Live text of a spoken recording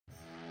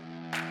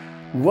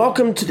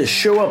Welcome to the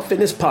Show Up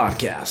Fitness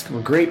Podcast,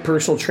 where great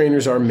personal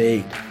trainers are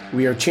made.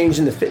 We are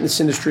changing the fitness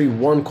industry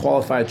one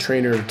qualified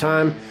trainer at a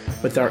time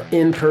with our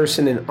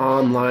in-person and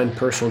online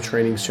personal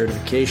training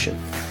certification.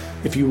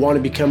 If you want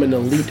to become an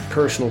elite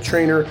personal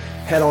trainer,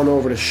 head on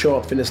over to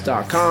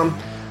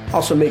showupfitness.com.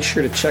 Also, make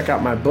sure to check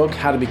out my book,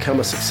 How to Become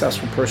a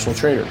Successful Personal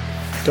Trainer.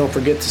 Don't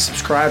forget to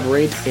subscribe,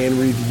 rate, and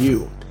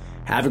review.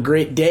 Have a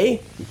great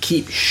day and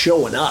keep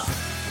showing up.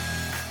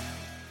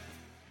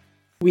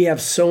 We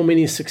have so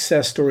many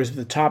success stories of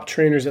the top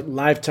trainers at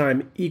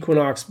Lifetime,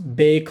 Equinox,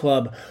 Bay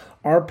Club.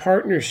 Our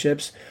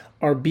partnerships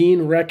are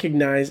being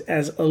recognized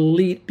as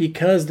elite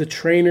because the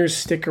trainers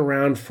stick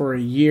around for a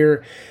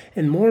year.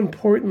 And more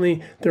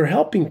importantly, they're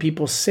helping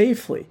people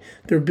safely.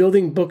 They're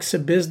building books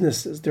of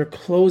businesses. They're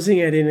closing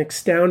at an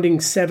astounding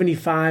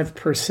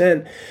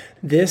 75%.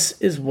 This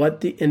is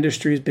what the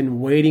industry has been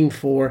waiting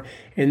for,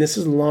 and this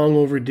is long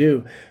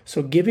overdue.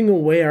 So giving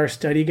away our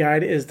study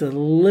guide is the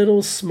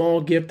little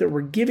small gift that we're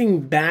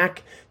giving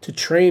back to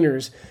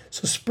trainers.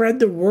 So spread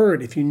the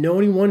word. If you know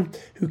anyone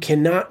who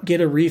cannot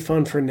get a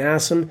refund for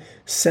NASM,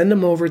 send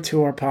them over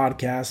to our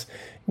podcast.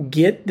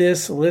 Get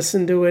this,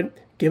 listen to it,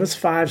 give us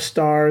 5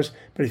 stars.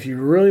 But if you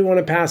really want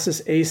to pass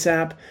this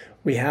ASAP,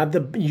 we have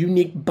the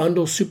unique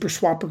bundle, super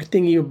swapper,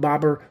 thingy,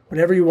 bobber,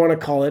 whatever you want to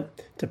call it,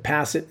 to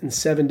pass it in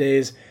 7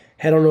 days.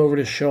 Head on over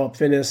to Show Up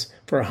Fitness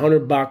for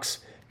 $100.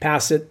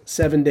 Pass it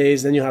 7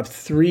 days. Then you'll have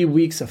 3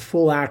 weeks of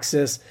full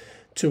access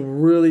to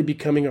really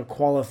becoming a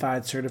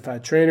qualified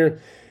certified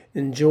trainer.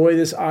 Enjoy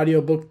this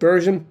audiobook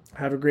version.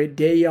 Have a great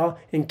day, y'all,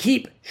 and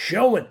keep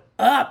showing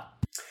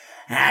up.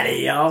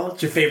 Howdy, y'all.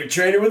 It's your favorite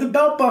trainer with a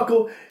belt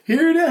buckle,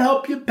 here to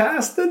help you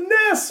pass the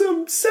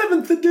NASM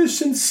 7th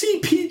edition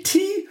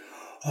CPT.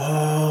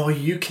 Oh,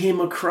 you came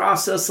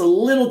across us a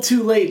little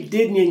too late,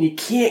 didn't you? And you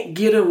can't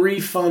get a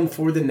refund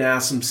for the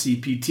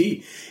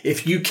NASM-CPT.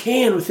 If you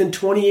can, within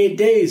 28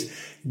 days,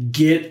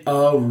 get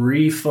a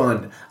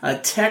refund. A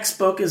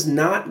textbook is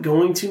not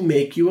going to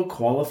make you a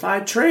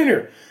qualified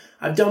trainer.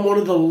 I've done one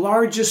of the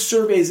largest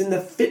surveys in the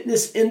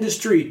fitness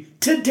industry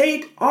to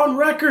date on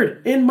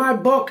record in my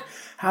book,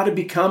 How to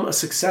Become a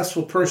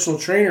Successful Personal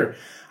Trainer.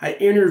 I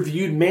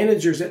interviewed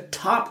managers at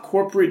top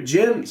corporate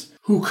gyms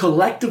who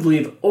collectively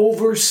have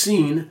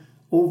overseen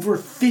over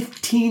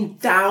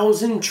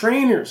 15,000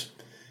 trainers.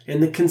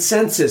 And the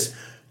consensus,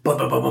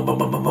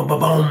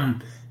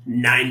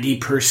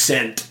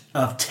 90%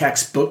 of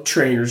textbook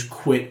trainers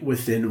quit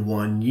within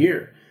 1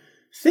 year.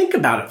 Think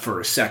about it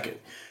for a second.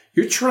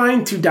 You're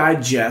trying to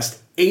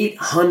digest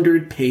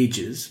 800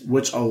 pages,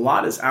 which a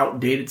lot is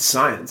outdated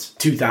science,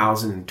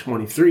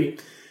 2023,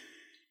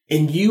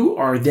 and you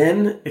are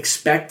then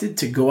expected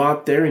to go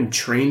out there and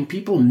train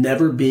people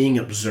never being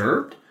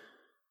observed.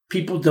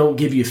 People don't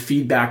give you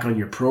feedback on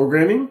your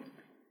programming.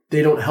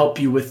 They don't help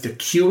you with the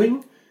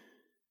cueing,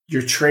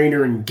 your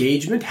trainer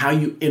engagement, how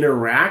you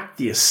interact,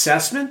 the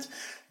assessment.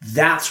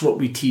 That's what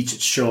we teach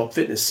at Show Up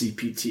Fitness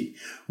CPT.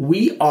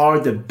 We are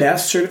the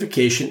best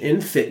certification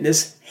in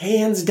fitness,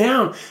 hands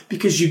down,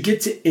 because you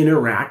get to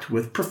interact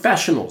with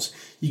professionals.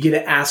 You get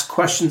to ask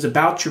questions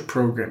about your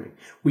programming.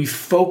 We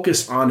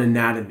focus on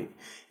anatomy,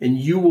 and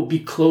you will be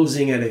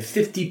closing at a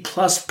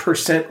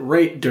 50+%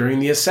 rate during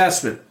the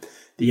assessment.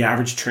 The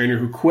average trainer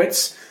who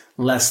quits,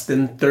 less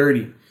than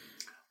 30.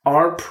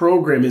 Our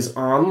program is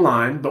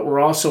online, but we're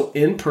also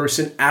in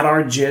person at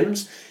our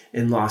gyms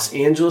in Los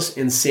Angeles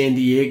and San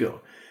Diego.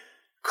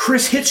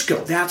 Chris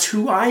Hitchko, that's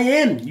who I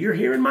am. You're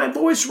hearing my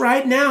voice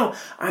right now.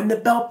 I'm the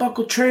belt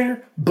buckle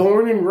trainer,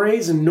 born and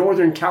raised in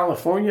Northern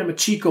California. I'm a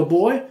Chico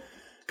boy.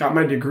 Got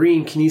my degree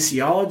in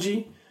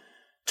kinesiology.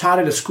 Taught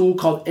at a school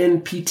called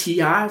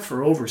NPTI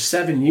for over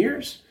 7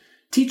 years.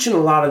 Teaching a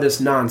lot of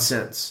this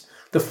nonsense.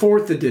 The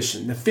 4th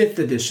edition, the 5th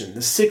edition,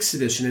 the 6th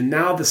edition, and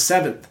now the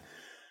 7th.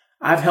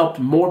 I've helped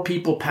more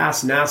people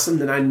pass NASM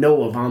than I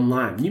know of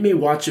online. You may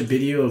watch a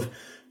video of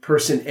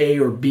person A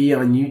or B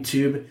on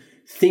YouTube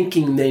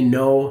thinking they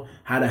know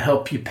how to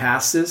help you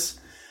pass this.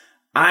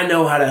 I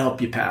know how to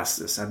help you pass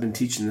this. I've been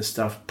teaching this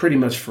stuff pretty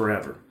much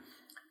forever.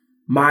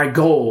 My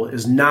goal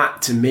is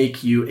not to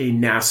make you a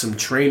NASM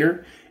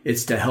trainer.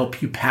 It's to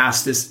help you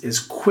pass this as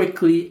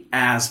quickly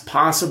as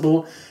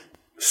possible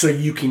so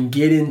you can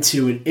get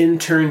into an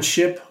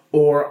internship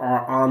or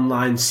our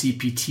online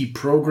CPT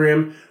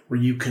program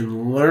where you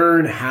can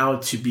learn how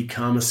to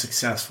become a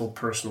successful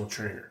personal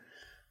trainer.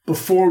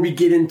 Before we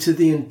get into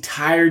the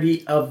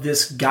entirety of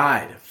this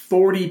guide,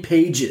 40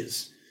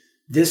 pages,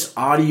 this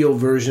audio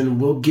version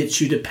will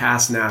get you to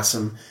pass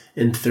NASM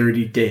in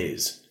 30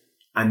 days.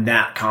 I'm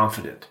that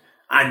confident.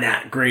 I'm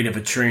that great of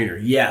a trainer.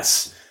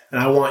 Yes. And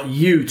I want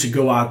you to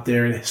go out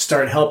there and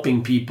start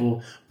helping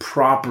people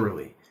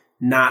properly,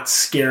 not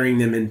scaring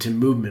them into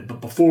movement.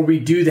 But before we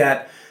do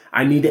that,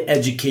 I need to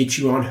educate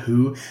you on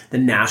who the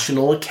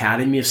National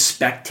Academy of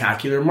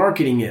Spectacular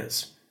Marketing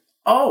is.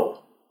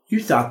 Oh,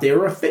 you thought they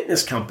were a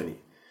fitness company.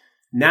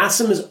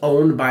 NASM is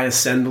owned by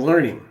Ascend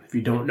Learning. If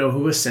you don't know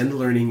who Ascend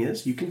Learning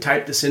is, you can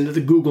type this into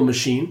the Google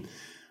machine.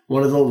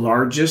 One of the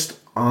largest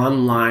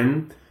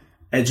online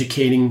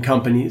educating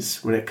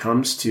companies when it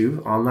comes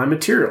to online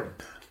material.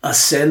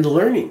 Ascend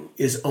Learning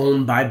is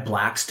owned by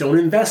Blackstone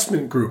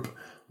Investment Group,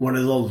 one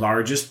of the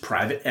largest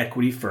private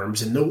equity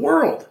firms in the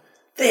world.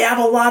 They have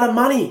a lot of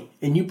money,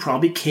 and you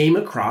probably came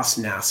across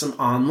NASM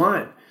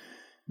online.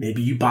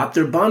 Maybe you bought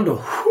their bundle.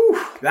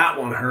 Whew, that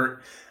one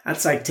hurt.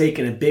 That's like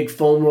taking a big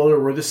foam roller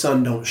where the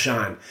sun don't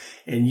shine,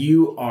 and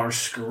you are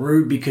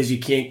screwed because you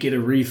can't get a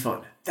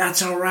refund.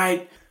 That's all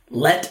right.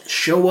 Let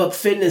Show Up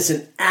Fitness,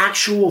 an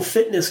actual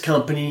fitness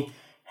company,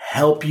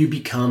 help you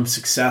become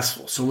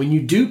successful. So when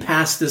you do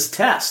pass this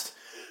test,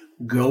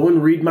 go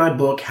and read my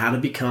book, How to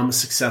Become a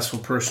Successful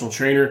Personal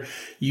Trainer.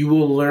 You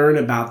will learn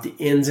about the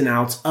ins and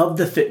outs of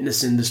the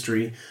fitness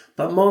industry,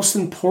 but most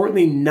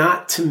importantly,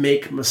 not to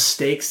make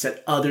mistakes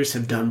that others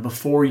have done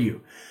before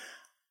you.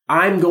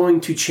 I'm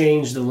going to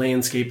change the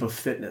landscape of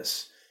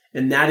fitness,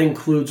 and that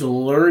includes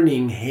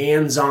learning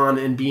hands-on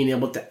and being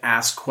able to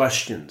ask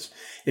questions.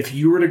 If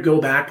you were to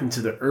go back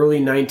into the early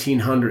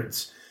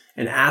 1900s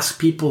and ask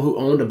people who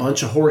owned a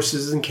bunch of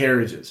horses and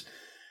carriages,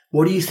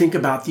 what do you think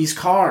about these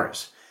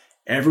cars?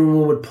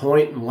 Everyone would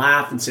point and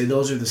laugh and say,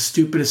 those are the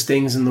stupidest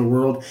things in the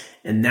world.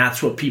 And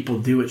that's what people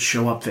do at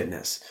Show Up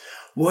Fitness.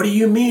 What do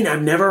you mean?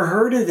 I've never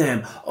heard of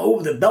them.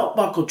 Oh, the belt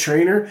buckle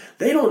trainer.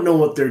 They don't know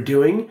what they're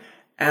doing.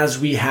 As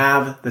we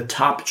have the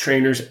top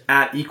trainers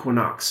at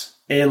Equinox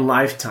and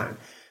Lifetime,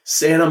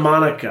 Santa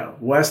Monica,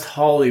 West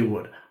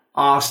Hollywood,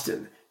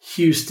 Austin,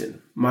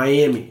 Houston,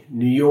 Miami,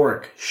 New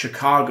York,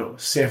 Chicago,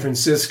 San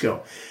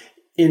Francisco,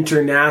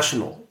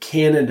 International,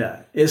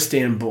 Canada,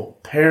 Istanbul,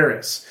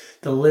 Paris.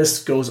 The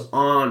list goes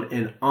on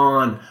and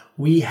on.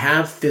 We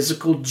have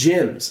physical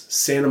gyms,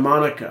 Santa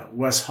Monica,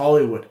 West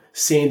Hollywood,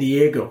 San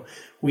Diego.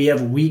 We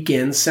have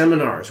weekend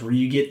seminars where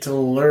you get to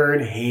learn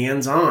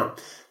hands-on.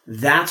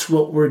 That's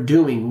what we're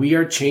doing. We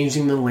are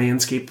changing the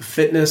landscape of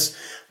fitness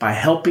by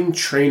helping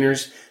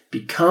trainers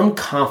become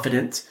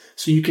confident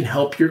so you can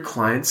help your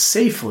clients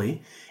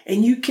safely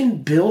and you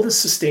can build a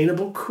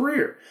sustainable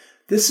career.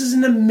 This is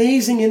an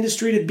amazing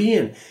industry to be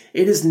in.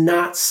 It is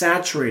not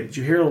saturated.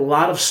 You hear a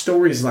lot of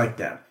stories like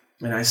that.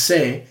 And I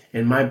say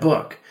in my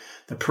book,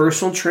 the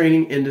personal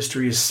training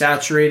industry is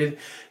saturated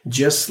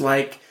just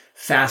like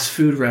fast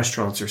food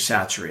restaurants are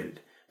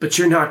saturated. But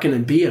you're not going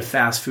to be a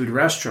fast food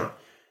restaurant.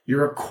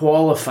 You're a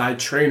qualified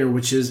trainer,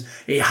 which is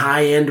a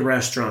high-end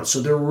restaurant.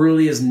 So there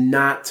really is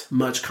not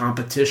much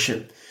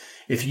competition.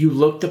 If you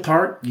look the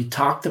part, you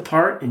talk the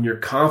part, and you're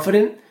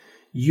confident,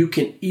 you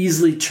can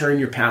easily turn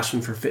your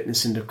passion for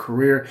fitness into a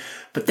career.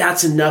 But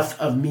that's enough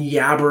of me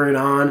yabbering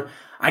on.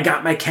 I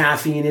got my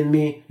caffeine in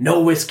me.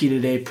 No whiskey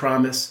today,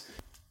 promise.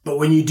 But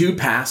when you do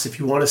pass, if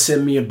you want to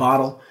send me a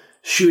bottle,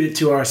 shoot it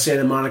to our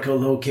Santa Monica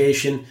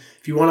location.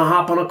 If you want to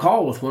hop on a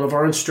call with one of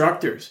our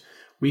instructors,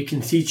 we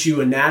can teach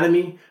you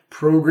anatomy,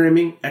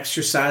 programming,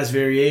 exercise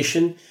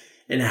variation,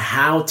 and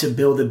how to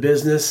build a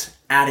business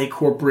at a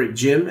corporate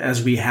gym,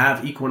 as we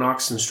have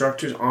Equinox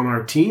instructors on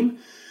our team.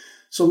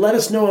 So let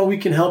us know how we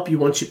can help you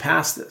once you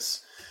pass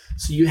this.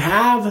 So you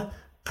have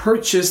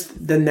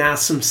purchased the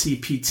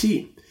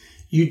NASM-CPT.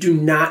 You do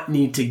not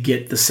need to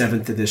get the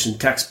 7th edition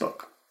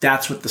textbook.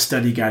 That's what the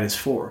study guide is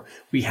for.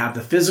 We have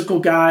the physical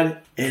guide,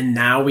 and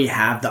now we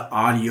have the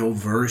audio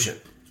version.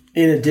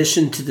 In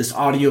addition to this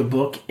audio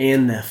book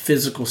and the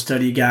physical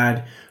study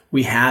guide,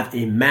 we have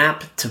a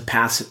map to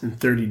pass it in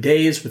 30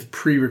 days with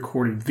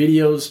pre-recorded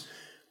videos.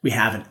 We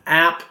have an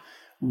app.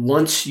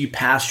 Once you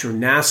pass your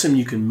NASM,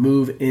 you can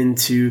move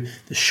into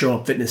the Show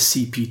Up Fitness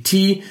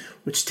CPT,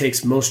 which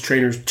takes most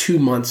trainers 2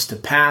 months to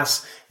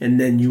pass. And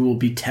then you will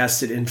be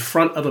tested in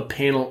front of a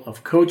panel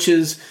of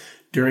coaches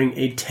during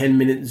a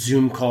 10-minute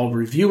Zoom call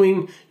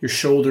reviewing your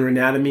shoulder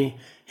anatomy,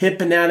 hip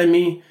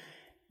anatomy,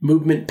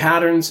 movement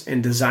patterns,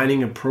 and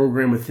designing a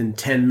program within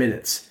 10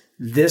 minutes.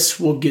 This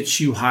will get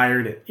you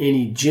hired at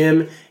any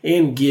gym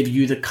and give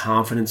you the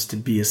confidence to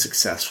be a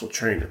successful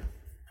trainer.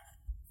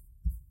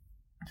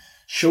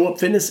 Show Up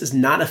Fitness is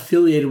not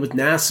affiliated with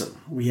NASM.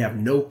 We have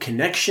no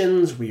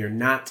connections. We are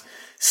not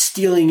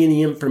stealing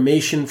any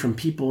information from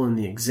people in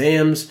the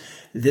exams.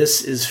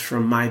 This is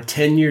from my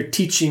tenure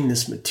teaching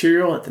this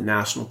material at the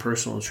National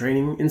Personal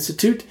Training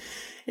Institute.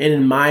 And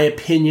in my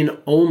opinion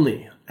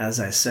only, as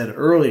I said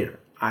earlier,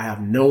 I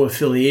have no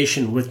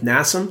affiliation with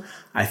NASM.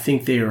 I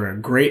think they are a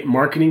great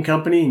marketing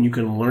company and you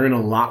can learn a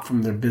lot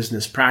from their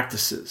business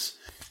practices.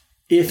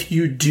 If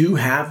you do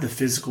have the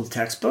physical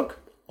textbook,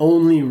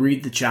 only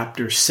read the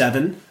chapters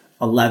 7,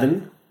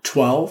 11,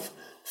 12,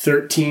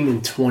 13,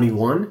 and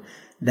 21.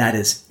 That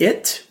is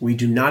it. We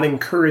do not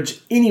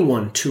encourage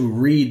anyone to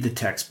read the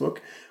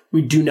textbook.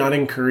 We do not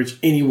encourage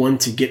anyone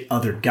to get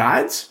other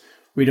guides.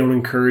 We don't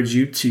encourage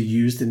you to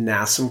use the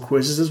NASM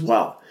quizzes as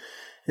well.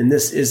 And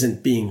this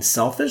isn't being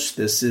selfish.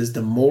 This is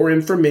the more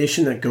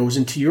information that goes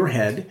into your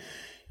head,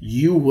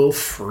 you will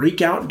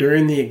freak out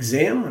during the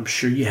exam. I'm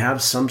sure you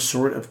have some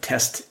sort of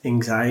test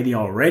anxiety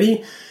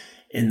already.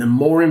 And the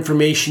more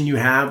information you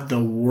have,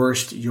 the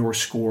worse your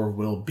score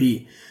will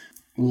be.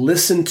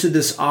 Listen to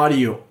this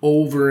audio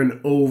over and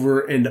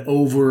over and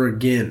over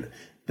again.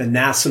 The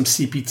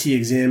NASM-CPT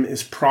exam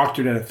is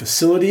proctored at a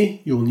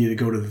facility. You will need to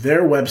go to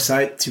their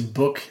website to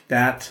book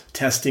that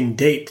testing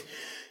date.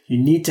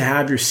 You need to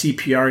have your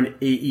CPR and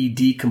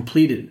AED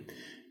completed.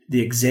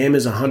 The exam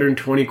is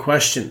 120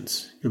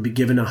 questions. You'll be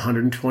given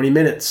 120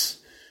 minutes.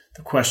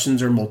 The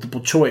questions are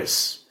multiple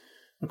choice.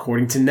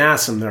 According to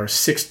NASM, there are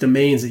 6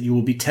 domains that you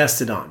will be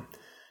tested on.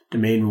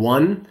 Domain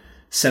 1,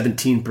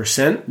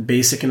 17%,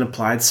 basic and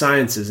applied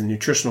sciences and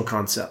nutritional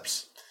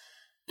concepts.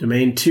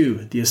 Domain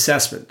 2, the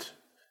assessment.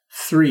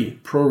 3,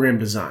 program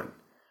design.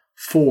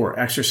 4,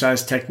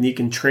 exercise technique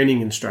and training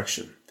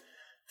instruction.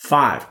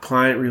 5,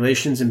 client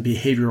relations and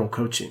behavioral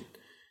coaching.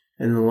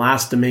 And the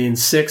last domain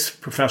 6,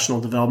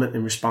 professional development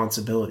and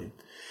responsibility.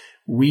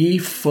 We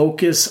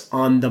focus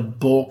on the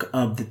bulk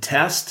of the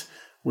test,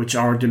 which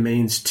are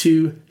domains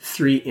 2,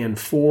 3, and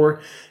 4,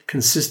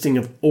 consisting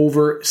of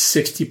over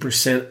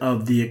 60%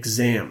 of the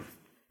exam.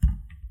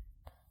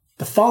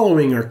 The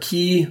following are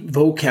key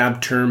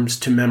vocab terms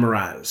to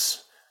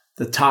memorize.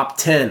 The top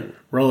 10,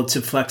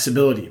 relative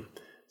flexibility.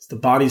 It's the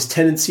body's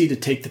tendency to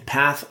take the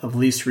path of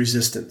least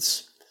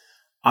resistance.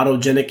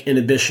 Autogenic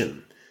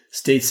inhibition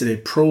states that a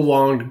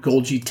prolonged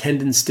Golgi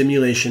tendon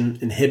stimulation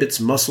inhibits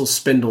muscle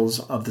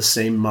spindles of the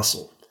same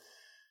muscle.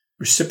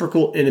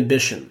 Reciprocal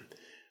inhibition.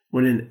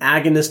 When an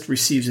agonist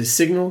receives a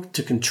signal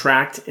to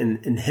contract, an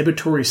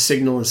inhibitory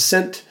signal is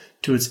sent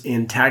to its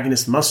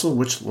antagonist muscle,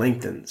 which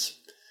lengthens.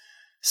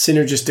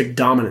 Synergistic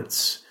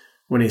dominance.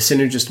 When a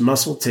synergist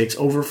muscle takes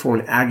over for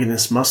an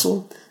agonist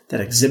muscle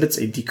that exhibits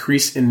a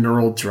decrease in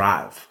neural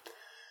drive.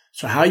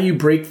 So how you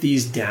break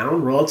these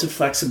down, relative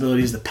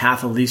flexibility is the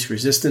path of least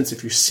resistance.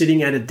 If you're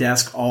sitting at a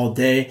desk all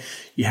day,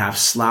 you have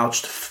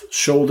slouched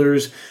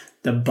shoulders,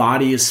 the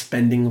body is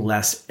spending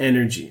less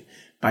energy.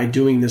 By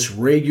doing this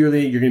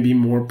regularly, you're going to be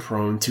more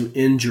prone to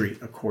injury,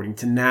 according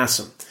to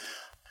NASM.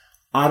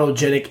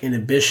 Autogenic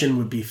inhibition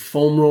would be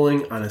foam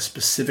rolling on a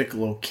specific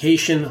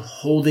location,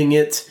 holding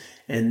it,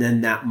 and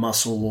then that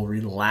muscle will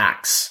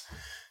relax.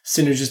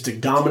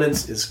 Synergistic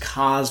dominance is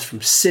caused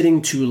from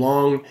sitting too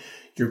long.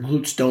 Your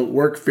glutes don't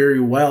work very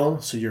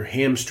well, so your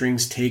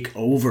hamstrings take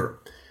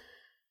over.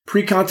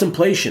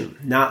 Pre-contemplation,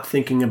 not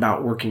thinking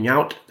about working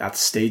out,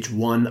 that's stage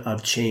 1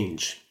 of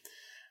change.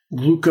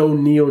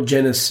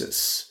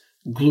 Gluconeogenesis.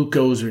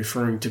 Glucose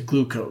referring to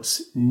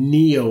glucose.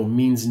 Neo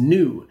means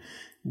new.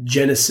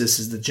 Genesis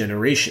is the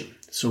generation.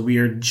 So we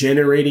are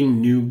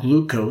generating new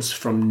glucose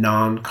from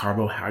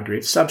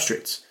non-carbohydrate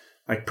substrates,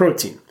 like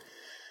protein.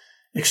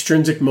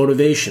 Extrinsic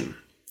motivation.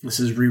 This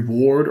is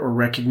reward or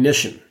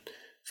recognition.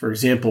 For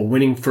example,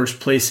 winning first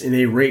place in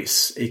a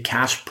race, a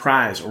cash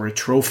prize, or a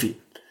trophy.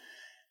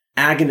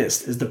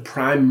 Agonist is the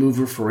prime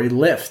mover for a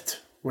lift.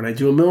 When I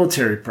do a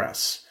military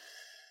press,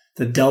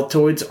 the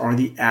deltoids are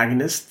the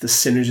agonist, the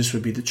synergist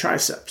would be the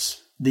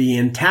triceps. The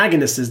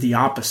antagonist is the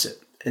opposite,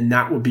 and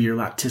that would be your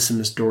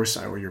latissimus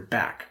dorsi, or your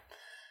back.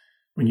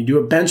 When you do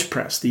a bench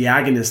press, the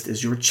agonist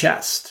is your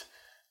chest.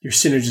 Your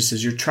synergist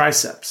is your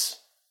triceps.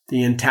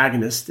 The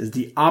antagonist is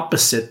the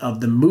opposite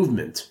of the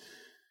movement,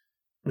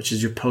 which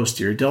is your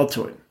posterior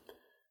deltoid.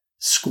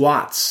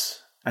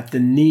 Squats. At the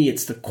knee,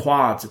 it's the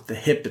quads. At the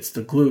hip, it's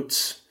the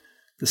glutes.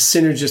 The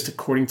synergist,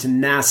 according to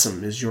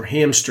NASM, is your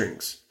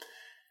hamstrings.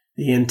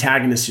 The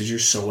antagonist is your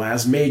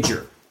psoas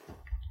major.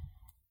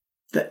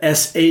 The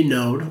SA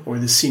node, or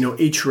the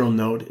sinoatrial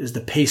node, is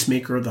the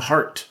pacemaker of the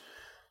heart.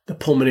 The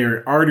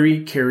pulmonary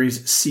artery carries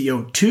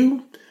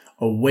CO2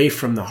 away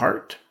from the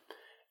heart.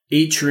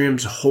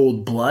 Atriums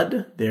hold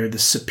blood. They're the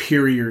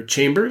superior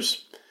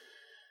chambers.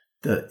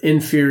 The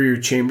inferior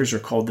chambers are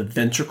called the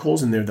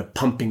ventricles, and they're the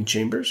pumping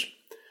chambers.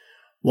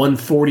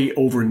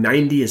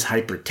 140/90 is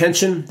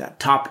hypertension.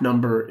 That top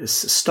number is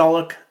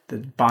systolic. The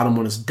bottom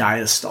one is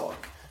diastolic.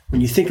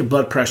 When you think of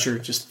blood pressure,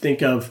 just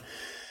think of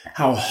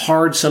how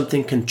hard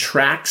something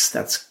contracts.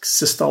 That's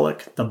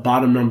systolic. The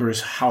bottom number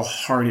is how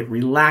hard it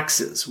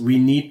relaxes. We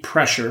need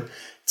pressure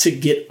to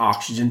get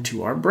oxygen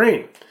to our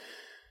brain.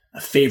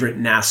 A favorite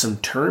NASM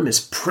term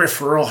is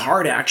peripheral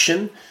heart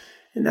action.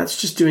 And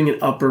that's just doing an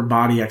upper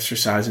body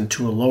exercise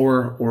into a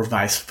lower, or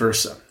vice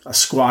versa. A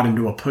squat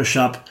into a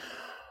push-up,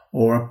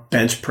 or a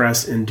bench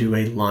press into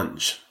a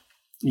lunge.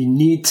 You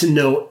need to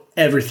know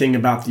everything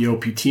about the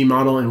OPT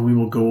model, and we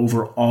will go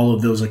over all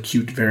of those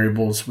acute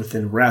variables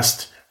within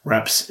rest,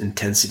 reps,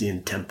 intensity,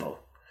 and tempo.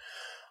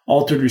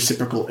 Altered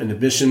reciprocal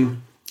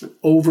inhibition. An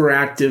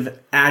overactive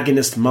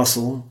agonist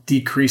muscle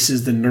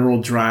decreases the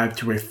neural drive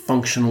to a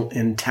functional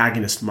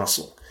antagonist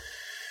muscle.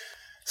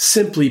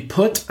 Simply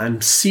put,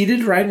 I'm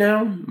seated right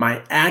now.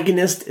 My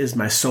agonist is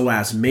my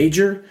psoas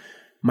major.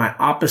 My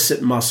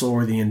opposite muscle,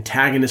 or the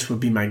antagonist, would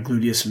be my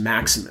gluteus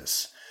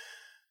maximus.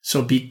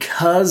 So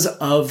because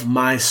of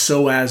my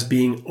psoas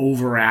being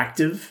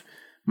overactive,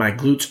 my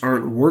glutes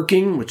aren't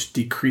working, which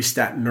decrease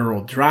that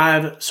neural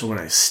drive. So when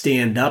I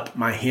stand up,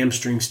 my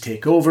hamstrings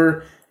take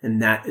over,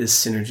 and that is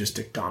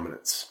synergistic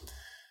dominance.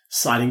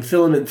 Sliding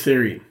filament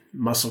theory,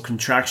 muscle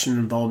contraction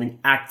involving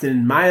actin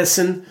and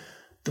myosin.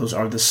 Those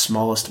are the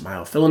smallest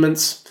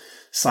myofilaments,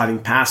 sliding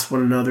past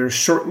one another,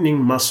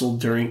 shortening muscle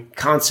during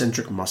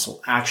concentric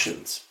muscle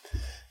actions.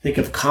 Think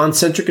of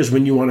concentric as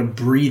when you want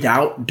to breathe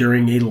out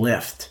during a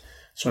lift.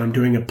 So when I'm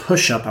doing a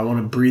push-up, I want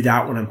to breathe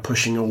out when I'm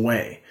pushing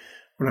away.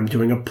 When I'm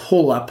doing a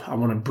pull-up, I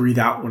want to breathe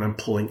out when I'm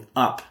pulling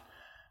up.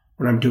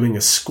 When I'm doing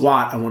a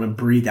squat, I want to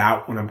breathe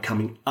out when I'm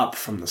coming up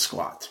from the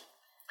squat.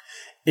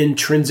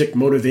 Intrinsic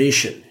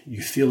motivation.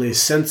 You feel a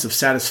sense of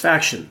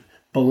satisfaction,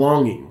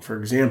 belonging. For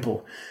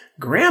example,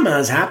 Grandma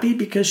is happy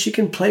because she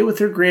can play with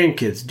her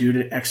grandkids due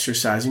to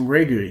exercising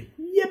regularly.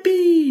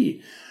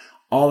 Yippee!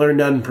 All or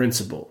none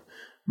principle.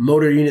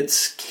 Motor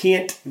units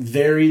can't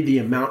vary the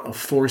amount of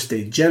force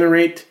they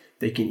generate.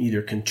 They can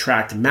either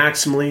contract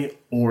maximally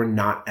or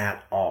not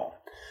at all.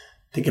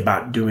 Think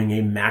about doing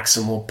a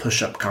maximal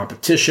push-up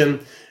competition.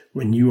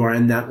 When you are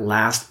in that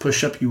last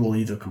push-up, you will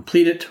either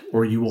complete it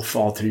or you will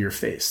fall to your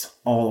face.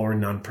 All or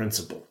none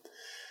principle.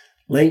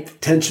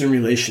 Length-tension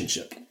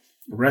relationship.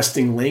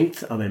 Resting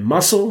length of a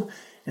muscle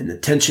and the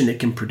tension it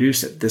can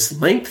produce at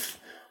this length,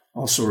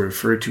 also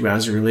referred to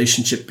as a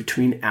relationship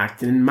between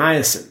actin and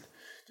myosin.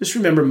 Just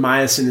remember,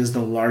 myosin is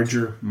the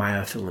larger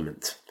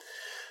myofilament.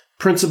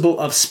 Principle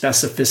of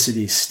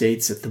specificity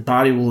states that the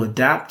body will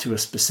adapt to a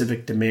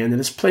specific demand that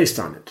is placed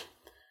on it.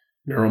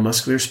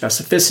 Neuromuscular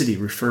specificity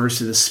refers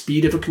to the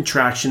speed of a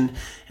contraction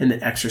and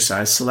the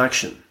exercise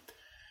selection.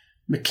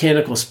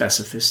 Mechanical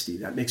specificity,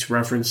 that makes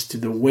reference to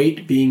the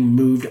weight being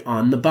moved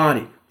on the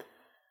body.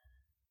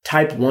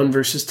 Type 1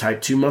 versus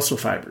type 2 muscle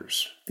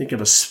fibers. Think of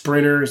a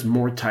sprinter as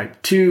more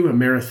type 2, a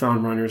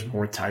marathon runner is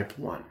more type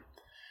 1.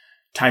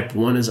 Type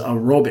 1 is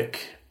aerobic,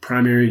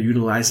 primarily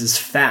utilizes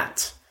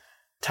fat.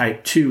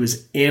 Type 2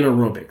 is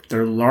anaerobic,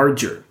 they're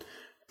larger,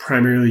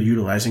 primarily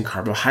utilizing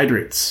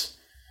carbohydrates.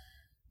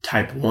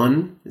 Type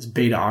 1 is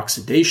beta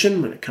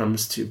oxidation when it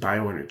comes to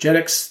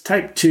bioenergetics.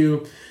 Type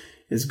 2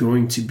 is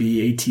going to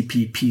be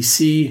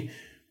ATP-PC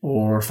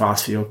or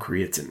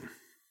phosphocreatine.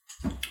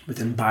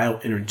 Within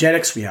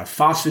bioenergetics, we have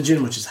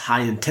phosphagen, which is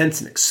high intense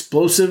and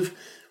explosive.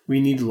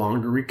 We need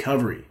longer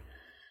recovery.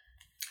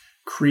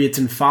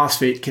 Creatine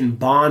phosphate can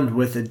bond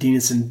with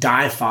adenosine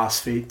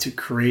diphosphate to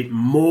create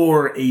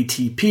more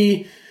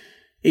ATP.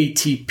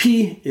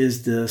 ATP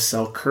is the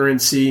cell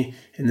currency,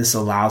 and this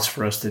allows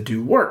for us to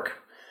do work.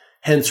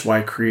 Hence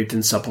why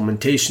creatine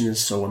supplementation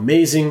is so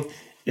amazing.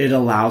 It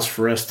allows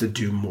for us to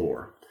do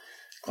more.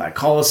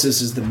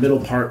 Glycolysis is the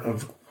middle part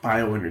of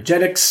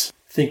bioenergetics.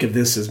 Think of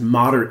this as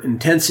moderate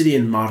intensity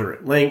and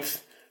moderate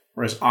length,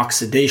 whereas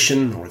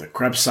oxidation, or the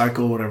Krebs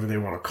cycle, whatever they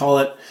want to call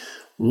it,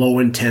 low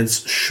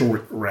intense,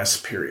 short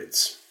rest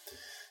periods.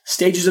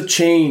 Stages of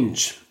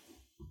change.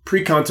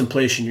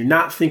 Pre-contemplation, you're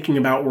not thinking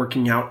about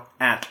working out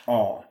at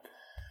all.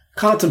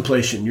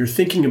 Contemplation, you're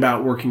thinking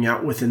about working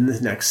out within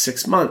the next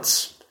 6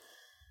 months.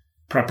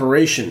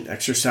 Preparation,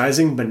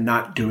 exercising but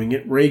not doing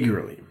it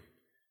regularly.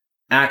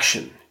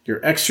 Action,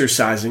 you're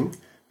exercising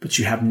but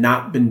you have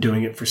not been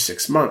doing it for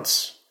 6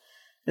 months.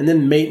 And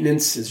then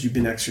maintenance, as you've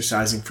been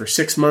exercising for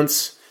 6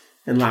 months.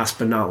 And last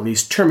but not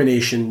least,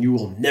 termination, you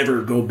will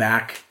never go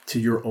back to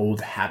your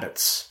old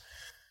habits.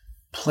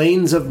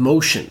 Planes of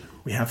motion,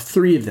 we have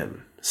 3 of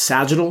them: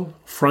 sagittal,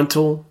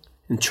 frontal,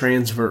 and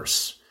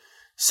transverse.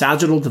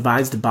 Sagittal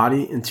divides the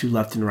body into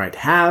left and right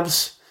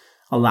halves,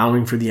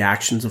 allowing for the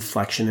actions of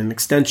flexion and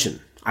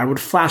extension. I would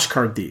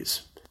flashcard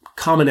these.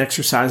 Common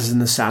exercises in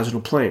the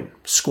sagittal plane: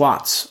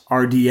 squats,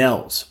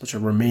 RDLs, which are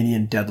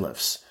Romanian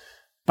deadlifts,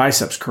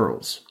 biceps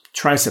curls,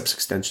 triceps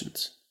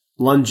extensions,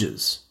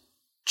 lunges,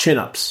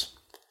 chin-ups.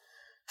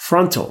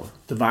 Frontal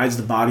divides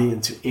the body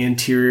into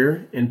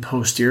anterior and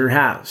posterior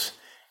halves.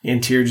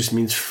 Anterior just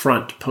means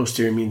front,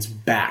 posterior means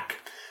back.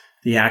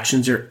 The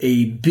actions are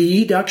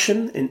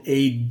abduction and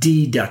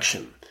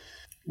adduction.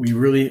 We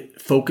really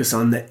focus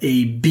on the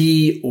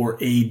AB or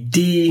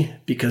AD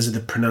because of the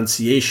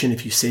pronunciation.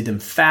 If you say them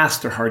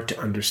fast, they're hard to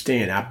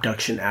understand.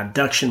 Abduction,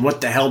 adduction.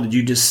 What the hell did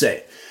you just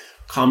say?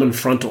 Common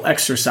frontal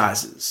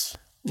exercises: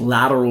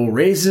 lateral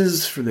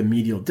raises for the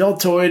medial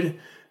deltoid,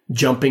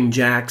 jumping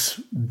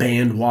jacks,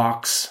 band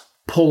walks,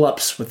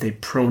 pull-ups with a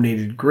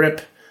pronated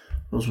grip.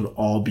 Those would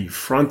all be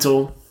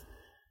frontal.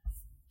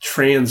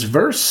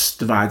 Transverse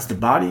divides the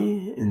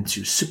body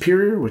into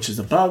superior, which is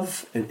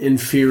above, and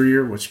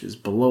inferior, which is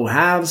below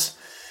halves.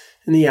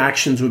 And the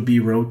actions would be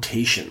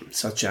rotation,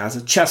 such as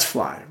a chest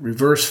fly,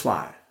 reverse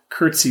fly,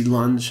 curtsy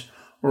lunge,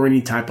 or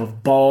any type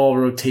of ball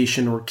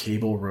rotation or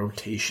cable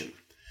rotation.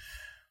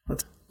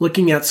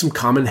 Looking at some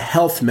common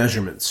health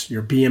measurements: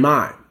 your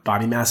BMI,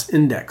 body mass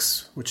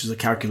index, which is a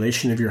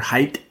calculation of your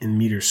height in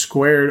meters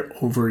squared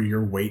over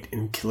your weight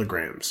in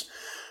kilograms.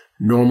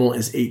 Normal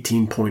is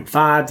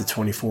 18.5 to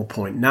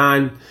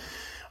 24.9.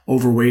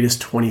 Overweight is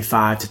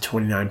 25 to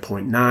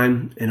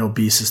 29.9. And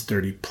obese is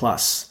 30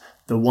 plus.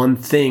 The one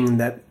thing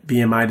that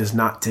BMI does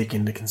not take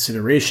into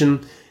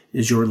consideration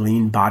is your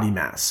lean body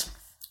mass.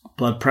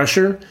 Blood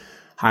pressure.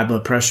 High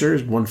blood pressure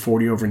is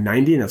 140 over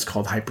 90, and that's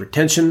called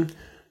hypertension.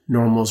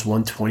 Normal is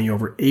 120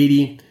 over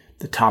 80.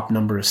 The top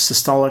number is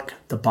systolic.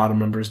 The bottom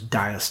number is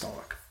diastolic.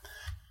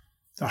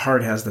 The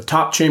heart has the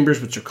top chambers,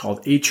 which are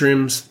called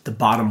atriums, the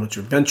bottom, which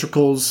are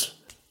ventricles.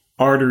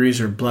 Arteries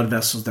are blood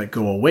vessels that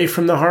go away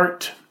from the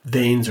heart.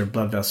 Veins are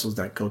blood vessels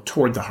that go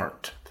toward the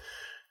heart.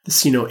 The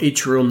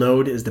sinoatrial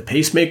node is the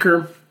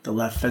pacemaker. The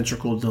left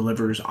ventricle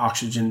delivers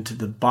oxygen to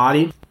the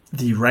body.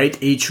 The right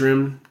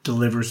atrium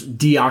delivers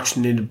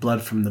deoxygenated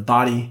blood from the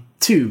body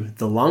to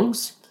the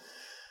lungs.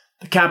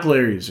 The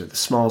capillaries are the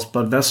smallest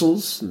blood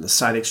vessels and the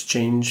site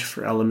exchange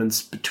for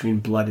elements between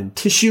blood and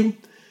tissue.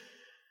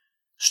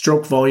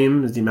 Stroke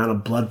volume is the amount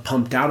of blood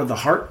pumped out of the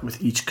heart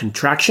with each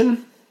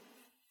contraction.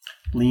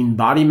 Lean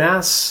body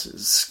mass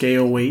is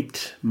scale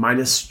weight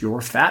minus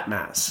your fat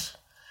mass.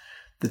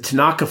 The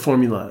Tanaka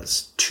formula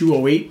is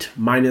 208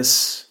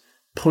 minus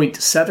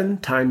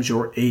 0.7 times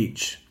your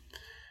age.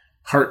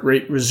 Heart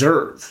rate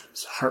reserve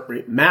is heart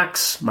rate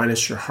max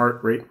minus your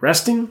heart rate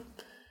resting.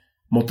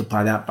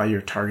 Multiply that by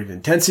your target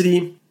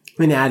intensity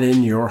and add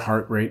in your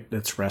heart rate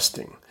that's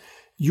resting.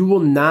 You will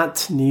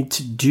not need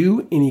to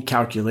do any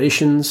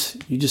calculations.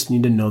 You just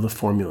need to know the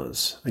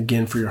formulas.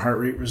 Again, for your heart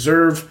rate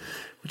reserve,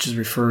 which is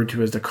referred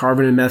to as the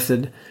Karvanen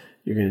method,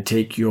 you're going to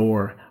take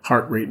your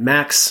heart rate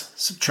max,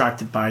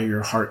 subtract it by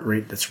your heart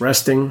rate that's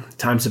resting,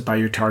 times it by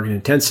your target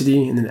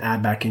intensity, and then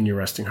add back in your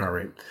resting heart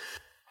rate.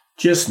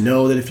 Just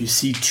know that if you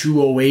see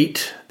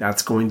 208,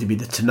 that's going to be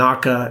the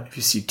Tanaka. If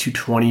you see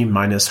 220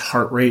 minus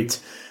heart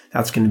rate,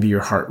 that's going to be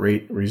your heart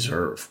rate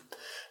reserve.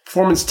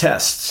 Performance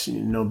tests.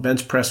 You know,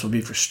 bench press will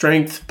be for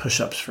strength,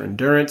 push-ups for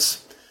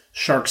endurance,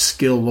 shark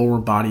skill, lower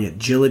body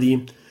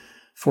agility.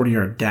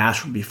 40-yard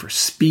dash will be for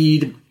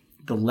speed.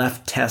 The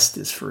left test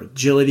is for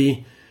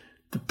agility.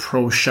 The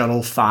pro shuttle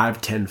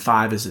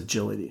 5-10-5 is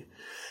agility.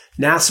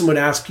 NASM would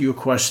ask you a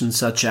question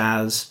such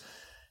as,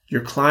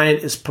 your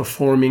client is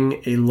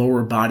performing a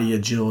lower body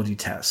agility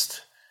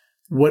test.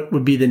 What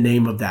would be the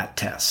name of that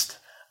test?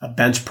 A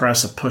bench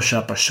press, a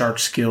push-up, a shark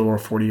skill, or a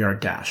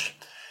 40-yard dash.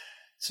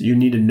 So you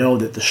need to know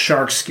that the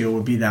shark skill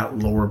would be that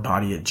lower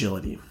body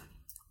agility.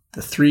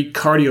 The 3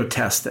 cardio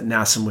tests that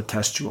NASM would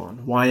test you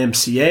on.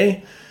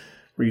 YMCA,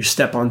 where you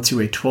step onto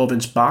a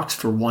 12-inch box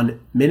for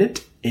 1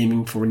 minute,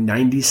 aiming for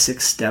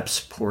 96 steps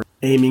for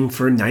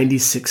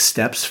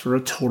a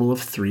total of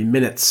 3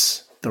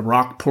 minutes. The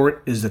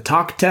Rockport is the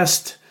talk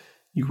test.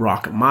 You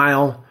rock a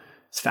mile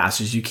as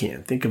fast as you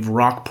can. Think of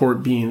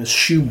Rockport being a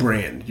shoe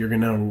brand. You're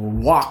going to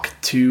walk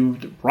to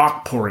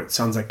Rockport. It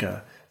sounds like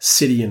a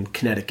city in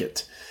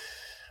Connecticut.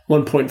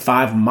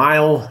 1.5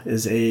 mile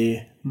is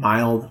a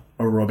mild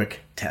aerobic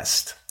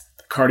test.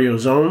 The cardio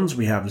zones,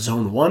 we have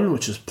zone 1,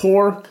 which is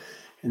poor,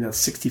 and that's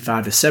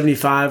 65 to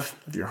 75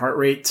 of your heart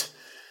rate.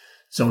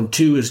 Zone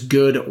 2 is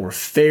good or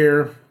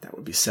fair. That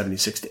would be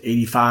 76 to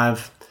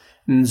 85.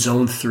 And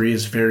zone 3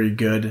 is very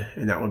good,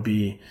 and that would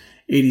be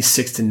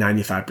 86 to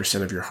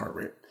 95% of your heart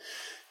rate.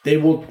 They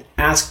will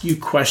ask you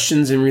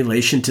questions in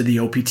relation to the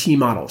OPT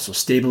model. So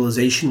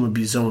stabilization would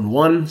be zone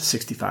 1,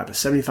 65 to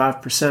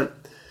 75%.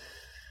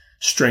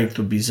 Strength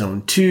would be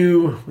zone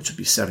 2, which would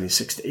be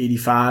 76 to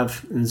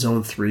 85. And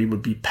zone 3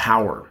 would be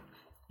power.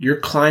 Your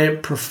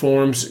client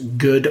performs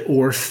good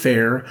or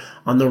fair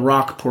on the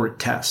Rockport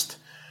test.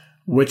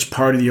 Which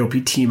part of the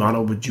OPT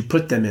model would you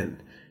put them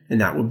in? And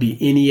that would be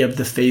any of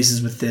the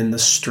phases within the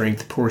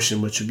strength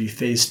portion, which would be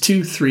phase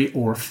 2, 3,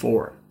 or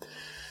 4.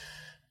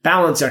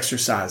 Balance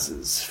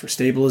exercises for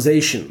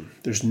stabilization.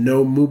 There's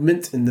no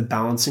movement in the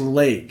balancing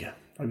leg.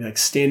 I'd be like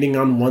standing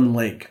on one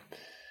leg.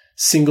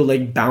 Single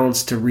leg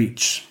balance to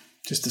reach.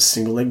 Just a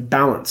single leg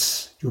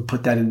balance. You would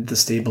put that into the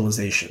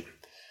stabilization.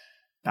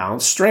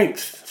 Balance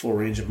strength, full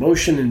range of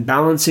motion and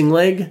balancing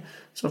leg.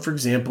 So for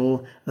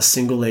example, a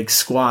single leg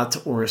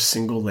squat or a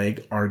single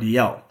leg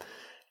RDL.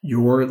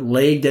 Your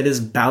leg that is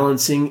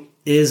balancing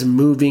is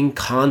moving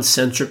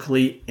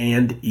concentrically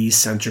and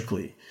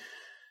eccentrically.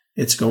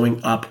 It's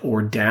going up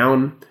or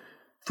down.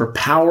 For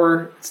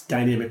power, it's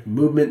dynamic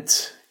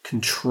movement,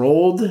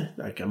 controlled,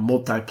 like a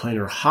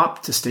multiplanar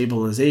hop to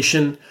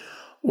stabilization,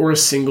 or a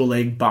single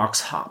leg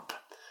box hop.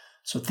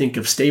 So think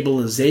of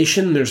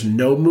stabilization, there's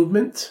no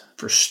movement.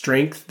 For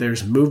strength,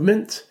 there's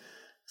movement.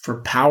 For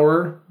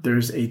power,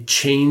 there's a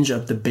change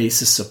of the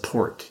basis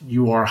support.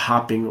 You are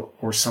hopping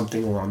or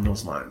something along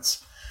those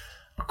lines.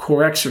 A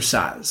core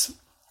exercise,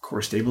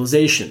 core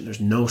stabilization, there's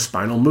no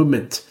spinal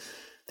movement.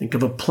 Think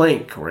of a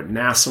plank or a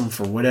NASM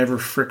for whatever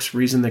frick's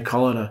reason they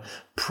call it a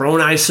prone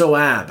iso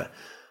ab.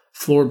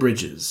 Floor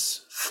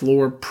bridges,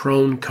 floor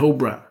prone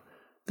cobra.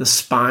 The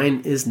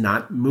spine is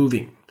not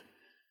moving.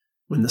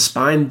 When the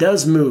spine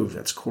does move,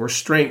 that's core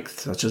strength,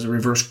 such as a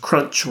reverse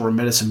crunch or a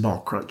medicine ball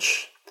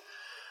crunch.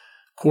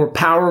 Core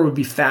power would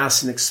be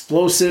fast and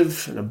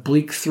explosive, an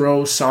oblique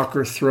throw,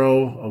 soccer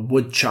throw, a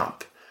wood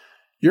chop.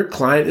 Your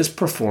client is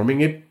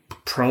performing a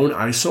prone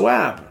iso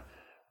ab.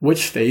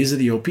 Which phase of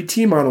the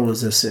OPT model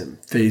is this in?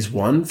 Phase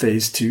 1,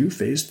 phase 2,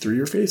 phase 3,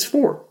 or phase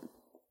 4?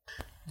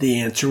 The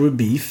answer would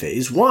be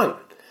phase 1.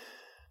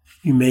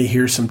 You may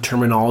hear some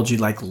terminology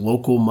like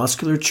local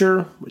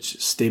musculature, which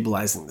is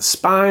stabilizing the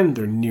spine.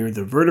 They're near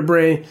the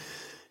vertebrae.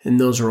 And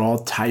those are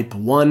all type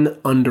 1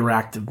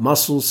 underactive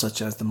muscles,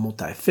 such as the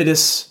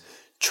multifidus,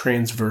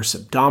 transverse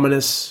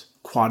abdominis,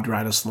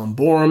 quadratus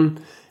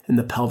lumborum, and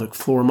the pelvic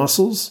floor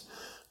muscles.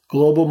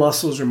 Global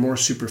muscles are more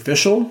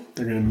superficial.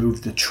 They're going to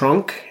move the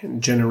trunk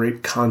and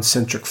generate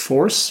concentric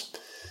force.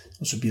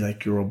 Those would be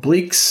like your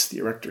obliques, the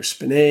erector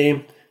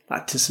spinae,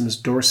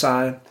 latissimus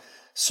dorsi,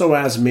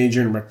 psoas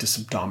major, and rectus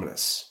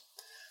abdominis.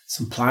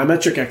 Some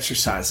plyometric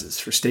exercises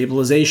for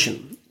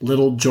stabilization,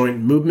 little joint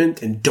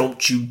movement, and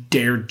don't you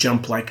dare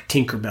jump like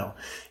Tinkerbell.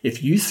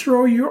 If you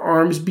throw your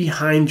arms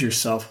behind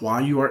yourself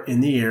while you are in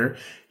the air,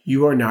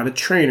 you are not a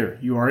trainer.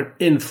 You are an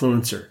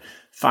influencer.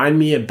 Find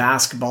me a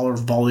basketball or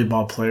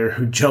volleyball player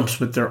who jumps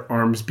with their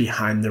arms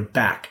behind their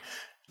back.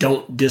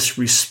 Don't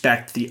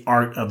disrespect the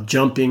art of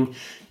jumping.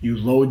 You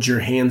load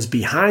your hands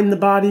behind the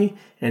body,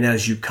 and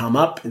as you come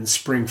up and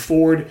spring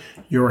forward,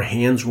 your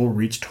hands will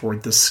reach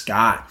toward the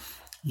sky.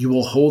 You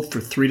will hold for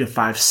 3 to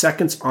 5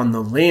 seconds on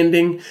the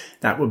landing.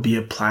 That would be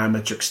a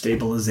plyometric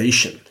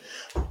stabilization.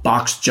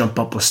 Box jump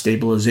up with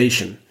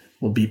stabilization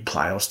will be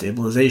plyo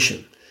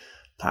stabilization.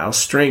 Plyo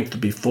strength will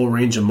be full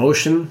range of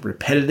motion,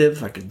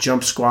 repetitive like a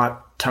jump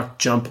squat, tuck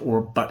jump, or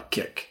butt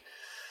kick.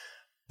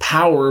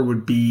 Power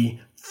would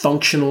be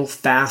functional,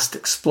 fast,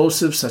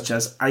 explosive, such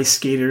as ice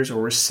skaters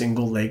or a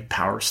single leg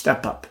power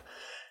step up.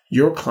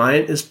 Your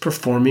client is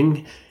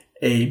performing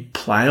a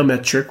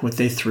plyometric with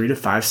a 3 to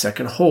 5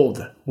 second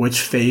hold.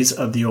 Which phase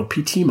of the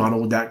OPT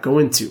model would that go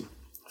into?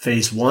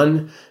 Phase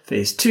 1,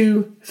 phase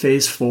 2,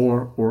 phase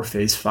 4, or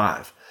phase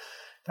 5?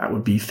 That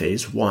would be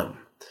phase 1.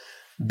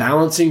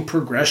 Balancing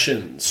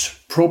progressions,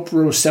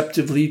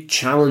 proprioceptively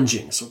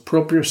challenging. So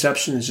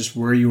proprioception is just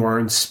where you are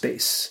in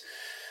space.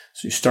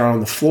 So you start on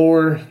the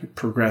floor, you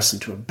progress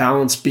into a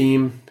balance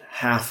beam,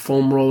 half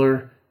foam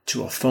roller,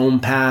 to a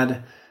foam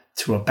pad,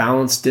 to a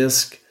balance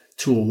disc,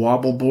 to a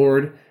wobble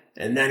board,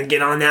 and then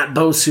get on that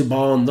Bosu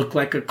ball and look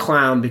like a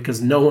clown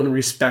because no one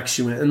respects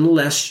you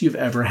unless you've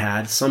ever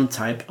had some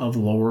type of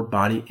lower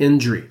body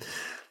injury.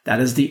 That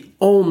is the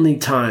only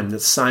time that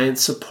science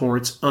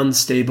supports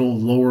unstable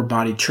lower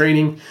body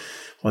training,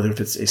 whether if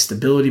it's a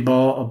stability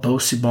ball, a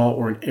Bosu ball,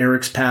 or an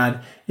Eric's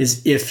pad,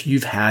 is if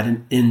you've had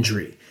an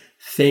injury.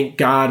 Thank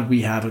God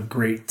we have a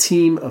great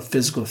team of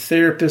physical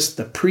therapists,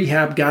 the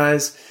prehab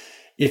guys.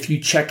 If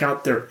you check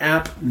out their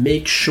app,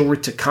 make sure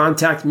to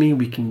contact me.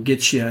 We can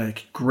get you a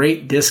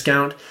great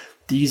discount.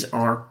 These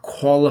are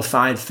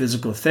qualified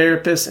physical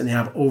therapists and they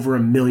have over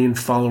 1 million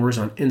followers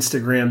on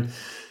Instagram.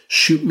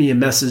 Shoot me a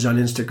message on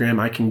Instagram.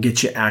 I can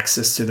get you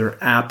access to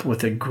their app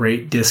with a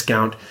great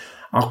discount.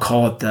 I'll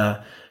call it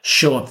the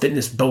Show Up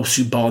Fitness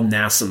Bosu Ball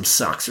NASM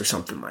Sucks or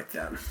something like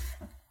that.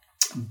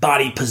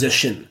 Body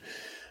position.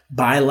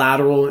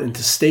 Bilateral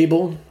into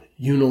stable,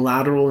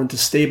 unilateral into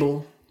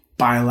stable,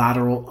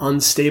 bilateral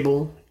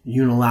unstable,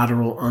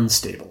 unilateral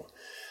unstable.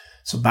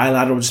 So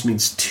bilateral just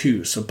means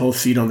 2. So both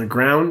feet on the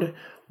ground,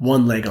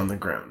 1 leg on the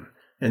ground,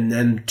 and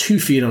then 2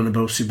 feet on a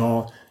Bosu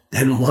ball,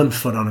 then 1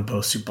 foot on a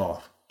Bosu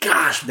ball.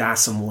 Gosh,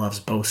 NASM loves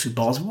Bosu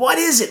balls. What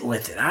is it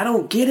with it? I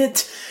don't get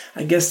it.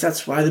 I guess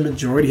that's why the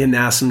majority of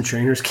NASM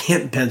trainers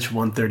can't bench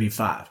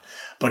 135.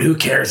 But who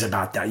cares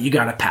about that? You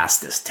got to pass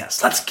this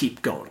test. Let's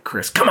keep going,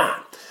 Chris. Come on.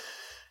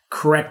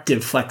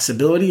 Corrective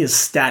flexibility is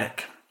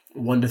static,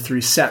 1 to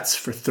 3 sets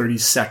for 30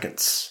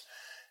 seconds.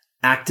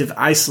 Active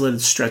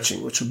isolated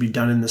stretching, which will be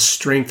done in the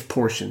strength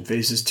portion,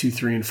 phases 2,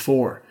 3, and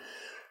 4.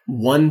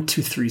 1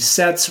 to 3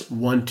 sets,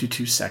 1 to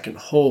 2 second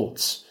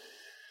holds.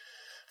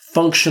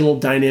 Functional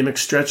dynamic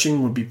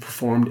stretching would be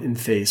performed in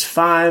phase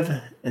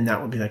 5, and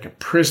that would be like a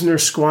prisoner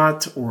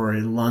squat or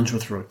a lunge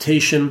with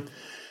rotation,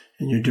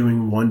 and you're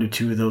doing 1 to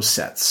 2 of those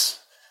sets.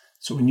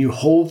 So when you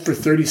hold for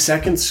 30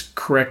 seconds,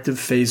 corrective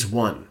phase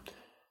 1.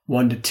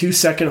 1 to 2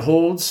 second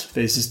holds,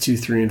 phases 2,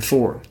 3, and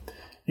 4.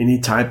 Any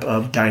type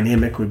of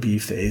dynamic would be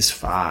phase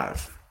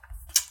 5.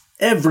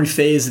 Every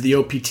phase of the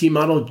OPT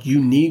model,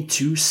 you need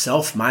to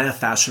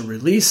self-myofascial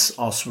release,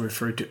 also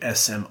referred to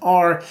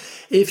SMR.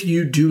 If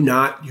you do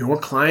not, your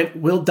client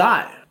will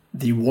die.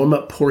 The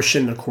warm-up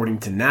portion, according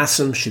to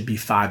NASM, should be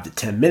 5 to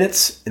 10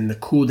 minutes, and the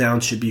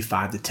cool-down should be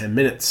 5 to 10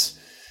 minutes.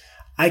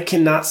 I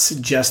cannot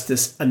suggest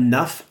this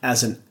enough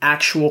as an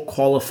actual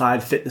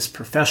qualified fitness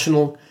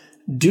professional.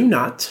 Do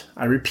not,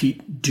 I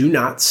repeat, do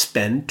not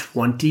spend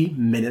 20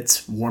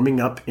 minutes warming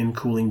up and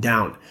cooling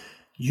down.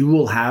 You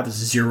will have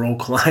 0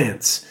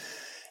 clients.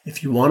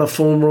 If you want a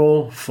foam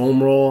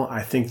roll.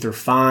 I think they're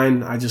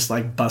fine. I just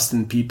like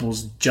busting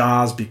people's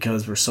jaws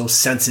because we're so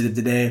sensitive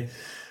today.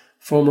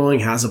 Foam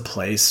rolling has a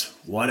place,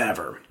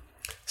 whatever.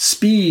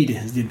 Speed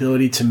is the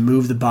ability to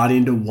move the body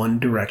into one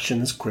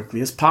direction as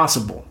quickly as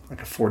possible,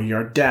 like a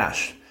 40-yard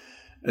dash.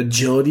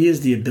 Agility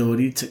is the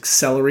ability to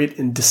accelerate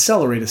and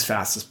decelerate as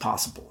fast as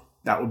possible.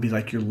 That would be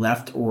like your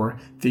left or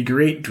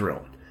figure 8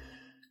 drill.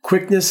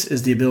 Quickness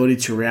is the ability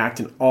to react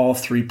in all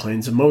 3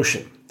 planes of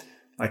motion,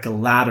 like a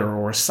ladder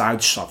or a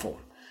side shuffle.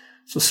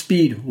 So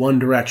speed, one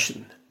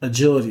direction.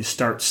 Agility,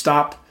 start,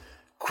 stop.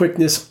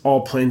 Quickness,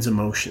 all planes of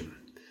motion.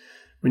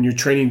 When you're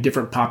training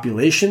different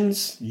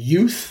populations,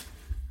 youth,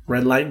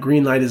 red light,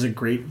 green light is a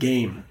great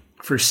game.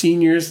 For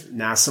seniors,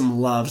 NASM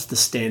loves the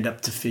stand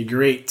up to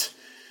figure 8.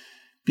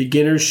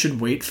 Beginners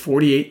should wait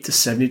 48 to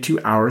 72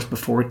 hours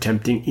before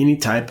attempting any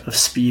type of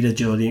speed,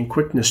 agility, and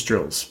quickness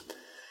drills.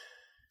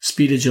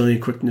 Speed, agility,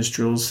 and quickness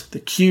drills, the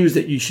cues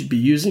that you should be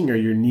using are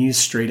your knees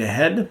straight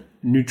ahead,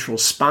 neutral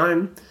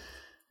spine,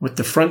 with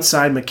the front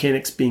side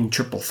mechanics being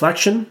triple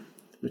flexion,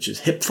 which is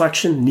hip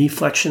flexion, knee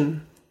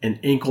flexion, and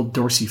ankle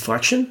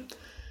dorsiflexion.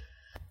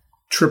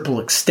 Triple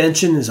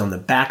extension is on the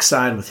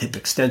backside with hip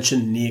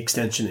extension, knee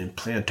extension, and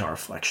plantar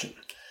flexion.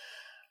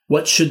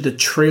 What should the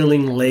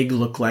trailing leg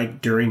look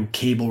like during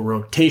cable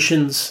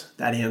rotations?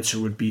 That answer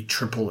would be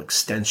triple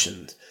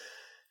extension.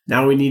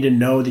 Now we need to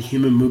know the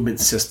human movement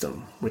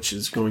system, which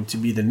is going to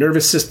be the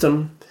nervous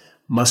system,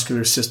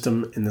 muscular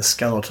system, and the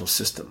skeletal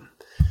system.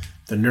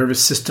 The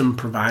nervous system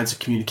provides a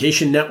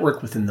communication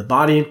network within the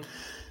body,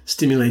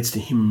 stimulates the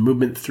human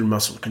movement through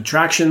muscle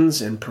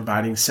contractions, and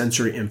providing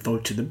sensory info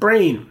to the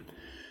brain.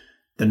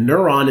 The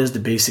neuron is the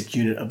basic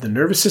unit of the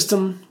nervous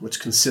system, which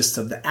consists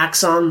of the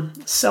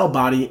axon, cell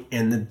body,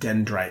 and the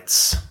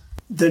dendrites.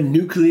 The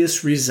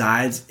nucleus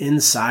resides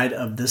inside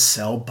of the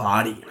cell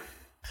body.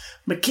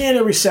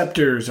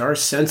 Mechanoreceptors are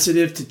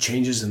sensitive to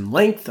changes in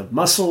length of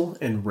muscle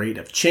and rate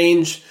of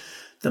change.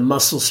 The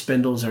muscle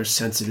spindles are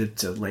sensitive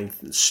to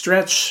length and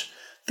stretch.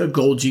 The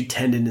Golgi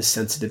tendon is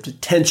sensitive to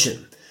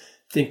tension.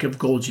 Think of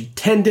Golgi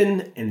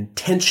tendon and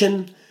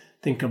tension.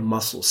 Think of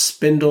muscle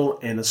spindle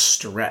and a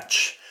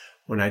stretch.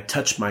 When I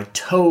touch my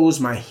toes,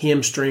 my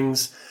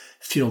hamstrings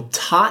feel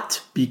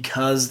taut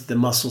because the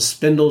muscle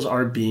spindles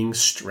are being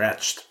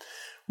stretched.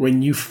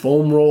 When you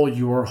foam roll,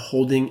 you are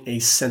holding a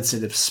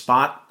sensitive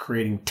spot,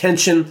 creating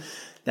tension.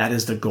 That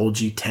is the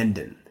Golgi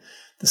tendon.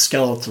 The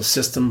skeletal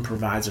system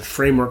provides a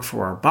framework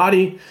for our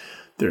body.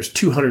 There's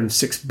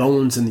 206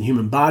 bones in the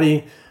human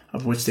body,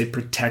 of which they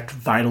protect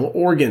vital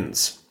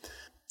organs.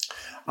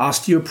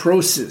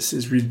 Osteoporosis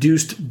is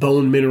reduced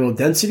bone mineral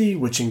density,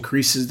 which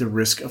increases the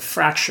risk of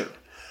fracture.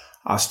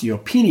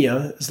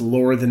 Osteopenia is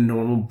lower than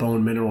normal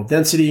bone mineral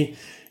density,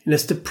 and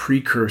it's the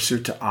precursor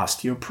to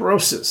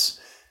osteoporosis.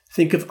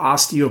 Think of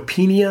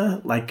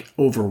osteopenia like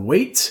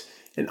overweight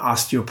and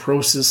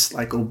osteoporosis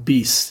like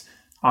obese.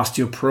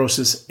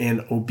 Osteoporosis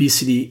and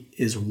obesity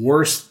is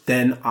worse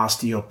than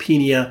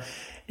osteopenia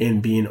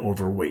and being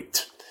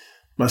overweight.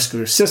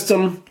 Muscular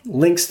system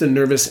links the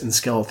nervous and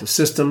skeletal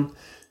system,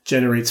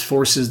 generates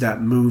forces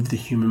that move the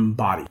human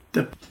body.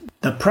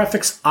 The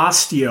prefix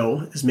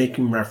osteo is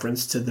making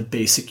reference to the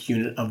basic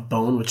unit of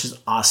bone, which is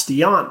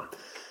osteon.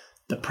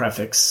 The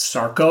prefix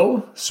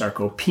sarcopenia,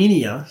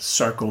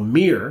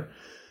 sarcomere,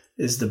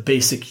 is the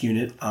basic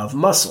unit of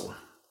muscle.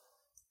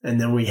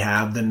 And then we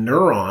have the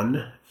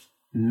neuron,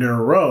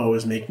 neuro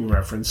is making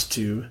reference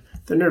to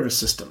the nervous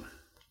system.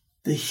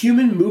 The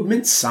human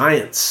movement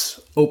science,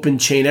 open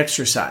chain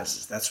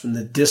exercises. That's when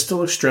the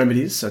distal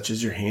extremities, such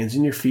as your hands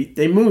and your feet,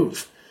 they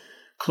move.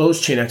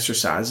 Closed chain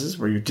exercises,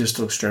 where your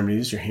distal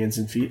extremities, your hands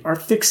and feet, are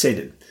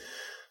fixated.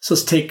 So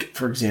let's take,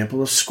 for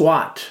example, a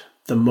squat.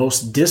 The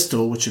most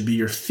distal, which would be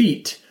your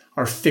feet,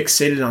 are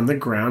fixated on the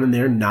ground and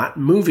they're not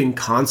moving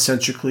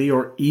concentrically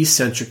or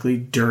eccentrically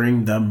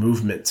during the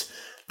movement.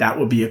 That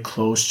would be a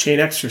closed chain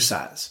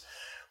exercise.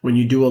 When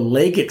you do a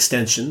leg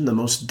extension, the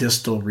most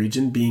distal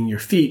region being your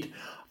feet,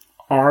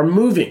 are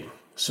moving.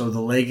 So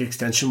the leg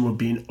extension would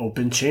be an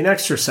open chain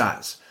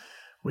exercise.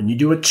 When you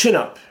do a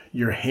chin-up,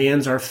 your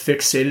hands are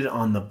fixated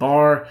on the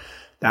bar.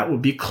 That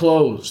would be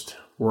closed.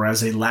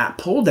 Whereas a lat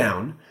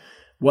pull-down,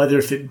 whether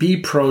if it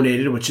be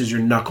pronated, which is your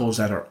knuckles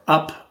that are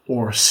up,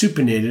 or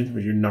supinated,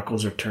 where your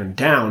knuckles are turned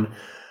down,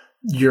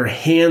 your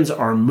hands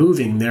are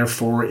moving.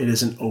 Therefore, it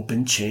is an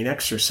open chain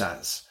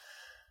exercise.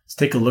 Let's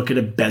take a look at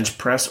a bench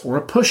press or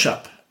a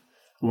push-up.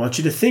 I want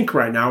you to think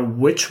right now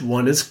which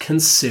one is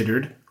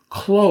considered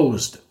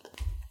closed.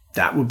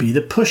 That would be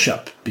the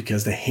push-up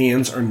because the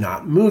hands are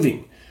not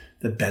moving.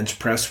 The bench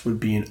press would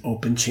be an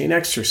open chain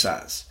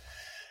exercise.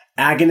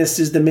 Agonist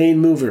is the main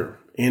mover.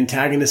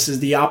 Antagonist is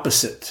the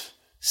opposite.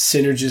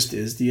 Synergist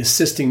is the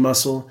assisting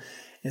muscle,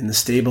 and the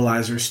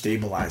stabilizer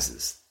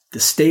stabilizes. The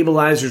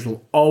stabilizers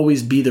will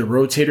always be the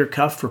rotator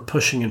cuff for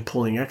pushing and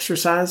pulling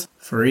exercise.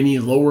 For any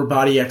lower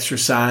body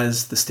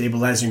exercise, the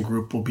stabilizing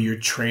group will be your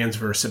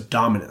transverse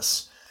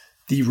abdominis.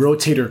 The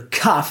rotator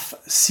cuff,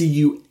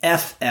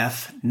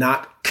 C-U-F-F,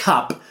 not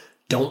cup.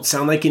 Don't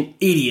sound like an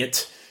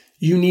idiot.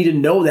 You need to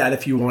know that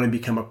if you want to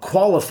become a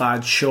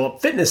qualified Show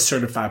Up Fitness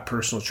certified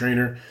personal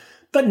trainer,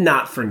 but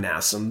not for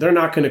NASM. They're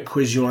not going to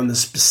quiz you on the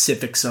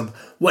specifics of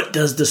what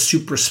does the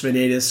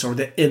supraspinatus or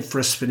the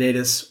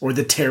infraspinatus or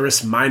the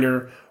teres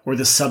minor or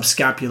the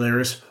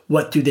subscapularis,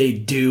 what do they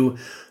do?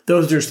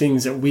 Those are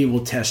things that we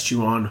will test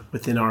you on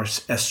within our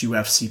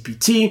SUF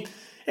CPT.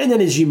 And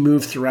then as you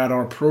move throughout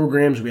our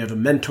programs, we have a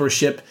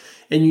mentorship,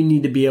 and you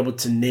need to be able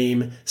to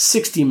name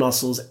 60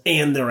 muscles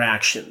and their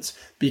actions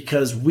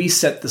because we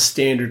set the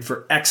standard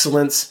for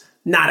excellence,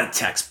 not a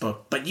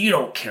textbook, but you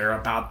don't care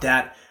about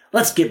that.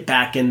 Let's get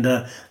back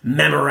into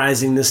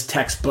memorizing this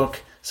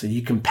textbook so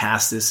you can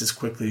pass this as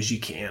quickly as you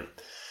can.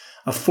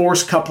 A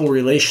force couple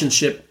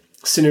relationship,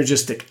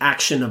 synergistic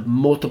action of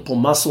multiple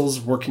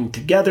muscles working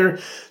together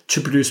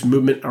to produce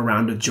movement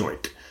around a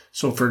joint.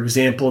 So for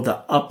example,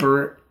 the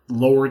upper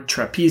lower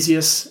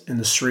trapezius and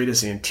the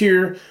serratus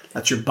anterior,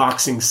 that's your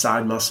boxing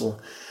side muscle.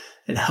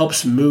 It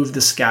helps move the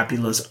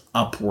scapulas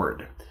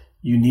upward.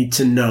 You need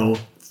to know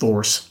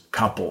force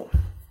couple.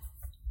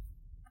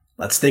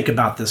 Let's think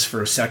about this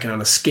for a second.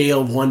 On a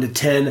scale of 1 to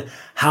 10,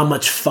 how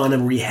much fun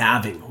are we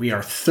having? We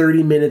are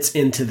 30 minutes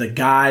into the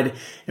guide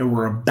and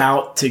we're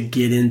about to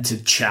get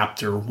into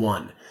chapter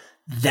 1.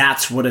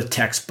 That's what a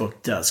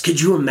textbook does. Could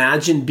you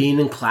imagine being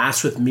in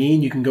class with me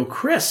and you can go,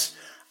 Chris,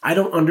 I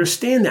don't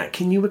understand that.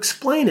 Can you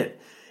explain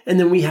it? And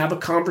then we have a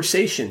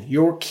conversation.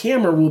 Your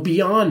camera will be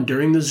on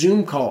during the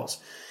Zoom calls.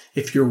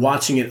 If you're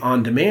watching it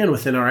on demand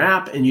within our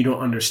app and you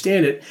don't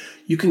understand it,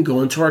 you can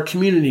go into our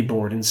community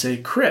board and say,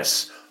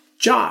 Chris,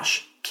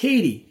 Josh,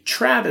 Katie,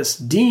 Travis,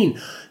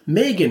 Dean,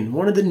 Megan,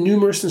 one of the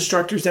numerous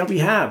instructors that we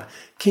have,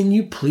 can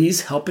you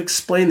please help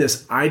explain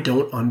this? I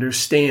don't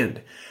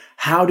understand.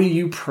 How do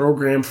you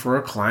program for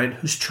a client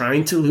who's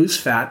trying to lose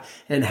fat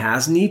and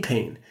has knee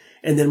pain?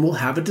 And then we'll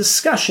have a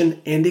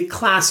discussion and a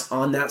class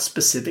on that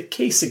specific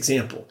case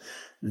example.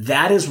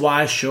 That is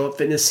why Show Up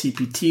Fitness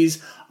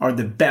CPTs are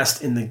the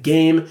best in the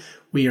game.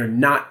 We are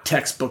not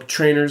textbook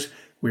trainers.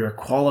 We are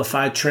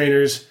qualified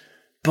trainers.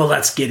 But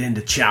let's get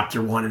into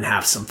chapter 1 and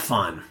have some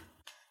fun.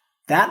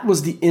 That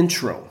was the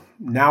intro.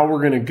 Now we're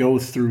going to go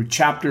through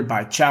chapter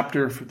by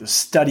chapter for the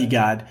study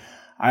guide.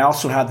 I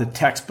also have the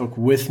textbook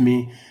with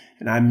me,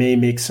 and I may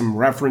make some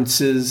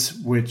references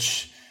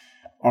which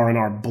are in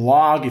our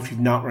blog. If you've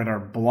not read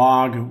our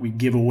blog, we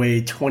give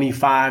away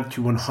 $25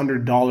 to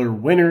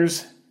 $100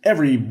 winners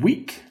every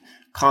week.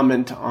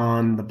 Comment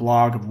on the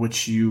blog of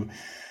which you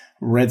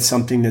read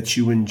something that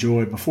you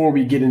enjoy. Before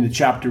we get into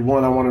chapter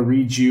 1, I want to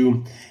read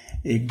you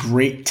a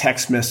great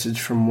text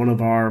message from one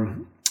of our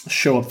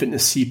Show Up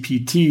Fitness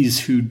CPTs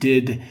who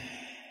did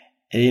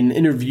an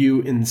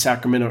interview in the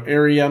Sacramento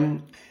area.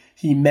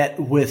 He met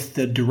with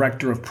the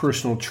director of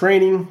personal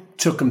training,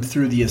 took him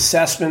through the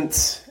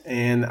assessments,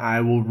 and I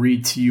will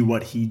read to you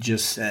what he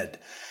just said.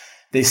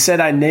 They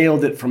said I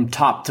nailed it from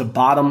top to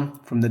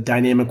bottom, from the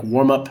dynamic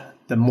warm-up,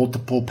 the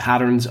multiple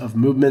patterns of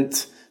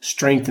movement,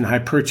 strength and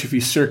hypertrophy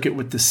circuit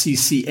with the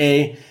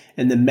CCA,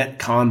 and the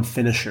Metcon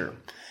finisher.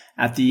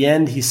 At the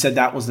end, he said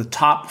that was the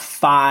top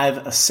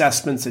 5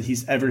 assessments that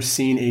he's ever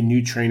seen a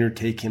new trainer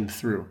take him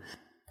through.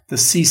 The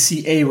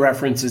CCA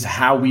reference is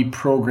how we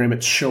program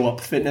at Show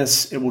Up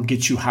Fitness. It will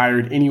get you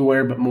hired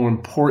anywhere, but more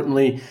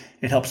importantly,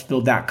 it helps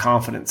build that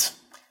confidence.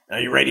 Are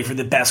you ready for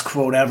the best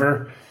quote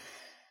ever?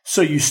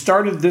 So you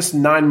started this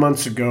 9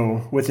 months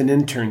ago with an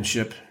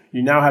internship.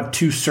 You now have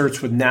 2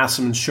 certs with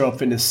NASM and Show Up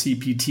Fitness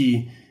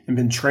CPT and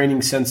been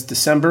training since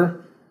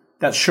December.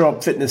 That Show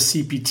Up Fitness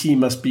CPT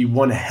must be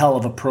one hell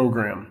of a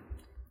program.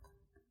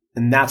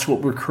 And that's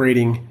what we're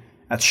creating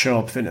at Show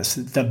Up Fitness.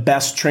 The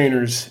best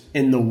trainers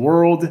in the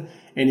world.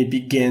 And it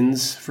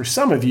begins for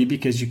some of you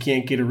because you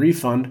can't get a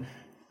refund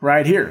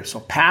right here. So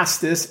pass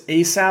this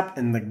ASAP,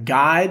 and the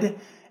guide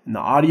and the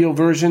audio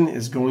version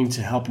is going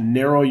to help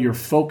narrow your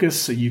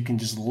focus so you can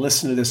just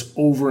listen to this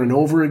over and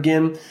over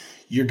again.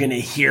 You're going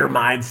to hear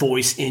my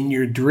voice in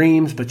your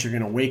dreams, but you're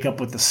going to wake up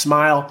with a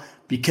smile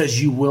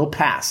because you will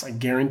pass. I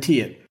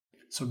guarantee it.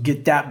 So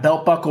get that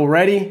belt buckle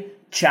ready.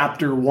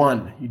 Chapter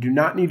 1. You do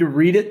not need to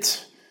read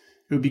it.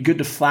 It would be good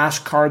to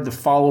flashcard the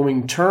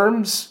following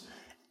terms.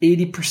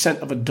 80%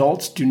 of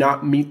adults do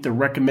not meet the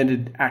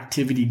recommended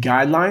activity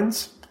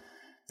guidelines.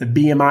 The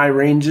BMI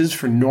ranges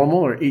for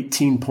normal are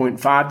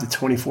 18.5 to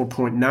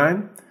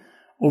 24.9.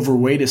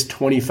 Overweight is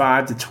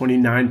 25 to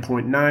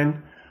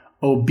 29.9.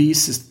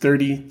 Obese is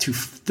 30 to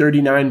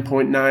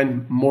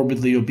 39.9.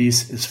 Morbidly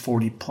obese is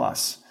 40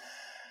 plus.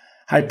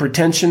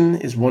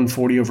 Hypertension is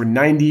 140 over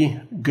 90.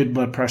 Good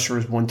blood pressure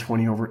is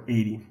 120 over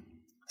 80.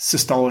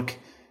 Systolic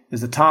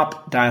is the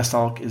top.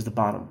 Diastolic is the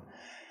bottom.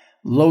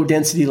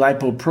 Low-density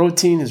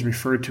lipoprotein is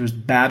referred to as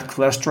bad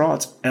cholesterol.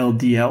 It's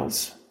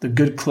LDLs. The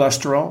good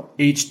cholesterol,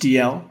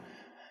 HDL.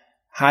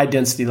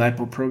 High-density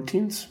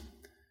lipoproteins.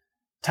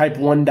 Type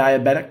 1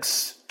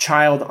 diabetics,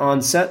 child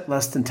onset,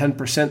 less than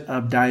 10%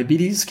 of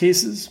diabetes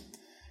cases.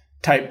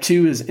 Type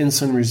 2 is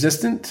insulin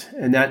resistant,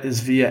 and that is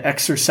via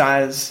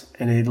exercise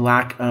and a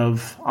lack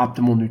of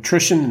optimal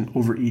nutrition and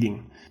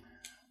overeating.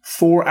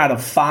 4 out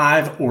of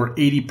 5 or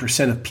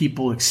 80% of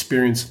people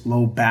experience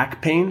low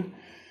back pain.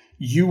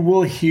 You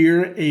will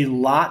hear a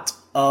lot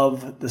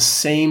of the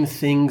same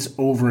things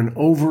over and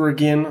over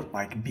again,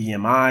 like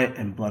BMI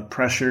and blood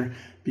pressure,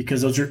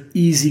 because those are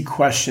easy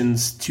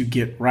questions to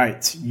get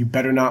right. You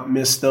better not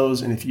miss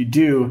those, and if you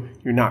do,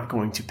 you're not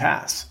going to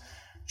pass.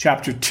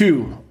 Chapter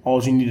 2,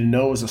 all you need to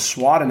know is a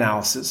SWOT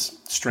analysis,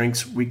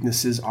 strengths,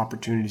 weaknesses,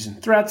 opportunities,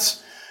 and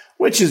threats,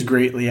 which is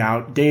greatly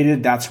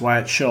outdated. That's why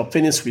at Show Up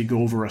Fitness, we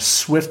go over a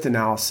SWIFT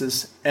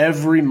analysis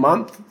every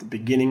month, at the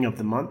beginning of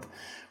the month.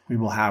 We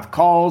will have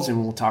calls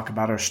and we'll talk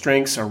about our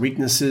strengths, our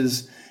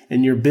weaknesses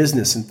in your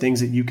business and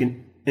things that you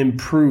can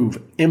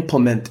improve,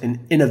 implement, and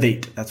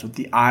innovate. That's what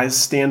the I's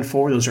stand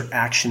for. Those are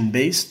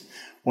action-based.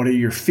 What are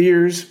your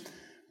fears?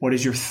 What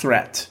is your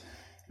threat?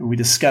 And we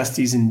discuss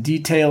these in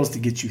details to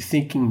get you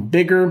thinking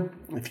bigger.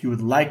 If you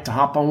would like to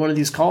hop on one of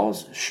these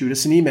calls, shoot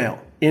us an email,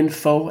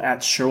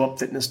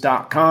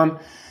 info@showupfitness.com,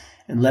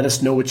 and let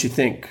us know what you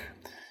think.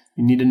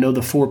 You need to know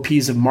the 4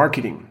 P's of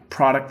marketing: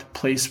 product,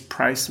 place,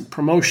 price, and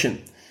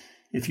promotion.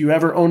 If you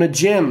ever own a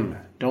gym,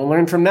 Don't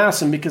learn from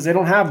NASM because they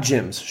don't have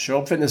gyms.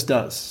 Show Up Fitness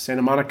does.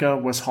 Santa Monica,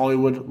 West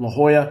Hollywood, La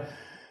Jolla.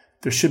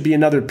 There should be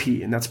another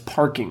P, and that's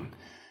parking.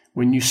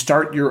 When you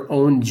start your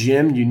own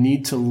gym, you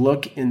need to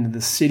look into the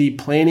city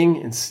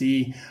planning and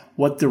see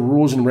what the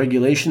rules and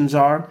regulations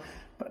are.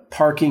 But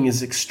parking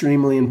is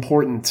extremely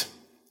important.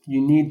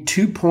 You need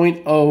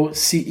 2.0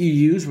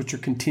 CEUs, which are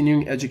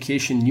continuing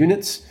education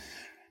units,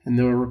 and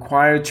they're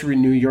required to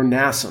renew your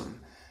NASM.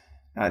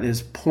 That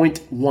is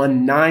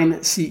 0.19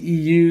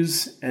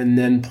 CEUs and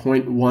then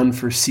 0.1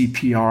 for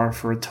CPR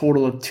for a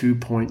total of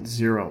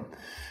 2.0.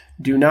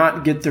 Do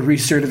not get the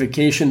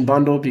recertification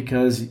bundle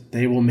because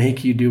they will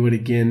make you do it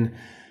again.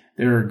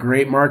 They're a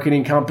great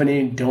marketing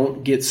company.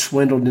 Don't get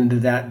swindled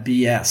into that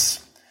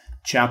BS.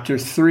 Chapter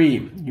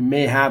 3, you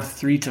may have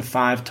 3 to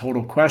 5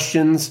 total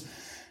questions.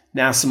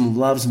 NASM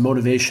loves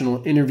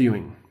motivational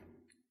interviewing.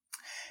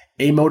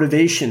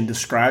 Amotivation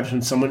describes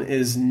when someone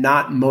is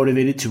not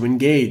motivated to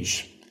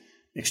engage.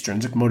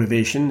 Extrinsic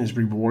motivation is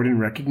reward and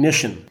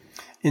recognition.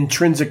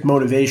 Intrinsic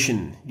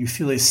motivation, you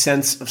feel a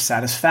sense of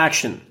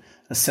satisfaction,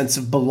 a sense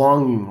of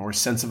belonging, or a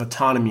sense of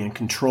autonomy and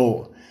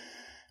control.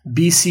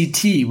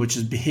 BCT, which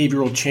is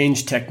behavioral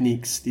change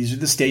techniques. These are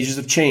the stages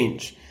of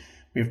change.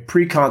 We have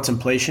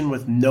pre-contemplation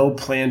with no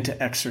plan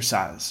to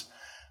exercise.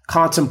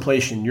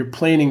 Contemplation, you're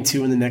planning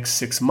to in the next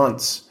 6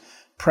 months.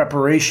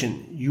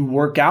 Preparation, you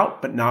work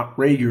out but not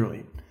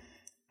regularly.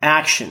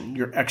 Action,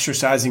 you're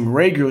exercising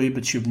regularly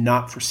but you've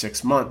not for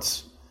 6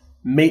 months.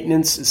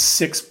 Maintenance is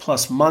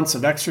 6+ months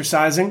of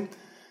exercising.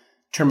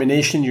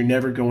 Termination, you're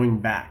never going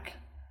back.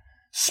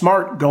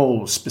 SMART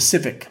goals,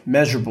 specific,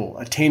 measurable,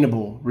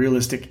 attainable,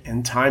 realistic,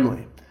 and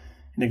timely.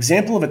 An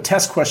example of a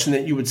test question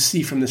that you would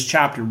see from this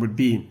chapter would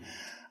be,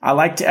 I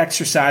like to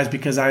exercise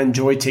because I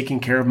enjoy taking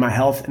care of my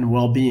health and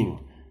well-being.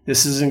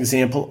 This is an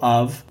example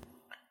of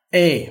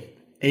A,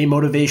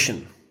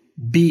 motivation,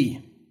 B,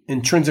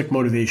 intrinsic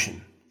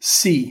motivation,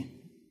 C,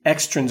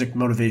 extrinsic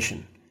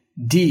motivation,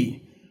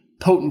 D,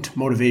 potent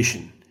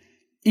motivation,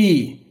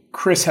 E,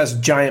 Chris has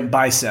giant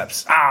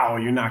biceps. Oh,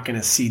 you're not going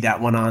to see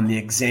that one on the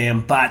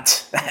exam,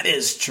 but that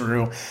is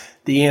true.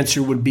 The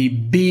answer would be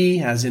B,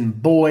 as in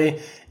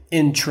boy,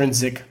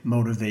 intrinsic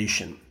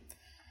motivation.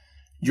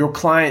 Your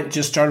client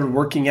just started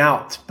working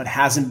out, but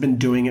hasn't been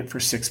doing it for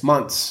 6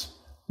 months.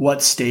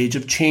 What stage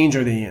of change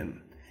are they in?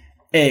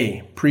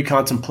 A,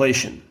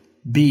 pre-contemplation.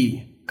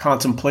 B,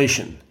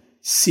 contemplation.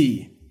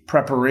 C,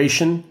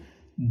 preparation.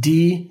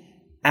 D,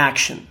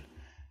 action.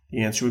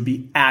 The answer would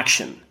be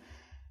action.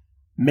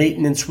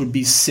 Maintenance would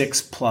be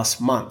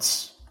 6+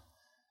 months.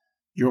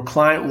 Your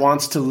client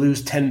wants to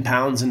lose 10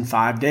 pounds in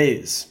 5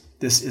 days.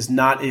 This is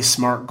not a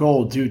SMART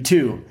goal due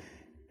to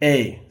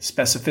A,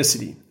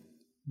 specificity.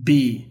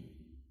 B,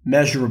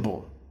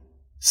 measurable.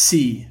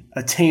 C,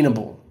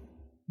 attainable.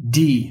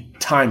 D,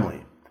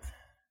 timely.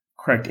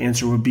 Correct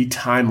answer would be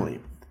timely.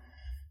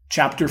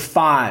 Chapter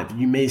 5,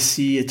 you may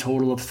see a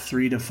total of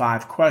 3 to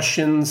 5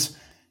 questions.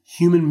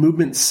 Human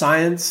movement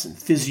science and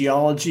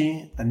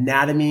physiology,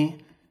 anatomy,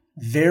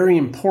 very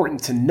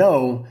important to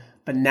know,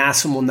 but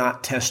NASM will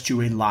not test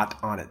you a lot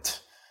on it.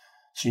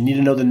 So you need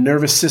to know the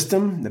nervous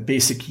system. The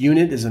basic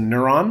unit is a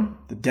neuron,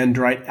 the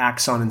dendrite,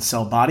 axon, and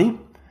cell body.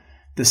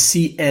 The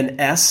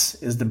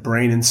CNS is the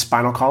brain and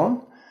spinal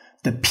column.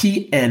 The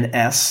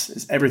PNS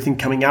is everything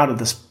coming out of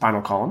the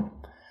spinal column.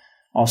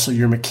 Also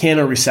your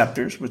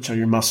mechanoreceptors, which are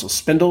your muscle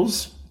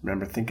spindles.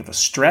 Remember, think of a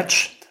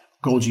stretch.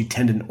 Golgi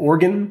tendon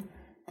organ.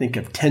 Think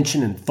of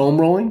tension and foam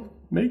rolling.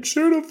 Make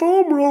sure to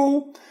foam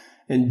roll.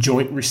 And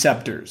joint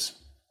receptors.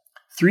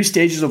 3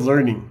 stages of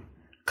learning: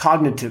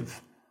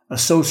 cognitive,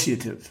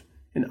 associative,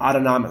 and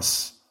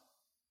autonomous.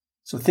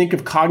 So think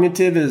of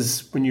cognitive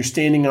as when you're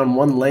standing on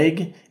one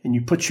leg and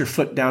you put your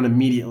foot down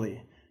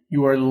immediately.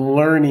 You are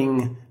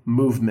learning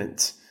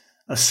movement.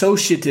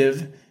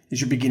 Associative is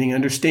you're beginning to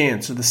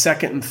understand. So the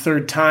second and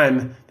third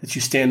time that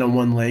you stand on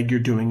one leg, you're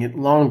doing it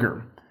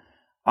longer.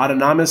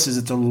 Autonomous is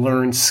it's a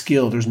learned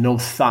skill. There's no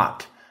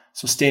thought.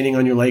 So standing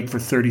on your leg for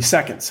 30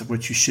 seconds, of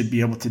which you should be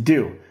able to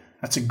do.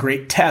 That's a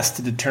great test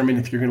to determine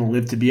if you're going to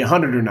live to be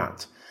 100 or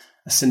not.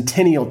 A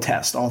centennial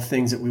test, all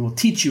things that we will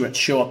teach you at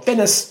Show Up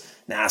Fitness.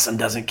 NASM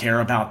doesn't care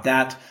about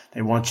that.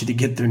 They want you to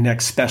get their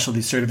next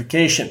specialty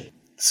certification.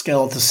 The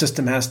skeletal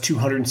system has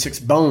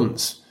 206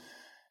 bones.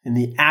 In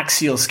the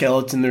axial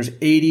skeleton, there's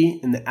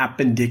 80. In the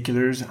appendicular,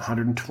 there's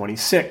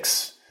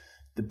 126.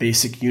 The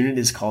basic unit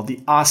is called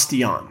the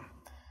osteon.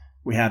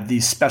 We have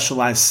these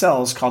specialized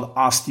cells called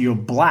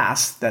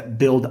osteoblasts that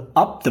build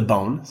up the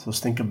bone. So let's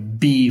think of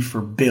B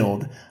for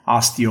build,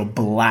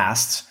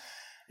 osteoblasts.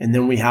 And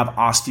then we have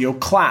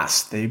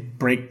osteoclasts. They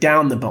break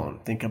down the bone.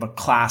 Think of a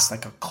clast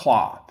like a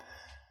claw.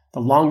 The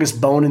longest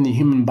bone in the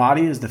human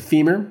body is the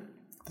femur.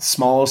 The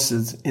smallest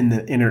is in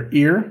the inner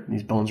ear.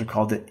 These bones are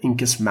called the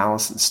incus,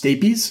 malleus, and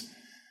stapes.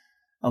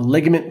 A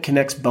ligament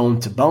connects bone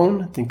to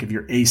bone. Think of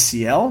your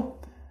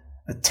ACL.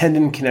 A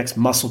tendon connects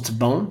muscle to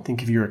bone.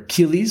 Think of your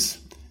Achilles.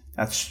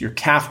 That's your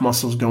calf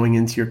muscles going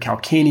into your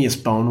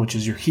calcaneus bone, which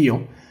is your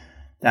heel.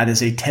 That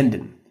is a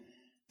tendon.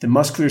 The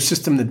muscular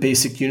system, the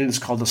basic unit, is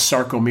called a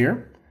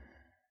sarcomere.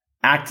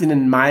 Actin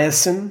and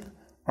myosin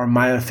are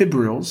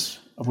myofibrils,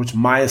 of which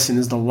myosin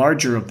is the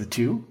larger of the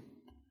two.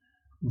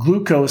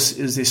 Glucose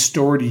is a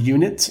stored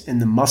unit in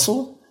the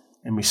muscle,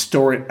 and we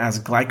store it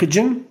as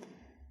glycogen.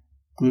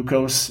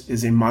 Glucose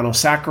is a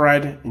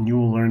monosaccharide, and you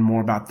will learn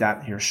more about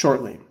that here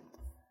shortly.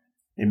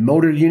 A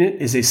motor unit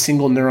is a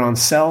single neuron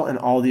cell and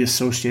all the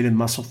associated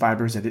muscle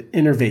fibers that it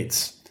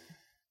innervates.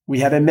 We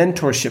have a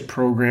mentorship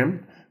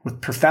program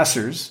with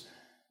professors,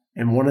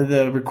 and one of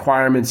the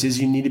requirements is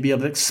you need to be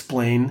able to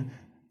explain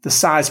the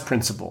size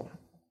principle.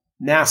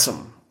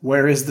 NASM,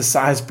 where is the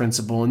size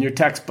principle in your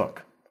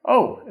textbook?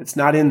 Oh, it's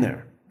not in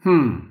there.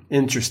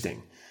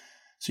 Interesting.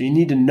 So you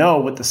need to know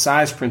what the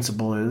size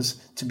principle is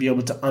to be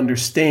able to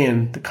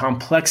understand the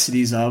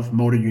complexities of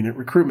motor unit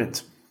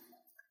recruitment.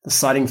 The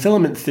sliding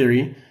filament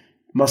theory,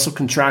 muscle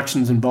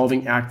contractions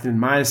involving actin and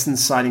myosin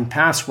sliding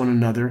past one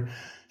another,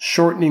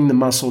 shortening the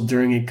muscle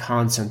during a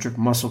concentric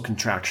muscle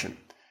contraction.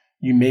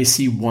 You may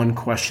see one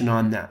question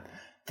on that.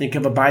 Think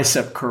of a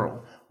bicep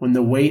curl. When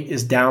the weight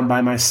is down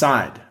by my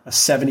side, a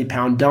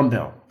 70-pound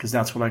dumbbell, because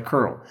that's what I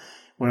curl.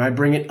 When I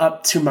bring it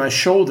up to my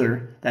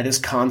shoulder, that is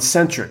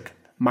concentric.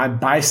 My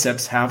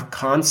biceps have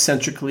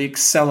concentrically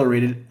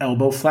accelerated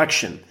elbow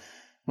flexion.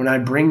 When I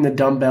bring the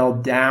dumbbell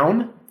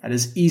down, that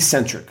is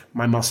eccentric.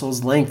 My muscle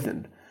is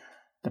lengthened.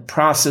 The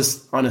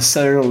process on a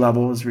cellular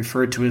level is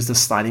referred to as the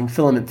sliding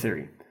filament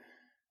theory.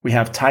 We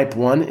have type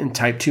 1 and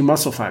type 2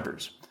 muscle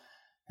fibers.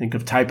 Think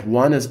of type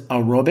 1 as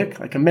aerobic,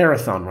 like a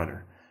marathon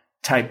runner.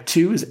 Type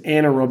 2 is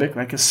anaerobic,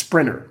 like a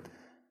sprinter.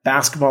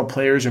 Basketball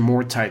players are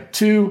more type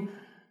 2.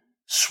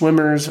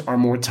 Swimmers are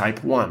more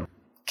type 1.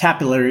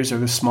 Capillaries are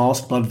the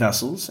smallest blood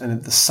vessels and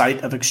at the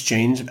site of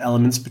exchange of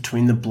elements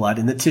between the blood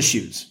and the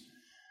tissues.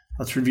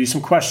 Let's review some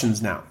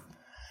questions now.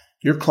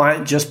 Your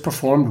client just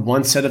performed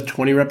one set of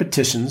 20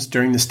 repetitions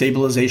during the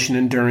stabilization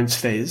endurance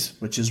phase,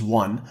 which is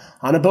 1,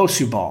 on a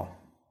BOSU ball.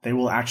 They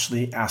will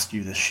actually ask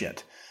you this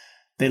shit.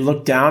 They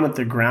looked down at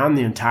the ground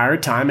the entire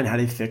time and had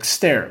a fixed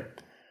stare.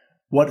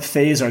 What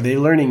phase are they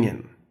learning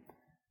in?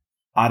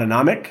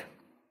 Autonomic,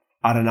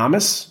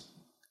 autonomous,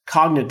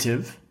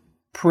 cognitive,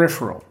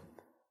 peripheral.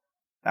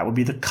 That would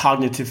be the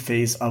cognitive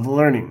phase of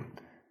learning.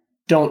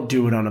 Don't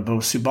do it on a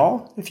BOSU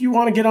ball. If you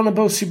want to get on a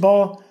BOSU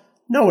ball,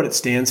 know what it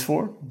stands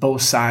for.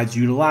 Both sides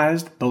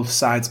utilized, both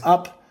sides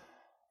up,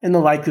 and the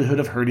likelihood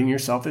of hurting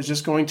yourself is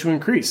just going to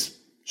increase.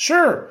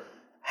 Sure,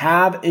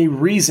 have a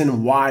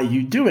reason why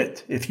you do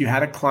it. If you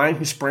had a client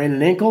who sprained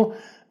an ankle,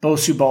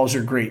 BOSU balls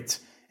are great.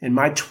 In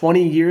my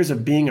 20 years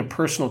of being a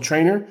personal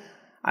trainer,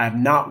 I have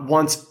not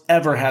once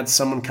ever had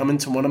someone come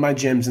into one of my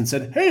gyms and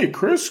said, "Hey,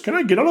 Chris, can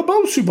I get on a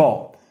BOSU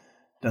ball?"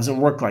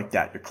 Doesn't work like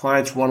that. Your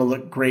clients want to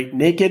look great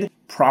naked.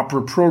 Proper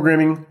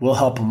programming will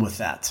help them with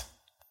that.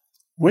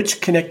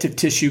 Which connective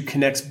tissue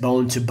connects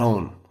bone to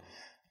bone?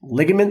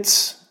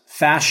 Ligaments,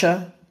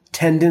 fascia,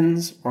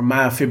 tendons, or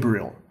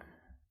myofibril?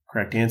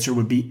 Correct answer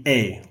would be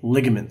A,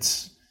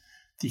 ligaments.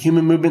 The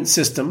human movement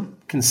system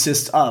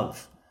consists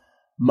of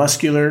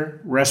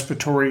muscular,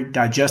 respiratory,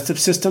 digestive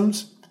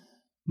systems,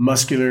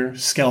 muscular,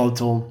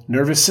 skeletal,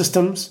 nervous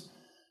systems,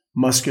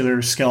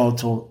 muscular,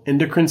 skeletal,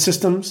 endocrine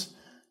systems,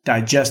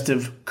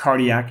 digestive,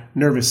 cardiac,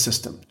 nervous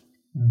system.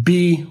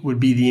 B would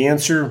be the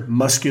answer,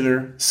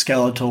 muscular,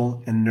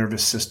 skeletal, and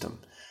nervous system.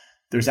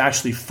 There's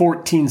actually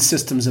 14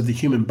 systems of the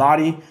human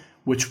body,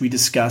 which we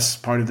discuss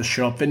part of the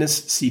SUF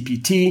Fitness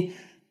CPT,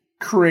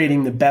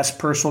 creating the best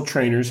personal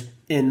trainers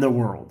in the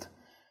world.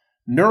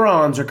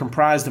 Neurons are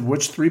comprised of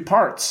which three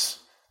parts?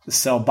 The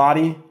cell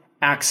body,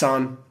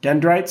 axon,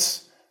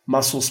 dendrites,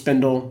 muscle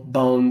spindle,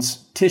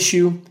 bones,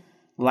 tissue,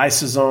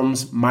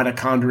 lysosomes,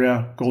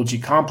 mitochondria,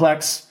 Golgi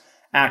complex,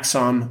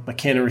 axon,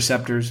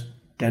 mechanoreceptors,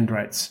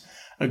 dendrites.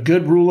 A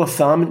good rule of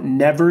thumb,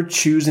 never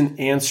choose an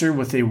answer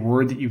with a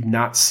word that you've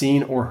not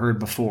seen or heard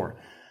before.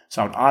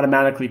 So I would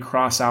automatically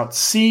cross out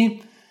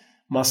C.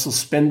 Muscle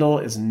spindle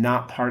is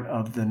not part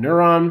of the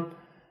neuron.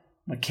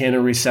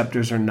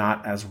 Mechanoreceptors are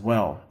not as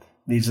well.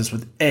 Leaves us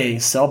with A,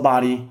 cell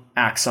body,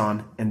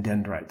 axon, and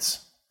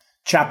dendrites.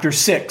 Chapter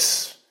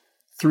 6,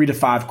 3 to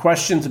 5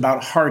 questions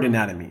about heart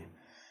anatomy.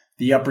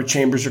 The upper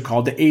chambers are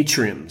called the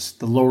atriums.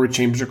 The lower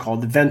chambers are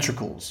called the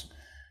ventricles.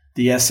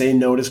 The essay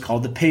note is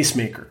called the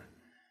pacemaker.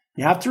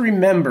 You have to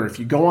remember, if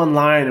you go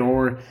online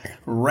or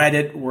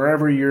Reddit,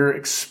 wherever you're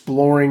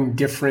exploring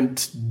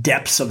different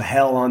depths of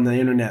hell on the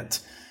internet,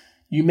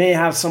 you may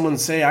have someone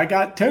say, "I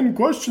got 10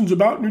 questions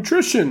about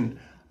nutrition.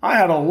 I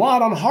had a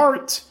lot on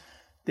heart."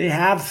 They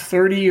have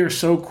 30 or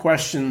so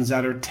questions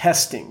that are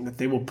testing that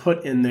they will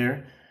put in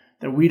there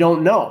that we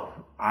don't know.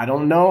 I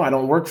don't know. I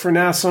don't work for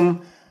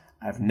NASM.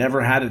 I've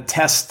never had a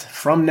test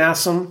from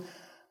NASM,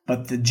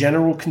 but the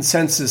general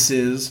consensus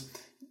is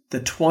the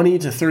 20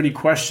 to 30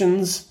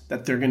 questions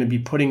that they're going to be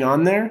putting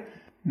on there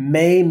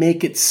may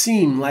make it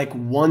seem like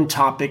one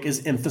topic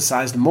is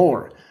emphasized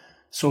more.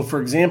 So,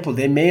 for example,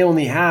 they may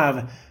only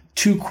have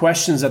 2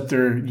 questions that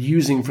they're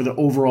using for the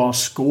overall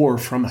score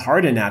from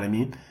heart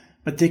anatomy,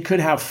 but they could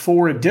have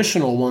 4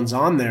 additional ones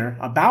on there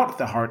about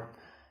the heart.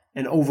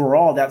 And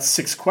overall, that's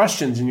 6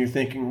 questions. And you're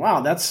thinking,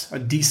 wow, that's a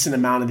decent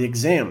amount of the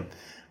exam.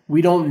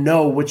 We don't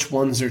know which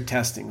ones they're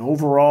testing.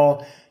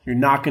 Overall, You're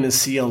not going to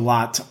see a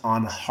lot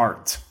on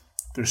heart.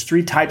 There's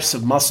 3 types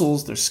of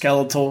muscles. There's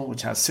skeletal,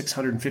 which has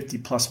 650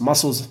 plus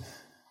muscles,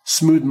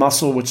 smooth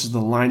muscle, which is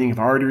the lining of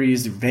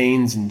arteries, the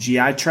veins, and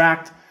GI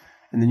tract,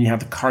 and then you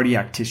have the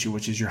cardiac tissue,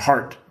 which is your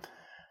heart.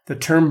 The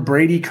term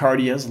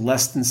bradycardia is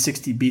less than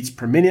 60 beats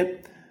per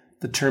minute.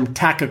 The term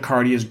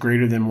tachycardia is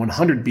greater than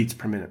 100 beats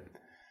per minute.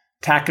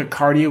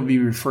 Tachycardia will be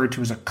referred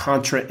to as a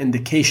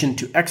contraindication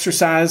to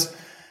exercise.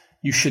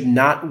 You should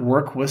not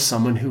work with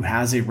someone who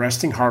has a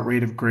resting heart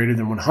rate of greater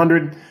than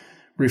 100.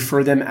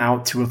 Refer them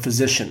out to a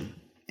physician.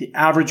 The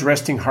average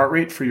resting heart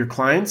rate for your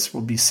clients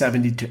will be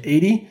 70 to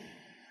 80.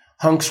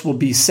 Hunks will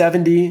be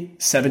 70,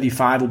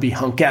 75 will be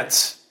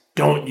hunkettes.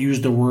 Don't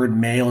use the word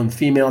male and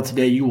female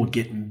today. You will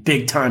get in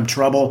big time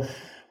trouble.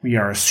 We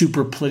are a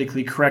super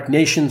politically correct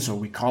nation, so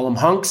we call them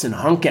hunks and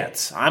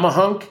hunkettes. I'm a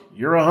hunk,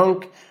 you're a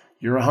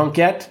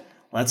hunkette.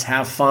 Let's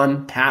have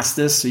fun, pass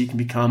this so you can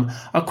become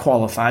a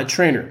qualified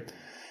trainer.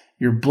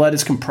 Your blood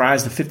is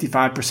comprised of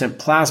 55%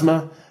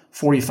 plasma,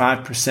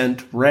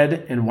 45%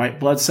 red and white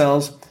blood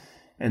cells,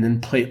 and then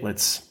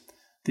platelets.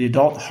 The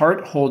adult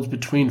heart holds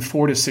between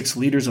 4 to 6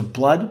 liters of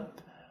blood.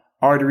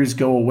 Arteries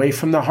go away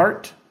from the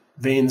heart.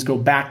 Veins go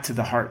back to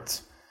the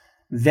heart.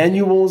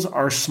 Venules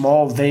are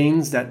small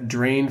veins that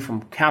drain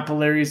from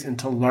capillaries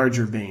into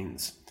larger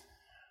veins.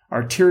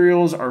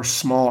 Arterioles are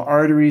small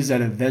arteries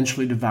that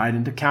eventually divide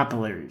into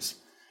capillaries.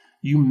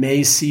 You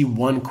may see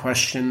one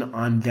question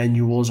on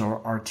venules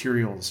or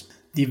arterioles.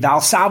 The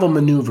Valsalva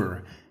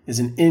maneuver is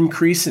an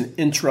increase in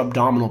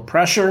intra-abdominal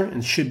pressure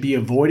and should be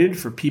avoided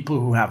for people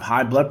who have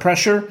high blood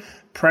pressure,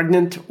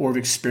 pregnant, or have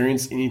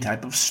experienced any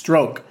type of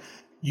stroke.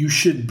 You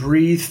should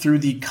breathe through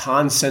the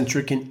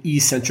concentric and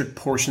eccentric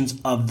portions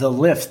of the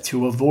lift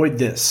to avoid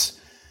this.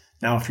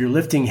 Now, if you're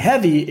lifting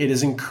heavy, it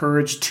is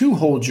encouraged to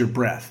hold your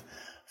breath.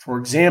 For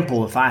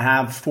example, if I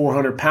have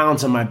 400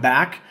 pounds on my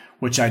back,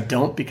 which I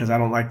don't because I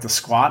don't like to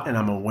squat and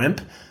I'm a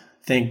wimp,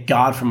 thank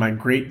God for my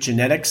great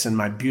genetics and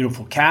my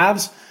beautiful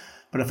calves.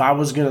 But if I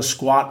was going to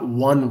squat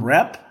 1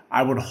 rep,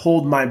 I would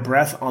hold my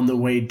breath on the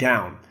way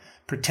down.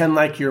 Pretend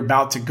like you're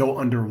about to go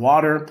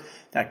underwater.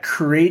 That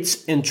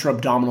creates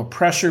intra-abdominal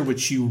pressure,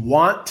 which you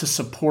want to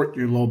support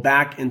your low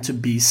back and to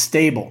be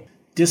stable.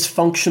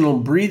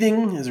 Dysfunctional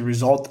breathing is a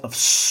result of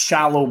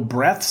shallow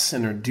breaths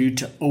and are due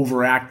to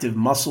overactive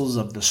muscles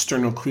of the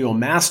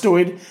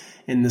sternocleidomastoid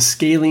and the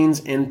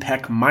scalenes and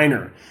pec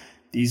minor.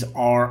 These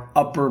are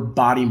upper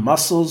body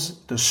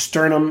muscles. The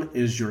sternum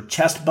is your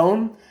chest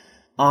bone.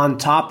 On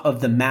top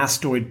of the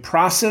mastoid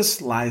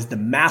process lies the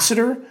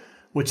masseter,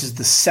 which is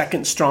the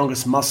second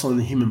strongest muscle in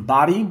the human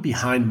body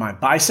behind my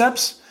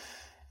biceps.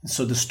 And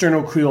so the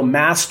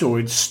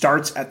sternocleidomastoid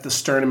starts at the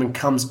sternum and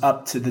comes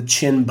up to the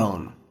chin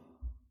bone.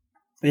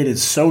 It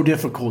is so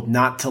difficult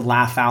not to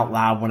laugh out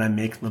loud when I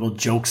make little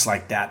jokes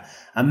like that.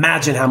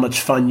 Imagine how much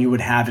fun you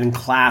would have in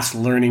class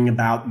learning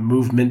about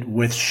movement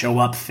with Show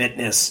Up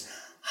Fitness.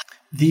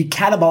 The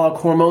catabolic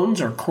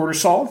hormones are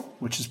cortisol,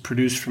 which is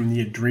produced from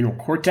the adrenal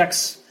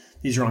cortex.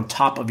 These are on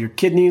top of your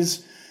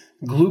kidneys.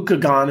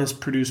 Glucagon is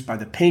produced by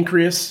the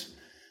pancreas.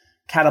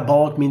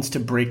 Catabolic means to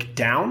break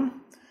down.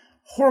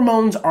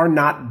 Hormones are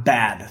not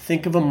bad.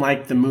 Think of them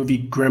like the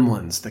movie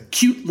Gremlins. The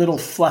cute little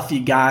fluffy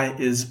guy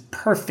is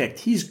perfect.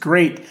 He's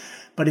great.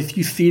 But if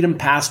you feed him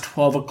past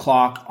 12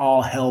 o'clock,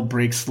 all hell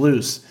breaks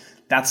loose.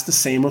 That's the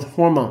same with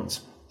hormones.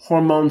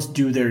 Hormones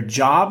do their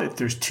job. If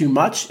there's too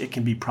much, it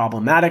can be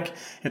problematic.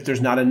 If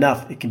there's not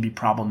enough, it can be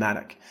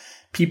problematic.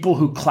 People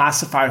who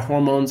classify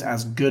hormones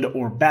as good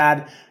or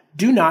bad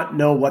do not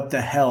know what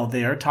the hell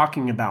they are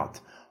talking about.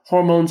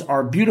 Hormones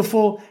are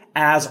beautiful,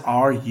 as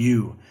are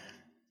you.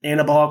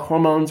 Anabolic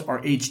hormones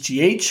are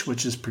HGH,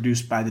 which is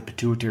produced by the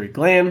pituitary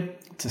gland,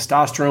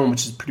 testosterone,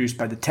 which is produced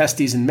by the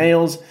testes in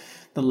males,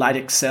 the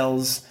Leydig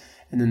cells,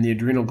 and then the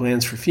adrenal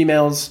glands for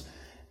females.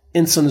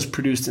 Insulin is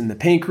produced in the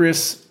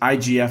pancreas,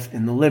 IGF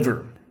in the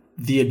liver.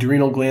 The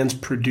adrenal glands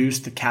produce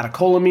the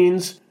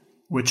catecholamines,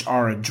 which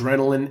are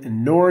adrenaline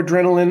and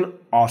noradrenaline,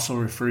 also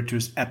referred to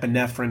as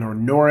epinephrine or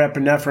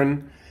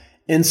norepinephrine.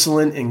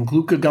 Insulin and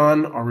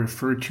glucagon are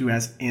referred to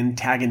as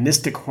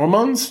antagonistic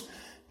hormones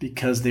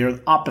because they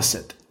are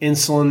opposite.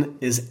 Insulin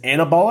is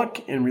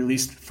anabolic and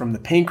released from the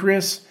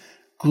pancreas.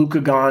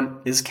 Glucagon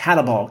is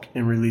catabolic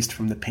and released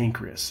from the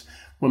pancreas.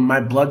 When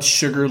my blood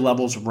sugar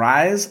levels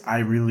rise, I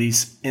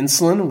release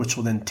insulin, which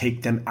will then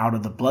take them out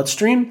of the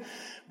bloodstream.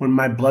 When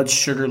my blood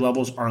sugar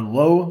levels are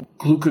low,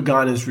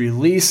 glucagon is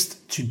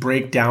released to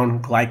break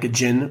down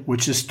glycogen,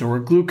 which is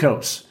stored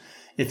glucose.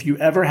 If you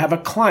ever have a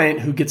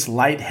client who gets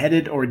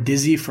lightheaded or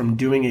dizzy from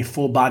doing a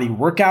full body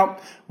workout,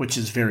 which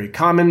is very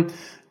common,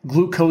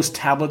 glucose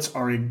tablets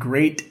are a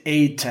great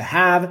aid to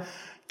have.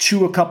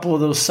 Chew a couple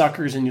of those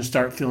suckers and you'll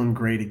start feeling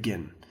great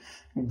again.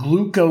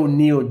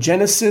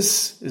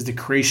 Gluconeogenesis is the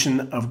creation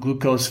of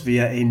glucose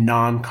via a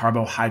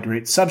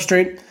non-carbohydrate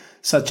substrate,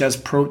 such as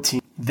protein.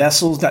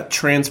 Vessels that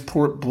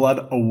transport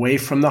blood away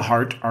from the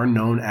heart are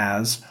known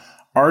as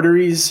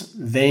arteries,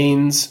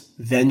 veins,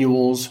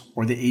 venules,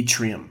 or the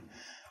atrium.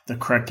 The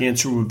correct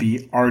answer would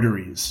be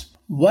arteries.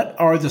 What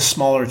are the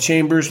smaller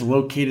chambers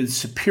located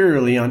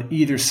superiorly on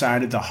either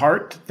side of the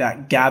heart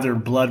that gather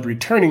blood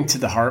returning to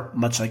the heart,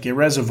 much like a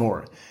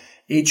reservoir?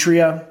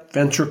 Atria,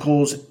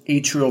 ventricles,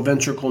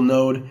 atrioventricle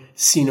node,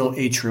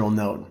 sinoatrial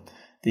node.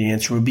 The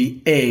answer would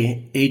be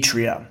A,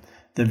 atria.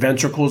 The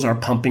ventricles are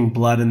pumping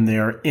blood and they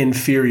are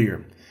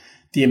inferior.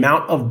 The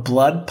amount of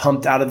blood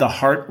pumped out of the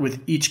heart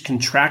with each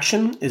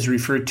contraction is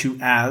referred to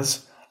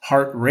as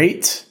heart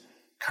rate,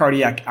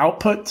 cardiac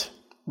output,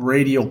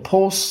 radial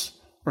pulse,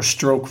 or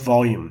stroke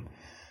volume.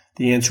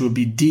 The answer would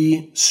be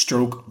D,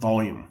 stroke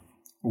volume.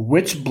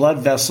 Which blood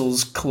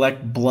vessels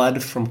collect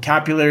blood from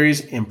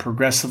capillaries and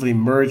progressively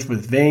merge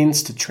with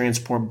veins to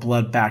transport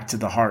blood back to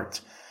the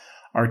heart?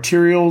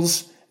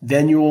 Arterioles,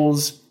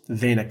 venules,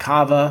 vena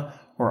cava,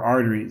 or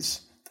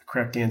arteries? The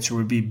correct answer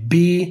would be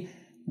B,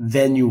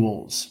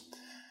 venules.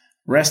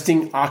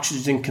 Resting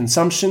oxygen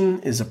consumption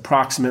is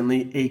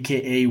approximately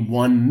aka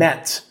 1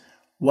 met.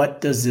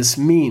 What does this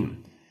mean?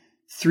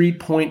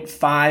 3.5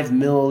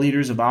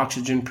 milliliters of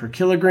oxygen per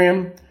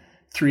kilogram,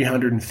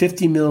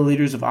 350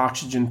 milliliters of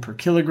oxygen per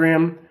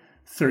kilogram,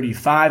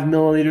 35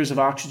 milliliters of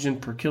oxygen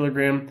per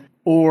kilogram,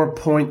 or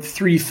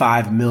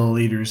 0.35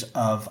 milliliters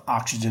of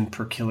oxygen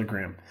per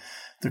kilogram.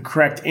 The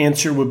correct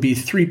answer would be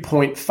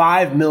 3.5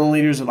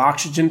 milliliters of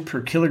oxygen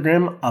per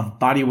kilogram of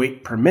body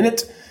weight per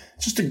minute.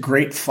 Just a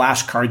great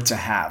flashcard to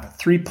have.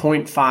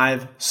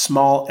 3.5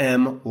 small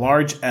m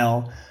large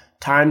L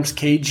times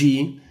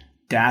kg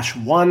dash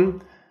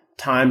 1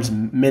 times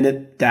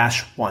minute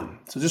dash 1.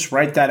 So just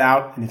write that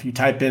out. And if you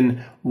type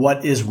in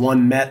what is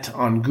 1 met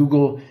on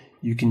Google,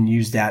 you can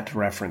use that to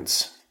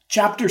reference.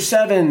 Chapter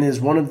 7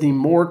 is one of the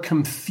more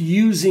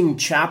confusing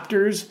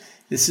chapters.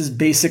 This is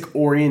basic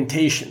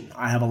orientation.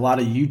 I have a lot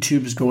of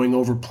YouTubes going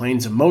over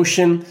planes of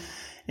motion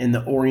and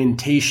the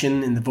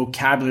orientation and the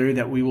vocabulary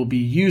that we will be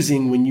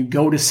using when you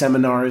go to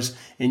seminars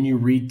and you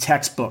read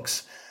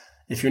textbooks.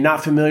 If you're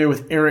not familiar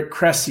with Eric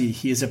Cressy,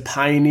 he is a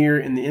pioneer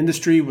in the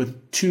industry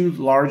with 2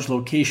 large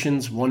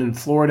locations, one in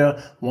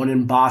Florida, one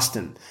in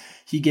Boston.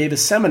 He gave a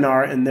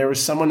seminar and there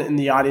was someone in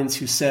the audience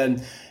who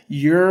said,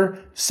 "Your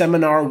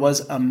seminar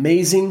was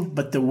amazing,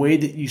 but the way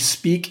that you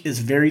speak is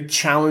very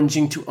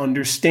challenging to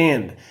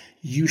understand.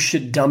 You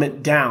should dumb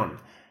it down."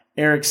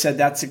 Eric said,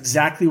 "That's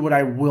exactly what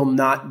I will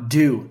not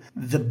do."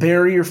 The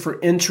barrier for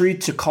entry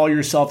to call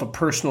yourself a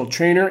personal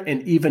trainer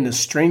and even a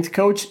strength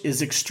coach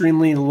is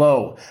extremely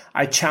low.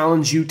 I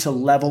challenge you to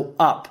level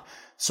up.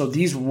 So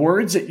these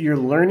words that you're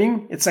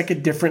learning, it's like a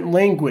different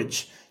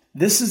language.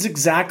 This is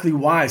exactly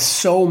why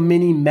so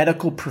many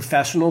medical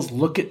professionals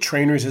look at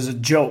trainers as a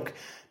joke.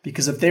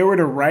 Because if they were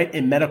to write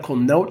a medical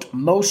note,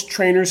 most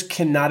trainers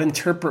cannot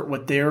interpret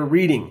what they are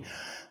reading.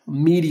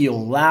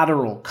 Medial,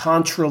 lateral,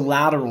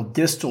 contralateral,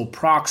 distal,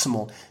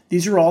 proximal.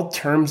 These are all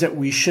terms that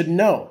we should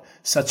know,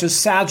 such as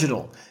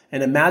sagittal,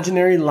 an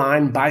imaginary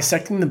line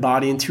bisecting the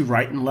body into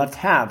right and left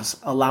halves,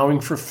 allowing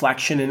for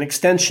flexion and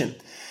extension.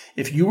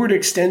 If you were to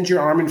extend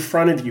your arm in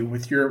front of you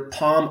with your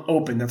palm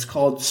open, that's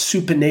called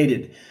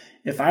supinated.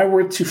 If I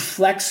were to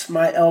flex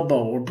my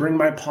elbow or bring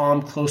my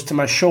palm close to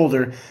my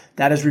shoulder,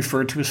 that is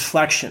referred to as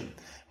flexion.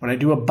 When I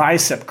do a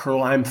bicep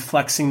curl, I'm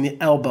flexing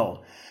the elbow.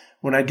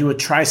 When I do a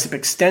tricep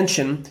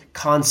extension,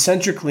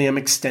 concentrically, I'm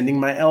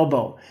extending my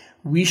elbow.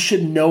 We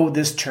should know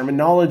this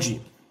terminology.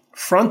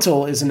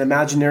 Frontal is an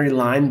imaginary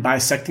line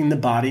bisecting the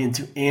body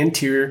into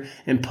anterior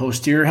and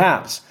posterior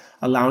halves,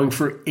 allowing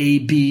for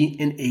AB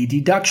and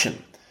adduction.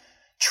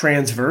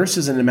 Transverse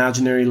is an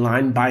imaginary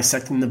line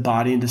bisecting the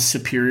body into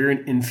superior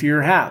and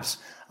inferior halves,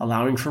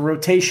 allowing for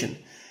rotation.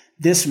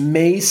 This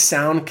may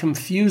sound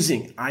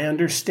confusing. I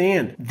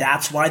understand.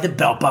 That's why the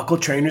belt buckle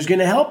trainer is going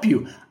to help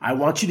you. I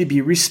want you to be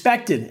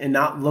respected and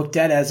not looked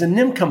at as a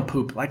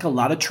nincompoop like a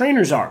lot of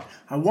trainers are.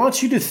 I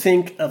want you to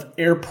think of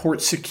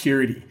airport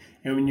security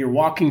and when you're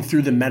walking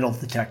through the metal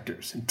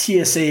detectors. And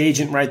TSA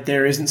agent right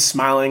there isn't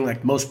smiling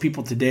like most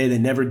people today. They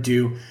never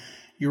do.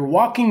 You're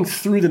walking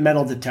through the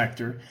metal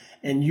detector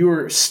and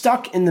you're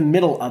stuck in the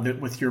middle of it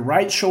with your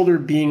right shoulder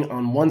being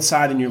on one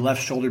side and your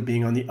left shoulder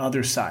being on the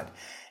other side.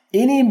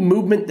 Any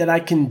movement that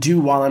I can do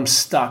while I'm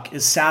stuck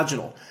is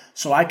sagittal.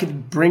 So I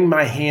could bring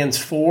my hands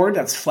forward,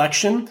 that's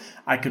flexion.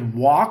 I could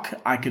walk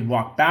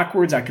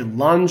backwards, I could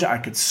lunge, I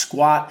could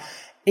squat.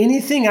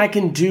 Anything I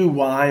can do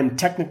while I am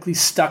technically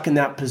stuck in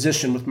that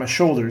position with my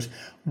shoulders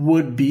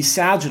would be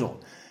sagittal.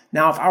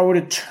 Now, if I were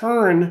to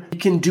turn, you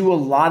can do a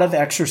lot of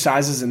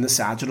exercises in the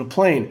sagittal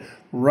plane.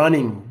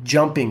 Running,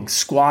 jumping,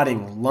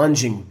 squatting,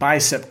 lunging,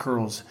 bicep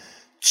curls,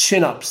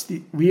 chin-ups.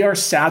 We are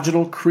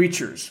sagittal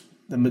creatures.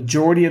 The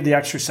majority of the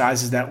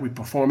exercises that we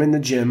perform in the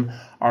gym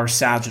are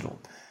sagittal.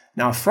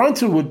 Now,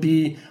 frontal would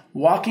be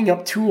walking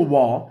up to a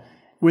wall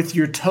with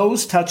your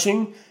toes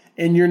touching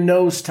and your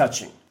nose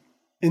touching.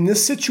 In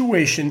this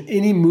situation,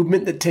 any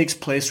movement that takes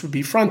place would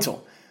be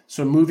frontal.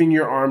 So moving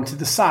your arm to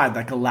the side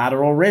like a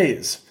lateral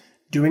raise,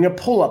 doing a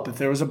pull-up if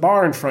there was a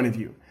bar in front of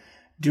you,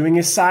 doing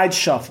a side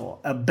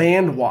shuffle, a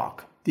band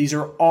walk. These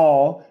are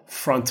all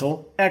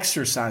frontal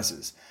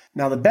exercises.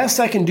 Now, the best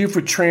I can do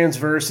for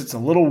transverse, it's a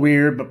little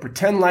weird, but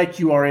pretend like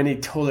you are in a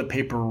toilet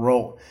paper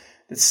roll.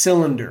 The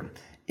cylinder.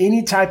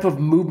 Any type of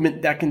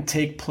movement that can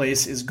take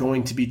place is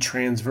going to be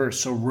transverse.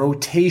 So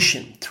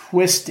rotation,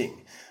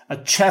 twisting, a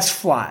chest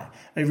fly,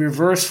 a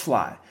reverse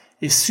fly,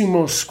 a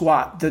sumo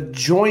squat. The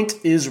joint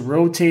is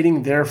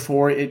rotating,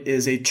 therefore it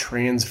is a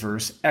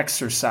transverse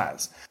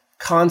exercise.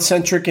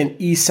 Concentric and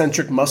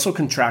eccentric muscle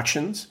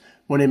contractions.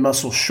 When a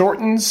muscle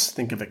shortens,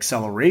 think of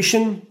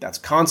acceleration, that's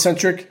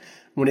concentric.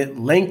 When it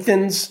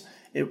lengthens,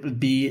 it would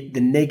be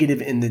the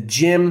negative in the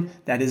gym,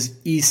 that is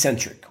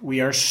eccentric. We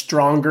are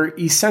stronger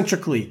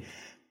eccentrically.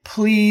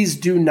 Please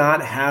do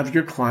not have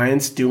your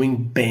clients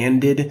doing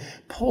banded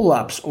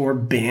pull-ups or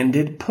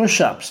banded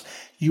push-ups.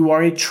 You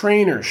are a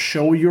trainer.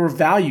 Show your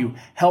value.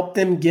 Help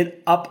them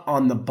get up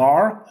on the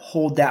bar,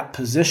 hold that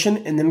position,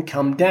 and then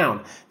come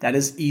down. That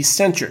is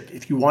eccentric.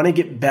 If you want to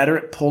get better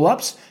at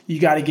pull-ups, you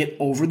got to get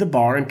over the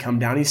bar and come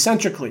down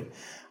eccentrically.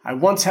 I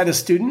once had a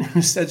student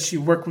who said she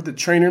worked with a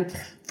trainer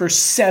for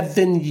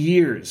 7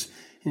 years,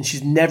 and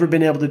she's never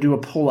been able to do a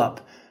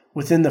pull-up.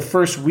 Within the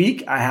first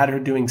week, I had her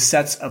doing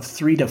sets of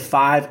 3 to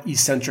 5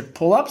 eccentric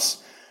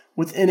pull-ups.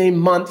 Within a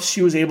month,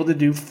 she was able to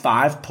do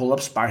 5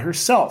 pull-ups by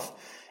herself.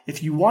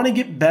 If you want to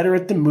get better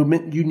at the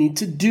movement, you need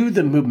to do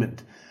the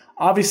movement.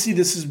 Obviously,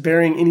 this is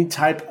bearing any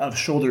type of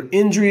shoulder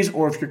injuries,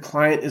 or if your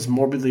client is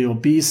morbidly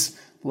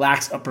obese,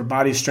 lacks upper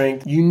body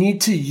strength, you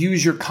need to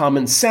use your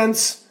common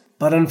sense,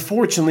 but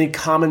unfortunately,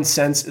 common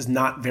sense is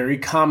not very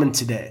common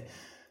today.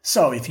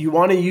 So if you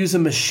want to use a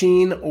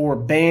machine or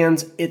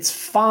bands, it's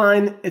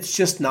fine. It's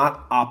just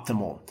not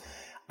optimal.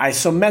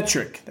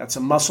 Isometric, that's a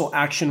muscle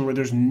action where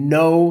there's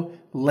no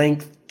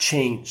length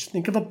change.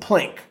 Think of a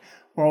plank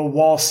or a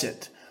wall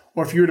sit.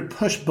 Or if you were to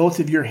push both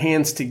of your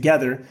hands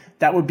together,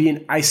 that would be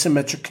an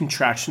isometric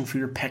contraction for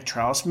your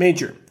pectoralis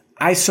major.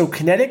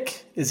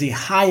 Isokinetic is a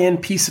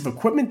high-end piece of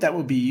equipment that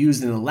will be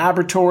used in a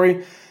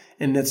laboratory,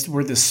 and that's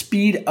where the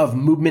speed of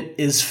movement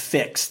is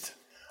fixed.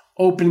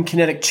 Open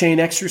kinetic chain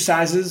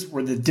exercises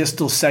where the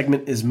distal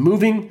segment is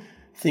moving.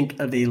 Think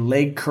of a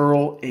leg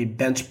curl, a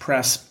bench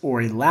press,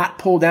 or a lat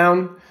pull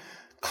down.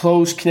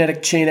 Closed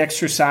kinetic chain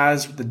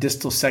exercise where the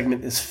distal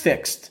segment is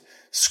fixed.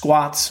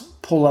 Squats,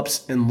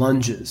 pull-ups, and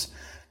lunges.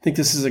 I think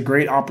this is a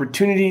great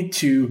opportunity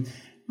to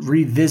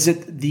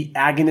revisit the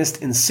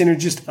agonist and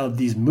synergist of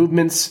these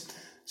movements.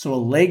 So a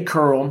leg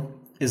curl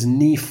is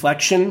knee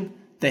flexion.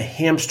 The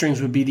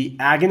hamstrings would be the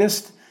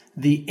agonist.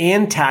 The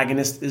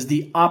antagonist is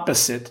the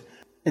opposite,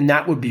 and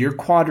that would be your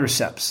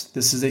quadriceps.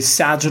 This is a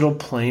sagittal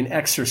plane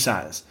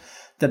exercise.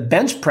 The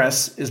bench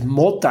press is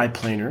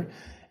multiplanar,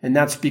 and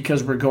that's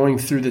because we're going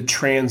through the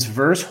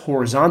transverse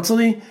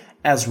horizontally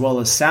as well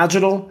as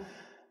sagittal.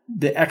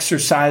 The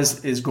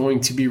exercise is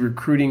going to be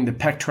recruiting the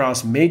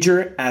pectoralis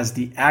major as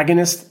the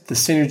agonist. The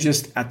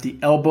synergist at the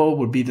elbow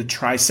would be the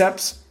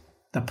triceps.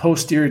 The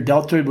posterior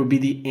deltoid would be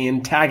the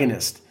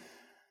antagonist.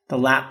 The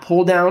lat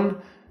pull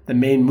down, the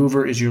main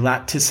mover is your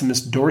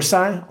latissimus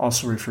dorsi,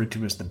 also referred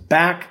to as the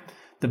back.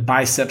 The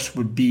biceps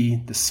would be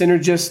the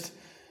synergist.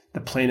 The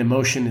plane of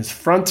motion is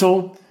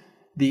frontal.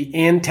 The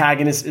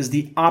antagonist is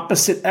the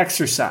opposite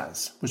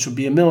exercise, which would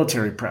be a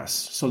military press.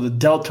 So the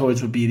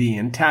deltoids would be the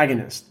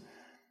antagonist.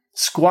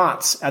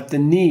 Squats at the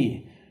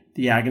knee,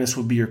 the agonist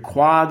will be your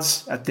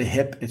quads. At the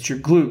hip, it's your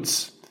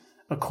glutes.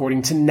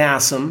 According to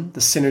NASM,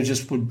 the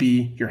synergist would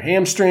be your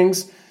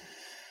hamstrings.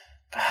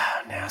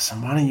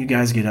 NASM, why don't you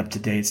guys get up to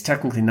date? It's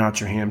technically not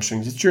your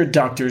hamstrings, it's your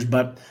adductors,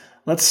 but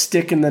let's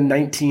stick in the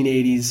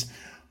 1980s.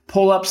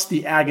 Pull-ups,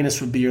 the agonist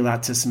would be your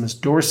latissimus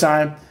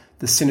dorsi.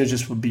 The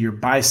synergist would be your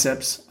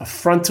biceps. A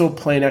frontal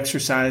plane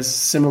exercise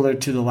similar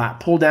to the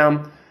lat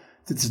pull-down.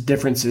 The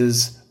difference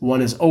is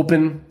one is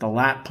open, the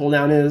lat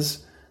pull-down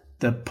is.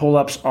 The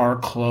pull-ups are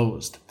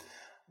closed.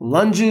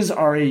 Lunges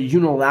are a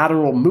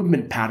unilateral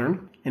movement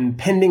pattern, and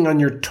depending on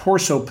your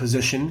torso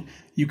position,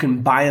 you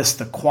can bias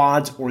the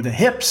quads or the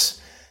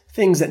hips,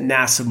 things that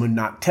NASM would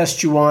not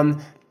test you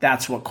on.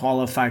 That's what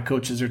qualified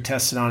coaches are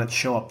tested on at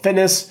Show Up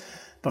Fitness.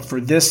 But for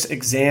this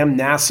exam,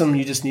 NASM,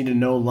 you just need to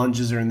know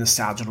lunges are in the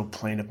sagittal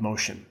plane of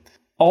motion.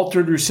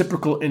 Altered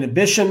reciprocal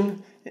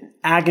inhibition. An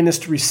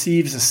agonist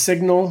receives a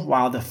signal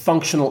while the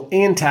functional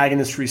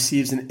antagonist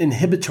receives an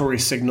inhibitory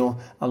signal,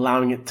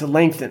 allowing it to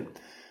lengthen.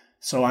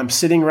 So I'm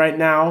sitting right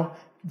now.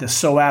 The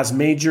psoas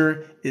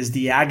major is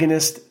the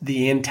agonist.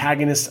 The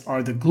antagonists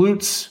are the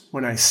glutes.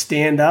 When I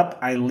stand up,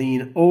 I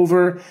lean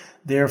over.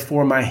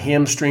 Therefore, my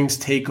hamstrings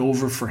take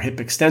over for hip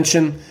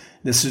extension.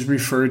 This is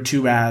referred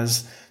to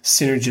as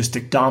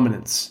synergistic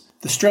dominance.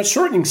 The stretch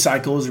shortening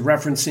cycle is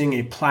referencing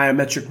a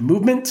plyometric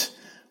movement,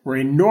 where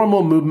a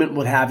normal movement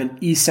would have an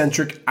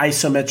eccentric,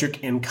 isometric,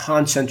 and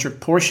concentric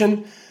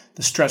portion.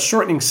 The stretch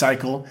shortening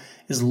cycle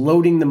is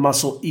loading the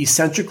muscle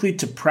eccentrically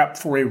to prep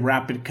for a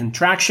rapid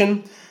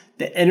contraction.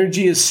 The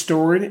energy is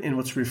stored in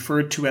what's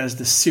referred to as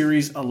the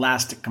series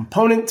elastic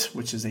component,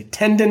 which is a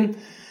tendon,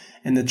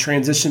 and the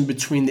transition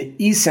between the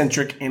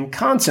eccentric and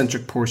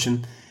concentric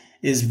portion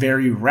is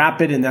very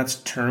rapid, and that's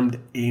termed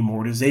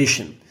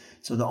amortization.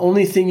 So the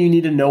only thing you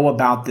need to know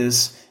about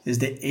this is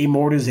that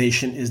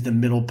amortization is the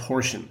middle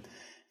portion.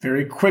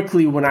 Very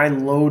quickly, when I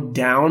load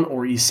down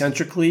or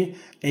eccentrically,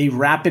 a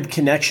rapid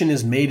connection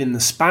is made in the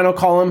spinal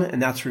column,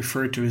 and that's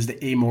referred to as the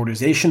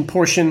amortization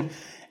portion,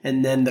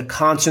 and then the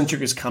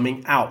concentric is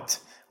coming out.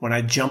 When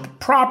I jump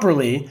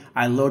properly,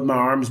 I load my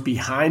arms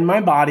behind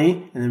my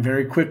body, and then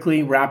very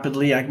quickly,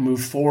 rapidly, I can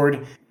move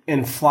forward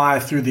and fly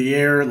through the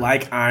air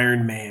like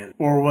Iron Man.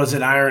 Or was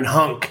it Iron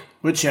Hunk?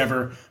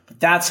 Whichever. But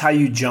that's how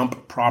you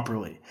jump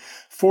properly.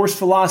 Force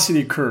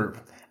velocity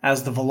curve.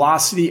 As the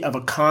velocity of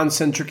a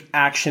concentric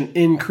action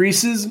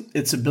increases,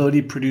 its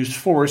ability to produce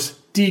force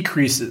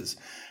decreases.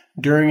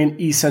 During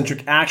an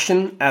eccentric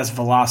action, as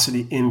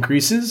velocity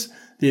increases,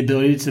 the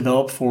ability to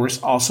develop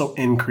force also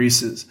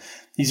increases.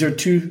 These are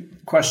two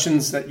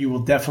questions that you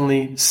will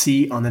definitely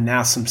see on the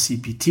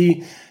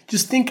NASM-CPT.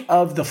 Just think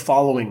of the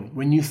following.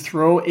 When you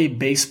throw a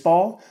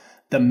baseball,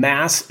 the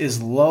mass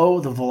is low,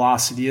 the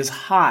velocity is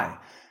high.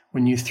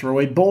 When you throw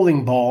a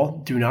bowling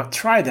ball, do not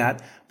try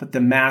that, but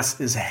the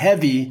mass is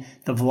heavy,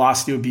 the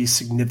velocity will be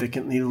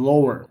significantly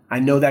lower. I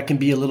know that can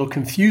be a little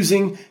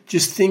confusing.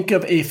 Just think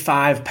of a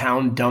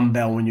 5-pound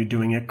dumbbell when you're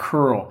doing a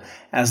curl.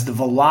 As the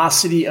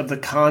velocity of the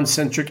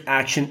concentric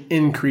action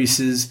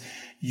increases,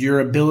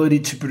 your ability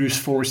to produce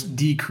force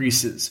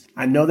decreases.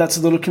 I know that's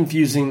a little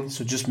confusing,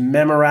 so just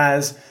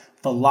memorize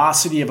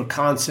velocity of a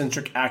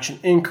concentric action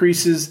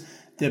increases,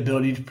 the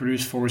ability to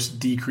produce force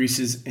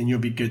decreases, and you'll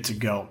be good to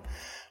go.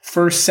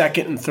 First,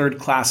 second, and third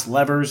class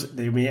levers,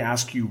 they may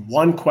ask you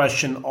one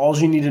question. All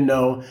you need to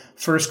know,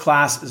 first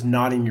class is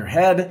nodding your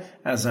head,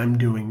 as I'm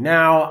doing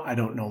now. I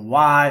don't know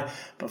why,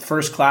 but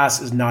first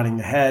class is nodding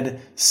the head.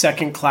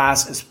 Second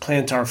class is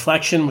plantar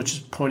flexion, which is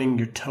pointing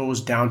your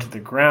toes down to the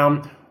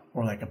ground,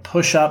 or like a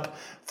push-up.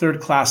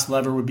 Third class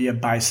lever would be a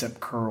bicep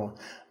curl.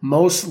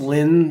 Most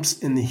limbs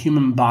in the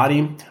human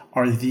body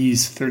are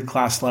these third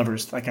class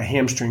levers, like a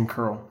hamstring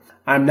curl.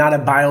 I'm not a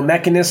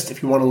biomechanist.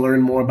 If you want to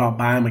learn more about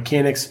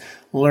biomechanics,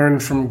 learn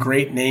from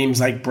great names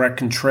like Brett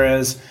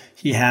Contreras.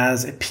 He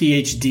has a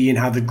PhD in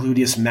how the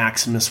gluteus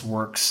maximus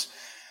works.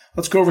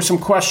 Let's go over some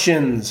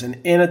questions.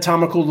 An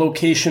anatomical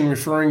location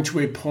referring to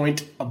a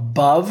point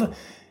above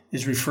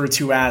is referred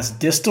to as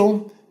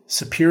distal,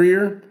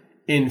 superior,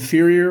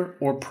 inferior,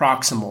 or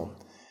proximal.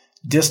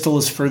 Distal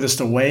is furthest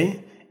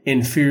away.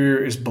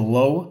 Inferior is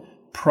below.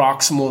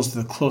 Proximal is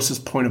the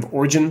closest point of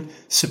origin.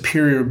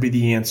 Superior would be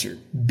the answer.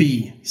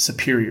 B,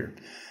 superior.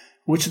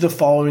 Which of the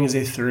following is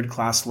a third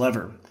class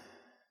lever?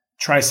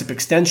 Tricep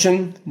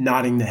extension,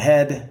 nodding the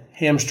head,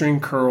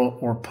 hamstring curl,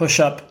 or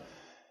push-up.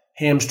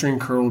 Hamstring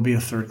curl will be a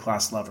third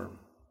class lever.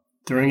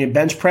 During a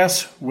bench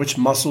press, which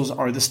muscles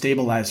are the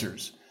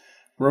stabilizers?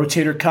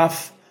 Rotator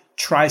cuff,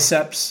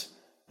 triceps,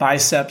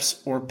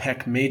 biceps, or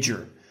pec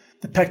major.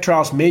 The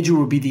pectoralis major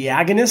will be the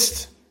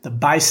agonist. The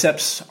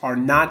biceps are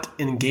not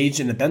engaged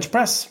in the bench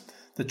press.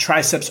 The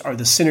triceps are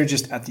the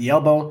synergist at the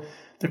elbow.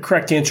 The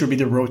correct answer would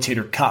be the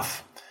rotator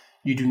cuff.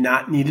 You do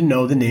not need to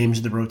know the names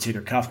of the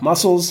rotator cuff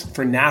muscles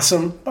for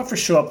NASM, but for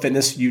Show Up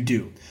Fitness, you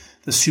do.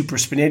 The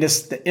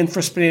supraspinatus, the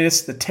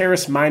infraspinatus, the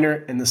teres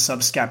minor, and the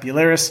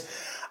subscapularis.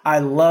 I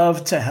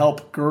love to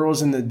help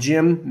girls in the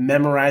gym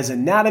memorize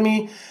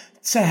anatomy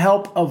to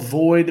help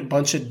avoid a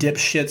bunch of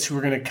dipshits who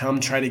are going to come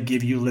try to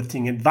give you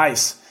lifting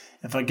advice.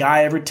 If a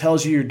guy ever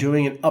tells you you're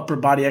doing an upper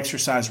body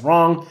exercise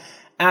wrong,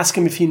 ask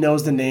him if he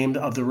knows the name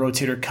of the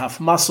rotator cuff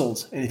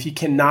muscles. And if you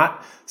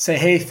cannot, say,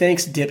 hey,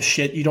 thanks,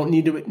 dipshit. You don't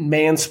need to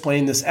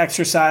mansplain this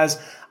exercise.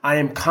 I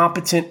am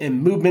competent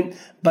in movement,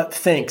 but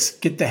thanks.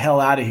 Get the hell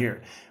out of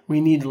here.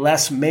 We need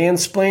less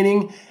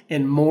mansplaining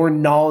and more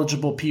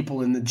knowledgeable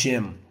people in the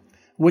gym.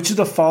 Which of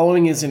the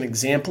following is an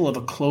example of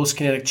a closed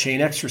kinetic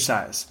chain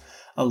exercise?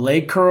 A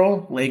leg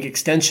curl, leg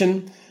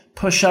extension,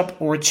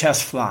 push-up, or a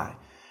chest fly?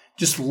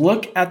 Just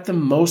look at the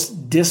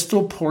most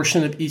distal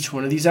portion of each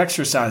one of these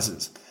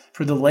exercises.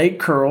 For the leg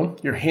curl,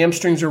 your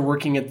hamstrings are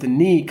working at the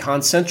knee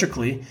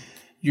concentrically.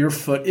 Your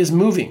foot is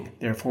moving,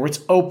 therefore it's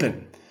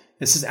open.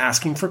 This is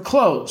asking for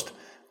closed.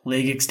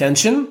 Leg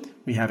extension,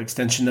 we have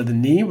extension of the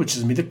knee, which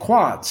is going to be the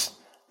quads.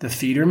 The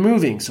feet are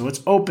moving, so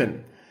it's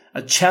open.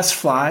 A chest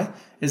fly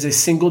is a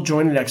single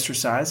jointed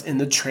exercise in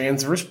the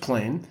transverse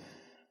plane.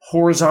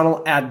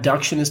 Horizontal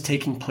adduction is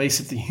taking place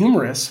at the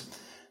humerus.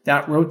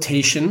 That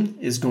rotation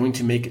is going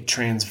to make it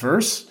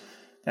transverse.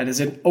 That is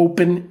an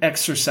open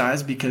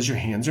exercise because your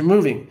hands are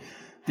moving.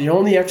 The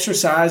only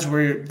exercise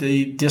where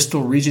the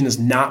distal region is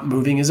not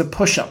moving is a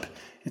push-up.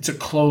 It's a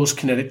closed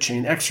kinetic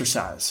chain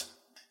exercise.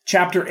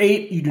 Chapter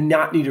 8, you do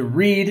not need to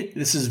read.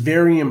 This is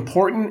very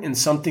important and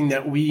something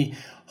that we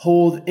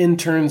hold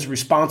interns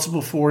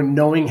responsible for,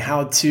 knowing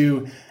how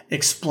to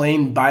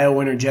explain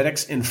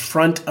bioenergetics in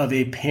front of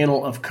a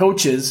panel of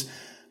coaches.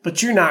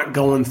 But you're not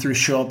going through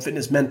Show Up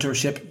Fitness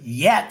mentorship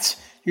yet.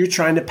 You're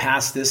trying to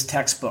pass this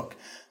textbook.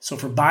 So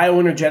for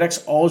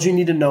bioenergetics, all you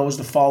need to know is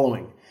the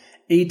following.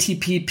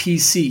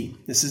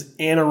 ATP-PC. This is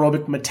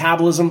anaerobic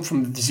metabolism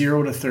from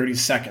 0 to 30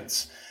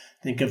 seconds.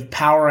 Think of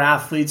power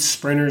athletes,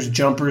 sprinters,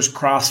 jumpers,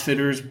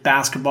 crossfitters,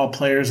 basketball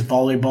players,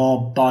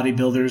 volleyball,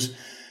 bodybuilders.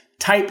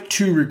 Type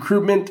 2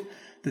 recruitment.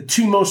 The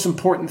two most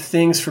important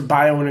things for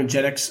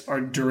bioenergetics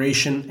are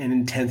duration and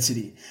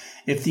intensity.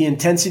 If the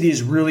intensity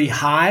is really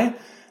high,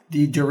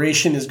 the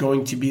duration is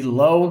going to be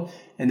low,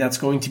 and that's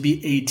going to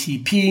be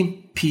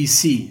ATP,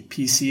 PC.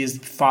 PC is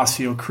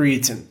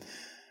phosphocreatine.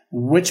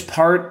 Which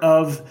part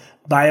of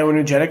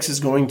bioenergetics is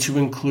going to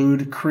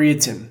include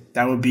creatine?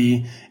 That would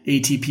be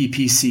ATP,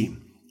 PC.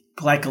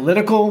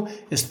 Glycolytical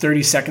is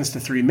 30 seconds to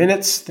 3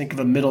 minutes. Think of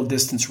a middle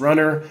distance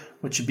runner,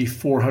 which would be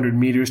 400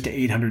 meters to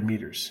 800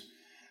 meters.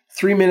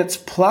 3 minutes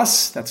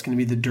plus, that's going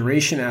to be the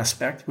duration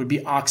aspect, would be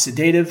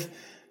oxidative.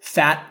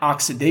 Fat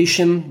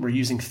oxidation, we're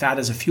using fat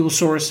as a fuel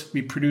source.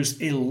 We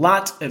produce a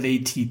lot of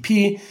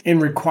ATP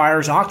and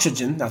requires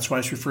oxygen. That's why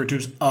it's referred to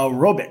as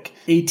aerobic.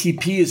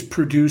 ATP is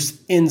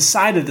produced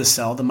inside of the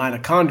cell, the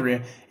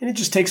mitochondria, and it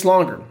just takes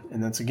longer.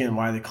 And that's again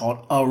why they call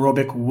it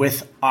aerobic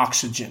with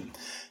oxygen.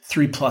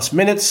 3+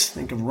 minutes,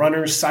 think of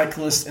runners,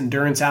 cyclists,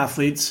 endurance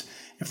athletes.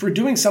 If we're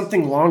doing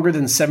something longer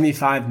than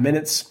 75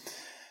 minutes,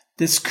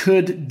 this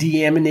could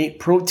deaminate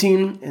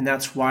protein, and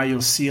that's why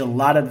you'll see a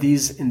lot of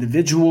these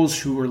individuals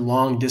who are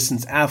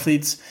long-distance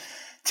athletes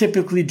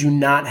typically do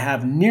not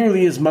have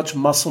nearly as much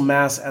muscle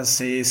mass as,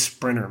 say, a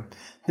sprinter.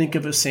 Think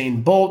of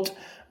Usain Bolt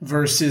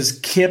versus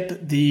Kip,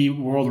 the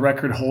world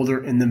record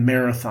holder in the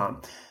marathon.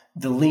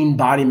 The lean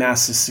body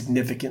mass is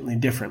significantly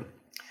different.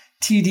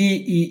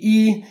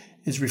 TDEE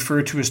is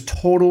referred to as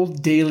total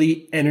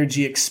daily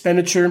energy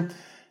expenditure.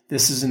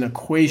 This is an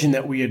equation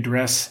that we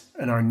address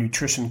in our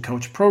nutrition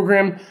coach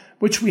program,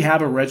 which we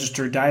have a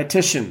registered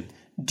dietitian.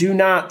 Do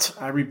not,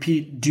 I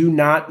repeat, do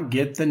not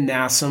get the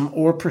NASM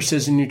or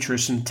Precision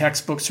Nutrition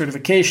textbook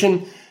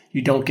certification.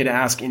 You don't get to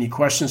ask any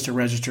questions to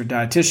registered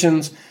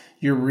dietitians.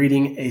 You're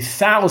reading a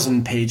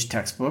 1,000-page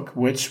textbook,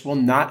 which will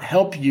not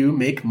help you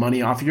make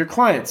money off of your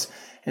clients.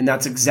 And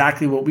that's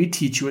exactly what we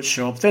teach you at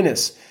Show Up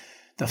Fitness.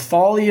 The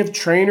folly of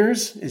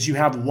trainers is you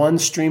have one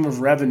stream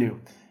of revenue.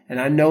 And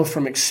I know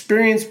from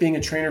experience being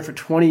a trainer for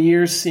 20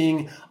 years,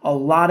 seeing a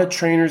lot of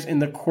trainers in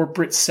the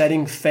corporate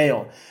setting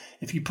fail.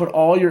 If you put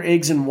all your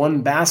eggs in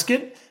one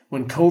basket,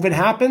 when COVID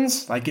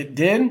happens, like it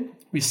did,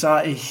 we saw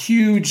a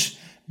huge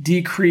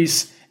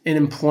decrease in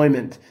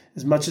employment.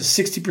 As much as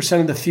 60%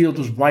 of the field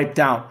was wiped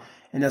out.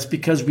 And that's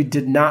because we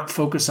did not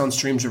focus on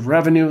streams of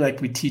revenue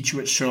like we teach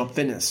you at Show Up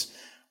Fitness.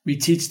 We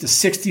teach the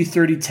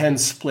 60-30-10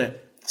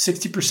 split.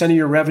 60% of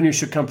your revenue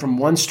should come from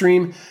one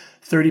stream,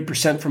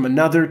 30% from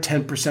another,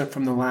 10%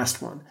 from the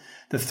last one.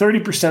 The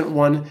 30%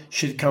 one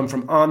should come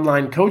from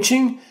online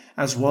coaching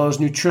as well as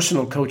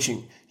nutritional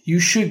coaching. You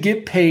should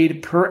get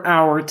paid per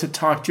hour to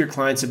talk to your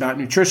clients about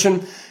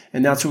nutrition,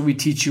 and that's what we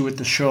teach you with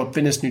the Show Up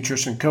Fitness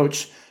Nutrition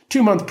Coach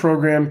 2-month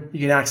program. You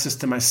get access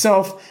to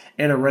myself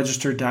and a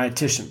registered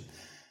dietitian.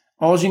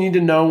 All you need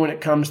to know when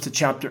it comes to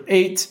Chapter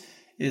 8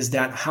 is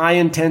that high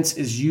intense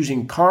is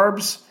using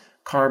carbs.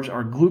 Carbs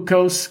are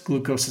glucose.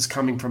 Glucose is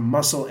coming from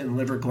muscle and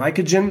liver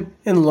glycogen.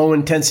 And low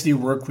intensity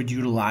work would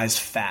utilize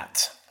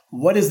fat.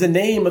 What is the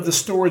name of the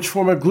storage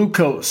form of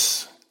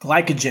glucose?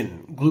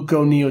 Glycogen,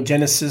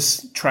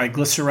 gluconeogenesis,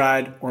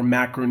 triglyceride, or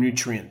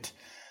macronutrient.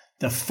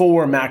 The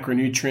 4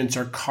 macronutrients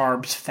are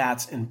carbs,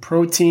 fats, and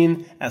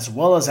protein, as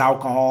well as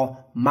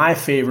alcohol, my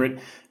favorite,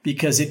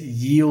 because it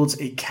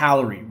yields a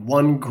calorie.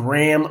 1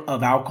 gram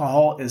of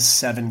alcohol is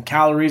 7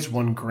 calories.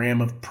 1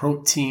 gram of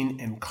protein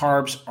and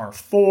carbs are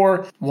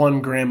 4.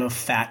 1 gram of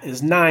fat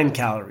is 9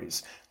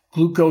 calories.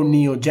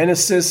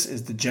 Gluconeogenesis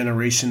is the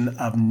generation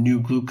of new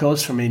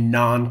glucose from a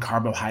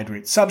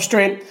non-carbohydrate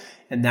substrate.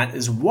 And that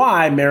is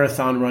why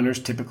marathon runners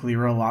typically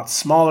are a lot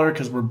smaller,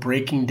 because we're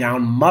breaking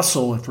down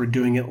muscle if we're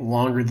doing it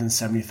longer than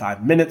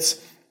 75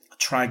 minutes. A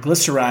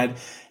triglyceride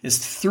is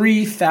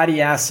 3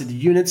 fatty acid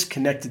units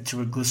connected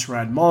to a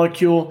glyceride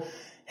molecule,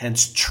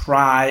 hence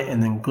tri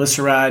and then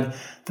glyceride.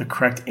 The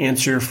correct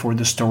answer for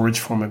the storage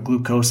form of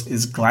glucose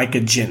is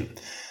glycogen.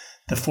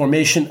 The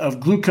formation of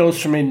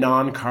glucose from a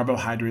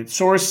non-carbohydrate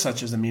source,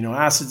 such as amino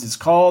acids, is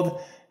called,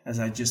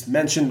 as I just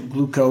mentioned,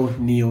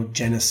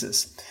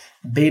 gluconeogenesis.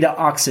 Beta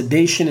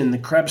oxidation and the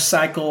Krebs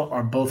cycle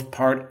are both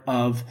part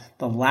of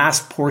the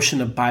last portion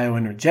of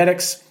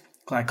bioenergetics.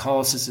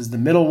 Glycolysis is the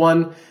middle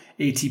one.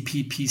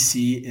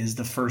 ATP-PC is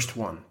the first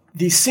one.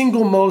 The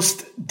single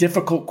most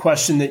difficult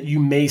question that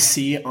you may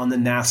see on the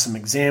NASM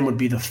exam would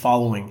be the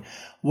following.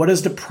 What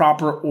is the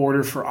proper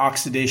order for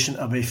oxidation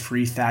of a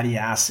free fatty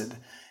acid?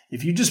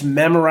 If you just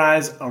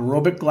memorize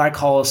aerobic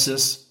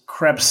glycolysis,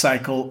 Krebs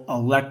cycle,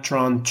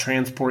 electron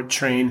transport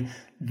train,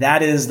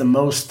 that is the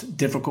most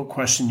difficult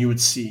question you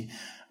would see.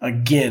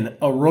 Again,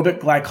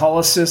 aerobic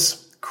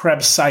glycolysis,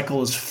 Krebs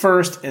cycle is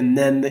first, and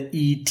then the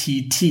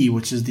ETT,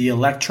 which is the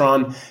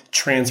electron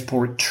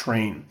transport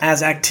train.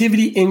 As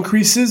activity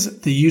increases,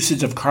 the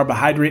usage of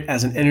carbohydrate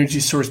as an energy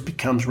source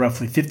becomes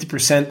roughly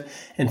 50%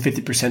 and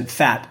 50%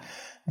 fat.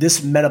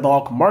 This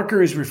metabolic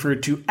marker is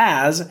referred to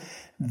as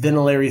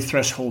vinylary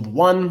threshold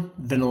 1,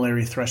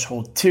 vinylary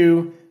threshold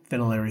 2,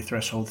 vinylary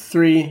threshold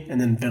 3, and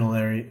then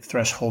vinylary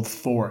threshold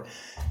 4.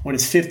 When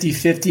it's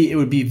 50-50, it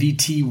would be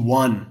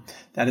VT1.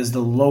 That is the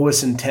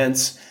lowest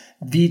intense.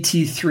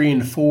 VT3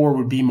 and 4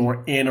 would be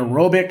more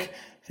anaerobic.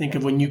 Think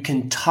of when you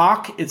can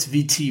talk, it's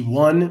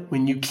VT1.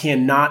 When you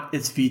cannot,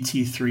 it's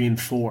VT3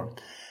 and 4.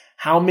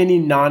 How many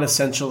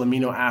non-essential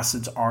amino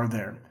acids are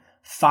there?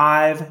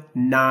 5,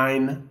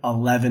 9,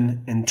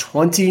 11, and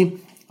 20.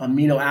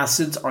 Amino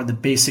acids are the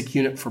basic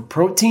unit for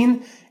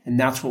protein, and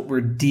that's what we're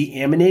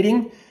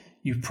deaminating.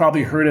 You've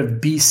probably heard of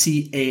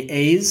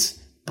BCAAs,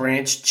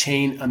 branched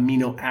chain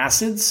amino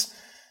acids.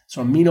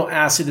 So amino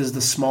acid is the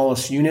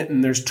smallest unit,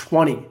 and there's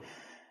 20.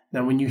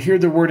 Now, when you hear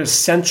the word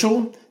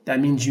essential, that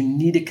means you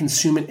need to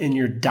consume it in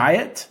your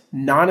diet.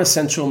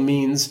 Non-essential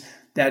means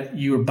that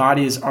your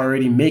body is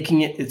already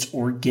making it. It's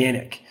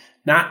organic.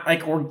 Not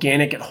like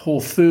organic at Whole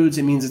Foods.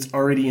 It means it's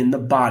already in the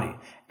body,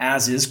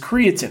 as is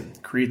creatine.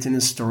 Creatine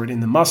is stored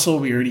in the muscle.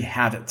 We already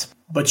have it.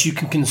 But you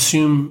can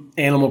consume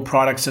animal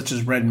products such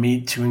as red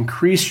meat to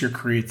increase your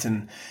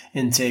creatine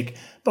intake.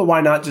 But why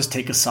not just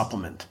take a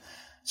supplement?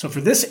 So for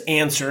this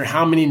answer,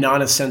 how many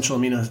non-essential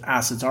amino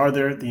acids are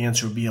there? The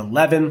answer would be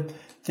 11.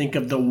 Think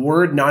of the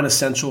word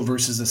non-essential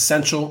versus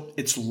essential.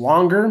 It's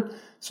longer.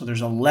 So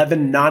there's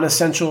 11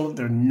 non-essential,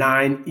 there are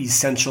 9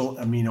 essential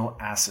amino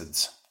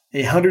acids.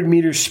 A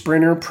 100-meter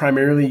sprinter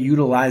primarily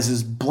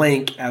utilizes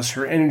blank as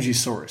her energy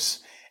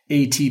source.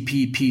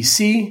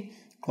 ATP-PC,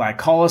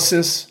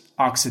 glycolysis,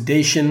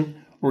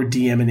 oxidation, or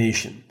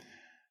deamination.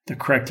 The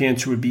correct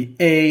answer would be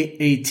A,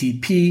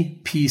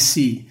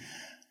 ATP-PC.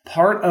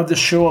 Part of the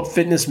Show Up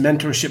Fitness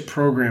Mentorship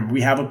Program,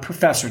 we have a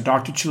professor,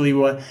 Dr.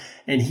 Chaliwa,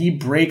 and he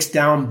breaks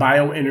down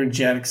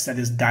bioenergetics that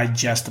is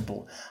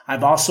digestible.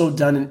 I've also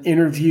done an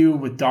interview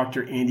with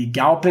Dr. Andy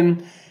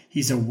Galpin.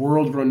 He's a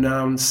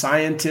world-renowned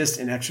scientist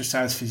in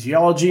exercise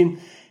physiology.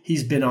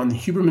 He's been on the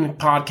Huberman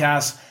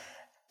podcast.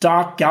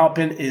 Doc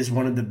Galpin is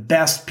one of the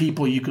best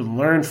people you could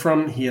learn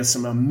from. He has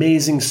some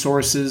amazing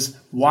sources.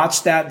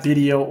 Watch that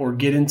video or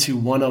get into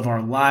one of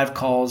our live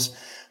calls.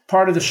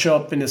 Part of the Show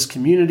Up Fitness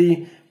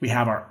community, we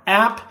have our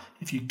app.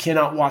 If you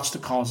cannot watch the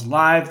calls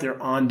live,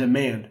 they're on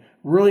demand.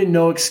 Really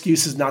no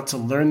excuses not to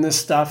learn this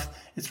stuff.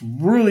 It's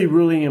really,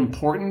 really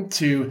important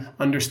to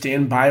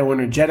understand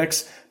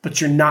bioenergetics, but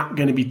you're not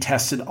going to be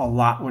tested a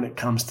lot when it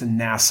comes to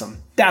NASM.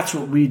 That's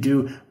what we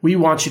do. We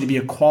want you to be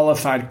a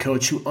qualified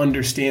coach who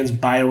understands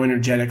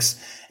bioenergetics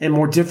and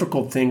more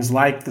difficult things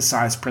like the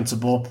size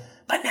principle,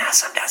 but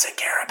NASM doesn't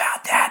care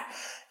about that.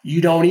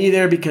 You don't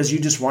either because you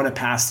just want to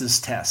pass this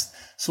test.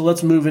 So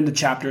let's move into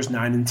chapters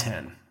 9 and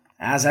 10.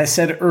 As I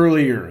said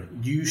earlier,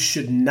 you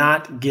should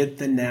not get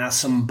the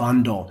NASM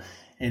bundle.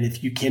 And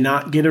if you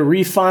cannot get a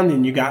refund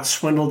and you got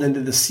swindled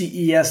into the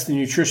CES, the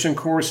nutrition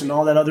course, and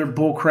all that other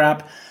bull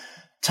crap,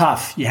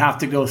 tough. You have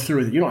to go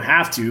through it. You don't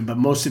have to, but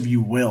most of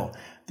you will.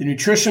 The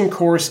nutrition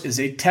course is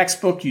a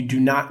textbook. You do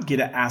not get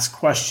to ask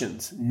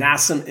questions.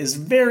 NASM is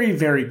very,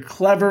 very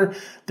clever.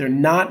 They're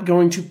not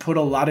going to put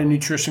a lot of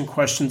nutrition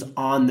questions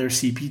on their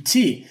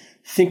CPT.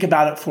 Think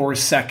about it for a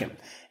second.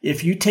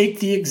 If you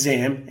take the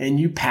exam and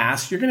you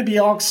pass, you're going to be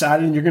all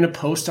excited and you're going to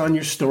post on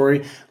your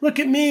story, look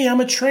at me, I'm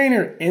a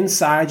trainer.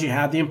 Inside, you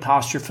have the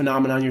imposter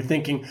phenomenon. You're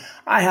thinking,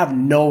 I have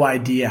no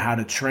idea how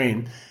to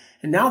train.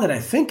 And now that I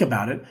think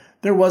about it,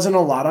 there wasn't a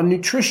lot on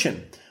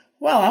nutrition.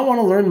 Well, I want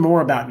to learn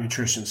more about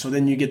nutrition. So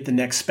then you get the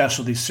next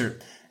specialty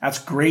cert. That's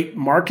great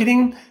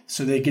marketing.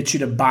 So they get you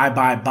to buy.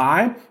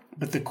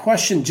 But the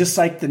question, just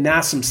like the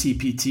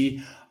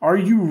NASM-CPT, are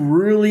you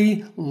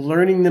really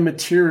learning the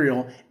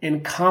material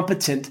and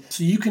competent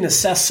so you can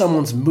assess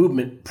someone's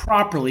movement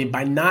properly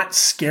by not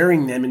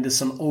scaring them into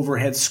some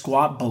overhead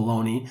squat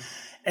baloney,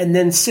 and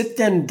then sit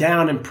them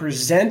down and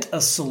present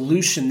a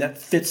solution that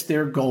fits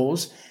their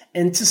goals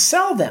and to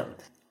sell them?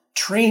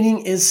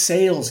 Training is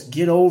sales.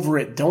 Get over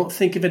it. Don't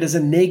think of it as a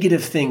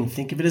negative thing.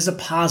 Think of it as a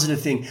positive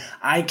thing.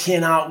 I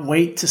cannot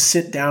wait to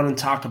sit down and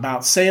talk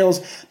about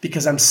sales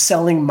because I'm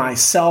selling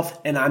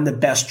myself and I'm the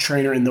best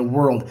trainer in the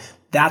world.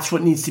 That's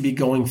what needs to be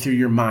going through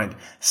your mind.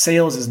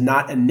 Sales is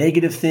not a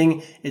negative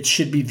thing. It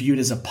should be viewed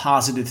as a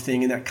positive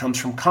thing, and that comes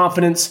from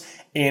confidence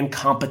and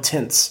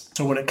competence.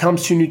 So when it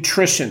comes to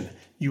nutrition,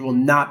 you will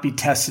not be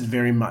tested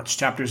very much.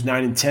 Chapters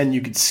 9 and 10,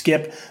 you could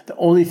skip. The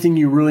only thing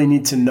you really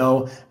need to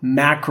know,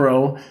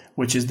 macro,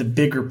 which is the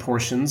bigger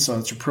portions. So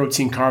it's your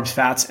protein, carbs,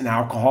 fats, and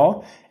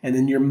alcohol. And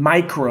then your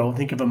micro,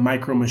 think of a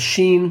micro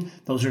machine.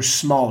 Those are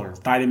smaller,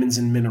 vitamins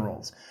and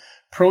minerals.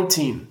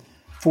 Protein,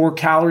 4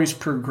 calories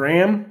per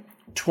gram.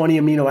 20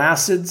 amino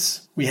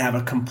acids. We have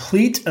a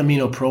complete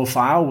amino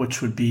profile,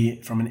 which would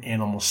be from an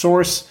animal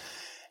source.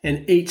 And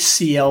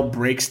HCl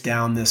breaks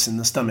down this in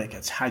the stomach.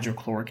 It's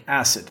hydrochloric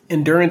acid.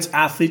 Endurance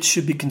athletes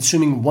should be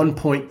consuming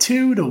 1.2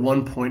 to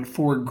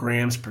 1.4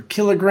 grams per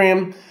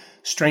kilogram.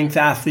 Strength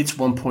athletes,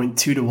 1.2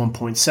 to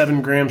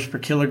 1.7 grams per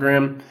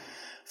kilogram.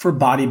 For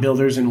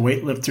bodybuilders and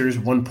weightlifters,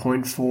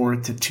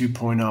 1.4 to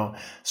 2.0.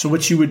 So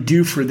what you would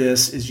do for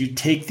this is you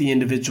take the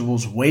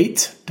individual's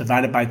weight,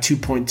 divide it by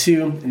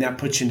 2.2, and that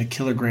puts you into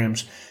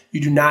kilograms.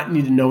 You do not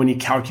need to know any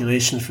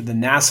calculations for the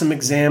NASM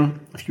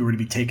exam. If you were to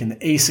be taking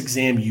the ACE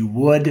exam, you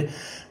would,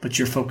 but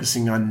you're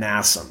focusing on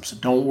NASM. So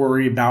don't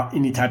worry about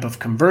any type of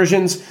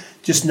conversions.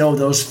 Just know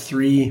those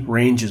 3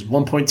 ranges,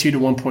 1.2 to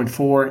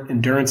 1.4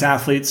 endurance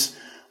athletes,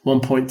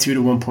 1.2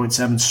 to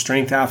 1.7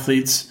 strength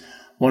athletes,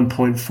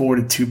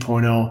 1.4 to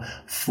 2.0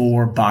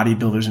 for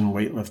bodybuilders and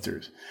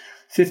weightlifters.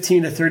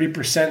 15 to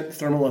 30%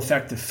 thermal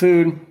effective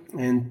food,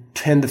 and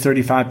 10 to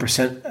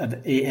 35%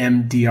 of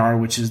AMDR,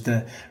 which is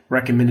the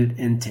recommended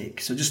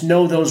intake. So just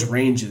know those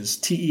ranges.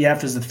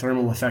 TEF is the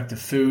thermal effective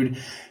food.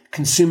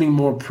 Consuming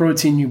more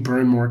protein, you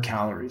burn more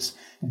calories.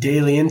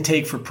 Daily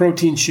intake for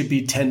protein should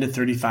be 10 to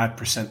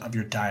 35% of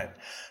your diet.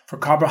 For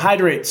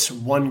carbohydrates,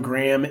 1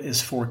 gram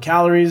is 4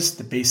 calories.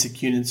 The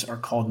basic units are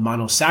called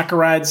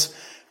monosaccharides.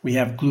 We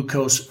have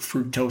glucose,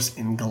 fructose,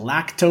 and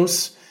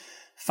galactose.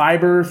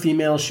 Fiber,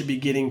 females should be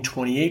getting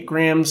 28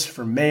 grams.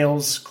 For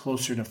males,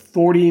 closer to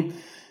 40.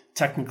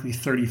 Technically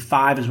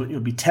 35 is what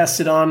you'll be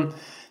tested on.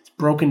 It's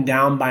broken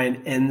down by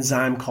an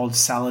enzyme called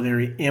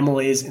salivary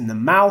amylase in the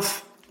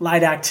mouth.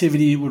 Light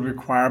activity would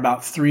require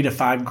about 3 to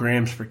 5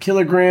 grams per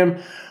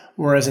kilogram,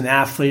 whereas an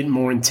athlete,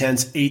 more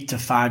intense, 8 to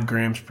 5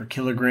 grams per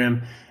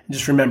kilogram. And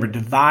just remember,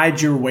 divide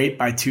your weight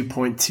by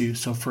 2.2.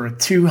 So for a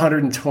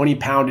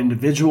 220-pound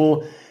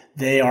individual,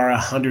 they are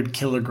 100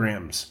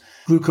 kilograms.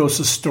 Glucose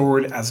is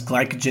stored as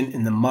glycogen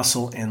in the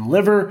muscle and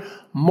liver,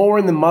 more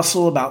in the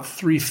muscle, about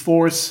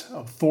 3/4,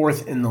 a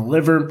fourth in the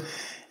liver.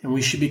 And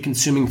we should be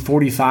consuming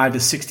 45 to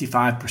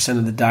 65%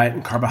 of the diet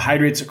in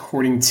carbohydrates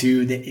according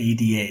to the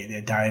ADA,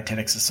 the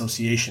Dietetics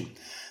Association.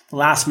 The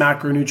last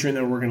macronutrient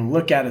that we're going to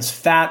look at is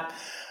fat.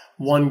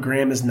 1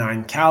 gram is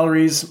 9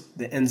 calories.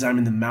 The enzyme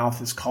in the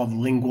mouth is called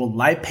lingual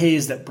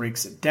lipase that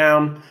breaks it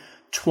down.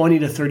 20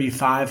 to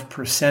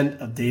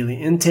 35% of daily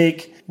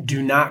intake.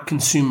 Do not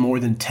consume more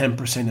than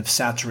 10% of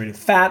saturated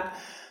fat.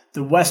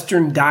 The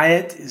Western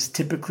diet is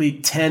typically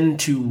 10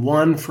 to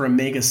 1 for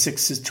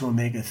omega-6s to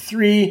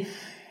omega-3,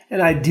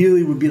 and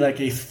ideally would be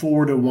like a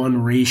 4 to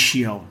 1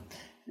 ratio.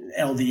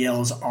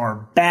 LDLs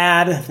are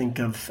bad. Think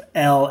of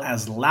L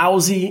as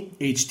lousy.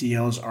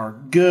 HDLs are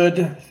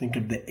good. Think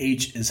of the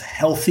H as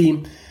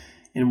healthy.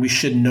 And we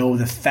should know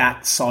the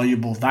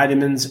fat-soluble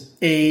vitamins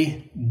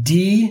A,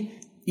 D,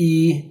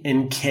 E,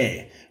 and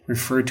K,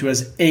 referred to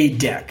as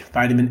ADEC,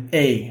 vitamin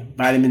A,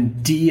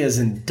 vitamin D as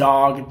in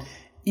dog,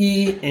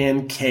 E,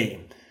 and K.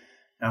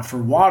 Now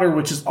for water,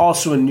 which is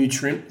also a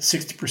nutrient,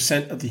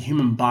 60% of the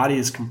human body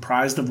is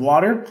comprised of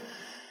water.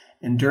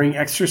 And during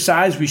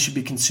exercise, we should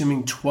be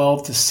consuming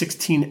 12 to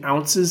 16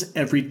 ounces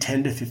every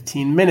 10 to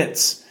 15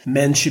 minutes.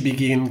 Men should be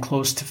getting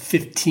close to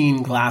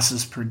 15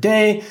 glasses per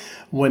day.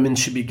 Women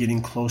should be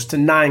getting close to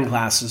 9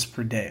 glasses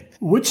per day.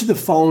 Which of the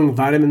following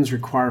vitamins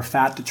require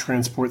fat to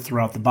transport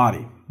throughout the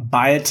body?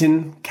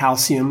 Biotin,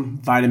 calcium,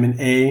 vitamin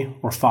A,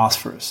 or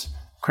phosphorus?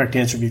 Correct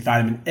answer would be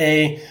vitamin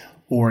A,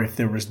 or if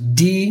there was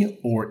D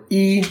or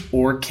E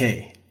or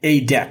K.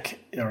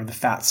 ADEC are the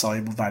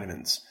fat-soluble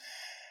vitamins.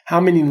 How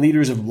many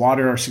liters of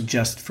water are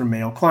suggested for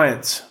male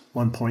clients?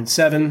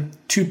 1.7,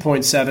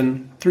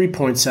 2.7,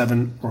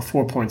 3.7, or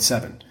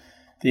 4.7?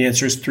 The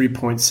answer is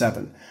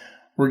 3.7.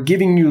 We're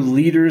giving you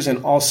liters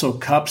and also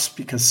cups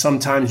because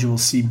sometimes you will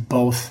see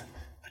both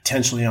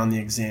potentially on the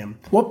exam.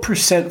 What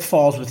percent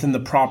falls within the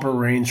proper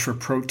range for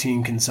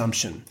protein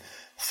consumption?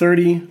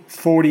 30,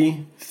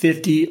 40,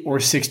 50, or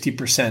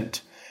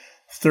 60%?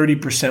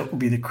 30% would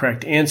be the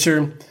correct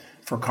answer.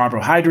 For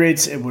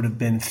carbohydrates, it would have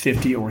been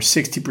 50 or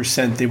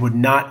 60%. They would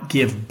not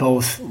give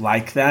both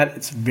like that.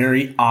 It's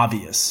very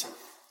obvious.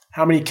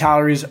 How many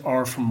calories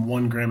are from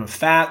 1 gram of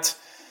fat?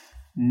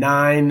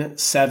 9,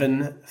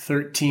 7,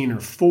 13, or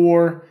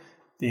 4.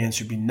 The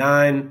answer would be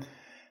 9.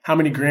 How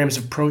many grams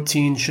of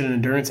protein should an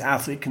endurance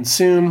athlete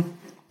consume?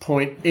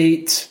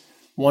 0.8,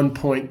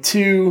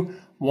 1.2,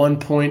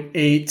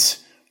 1.8,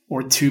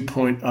 or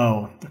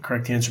 2.0. The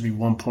correct answer would be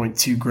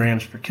 1.2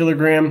 grams per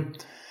kilogram.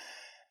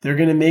 They're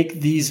going to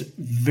make these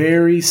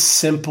very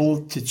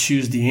simple to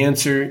choose the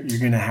answer. You're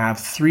going to have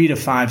 3 to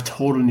 5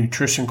 total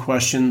nutrition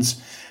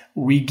questions.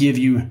 We give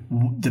you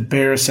the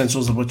bare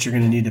essentials of what you're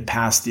going to need to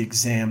pass the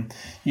exam.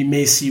 You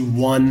may see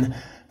one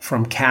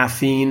from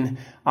caffeine.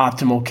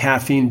 Optimal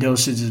caffeine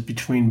dosage is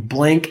between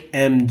blank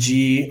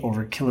mg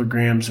over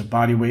kilograms of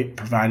body weight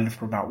provided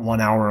for about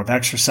 1 hour of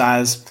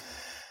exercise.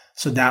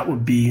 So that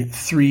would be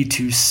 3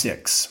 to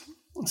 6.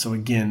 So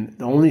again,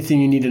 the only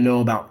thing you need to know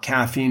about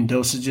caffeine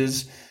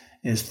dosages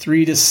is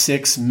 3 to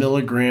 6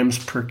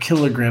 milligrams per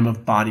kilogram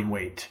of body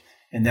weight.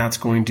 And that's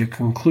going to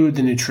conclude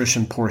the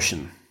nutrition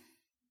portion.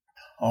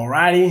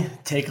 Alrighty,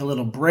 take a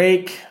little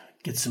break,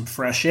 get some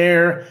fresh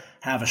air,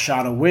 have a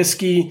shot of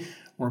whiskey.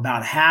 We're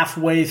about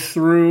halfway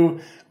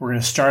through. We're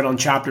going to start on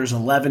chapters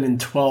 11 and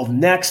 12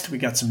 next. We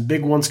got some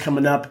big ones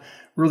coming up,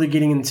 really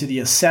getting into the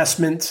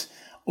assessment,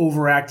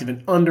 overactive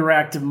and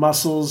underactive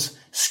muscles,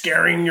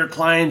 scaring your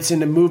clients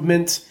into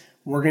movement.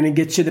 We're going to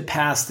get you to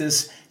pass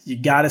this. You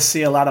got to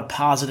say a lot of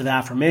positive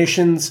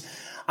affirmations.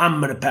 I'm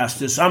going to pass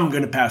this. I'm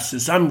going to pass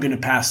this. I'm going to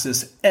pass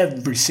this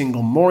every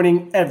single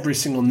morning, every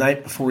single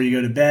night before you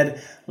go to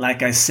bed.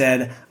 Like I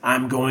said,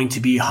 I'm going to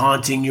be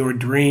haunting your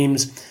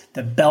dreams.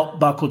 The Belt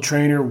Buckle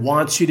Trainer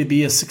wants you to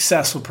be a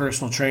successful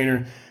personal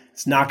trainer.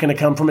 It's not going to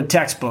come from a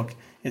textbook.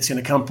 It's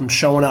going to come from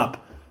showing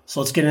up.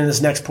 So let's get into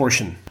this next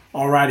portion.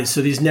 Alrighty,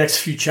 so these next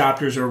few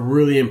chapters are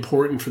really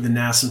important for the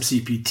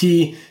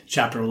NASM-CPT,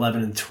 chapter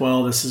 11 and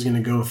 12. This is going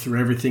to go through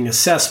everything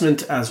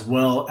assessment as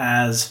well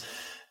as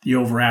the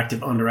overactive,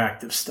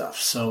 underactive stuff.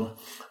 So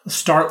Let's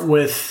start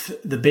with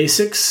the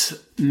basics.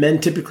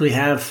 Men typically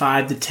have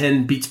 5 to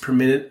 10 beats per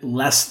minute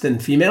less than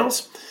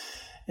females.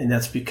 And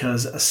that's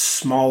because a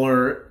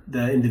smaller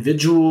the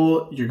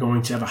individual, you're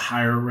going to have a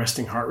higher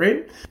resting heart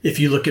rate. If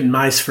you look at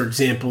mice, for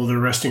example, their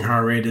resting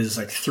heart rate is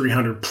like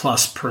 300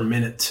 plus per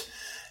minute.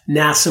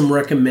 NASM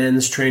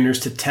recommends trainers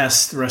to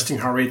test the resting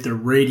heart rate, the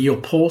radial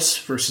pulse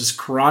versus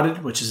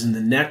carotid, which is in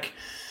the neck.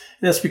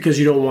 And that's because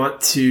you don't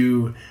want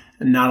to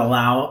not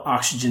allow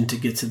oxygen to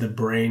get to the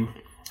brain.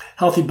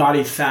 Healthy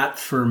body fat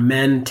for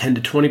men, 10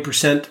 to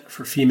 20%.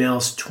 For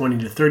females, 20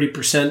 to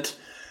 30%.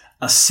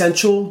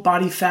 Essential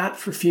body fat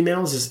for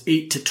females is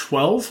 8 to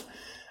 12.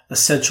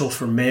 Essential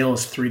for male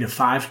is 3 to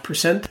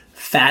 5%.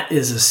 Fat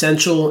is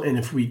essential, and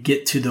if we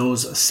get to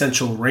those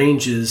essential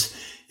ranges,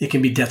 it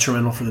can be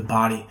detrimental for the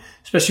body,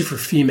 especially for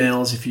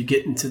females. If you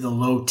get into the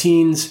low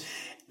teens,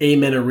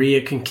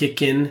 amenorrhea can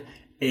kick in.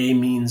 A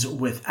means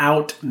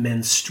without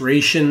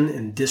menstruation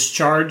and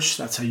discharge.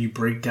 That's how you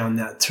break down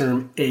that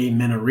term,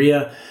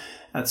 amenorrhea.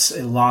 That's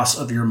a loss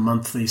of your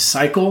monthly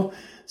cycle.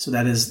 So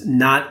that is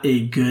not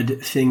a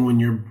good thing when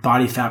your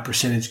body fat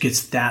percentage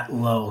gets that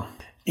low.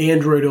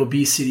 Android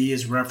obesity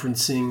is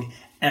referencing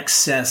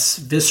excess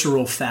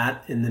visceral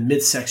fat in the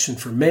midsection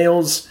for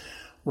males,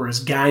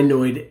 whereas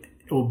gynoid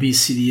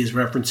obesity is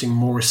referencing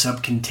more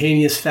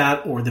subcutaneous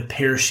fat or the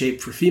pear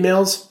shape for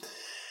females.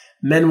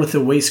 Men with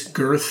a waist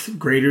girth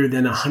greater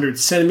than 100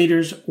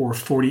 centimeters or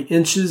 40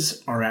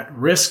 inches are at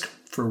risk.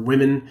 For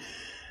women,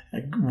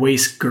 a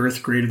waist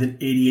girth greater than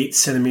 88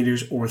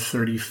 centimeters or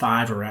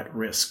 35 are at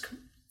risk.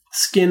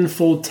 Skin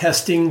fold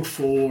testing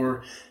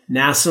for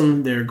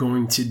NASM, they're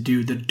going to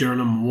do the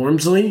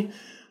Durham-Walmsley.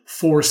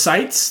 4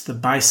 sites, the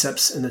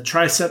biceps and the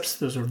triceps,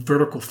 those are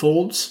vertical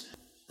folds.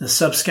 The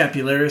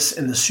subscapularis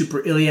and the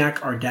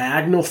suprailiac are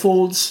diagonal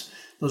folds.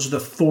 Those are the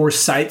 4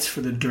 sites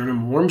for the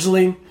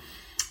Durham-Walmsley.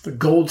 The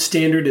gold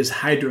standard is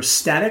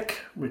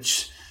hydrostatic,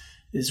 which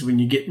is when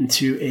you get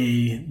into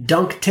a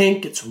dunk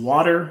tank, it's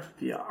water,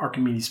 the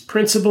Archimedes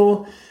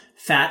principle.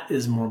 Fat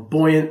is more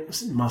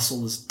buoyant,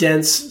 muscle is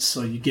dense,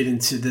 so you get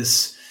into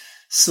this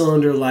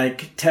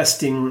cylinder-like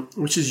testing,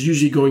 which is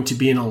usually going to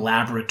be in a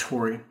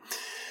laboratory.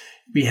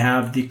 We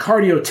have the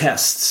cardio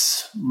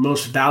tests.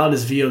 Most valid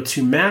is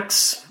VO2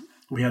 max.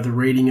 We have the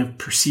rating of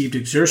perceived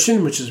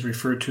exertion, which is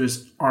referred to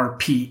as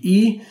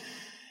RPE.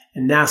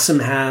 And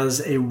NASM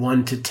has a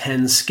 1 to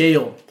 10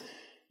 scale.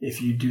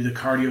 If you do the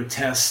cardio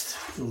test,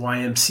 the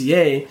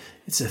YMCA,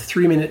 it's a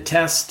 3-minute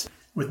test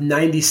with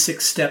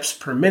 96 steps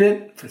per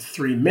minute for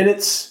 3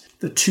 minutes.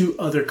 The 2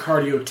 other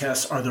cardio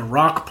tests are the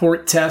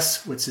Rockport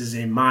test, which is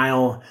a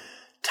mile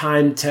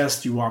time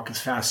test. You walk as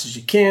fast as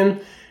you can.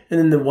 And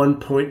then the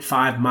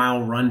 1.5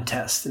 mile run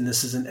test. And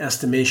this is an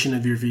estimation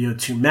of your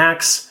VO2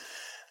 max,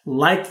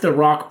 like the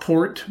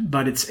Rockport,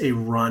 but it's a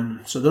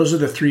run. So those are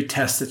the 3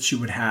 tests that you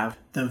would have.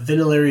 The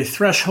ventilatory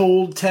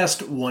threshold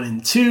test, 1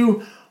 and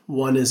 2.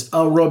 1 is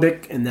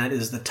aerobic, and that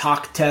is the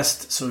talk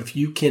test. So if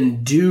you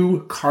can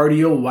do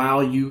cardio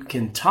while you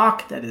can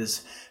talk, that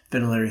is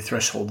ventilatory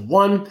threshold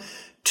 1.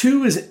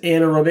 2 is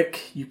anaerobic.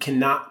 You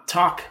cannot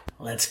talk.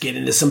 Let's get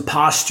into some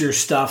posture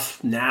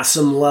stuff.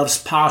 NASM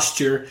loves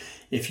posture.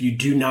 If you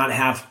do not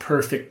have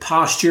perfect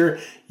posture,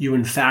 you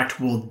in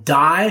fact will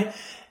die,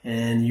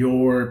 and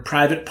your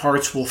private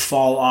parts will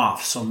fall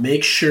off. So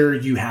make sure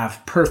you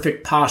have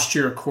perfect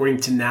posture according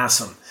to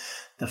NASM.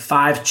 The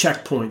 5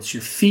 checkpoints,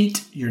 your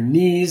feet, your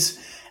knees,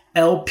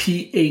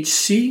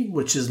 LPHC,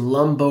 which is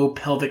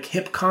lumbo-pelvic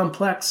hip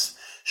complex,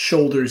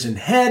 shoulders and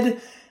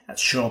head. At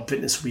Show Up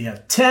Fitness, we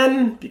have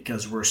 10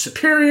 because we're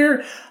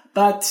superior,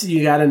 but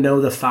you got to know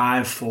the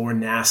 5 for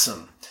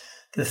NASM.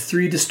 The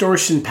 3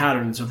 distortion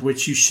patterns, of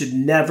which you should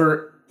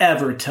never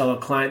ever tell a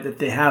client that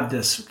they have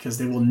this, because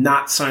they will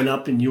not sign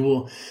up, and you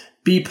will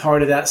be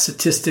part of that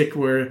statistic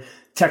where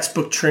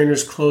textbook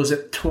trainers close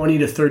at 20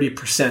 to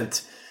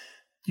 30%.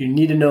 You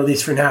need to know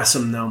these for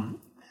NASM though.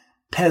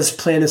 Pes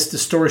planus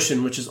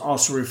distortion, which is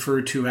also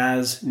referred to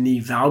as knee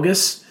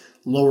valgus,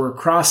 lower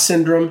cross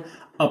syndrome,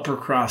 upper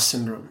cross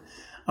syndrome.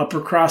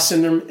 Upper cross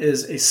syndrome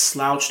is a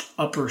slouched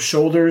upper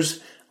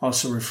shoulders,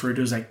 also referred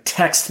to as like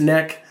text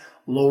neck.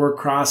 Lower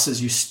cross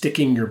is you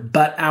sticking your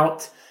butt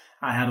out.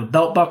 I have a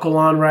belt buckle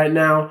on right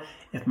now.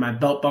 If my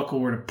belt buckle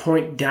were to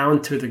point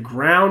down to the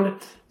ground,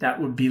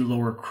 that would be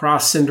lower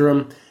cross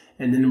syndrome.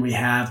 And then we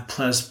have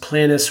pes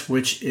planus,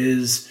 which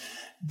is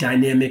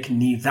dynamic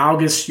knee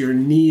valgus, your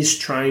knees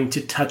trying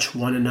to touch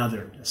one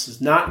another. This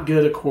is not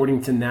good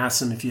according to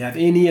NASM. If you have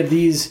any of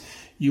these,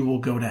 you will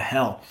go to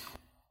hell.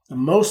 The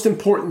most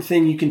important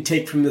thing you can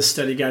take from this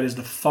study guide is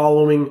the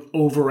following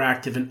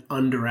overactive and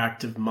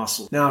underactive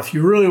muscles. Now, if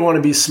you really want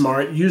to be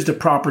smart, use the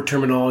proper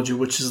terminology,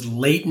 which is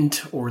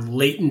latent or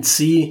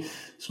latency.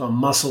 So a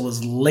muscle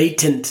is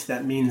latent.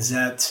 That means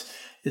that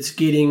it's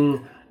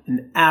getting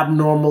an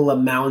abnormal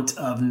amount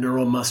of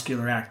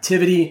neuromuscular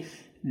activity.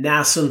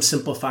 NASM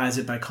simplifies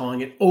it by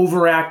calling it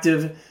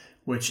overactive,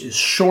 which is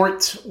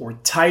short or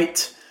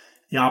tight.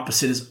 The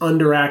opposite is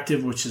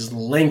underactive, which is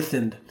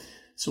lengthened.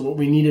 So what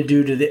we need to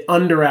do to the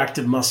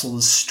underactive muscle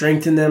is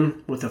strengthen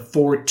them with a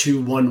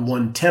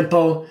 4-2-1-1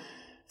 tempo.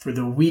 For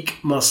the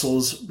weak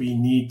muscles, we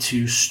need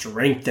to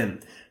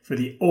strengthen. For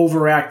the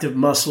overactive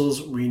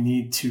muscles, we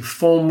need to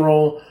foam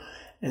roll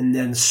and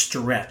then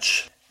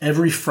stretch.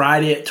 Every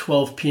Friday at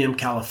 12 p.m.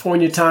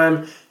 California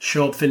time,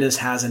 Show Up Fitness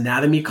has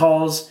anatomy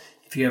calls.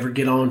 If you ever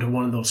get onto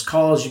one of those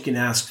calls, you can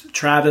ask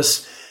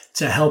Travis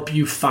to help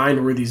you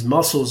find where these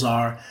muscles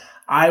are.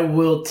 I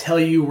will tell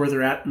you where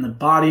they're at in the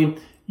body.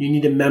 You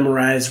need to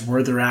memorize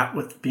where they're at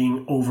with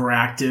being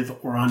overactive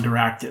or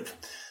underactive.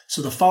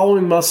 So the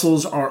following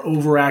muscles are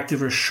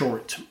overactive or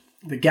short.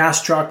 The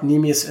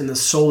gastrocnemius and the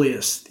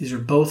soleus. These are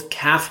both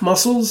calf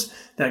muscles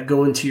that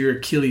go into your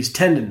Achilles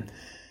tendon.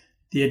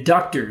 The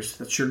adductors,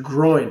 that's your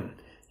groin.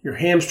 Your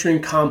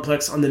hamstring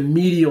complex on the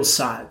medial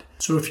side.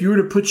 So if you were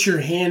to put your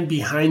hand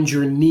behind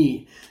your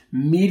knee,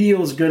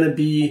 medial is going to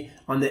be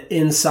on the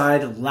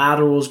inside,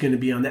 lateral is going to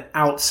be on the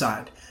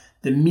outside.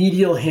 The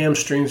medial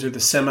hamstrings are the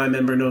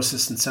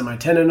semimembranosus and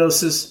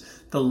semitendinosus.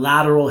 The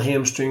lateral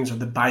hamstrings are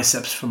the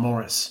biceps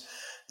femoris.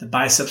 The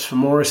biceps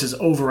femoris is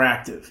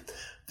overactive.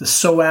 The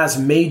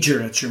psoas major,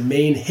 that's your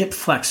main hip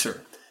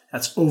flexor,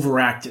 that's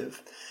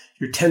overactive.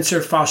 Your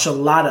tensor fascia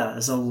lata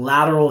is a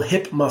lateral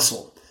hip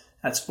muscle,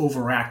 that's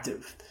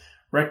overactive.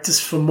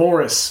 Rectus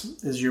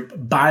femoris is your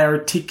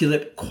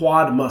biarticulate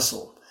quad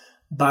muscle.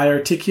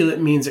 Biarticulate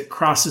means it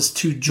crosses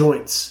two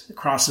joints. It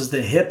crosses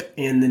the hip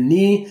and the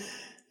knee.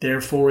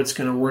 Therefore, it's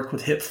going to work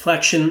with hip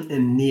flexion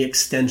and knee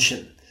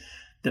extension.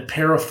 The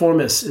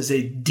piriformis is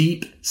a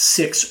deep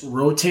 6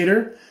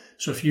 rotator.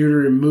 So if you were to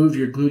remove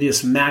your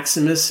gluteus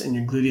maximus and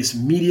your gluteus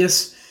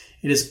medius,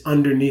 it is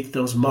underneath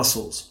those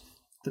muscles.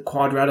 The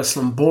quadratus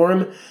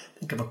lumborum,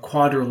 think of a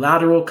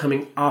quadrilateral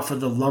coming off of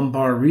the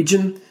lumbar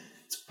region.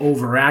 It's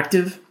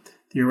overactive.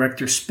 The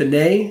erector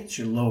spinae, it's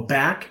your low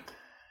back.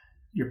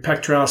 Your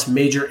pectoralis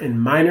major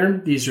and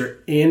minor, these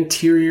are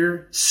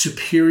anterior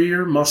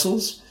superior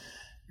muscles.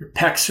 Your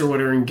pecs are what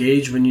are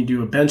engaged when you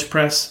do a bench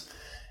press.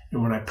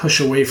 And when I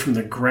push away from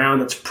the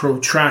ground, that's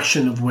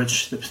protraction, of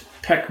which the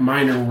pec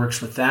minor works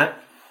with that.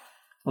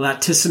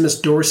 Latissimus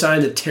dorsi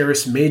and the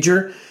teres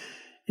major.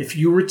 If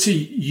you were to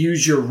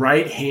use your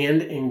right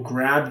hand and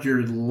grab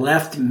your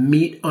left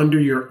meat under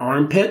your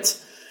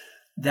armpit,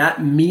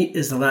 that meat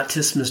is the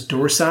latissimus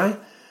dorsi.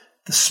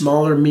 The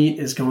smaller meat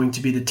is going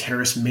to be the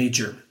teres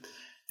major.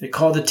 They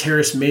call the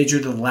teres major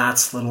the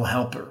lat's little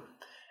helper.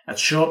 At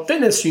Show Up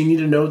Fitness, you need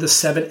to know the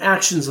 7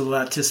 actions of the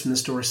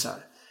latissimus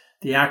dorsi.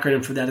 The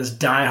acronym for that is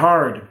die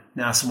hard.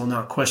 NASM will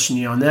not question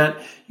you on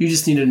that. You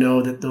just need to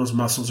know that those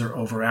muscles are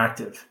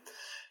overactive.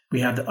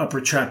 We have the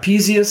upper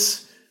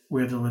trapezius,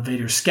 we have the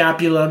levator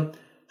scapula,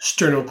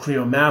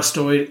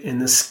 sternocleidomastoid, and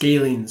the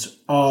scalenes,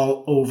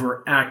 all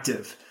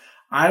overactive.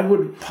 I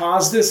would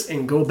pause this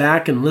and go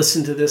back and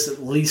listen to this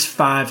at least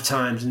 5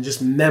 times and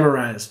just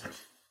memorize.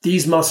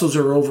 These muscles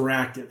are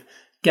overactive.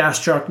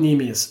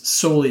 Gastrocnemius,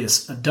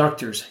 soleus,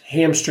 adductors,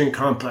 hamstring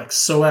complex,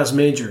 psoas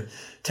major,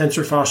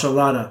 tensor fascia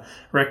lata,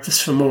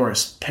 rectus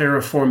femoris,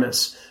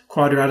 piriformis,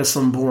 quadratus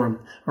lumborum,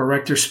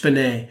 erector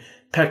spinae,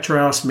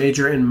 pectoralis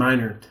major and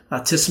minor,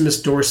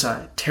 latissimus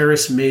dorsi,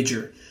 teres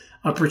major,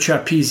 upper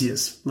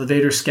trapezius,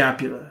 levator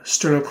scapula,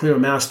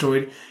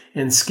 sternocleidomastoid,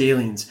 and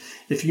scalenes.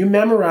 If you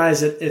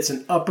memorize it, it's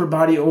an upper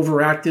body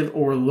overactive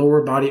or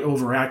lower body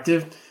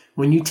overactive.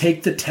 When you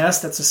take the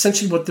test, that's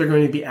essentially what they're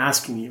going to be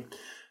asking you.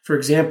 For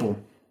example,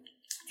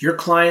 your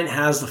client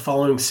has the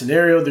following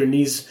scenario, their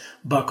knees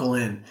buckle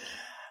in.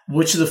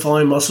 Which of the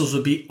following muscles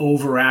would be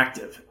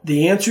overactive?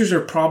 The answers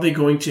are probably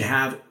going to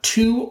have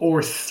 2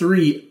 or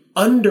 3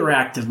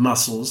 underactive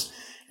muscles,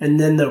 and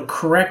then the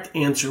correct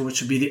answer,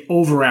 which would be the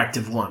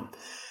overactive one.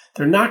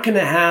 They're not going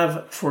to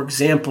have, for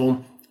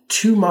example,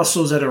 2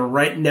 muscles that are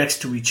right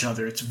next to each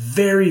other. It's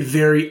very,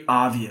 very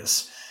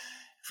obvious.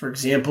 For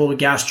example,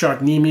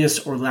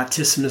 gastrocnemius or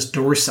latissimus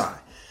dorsi.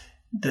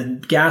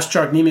 The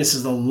gastrocnemius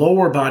is the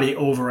lower body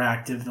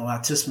overactive. The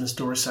latissimus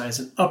dorsi is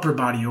an upper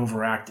body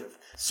overactive.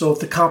 So if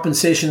the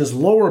compensation is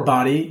lower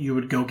body, you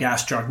would go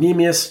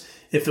gastrocnemius.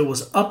 If it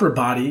was upper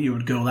body, you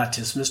would go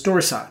latissimus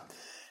dorsi.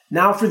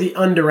 Now for the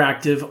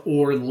underactive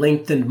or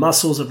lengthened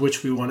muscles of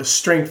which we want to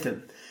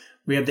strengthen.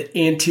 We have the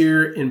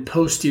anterior and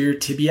posterior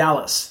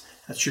tibialis.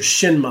 That's your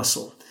shin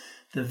muscle.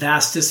 The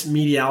vastus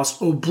medialis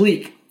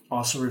oblique,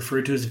 also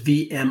referred to as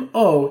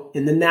VMO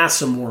in the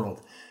NASM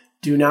world.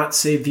 Do not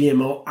say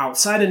VMO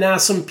outside of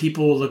NASM.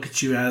 People will look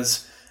at you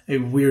as a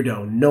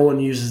weirdo. No one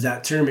uses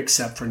that term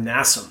except for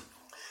NASM.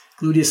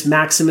 Gluteus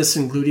maximus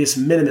and gluteus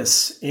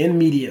minimus and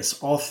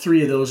medius, all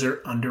 3 of those are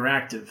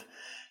underactive.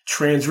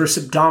 Transverse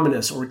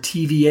abdominis or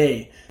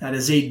TVA, that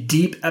is a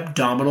deep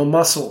abdominal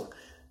muscle.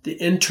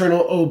 The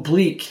internal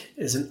oblique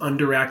is an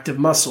underactive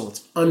muscle.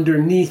 It's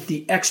underneath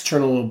the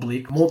external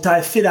oblique.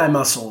 Multifidi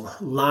muscle,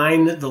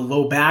 line the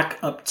low back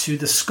up to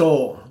the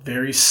skull.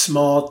 Very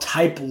small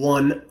type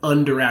 1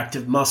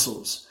 underactive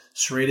muscles.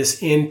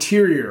 Serratus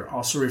anterior,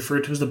 also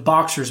referred to as the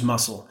boxer's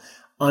muscle,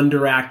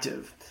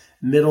 underactive.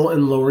 Middle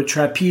and lower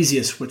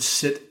trapezius, which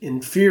sit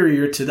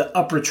inferior to the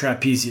upper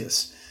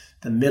trapezius.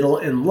 The middle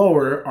and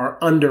lower are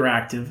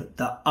underactive.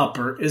 The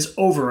upper is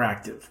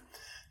overactive.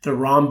 The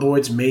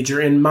rhomboids major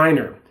and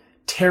minor.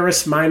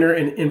 Teres minor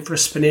and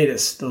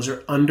infraspinatus, those are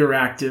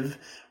underactive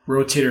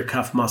rotator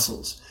cuff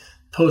muscles.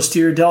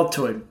 Posterior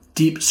deltoid,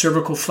 deep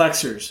cervical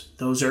flexors,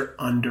 those are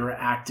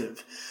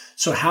underactive.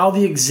 So how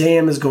the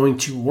exam is going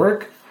to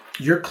work,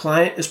 your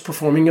client is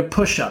performing a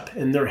push-up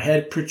and their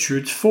head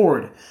protrudes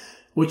forward.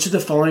 Which of the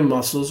following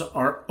muscles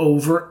are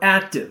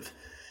overactive?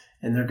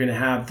 And they're going to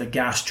have the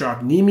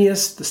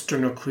gastrocnemius, the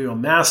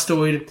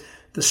sternocleidomastoid,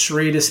 the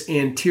serratus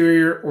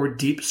anterior, or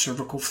deep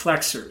cervical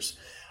flexors.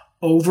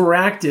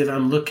 Overactive,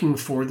 I'm looking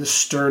for the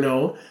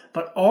sterno,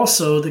 but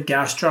also the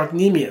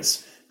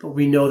gastrocnemius. But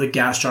we know the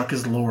gastroc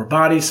is lower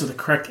body, so the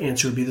correct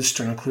answer would be the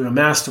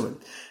sternocleidomastoid.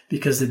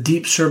 Because the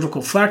deep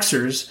cervical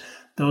flexors,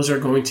 those are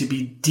going to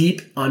be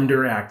deep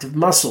underactive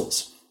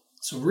muscles.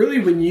 So really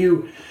when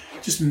you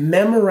just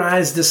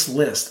memorize this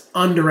list,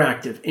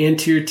 underactive,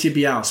 anterior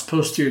tibialis,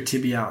 posterior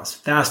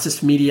tibialis, vastus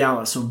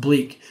medialis,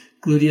 oblique,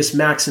 gluteus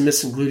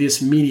maximus and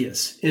gluteus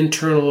medius,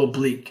 internal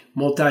oblique,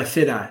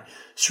 multifidi,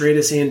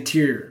 serratus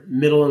anterior,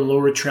 middle and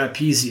lower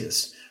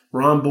trapezius,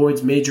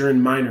 rhomboids major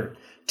and minor,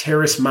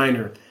 teres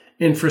minor,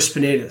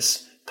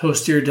 infraspinatus,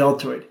 posterior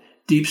deltoid,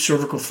 deep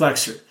cervical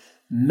flexor.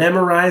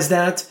 Memorize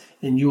that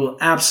and you will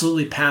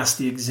absolutely pass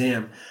the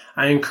exam.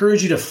 I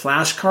encourage you to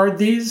flashcard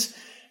these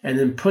and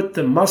then put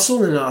the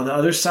muscle, and on the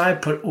other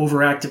side, put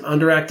overactive,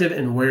 underactive,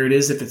 and where it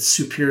is, if it's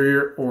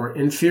superior or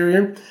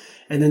inferior.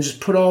 And then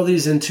just put all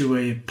these into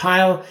a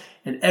pile,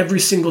 and every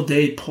single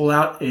day pull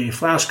out a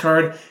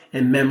flashcard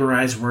and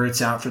memorize where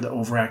it's at for the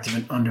overactive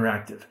and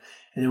underactive.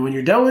 And then when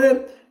you're done with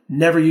it,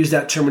 never use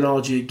that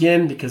terminology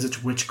again because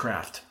it's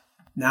witchcraft.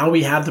 Now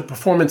we have the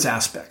performance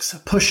aspects. A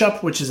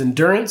push-up, which is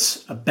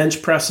endurance. A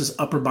bench press is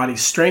upper body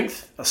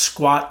strength. A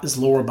squat is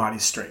lower body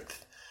strength.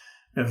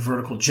 We have a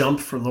vertical jump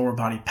for lower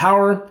body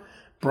power,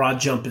 broad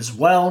jump as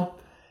well.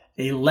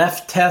 A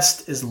left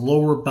test is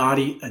lower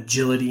body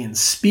agility and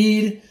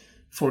speed.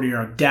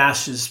 40-yard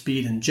dash is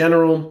speed in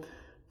general.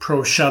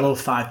 Pro shuttle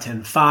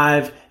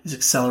 5-10-5 is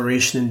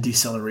acceleration and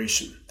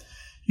deceleration.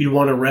 You'd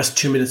want to rest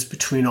 2 minutes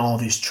between all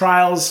of these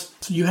trials.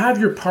 So you have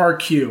your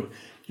PAR-Q.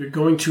 You're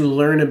going to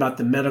learn about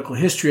the medical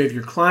history of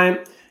your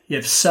client. You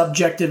have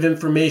subjective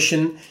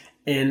information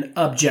and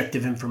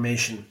objective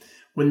information.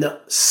 When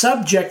the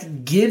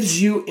subject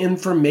gives you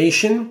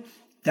information,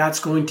 that's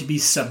going to be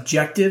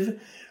subjective.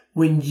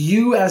 When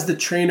you, as the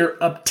trainer,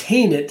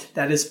 obtain it,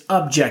 that is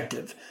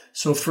objective.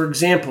 So, for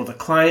example, the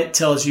client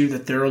tells you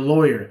that they're a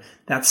lawyer.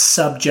 That's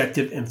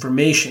subjective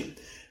information.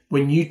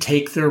 When you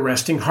take their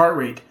resting heart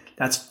rate,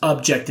 that's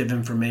objective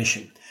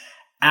information.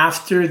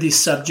 After the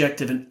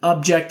subjective and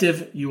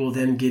objective, you will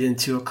then get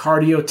into a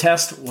cardio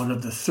test, one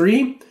of the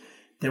three.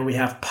 Then we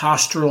have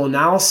postural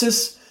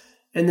analysis.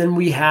 And then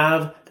we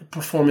have the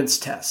performance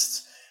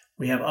tests.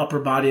 We have upper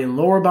body and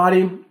lower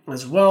body,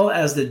 as well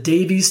as the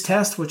Davies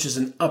test, which is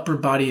an upper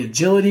body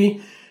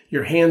agility.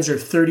 Your hands are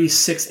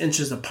 36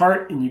 inches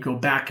apart, and you go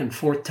back and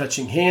forth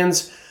touching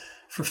hands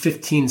for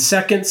 15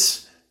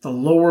 seconds. The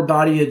lower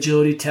body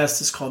agility test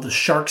is called the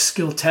shark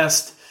skill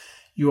test.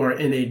 You are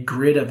in a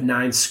grid of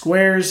 9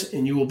 squares,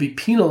 and you will be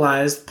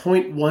penalized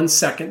 0.1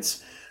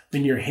 seconds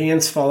when your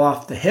hands fall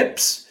off the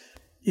hips,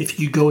 if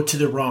you go to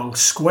the wrong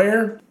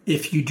square,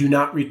 if you do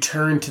not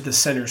return to the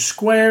center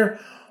square,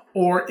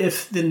 or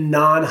if the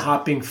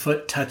non-hopping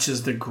foot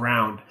touches the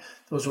ground.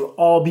 Those will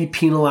all be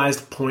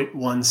penalized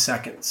 0.1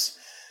 seconds.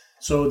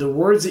 So the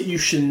words that you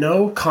should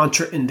know,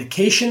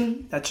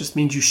 contraindication, that just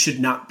means you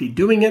should not be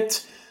doing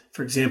it.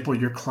 For example,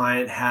 your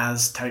client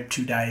has type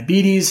 2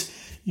 diabetes.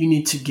 You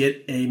need to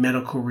get a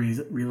medical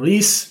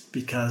release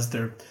because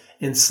they're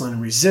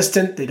insulin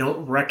resistant. They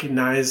don't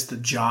recognize the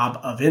job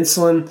of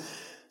insulin.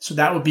 So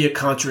that would be a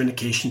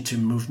contraindication to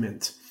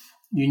movement.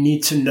 You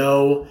need to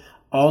know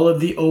all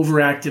of the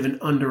overactive and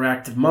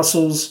underactive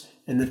muscles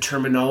and the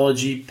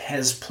terminology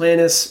pes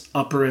planus,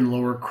 upper and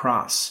lower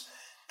cross.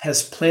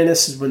 Pes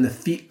planus is when the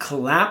feet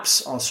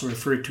collapse, also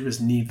referred to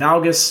as knee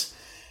valgus,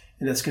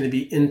 and that's going to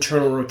be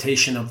internal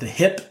rotation of the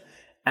hip,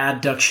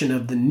 adduction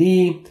of the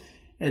knee,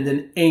 and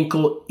then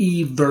ankle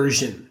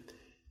eversion.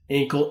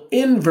 Ankle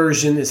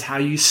inversion is how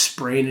you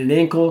sprain an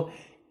ankle.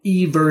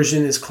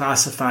 Eversion is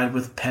classified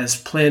with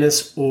pes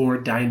planus or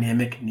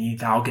dynamic knee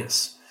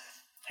valgus.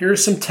 Here are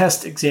some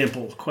test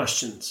example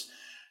questions.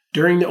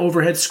 During the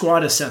overhead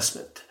squat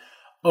assessment,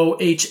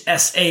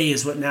 OHSA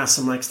is what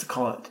NASM likes to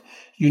call it.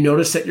 You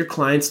notice that your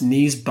client's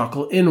knees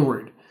buckle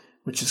inward,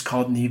 which is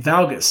called knee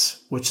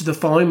valgus. Which of the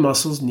following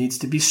muscles needs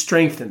to be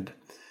strengthened?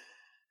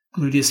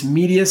 Gluteus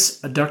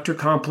medius, adductor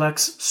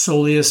complex,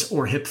 soleus,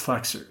 or hip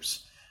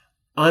flexors.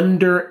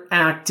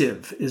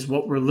 Underactive is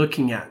what we're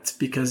looking at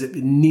because it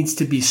needs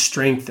to be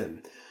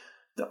strengthened.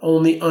 The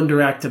only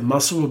underactive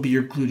muscle will be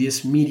your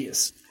gluteus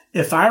medius.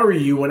 If I were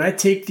you, when I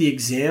take the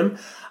exam,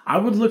 I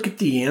would look at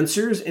the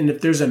answers, and if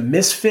there's a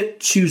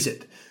misfit, choose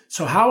it.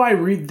 So how I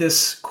read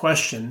this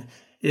question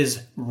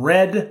is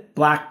red,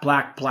 black,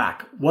 black,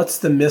 black. What's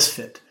the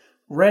misfit?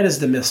 Red is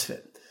the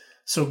misfit.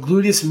 So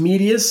gluteus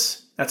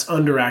medius, that's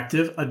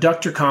underactive.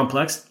 Adductor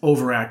complex,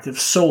 overactive.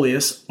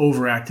 Soleus,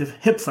 overactive.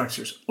 Hip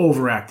flexors,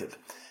 overactive.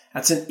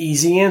 That's an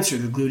easy answer,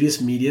 the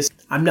gluteus medius.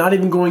 I'm not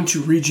even going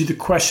to read you the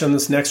question on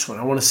this next one.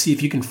 I want to see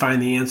if you can find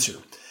the answer.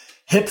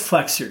 Hip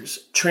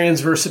flexors,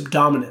 transverse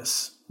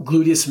abdominis,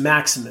 gluteus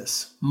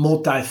maximus,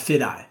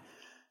 multifidi.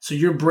 So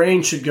your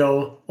brain should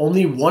go,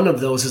 only one of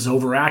those is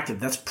overactive.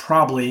 That's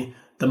probably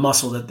the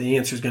muscle that the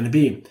answer is going to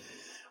be.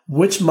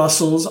 Which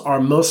muscles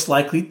are most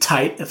likely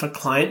tight if a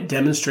client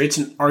demonstrates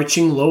an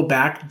arching low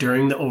back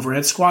during the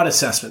overhead squat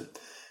assessment?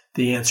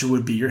 The answer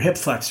would be your hip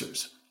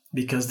flexors,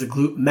 because the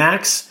glute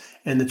max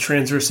and the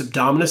transverse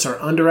abdominis are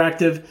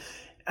underactive,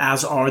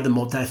 as are the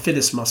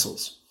multifidus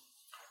muscles.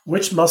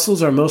 Which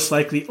muscles are most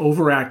likely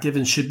overactive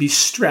and should be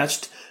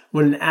stretched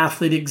when an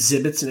athlete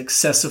exhibits an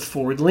excessive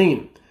forward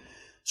lean?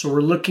 So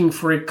we're looking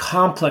for a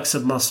complex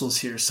of muscles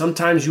here.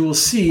 Sometimes you will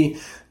see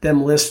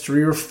them list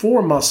 3 or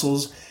 4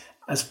 muscles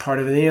as part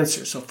of an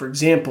answer. So for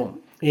example,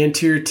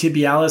 anterior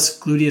tibialis,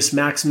 gluteus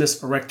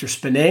maximus, erector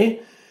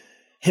spinae,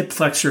 hip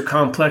flexor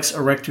complex,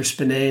 erector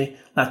spinae,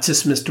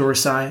 latissimus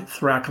dorsi,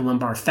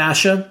 thoracolumbar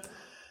fascia,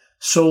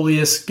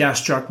 soleus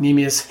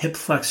gastrocnemius, hip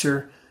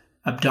flexor,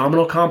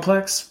 abdominal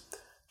complex,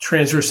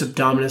 transverse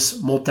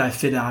abdominis,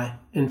 multifidi,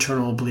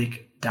 internal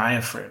oblique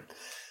diaphragm.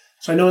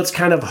 So I know it's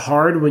kind of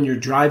hard when you're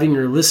driving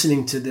or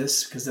listening to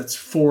this because that's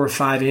 4 or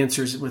 5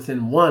 answers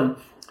within one.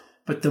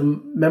 But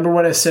remember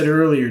what I said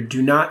earlier,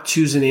 do not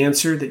choose an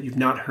answer that you've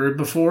not heard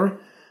before.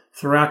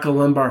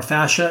 Thoracolumbar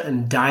fascia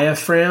and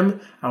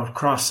diaphragm, I would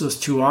cross those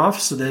 2 off.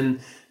 So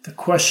then the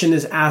question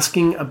is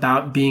asking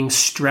about being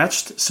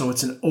stretched. So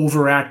it's an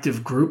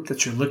overactive group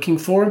that you're looking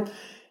for.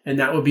 And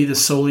that would be the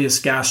soleus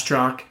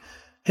gastroc,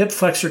 hip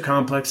flexor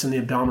complex, and the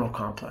abdominal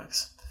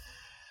complex.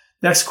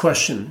 Next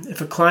question. If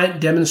a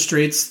client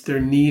demonstrates their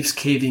knees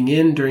caving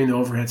in during the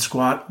overhead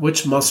squat,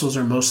 which muscles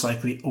are most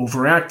likely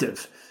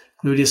overactive?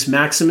 Gluteus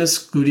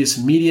maximus,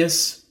 gluteus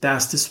medius,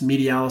 vastus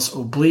medialis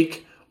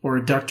oblique, or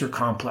adductor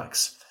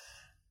complex.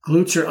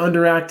 Glutes are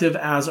underactive,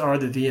 as are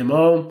the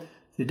VMO.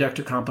 The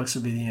adductor complex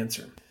would be the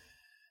answer.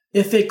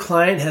 If a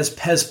client has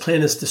pes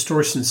planus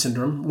distortion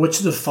syndrome, which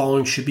of the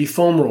following should be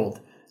foam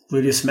rolled?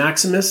 Gluteus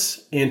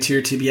maximus,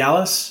 anterior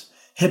tibialis,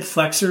 hip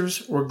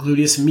flexors, or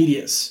gluteus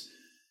medius?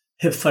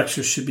 Hip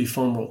flexors should be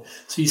foam rolled.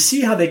 So you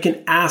see how they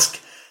can ask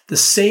the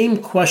same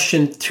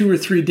question 2 or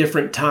 3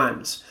 different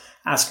times,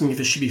 asking if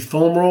it should be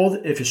foam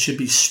rolled, if it should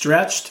be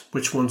stretched,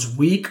 which one's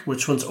weak,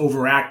 which one's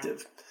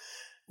overactive.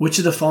 Which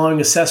of the following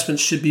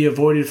assessments should be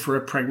avoided for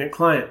a pregnant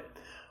client?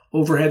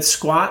 Overhead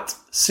squat,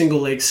 single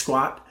leg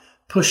squat,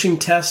 pushing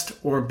test,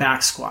 or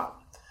back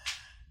squat.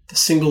 The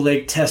single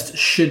leg test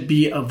should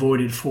be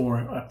avoided for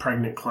a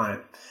pregnant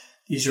client.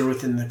 These are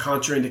within the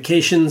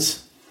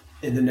contraindications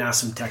in the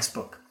NASM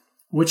textbook.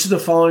 Which of the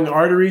following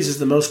arteries is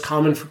the most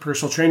common for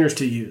personal trainers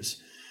to use?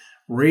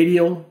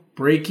 Radial,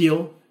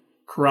 brachial,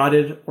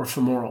 carotid, or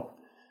femoral?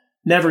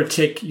 Never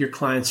take your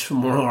client's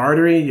femoral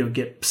artery. You'll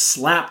get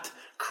slapped.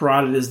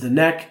 Carotid is the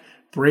neck.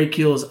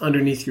 Brachial is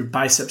underneath your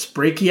biceps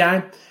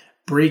brachii.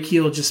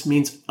 Brachial just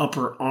means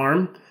upper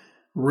arm.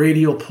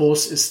 Radial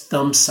pulse is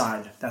thumb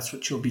side. That's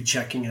what you'll be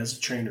checking as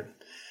a trainer.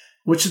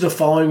 Which of the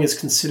following is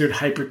considered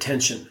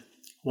hypertension?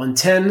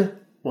 110,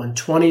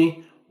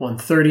 120,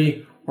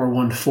 130, or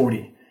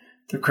 140?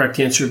 The correct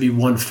answer would be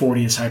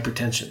 140 is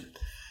hypertension.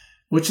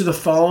 Which of the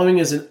following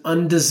is an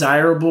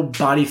undesirable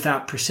body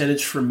fat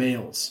percentage for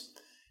males?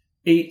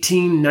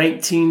 18,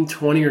 19,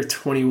 20, or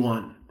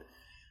 21?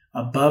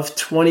 Above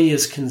 20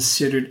 is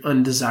considered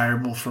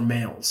undesirable for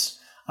males.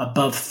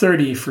 Above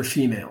 30 for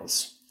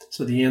females.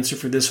 So the answer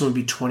for this one would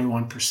be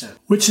 21%.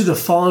 Which of the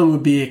following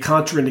would be a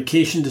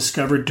contraindication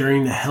discovered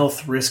during the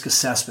health risk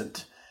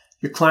assessment?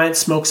 Your client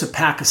smokes a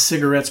pack of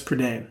cigarettes per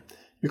day.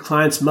 Your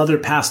client's mother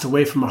passed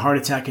away from a heart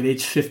attack at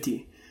age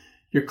 50.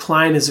 Your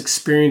client has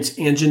experienced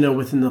angina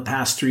within the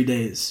past 3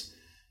 days.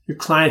 Your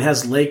client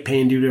has leg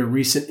pain due to a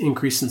recent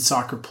increase in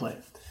soccer play.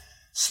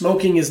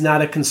 Smoking is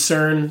not a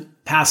concern.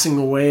 Passing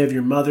away of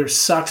your mother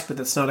sucks, but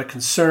that's not a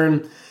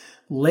concern.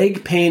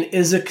 Leg pain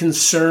is a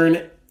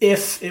concern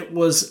if it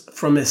was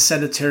from a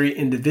sedentary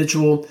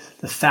individual.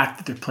 The fact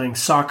that they're playing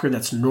soccer,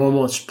 that's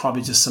normal. It's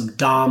probably just some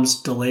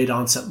DOMS, delayed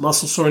onset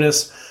muscle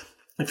soreness.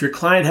 If your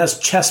client has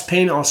chest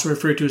pain, also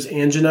referred to as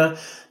angina,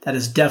 that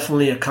is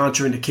definitely a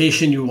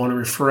contraindication. You want to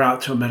refer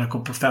out to a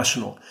medical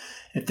professional.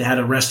 If they had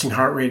a resting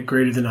heart rate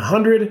greater than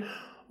 100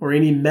 or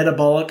any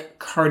metabolic,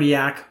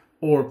 cardiac,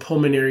 or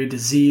pulmonary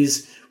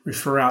disease,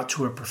 refer out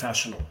to a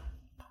professional.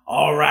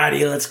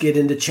 Alrighty, let's get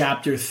into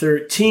chapter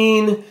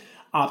 13,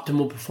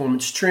 optimal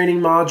performance training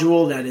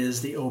module. That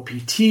is the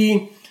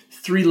OPT,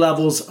 3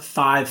 levels,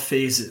 5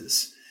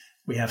 phases.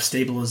 We have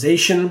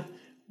stabilization,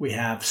 we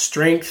have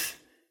strength,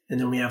 and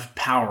then we have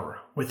power.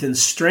 Within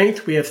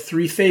strength, we have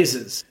 3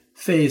 phases.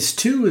 Phase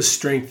 2 is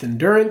strength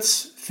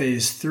endurance.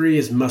 Phase 3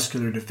 is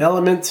muscular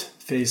development.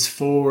 Phase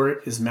 4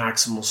 is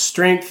maximal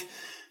strength.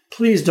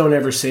 Please don't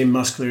ever say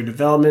muscular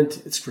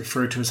development. It's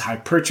referred to as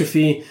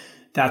hypertrophy.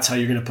 That's how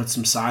you're going to put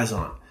some size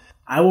on.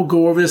 I will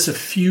go over this a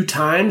few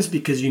times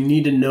because you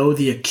need to know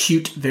the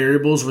acute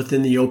variables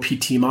within the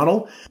OPT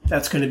model.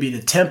 That's going to be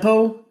the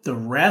tempo, the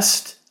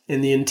rest,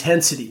 and the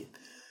intensity.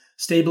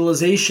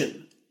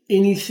 Stabilization,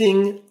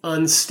 anything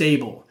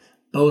unstable.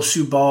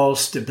 BOSU balls,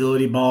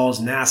 stability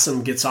balls,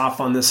 NASM gets off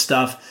on this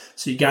stuff.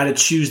 So you got to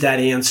choose that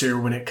answer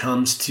when it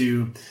comes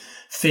to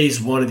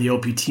phase 1 of the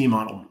OPT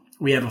model.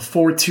 We have a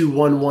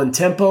 4-2-1-1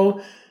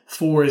 tempo.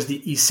 4 is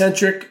the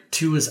eccentric,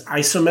 2 is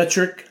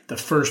isometric, the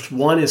first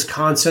 1 is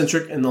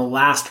concentric, and the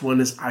last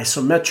one is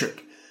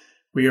isometric.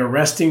 We are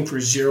resting for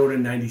 0 to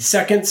 90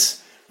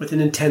 seconds with an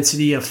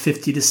intensity of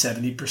 50 to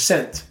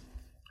 70%.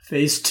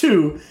 Phase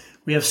 2,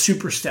 we have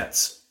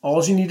supersets.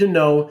 All you need to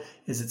know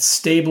is it's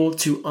stable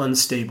to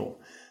unstable.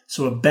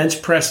 So a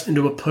bench press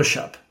into a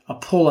push-up, a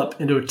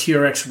pull-up into a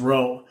TRX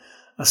row,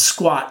 a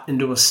squat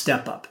into a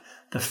step-up.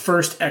 The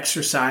first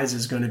exercise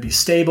is going to be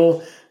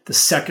stable. The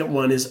second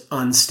one is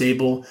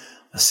unstable,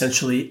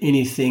 essentially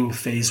anything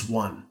phase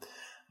 1.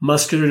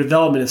 Muscular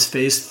development is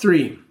phase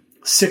 3,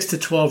 6 to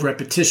 12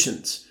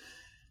 repetitions.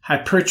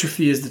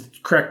 Hypertrophy is the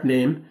correct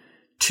name,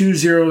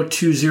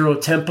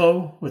 2-0-2-0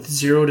 tempo with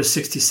 0 to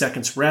 60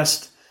 seconds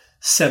rest,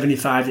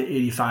 75 to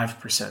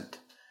 85%.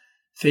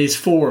 Phase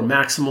 4,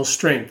 maximal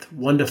strength,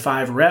 1 to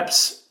 5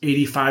 reps,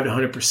 85 to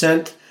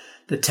 100%.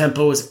 The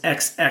tempo is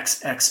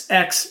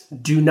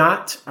XXXX. Do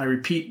not, I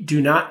repeat,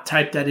 do not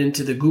type that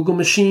into the Google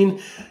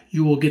machine.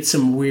 You will get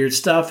some weird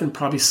stuff and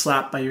probably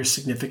slapped by your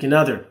significant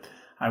other.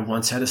 I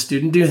once had a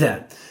student do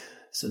that.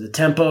 So the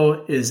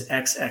tempo is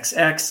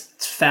XXX.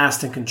 It's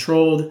fast and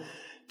controlled.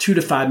 2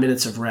 to 5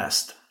 minutes of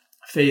rest.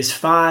 Phase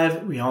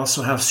 5, we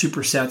also have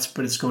supersets,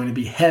 but it's going to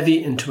be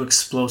heavy into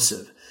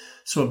explosive.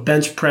 So a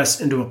bench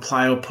press into a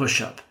plyo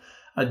push-up,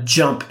 a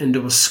jump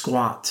into a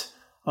squat,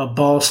 a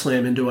ball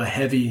slam into a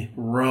heavy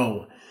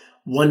row.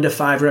 1 to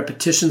 5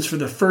 repetitions for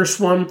the first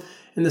one,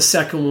 and the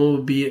second one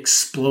will be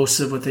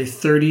explosive with a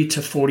 30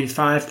 to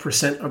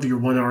 45% of your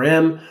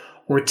 1RM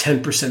or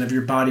 10% of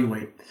your body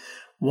weight.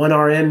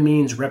 1RM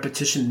means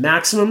repetition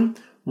maximum.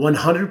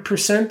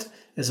 100%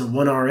 is a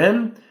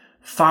 1RM.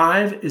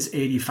 5 is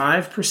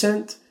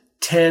 85%.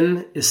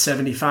 10 is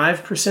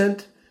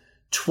 75%.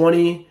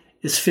 20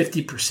 is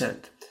 50%.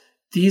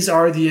 These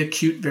are the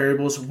acute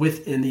variables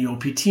within the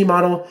OPT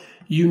model.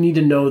 You need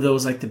to know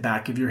those like the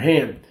back of your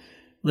hand.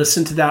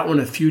 Listen to that one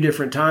a few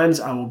different times.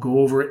 I will go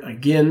over it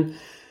again.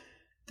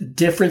 The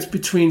difference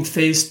between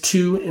phase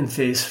 2 and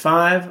phase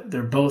 5,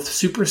 they're both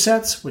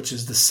supersets, which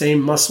is the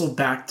same muscle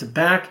back to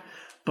back,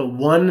 but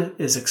one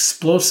is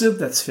explosive,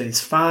 that's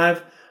phase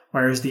 5,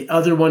 whereas the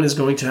other one is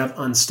going to have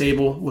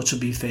unstable, which will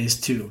be phase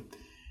 2.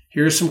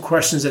 Here are some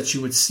questions that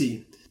you would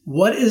see.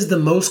 What is the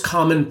most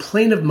common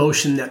plane of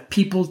motion that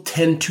people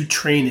tend to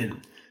train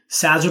in?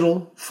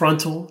 Sagittal,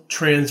 frontal,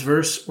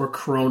 transverse, or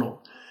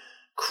coronal?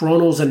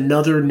 Coronal is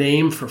another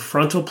name for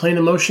frontal plane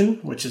of motion,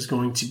 which is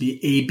going to be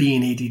AB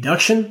and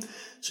adduction.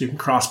 So you can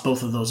cross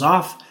both of those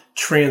off.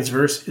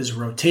 Transverse is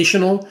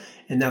rotational,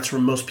 and that's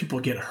where most people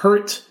get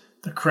hurt.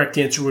 The correct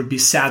answer would be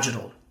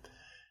sagittal.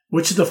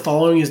 Which of the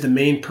following is the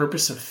main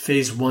purpose of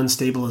phase 1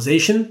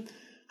 stabilization?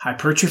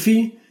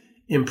 Hypertrophy,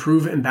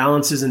 improve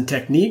imbalances and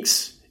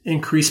techniques,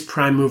 increase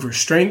prime mover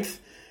strength,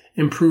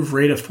 improve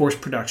rate of force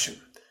production.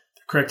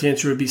 Correct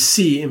answer would be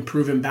C,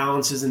 improve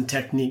imbalances and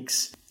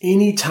techniques.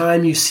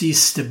 Anytime you see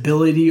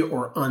stability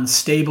or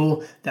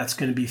unstable, that's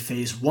going to be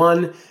phase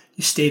 1.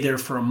 You stay there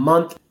for a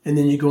month, and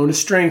then you go into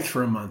strength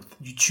for a month.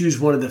 You choose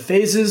one of the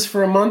phases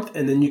for a month,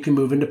 and then you can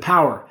move into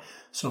power.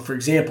 So for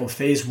example,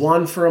 phase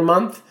 1 for a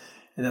month,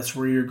 and that's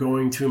where you're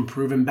going to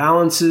improve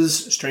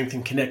imbalances,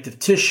 strengthen connective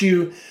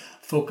tissue,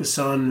 focus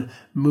on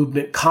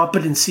movement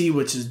competency,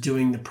 which is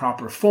doing the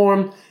proper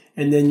form.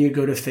 And then you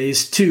go to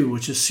phase 2,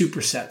 which is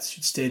supersets.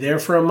 You'd stay there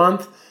for a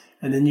month,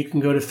 and then you can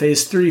go to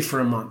phase 3 for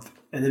a month,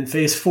 and then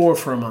phase 4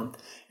 for a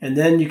month, and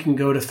then you can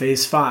go to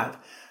phase 5.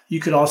 You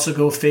could also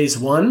go phase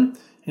 1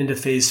 into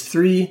phase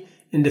 3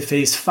 into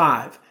phase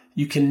 5.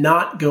 You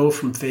cannot go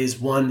from phase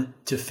 1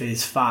 to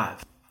phase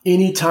 5.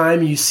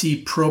 Anytime you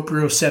see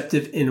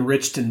proprioceptive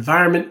enriched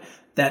environment,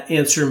 that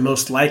answer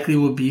most likely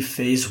will be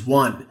phase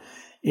 1.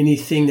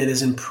 Anything that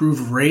is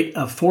improved rate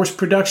of force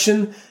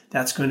production,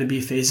 that's going to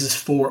be phases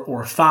 4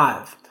 or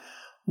 5.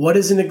 What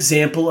is an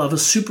example of a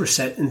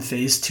superset in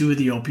phase 2 of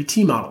the OPT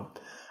model?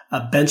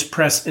 A bench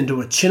press into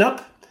a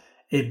chin-up,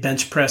 a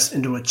bench press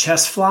into a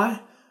chest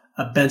fly,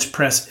 a bench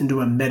press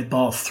into a med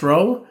ball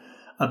throw,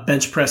 a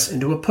bench press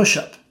into a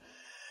push-up.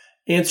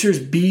 Answers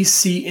B,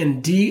 C,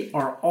 and D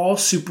are all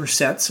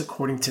supersets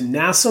according to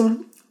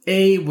NASM.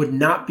 A would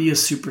not be a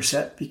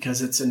superset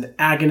because it's an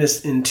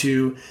agonist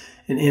into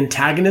an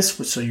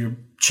antagonist, so your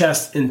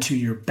chest into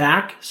your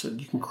back, so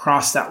you can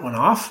cross that one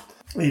off.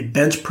 A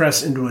bench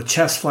press into a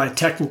chest fly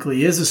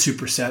technically is a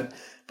superset,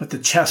 but the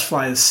chest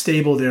fly is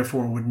stable,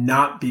 therefore would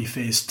not be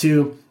phase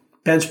 2.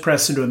 Bench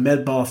press into a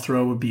med ball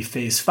throw would be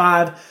phase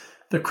 5.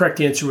 The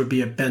correct answer would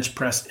be a bench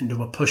press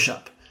into a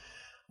push-up.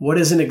 What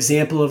is an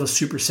example of a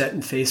superset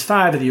in phase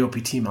 5 of the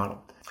OPT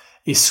model?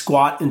 A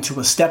squat into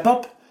a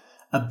step-up,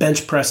 a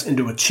bench press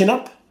into a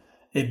chin-up,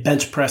 a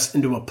bench press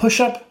into a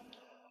push-up,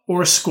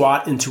 or a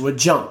squat into a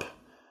jump.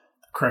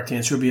 The correct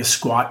answer would be a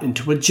squat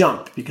into a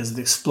jump because of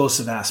the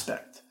explosive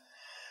aspect.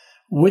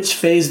 Which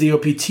phase of the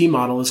OPT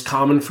model is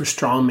common for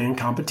strongman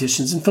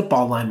competitions and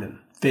football linemen?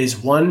 Phase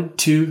 1,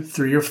 2,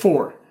 3, or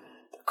 4?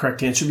 The The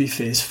correct answer would be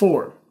phase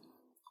 4.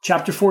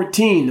 Chapter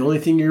 14, the only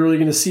thing you're really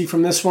going to see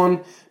from this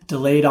one,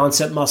 delayed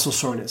onset muscle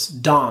soreness,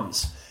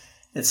 DOMS.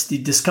 It's the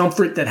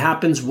discomfort that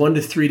happens 1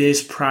 to 3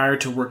 days prior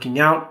to working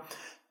out,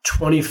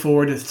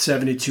 24 to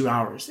 72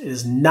 hours. It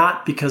is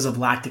not because of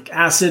lactic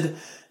acid.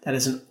 That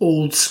is an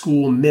old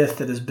school myth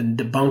that has been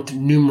debunked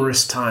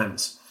numerous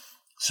times.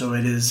 So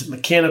it is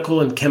mechanical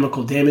and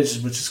chemical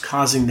damage which is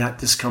causing that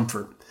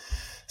discomfort.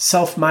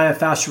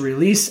 Self-myofascial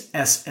release,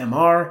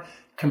 SMR,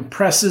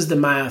 compresses the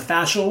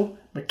myofascial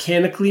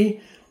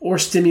mechanically or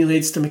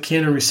stimulates the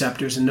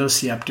mechanoreceptors and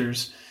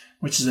nociceptors,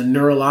 which is a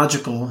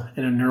neurological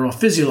and a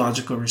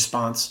neurophysiological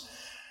response,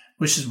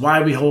 which is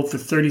why we hold for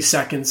 30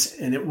 seconds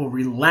and it will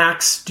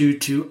relax due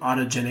to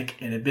autogenic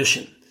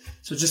inhibition.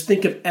 So just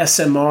think of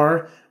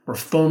SMR or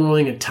foam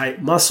rolling a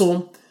tight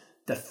muscle.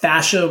 The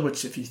fascia,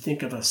 which if you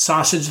think of a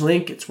sausage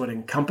link, it's what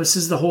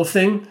encompasses the whole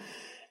thing.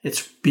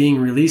 It's being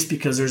released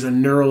because there's a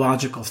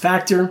neurological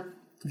factor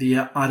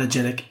via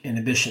autogenic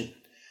inhibition.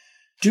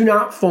 Do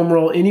not foam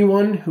roll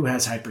anyone who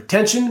has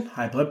hypertension,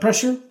 high blood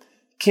pressure,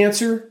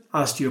 cancer,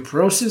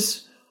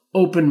 osteoporosis,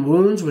 open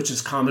wounds, which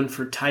is common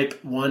for type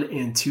 1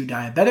 and 2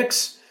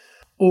 diabetics,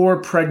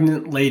 or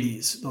pregnant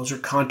ladies. Those are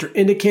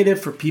contraindicated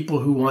for people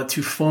who want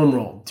to foam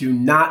roll. Do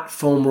not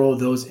foam roll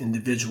those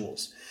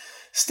individuals.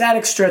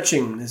 Static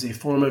stretching is a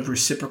form of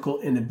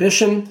reciprocal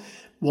inhibition,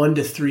 1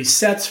 to 3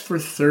 sets for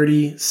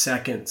 30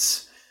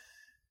 seconds.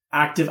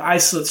 Active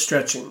isolate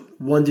stretching,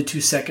 1 to 2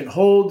 second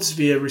holds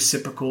via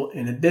reciprocal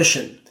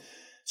inhibition.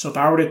 So if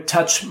I were to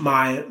touch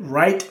my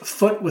right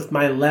foot with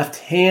my left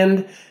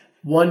hand,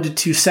 1 to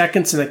 2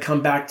 seconds, and I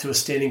come back to a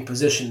standing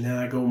position. Then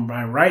I go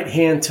my right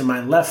hand to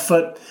my left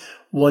foot,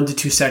 1 to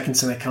 2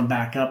 seconds, and I come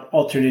back up,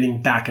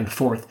 alternating back and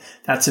forth.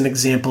 That's an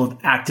example of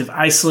active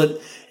isolate,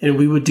 and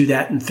we would do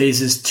that in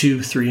phases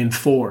 2, 3, and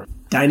 4.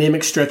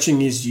 Dynamic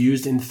stretching is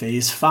used in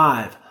phase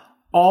 5.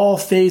 All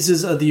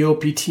phases of the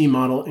OPT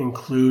model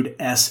include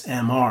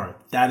SMR.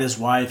 That is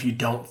why if you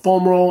don't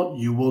foam roll,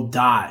 you will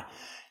die.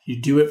 You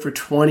do it for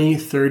 20,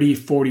 30,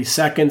 40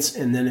 seconds,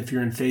 and then if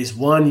you're in phase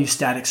 1, you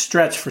static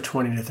stretch for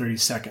 20 to 30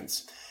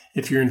 seconds.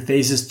 If you're in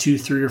phases 2,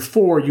 3, or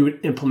 4, you would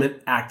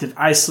implement active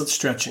isolate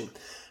stretching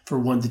for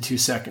 1 to 2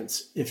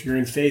 seconds. If you're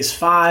in phase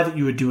 5,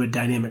 you would do a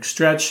dynamic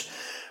stretch,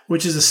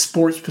 which is a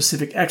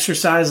sport-specific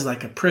exercise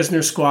like a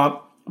prisoner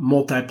squat,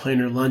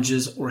 multiplanar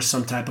lunges, or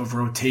some type of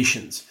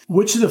rotations.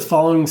 Which of the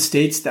following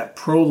states that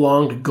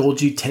prolonged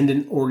Golgi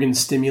tendon organ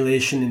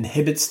stimulation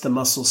inhibits the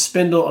muscle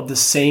spindle of the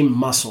same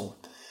muscle?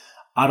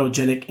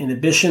 Autogenic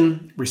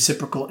inhibition,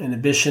 reciprocal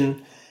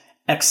inhibition,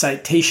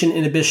 excitation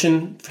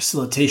inhibition,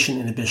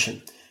 facilitation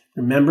inhibition.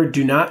 Remember,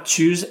 do not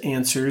choose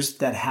answers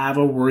that have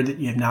a word that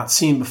you have not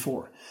seen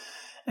before.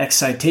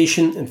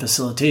 Excitation and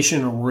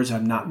facilitation are words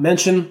I've not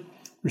mentioned.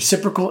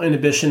 Reciprocal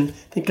inhibition,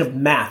 think of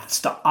math, it's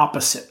the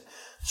opposite.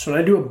 So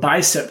when I do a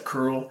bicep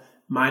curl,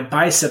 my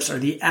biceps are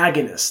the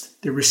agonist.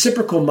 The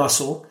reciprocal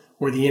muscle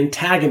or the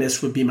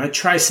antagonist would be my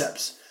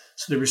triceps.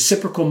 So the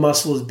reciprocal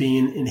muscle is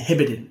being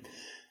inhibited.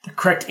 The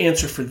correct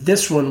answer for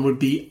this one would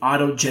be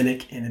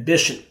autogenic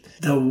inhibition.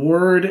 The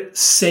word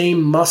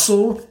same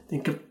muscle,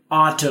 think of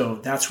auto.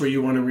 That's where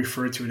you want to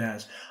refer to it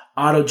as.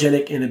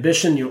 Autogenic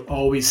inhibition, you'll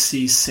always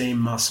see same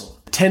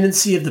muscle. The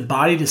tendency of the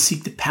body to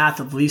seek the path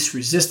of least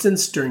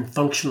resistance during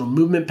functional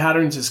movement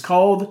patterns is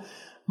called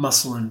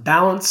muscle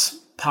imbalance,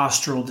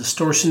 postural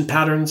distortion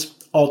patterns,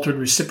 altered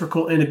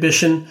reciprocal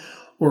inhibition,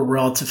 or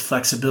relative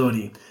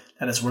flexibility.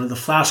 That is one of the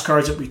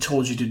flashcards that we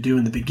told you to do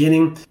in the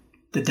beginning.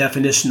 The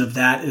definition of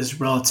that is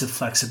relative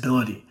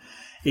flexibility.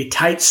 A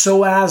tight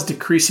psoas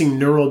decreasing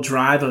neural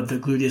drive of the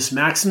gluteus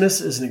maximus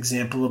is an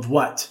example of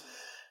what?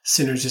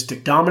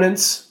 Synergistic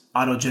dominance,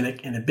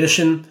 autogenic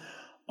inhibition,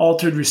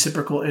 altered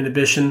reciprocal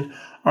inhibition,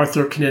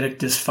 arthrokinetic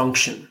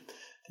dysfunction.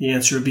 The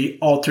answer would be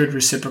altered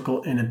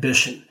reciprocal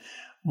inhibition.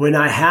 When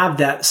I have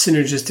that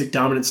synergistic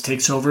dominance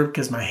takes over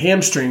because my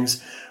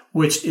hamstrings,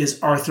 which is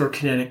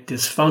arthrokinetic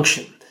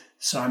dysfunction.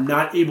 So I'm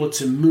not able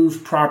to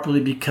move properly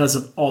because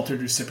of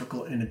altered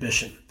reciprocal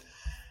inhibition.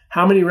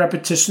 How many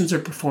repetitions are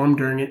performed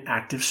during an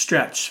active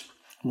stretch?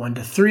 1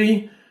 to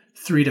 3,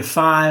 3 to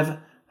 5,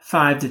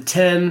 5 to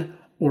 10,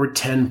 or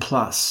 10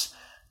 plus.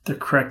 The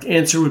correct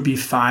answer would be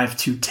 5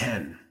 to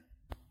 10.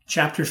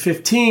 Chapter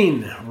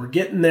 15. We're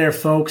getting there,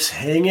 folks.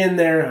 Hang in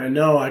there. I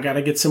know I got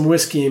to get some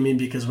whiskey in me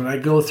because when I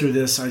go through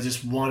this, I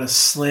just want to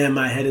slam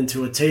my head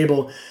into a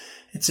table.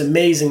 It's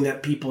amazing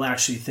that people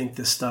actually think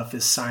this stuff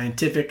is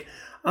scientific.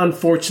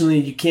 Unfortunately,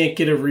 you can't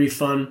get a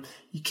refund.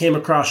 You came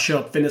across Show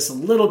Up Fitness a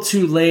little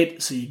too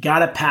late, so you got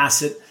to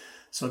pass it.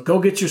 So go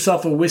get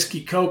yourself a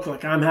whiskey Coke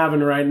like I'm having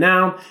right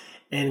now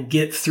and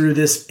get through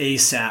this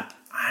ASAP.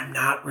 I'm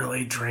not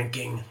really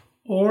drinking.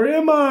 Or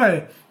am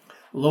I?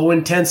 Low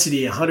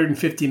intensity,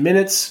 150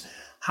 minutes.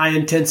 High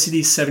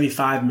intensity,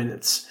 75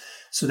 minutes.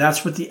 So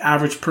that's what the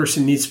average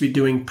person needs to be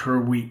doing per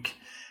week.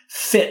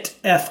 FIT,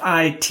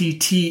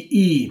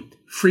 F-I-T-T-E,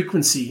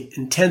 frequency,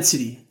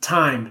 intensity,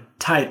 time,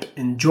 type,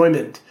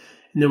 enjoyment.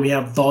 And then we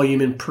have volume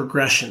and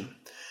progression.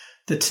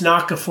 The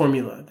Tanaka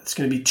formula, that's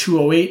going to be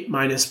 208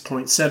 minus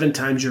 0.7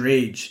 times your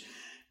age.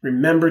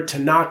 Remember,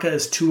 Tanaka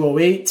is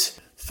 208.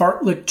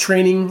 Fartlek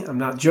training, I'm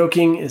not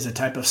joking, is a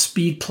type of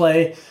speed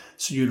play.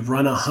 So you'd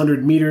run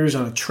 100 meters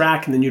on a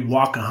track and then you'd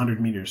walk 100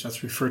 meters.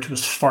 That's referred to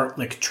as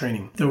fartlek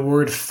training. The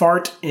word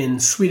fart in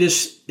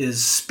Swedish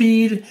is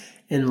speed,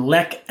 and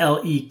lek,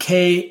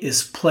 L-E-K,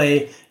 is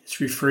play. It's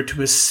referred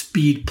to as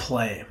speed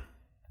play.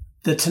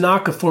 The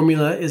Tanaka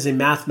formula is a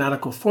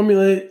mathematical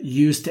formula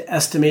used to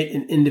estimate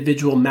an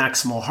individual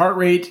maximal heart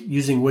rate,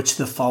 using which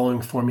the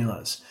following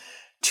formulas: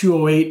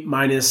 208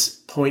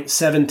 minus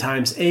 0.7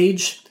 times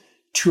age,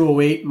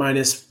 208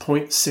 minus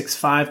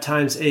 0.65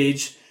 times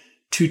age,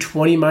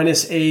 220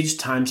 minus age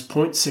times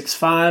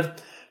 0.65,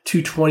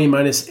 220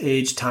 minus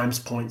age times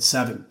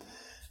 0.7.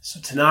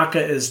 So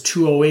Tanaka is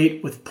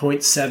 208 with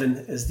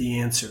 0.7 as the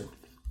answer.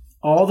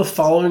 All the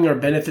following are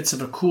benefits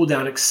of a cool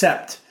down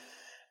except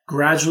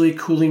gradually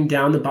cooling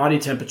down the body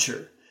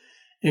temperature,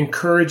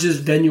 encourages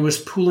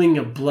venous pooling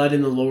of blood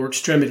in the lower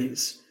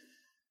extremities,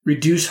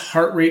 reduce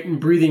heart rate and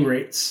breathing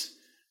rates,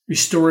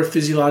 restore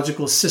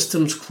physiological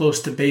systems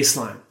close to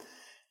baseline.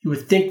 You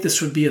would think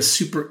this would be a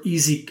super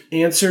easy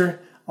answer.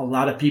 A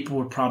lot of people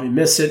would probably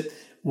miss it.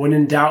 When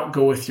in doubt,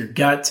 go with your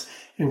gut.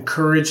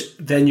 Encourage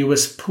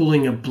venous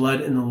pooling of blood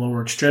in the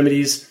lower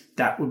extremities.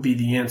 That would be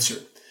the answer.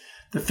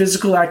 The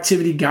physical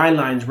activity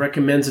guidelines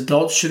recommends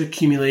adults should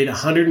accumulate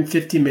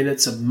 150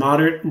 minutes of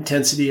moderate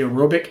intensity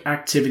aerobic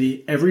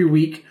activity every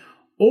week,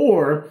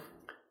 or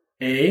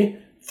A,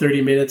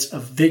 30 minutes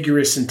of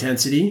vigorous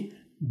intensity,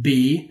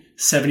 B,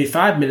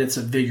 75 minutes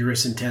of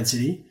vigorous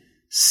intensity,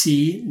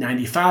 C,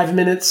 95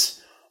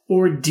 minutes,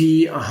 or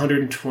D,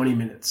 120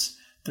 minutes.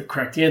 The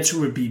correct answer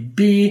would be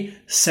B,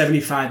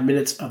 75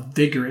 minutes of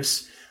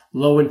vigorous.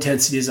 Low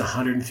intensity is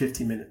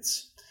 150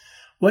 minutes.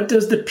 What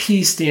does the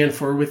P stand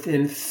for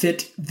within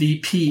FIT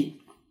VP?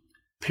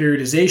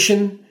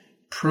 Periodization,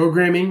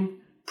 programming,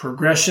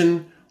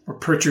 progression, or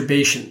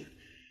perturbation.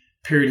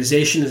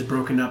 Periodization is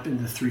broken up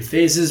into 3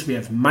 phases. We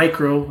have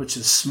micro, which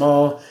is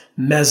small,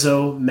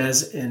 meso,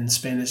 mes in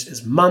Spanish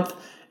is month,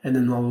 and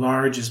then the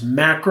large is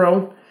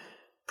macro.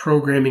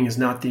 Programming is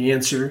not the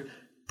answer.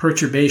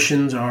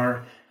 Perturbations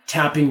are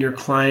tapping your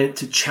client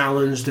to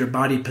challenge their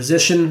body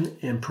position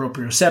and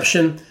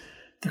proprioception.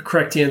 The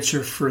correct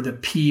answer for the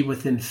P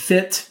within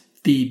FIT,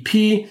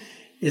 VP,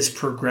 is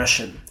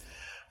progression.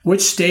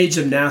 Which stage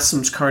of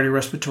NASM's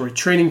cardiorespiratory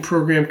training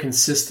program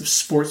consists of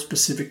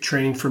sport-specific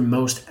training for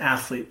most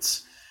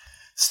athletes?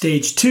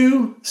 Stage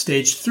 2,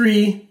 Stage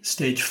 3,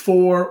 Stage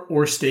 4,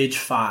 or Stage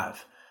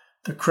 5?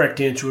 The correct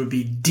answer would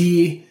be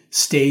D,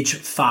 Stage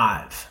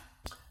 5.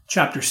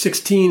 Chapter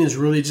 16 is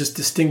really just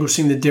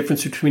distinguishing the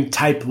difference between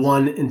type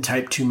 1 and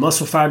type 2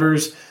 muscle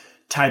fibers.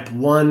 Type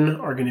 1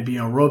 are going to be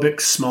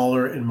aerobic,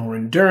 smaller, and more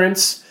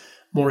endurance.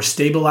 More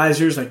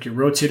stabilizers like your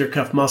rotator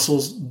cuff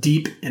muscles,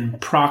 deep and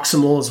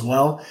proximal as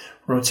well.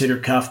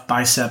 Rotator cuff,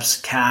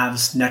 biceps,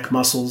 calves, neck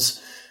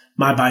muscles.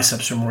 My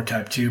biceps are more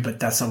type 2,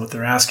 but that's not what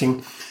they're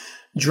asking.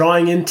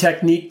 Drawing in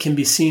technique can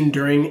be seen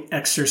during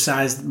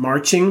exercise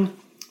marching.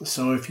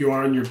 So if you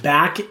are on your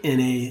back in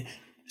a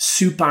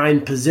supine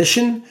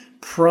position,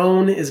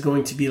 prone is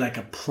going to be like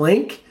a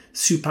plank.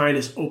 Supine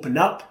is open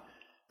up.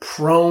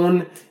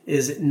 Prone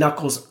is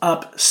knuckles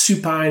up.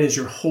 Supine is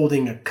you're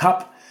holding a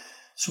cup.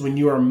 So when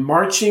you are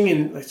marching,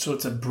 and so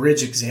it's a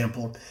bridge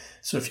example.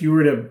 So if you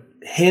were to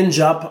hinge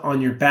up on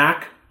your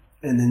back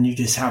and then you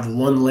just have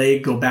one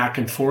leg go back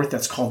and forth,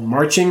 that's called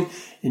marching.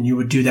 And you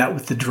would do that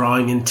with the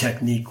drawing in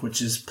technique,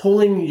 which is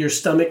pulling your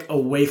stomach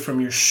away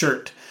from your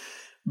shirt.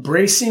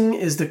 Bracing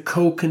is the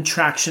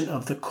co-contraction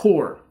of the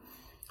core.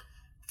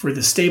 For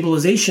the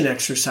stabilization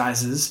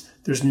exercises,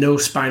 there's no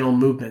spinal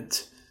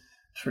movement.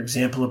 For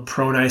example, a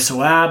prone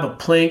iso-ab, a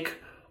plank,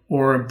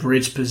 or a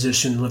bridge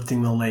position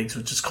lifting the legs,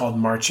 which is called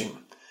marching.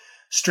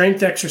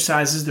 Strength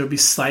exercises, there'll be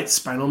slight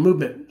spinal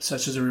movement,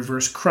 such as a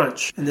reverse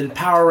crunch. And then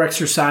power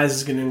exercise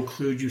is going to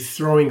include you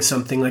throwing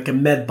something like a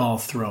med ball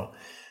throw.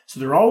 So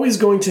they're always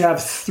going to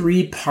have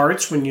 3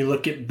 parts when you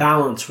look at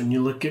balance, when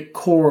you look at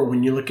core,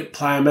 when you look at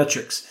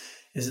plyometrics.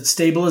 Is it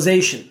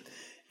stabilization?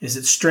 Is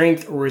it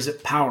strength, or is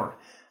it power?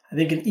 I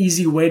think an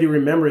easy way to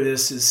remember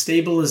this is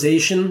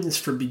stabilization is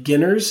for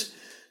beginners.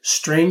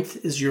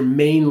 Strength is your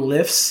main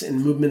lifts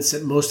and movements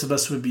that most of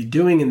us would be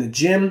doing in the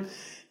gym.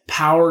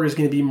 Power is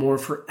going to be more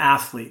for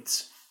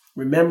athletes.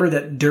 Remember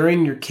that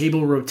during your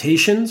cable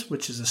rotations,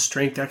 which is a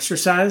strength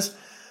exercise,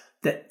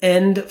 the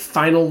end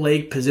final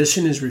leg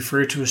position is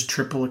referred to as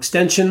triple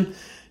extension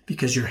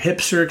because your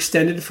hips are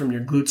extended from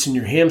your glutes and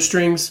your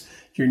hamstrings,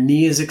 your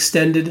knee is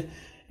extended,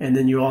 and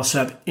then you also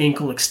have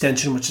ankle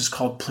extension, which is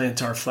called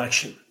plantar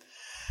flexion.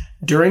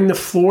 During the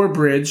floor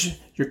bridge,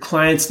 your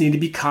clients need to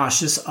be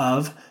cautious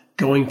of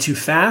going too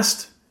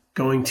fast,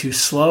 going too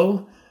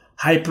slow,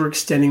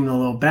 hyperextending the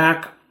low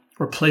back,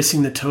 or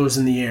placing the toes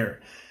in the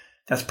air.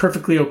 That's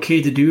perfectly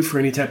okay to do for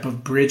any type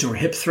of bridge or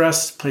hip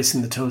thrust,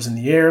 placing the toes in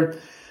the air.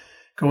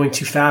 Going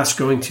too fast,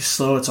 going too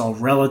slow, it's all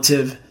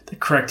relative. The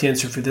correct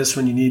answer for this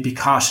one, you need to be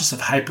cautious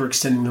of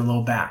hyperextending the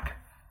low back.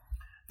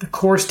 The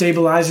core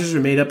stabilizers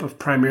are made up of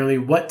primarily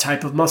what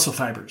type of muscle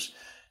fibers?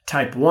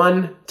 Type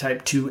 1,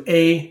 Type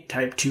 2A,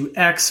 Type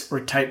 2X, or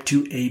Type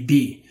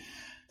 2AB.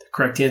 The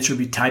correct answer would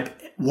be Type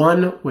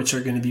 1, which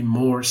are going to be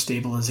more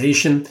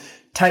stabilization.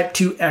 Type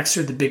 2X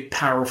are the big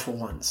powerful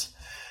ones.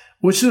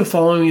 Which of the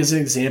following is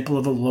an example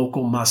of a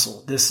local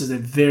muscle? This is a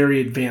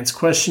very advanced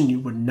question. You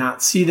would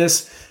not see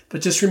this,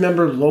 but just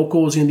remember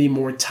local is going to be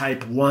more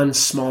type 1,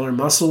 smaller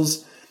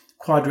muscles.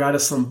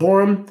 Quadratus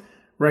lumborum,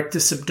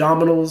 rectus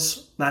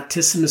abdominis,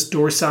 latissimus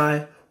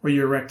dorsi, or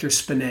your erector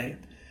spinae.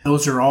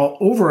 Those are all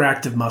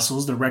overactive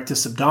muscles, the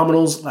rectus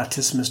abdominis,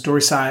 latissimus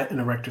dorsi, and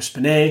erector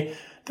spinae.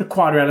 The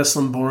quadratus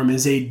lumborum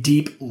is a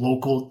deep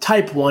local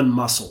type 1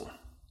 muscle.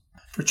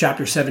 For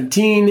chapter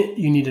 17,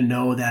 you need to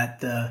know that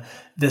the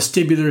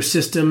vestibular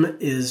system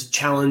is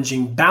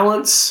challenging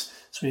balance.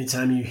 So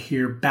anytime you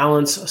hear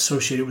balance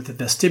associated with the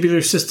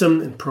vestibular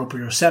system and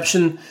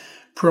proprioception,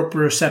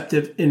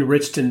 proprioceptive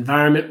enriched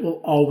environment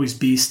will always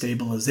be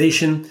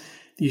stabilization.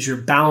 These are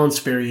balance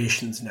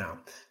variations now.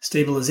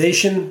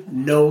 Stabilization,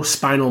 no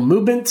spinal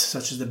movement,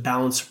 such as the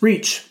balance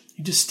reach.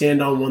 You just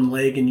stand on one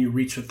leg and you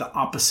reach with the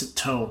opposite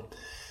toe.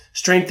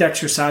 Strength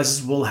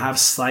exercises will have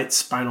slight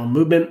spinal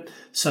movement,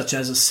 such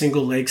as a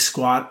single leg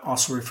squat,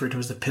 also referred to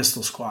as the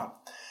pistol squat.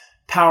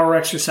 Power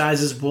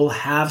exercises will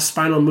have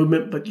spinal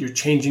movement, but you're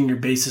changing your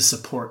base of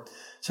support,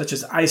 such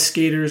as ice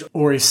skaters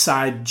or a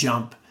side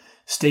jump.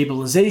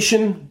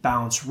 Stabilization,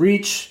 balance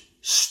reach,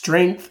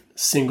 strength,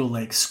 single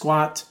leg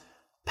squat,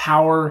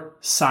 power,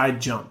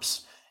 side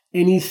jumps.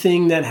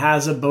 Anything that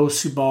has a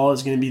Bosu ball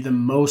is going to be the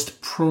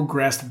most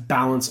progressed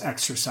balance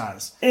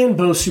exercise. And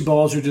Bosu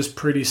balls are just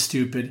pretty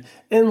stupid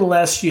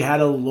unless you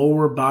had a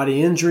lower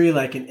body injury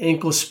like an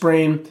ankle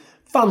sprain.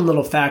 Fun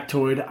little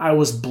factoid, I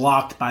was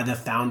blocked by the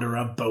founder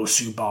of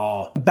Bosu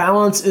ball.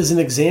 Balance is an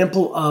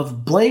example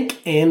of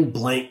blank and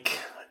blank.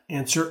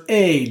 Answer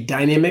A,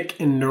 dynamic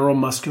and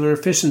neuromuscular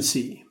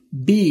efficiency.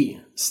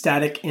 B,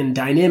 static and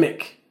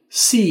dynamic.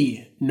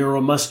 C,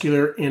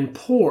 neuromuscular and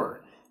poor.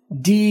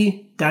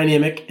 D,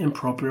 dynamic and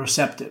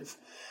proprioceptive.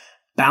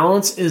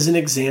 Balance is an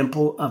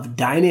example of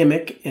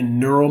dynamic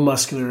and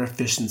neuromuscular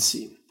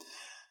efficiency.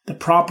 The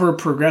proper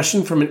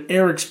progression from an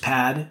Eric's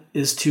pad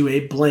is to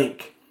a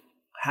blank.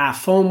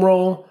 Half foam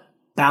roll,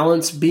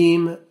 balance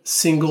beam,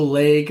 single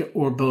leg,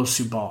 or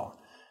Bosu ball.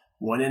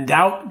 When in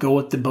doubt, go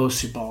with the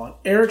Bosu ball.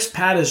 Eric's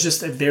pad is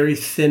just a very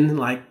thin,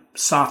 like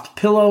soft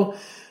pillow.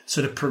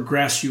 So to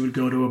progress, you would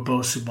go to a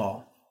Bosu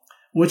ball.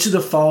 Which of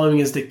the following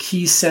is the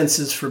key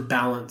senses for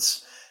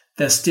balance?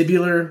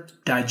 Vestibular,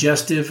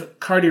 digestive,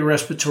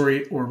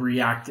 cardiorespiratory, or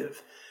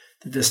reactive.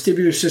 The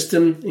vestibular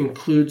system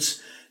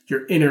includes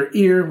your inner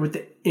ear with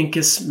the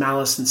incus,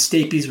 malleus, and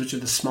stapes, which are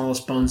the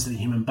smallest bones of the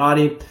human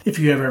body. If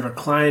you ever have a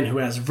client who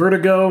has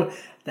vertigo,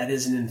 that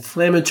is an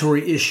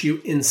inflammatory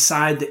issue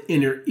inside the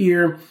inner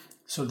ear.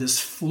 So this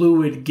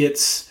fluid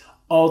gets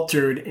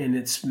altered and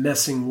it's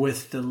messing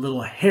with the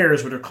little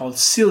hairs, what are called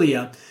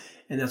cilia,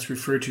 and that's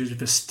referred to as the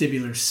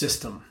vestibular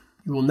system.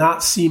 You will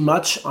not see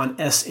much on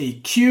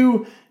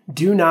SAQ.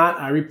 Do not,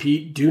 I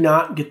repeat, do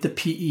not get the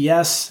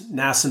PES.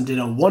 NASM did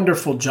a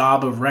wonderful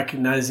job of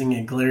recognizing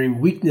a glaring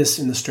weakness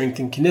in the strength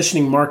and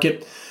conditioning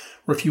market.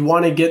 Or if you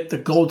want to get the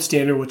gold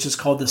standard, which is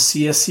called the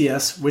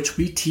CSCS, which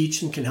we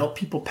teach and can help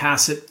people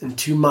pass it in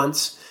 2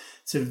 months.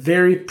 It's a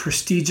very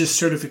prestigious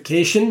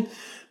certification,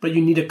 but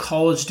you need a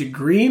college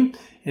degree.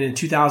 And in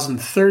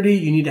 2030,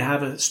 you need to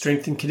have a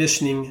strength and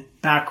conditioning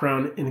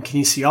background in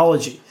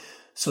kinesiology.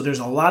 So there's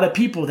a lot of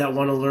people that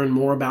want to learn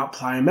more about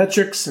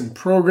plyometrics and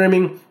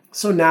programming.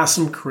 So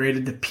NASM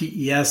created the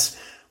PES,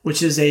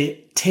 which is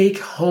a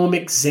take-home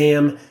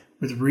exam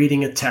with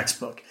reading a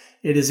textbook.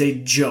 It is a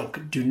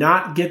joke. Do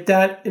not get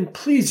that, and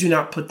please do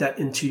not put that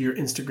into your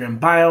Instagram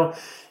bio.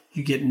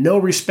 You get no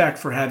respect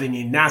for having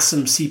a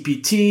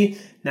NASM-CPT,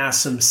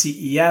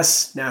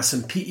 NASM-CES,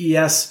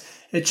 NASM-PES.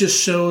 It just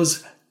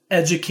shows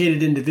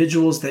educated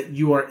individuals that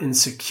you are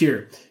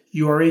insecure.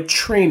 You are a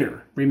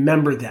trainer.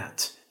 Remember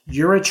that.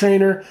 You're a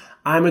trainer.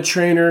 I'm a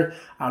trainer.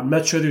 I'd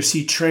much rather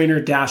see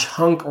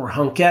trainer-hunk or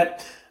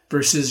hunkette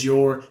versus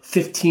your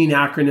 15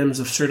 acronyms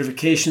of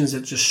certifications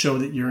that just show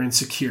that you're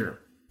insecure.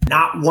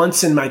 Not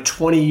once in my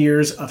 20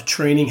 years of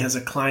training has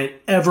a client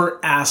ever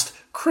asked,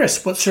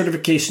 Chris, what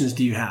certifications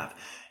do you have?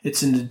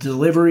 It's in the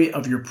delivery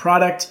of your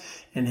product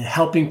and in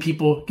helping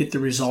people get the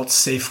results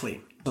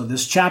safely. So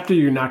this chapter,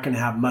 you're not going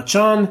to have much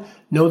on.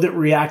 Know that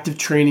reactive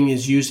training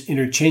is used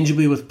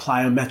interchangeably with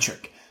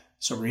plyometric.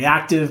 So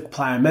reactive,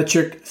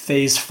 plyometric,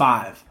 phase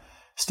 5.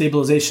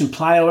 Stabilization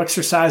plyo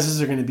exercises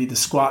are going to be the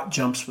squat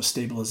jumps with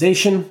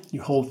stabilization.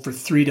 You hold for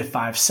 3 to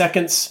 5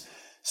 seconds.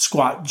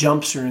 Squat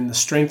jumps are in the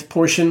strength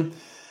portion.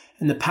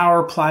 And the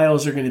power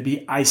plyos are going to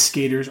be ice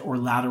skaters or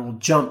lateral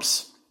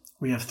jumps.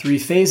 We have 3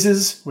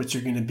 phases, which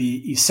are going to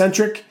be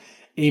eccentric,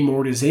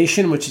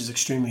 amortization, which is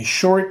extremely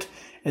short,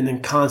 and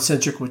then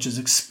concentric, which is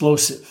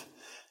explosive.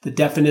 The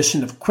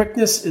definition of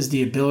quickness is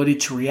the ability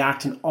to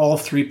react in all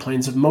 3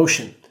 planes of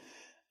motion.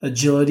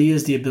 Agility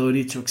is the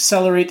ability to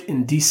accelerate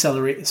and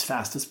decelerate as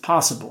fast as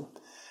possible.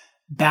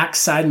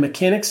 Backside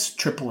mechanics,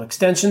 triple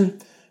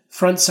extension.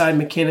 Front side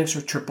mechanics,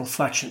 or triple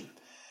flexion.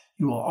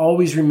 You will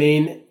always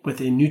remain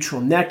with a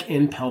neutral neck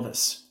and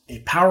pelvis. A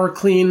power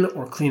clean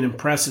or clean and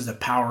press is a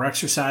power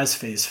exercise,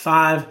 phase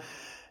 5.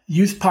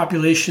 Youth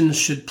populations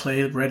should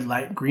play red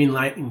light, green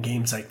light in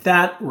games like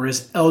that,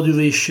 whereas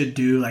elderly should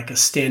do like a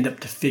stand-up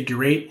to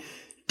figure 8.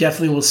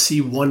 Definitely will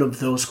see one of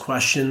those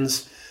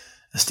questions.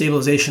 A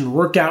stabilization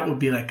workout would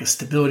be like a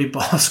stability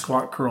ball,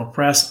 squat, curl,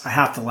 press. I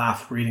have to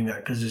laugh reading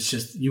that because it's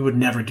just, you would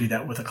never do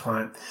that with a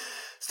client.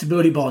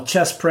 Stability ball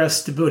chest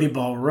press, stability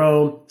ball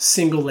row,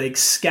 single leg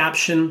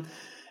scaption,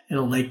 and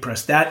a leg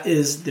press. That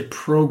is the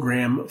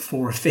program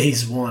for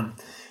phase 1.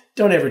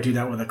 Don't ever do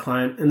that with a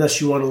client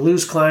unless you want to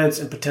lose clients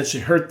and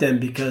potentially hurt them,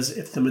 because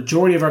if the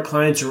majority of our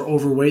clients are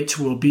overweight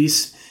to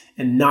obese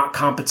and not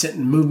competent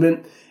in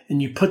movement, and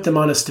you put them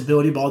on a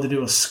stability ball to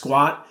do a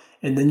squat,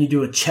 and then you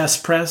do a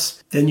chest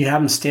press, then you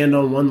have them stand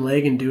on one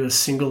leg and do a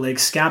single leg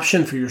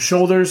scaption for your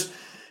shoulders,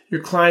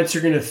 your clients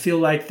are going to feel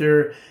like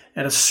they're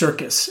at a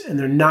circus and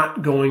they're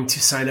not going to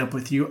sign up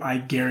with you. I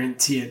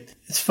guarantee it.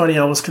 It's funny.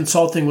 I was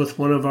consulting with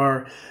one of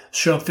our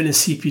SUF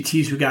Fitness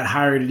CPTs who got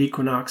hired at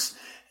Equinox,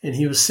 and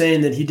he was saying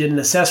that he did an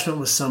assessment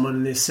with someone,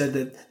 and they said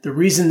that the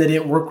reason they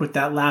didn't work with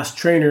that last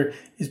trainer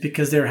is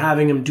because they were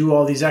having him do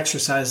all these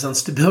exercises on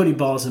stability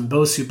balls and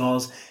BOSU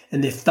balls,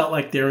 and they felt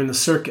like they were in the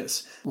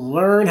circus.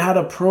 Learn how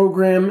to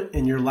program,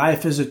 and your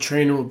life as a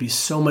trainer will be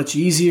so much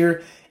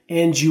easier,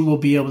 and you will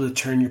be able to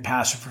turn your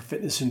passion for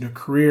fitness into a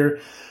career.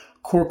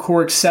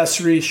 Core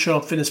accessories,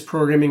 SUF Fitness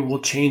programming will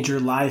change your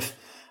life.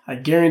 I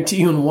guarantee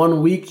you in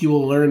 1 week, you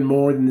will learn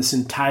more than this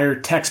entire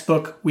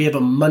textbook. We have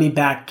a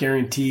money-back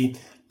guarantee.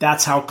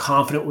 That's how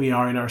confident we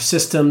are in our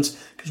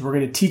systems, because we're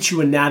going to teach you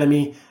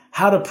anatomy,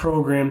 how to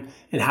program,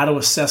 and how to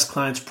assess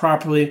clients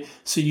properly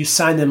so you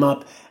sign them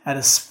up at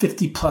a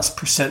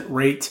 50+%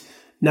 rate,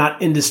 not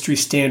industry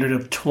standard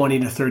of 20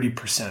 to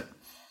 30%.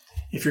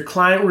 If your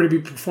client were to be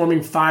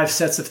performing 5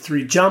 sets of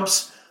 3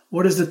 jumps,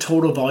 what is the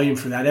total volume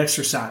for that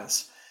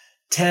exercise?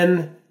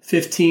 10,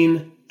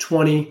 15,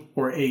 20,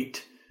 or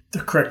 8? The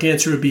correct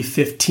answer would be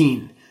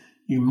 15.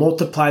 You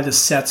multiply the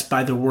sets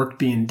by the work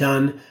being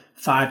done.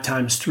 5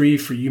 times 3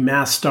 for you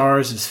math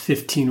stars is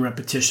 15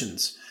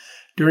 repetitions.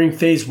 During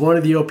phase 1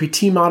 of the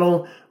OPT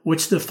model,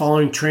 which of the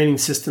following training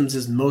systems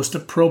is most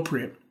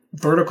appropriate?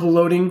 Vertical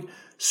loading,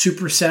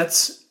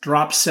 supersets,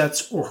 drop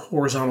sets, or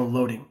horizontal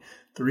loading?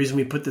 The reason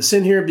we put this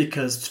in here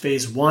because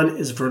phase 1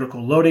 is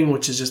vertical loading,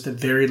 which is just a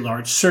very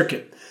large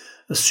circuit.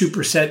 A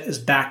superset is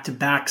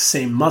back-to-back,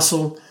 same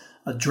muscle.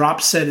 A drop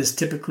set is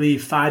typically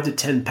 5 to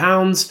 10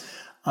 pounds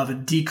of a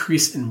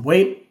decrease in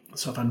weight.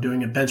 So if I'm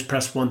doing a bench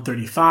press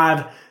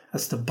 135,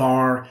 that's the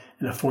bar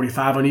and a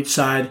 45 on each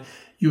side,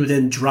 you would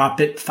then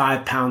drop it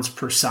 5 pounds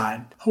per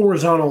side.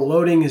 Horizontal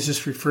loading is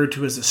just referred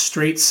to as a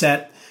straight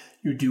set.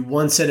 You do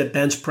 1 set of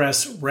bench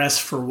press,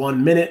 rest for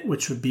 1 minute,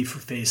 which would be for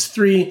phase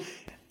 3,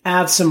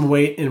 add some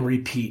weight and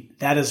repeat.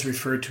 That is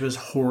referred to as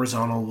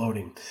horizontal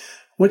loading.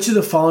 Which of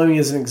the following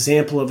is an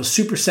example of a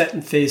superset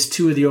in phase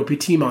 2 of the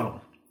OPT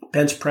model?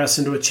 Bench press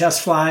into a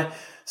chest fly,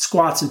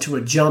 squats into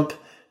a jump,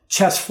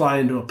 chest fly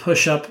into a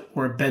push-up,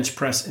 or a bench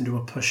press into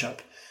a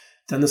push-up.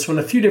 Done this one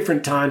a few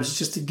different times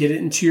just to get it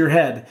into your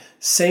head.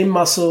 Same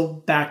muscle,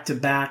 back to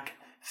back.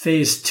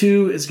 Phase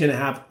 2 is going to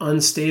have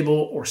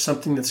unstable or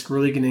something that's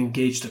really going to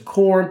engage the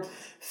core.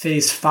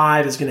 Phase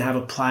 5 is going to have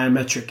a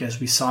plyometric, as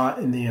we saw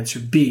in the answer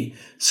B.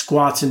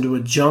 Squats into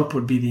a jump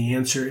would be the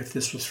answer if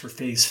this was for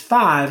phase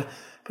 5,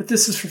 but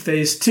this is for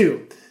phase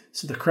 2.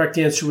 So the correct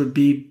answer would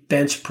be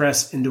bench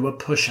press into a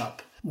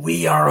push-up.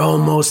 We are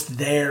almost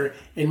there.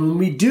 And when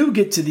we do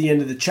get to the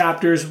end of the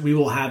chapters, we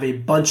will have a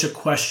bunch of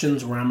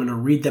questions where I'm going to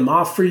read them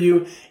off for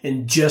you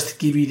and just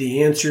give you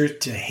the answer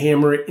to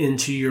hammer it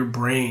into your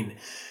brain.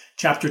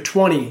 Chapter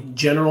 20,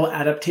 General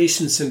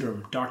Adaptation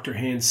Syndrome. Dr.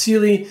 Hans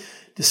Seeley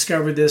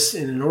discovered this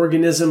in an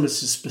organism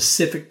which is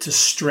specific to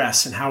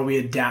stress and how we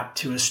adapt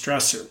to a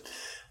stressor.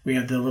 We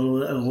have the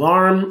little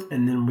alarm,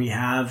 and then we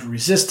have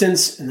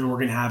resistance, and then we're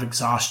going to have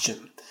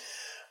exhaustion.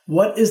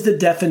 What is the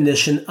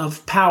definition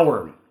of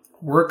power?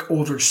 Work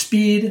over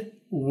speed,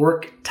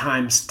 work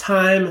times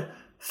time,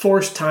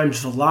 force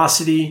times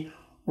velocity,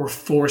 or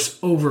force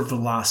over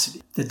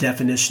velocity. The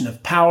definition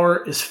of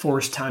power is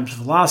force times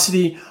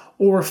velocity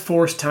or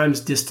force times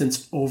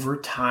distance over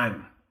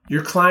time.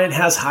 Your client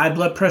has high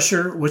blood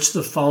pressure. Which of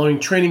the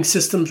following training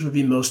systems would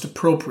be most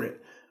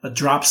appropriate? A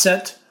drop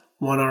set,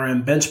 1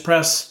 RM bench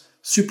press,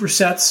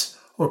 supersets,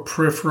 or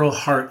peripheral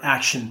heart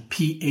action,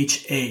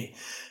 PHA.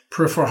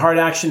 Peripheral heart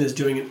action is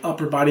doing an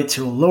upper body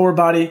to a lower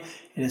body,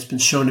 and it's been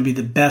shown to be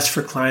the best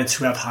for clients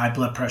who have high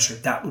blood pressure.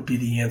 That would be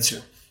the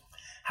answer.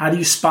 How do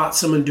you spot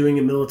someone doing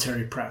a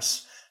military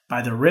press?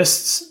 By the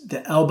wrists,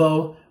 the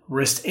elbow,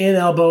 wrist and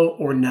elbow,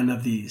 or none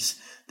of these.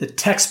 The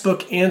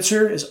textbook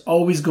answer is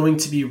always going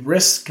to be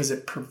wrists because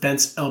it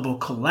prevents elbow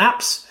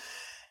collapse.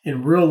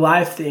 In real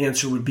life, the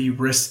answer would be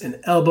wrist and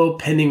elbow,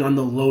 depending on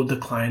the load the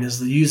client is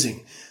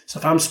using. So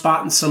if I'm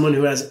spotting someone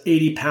who has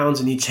 80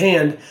 pounds in each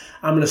hand,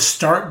 I'm going to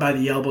start by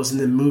the elbows and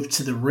then move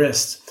to the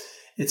wrist.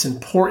 It's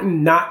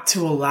important not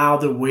to allow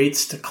the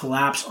weights to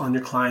collapse on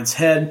your client's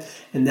head,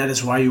 and that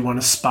is why you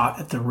want to spot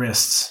at the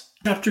wrists.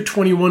 Chapter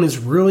 21 is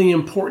really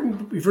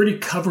important. We've already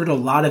covered a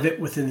lot of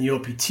it within the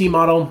OPT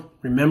model.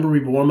 Remember,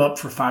 we warm up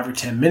for 5 or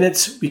 10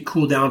 minutes. We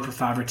cool down for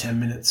 5 or 10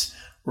 minutes.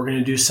 We're going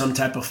to do some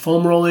type of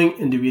foam rolling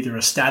and do either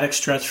a static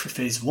stretch for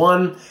phase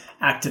 1,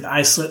 active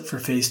isolate for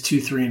phase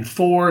 2, 3, and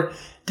 4,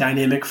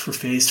 dynamic for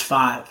phase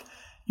 5.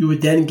 You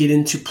would then get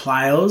into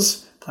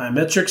plyos,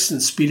 plyometrics,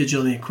 and speed,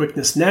 agility, and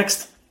quickness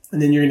next. And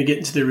then you're going to get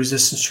into the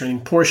resistance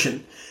training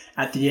portion.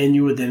 At the end,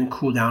 you would then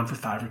cool down for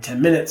 5 or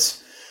 10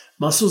 minutes.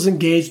 Muscles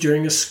engaged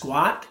during a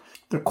squat,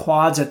 the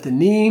quads at the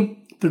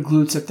knee, the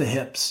glutes at the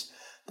hips.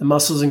 The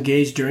muscles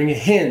engaged during a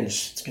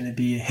hinge. It's going to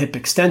be a hip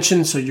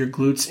extension, so your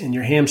glutes and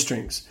your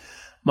hamstrings.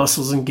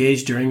 Muscles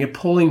engaged during a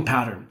pulling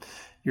pattern.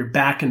 Your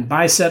back and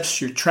biceps,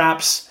 your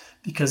traps,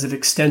 because of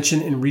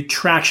extension and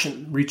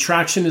retraction.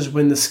 Retraction is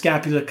when the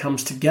scapula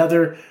comes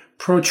together.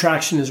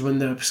 Protraction is when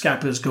the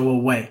scapulas go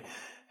away.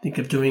 Think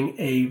of doing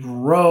a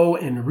row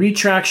and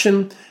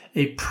retraction.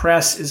 A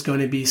press is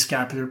going to be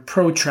scapular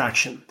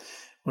protraction.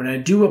 When I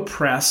do a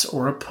press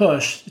or a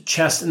push, the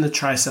chest and the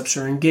triceps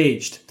are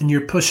engaged. And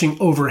you're pushing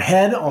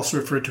overhead, also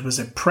referred to as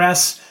a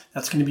press.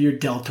 That's going to be your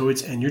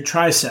deltoids and your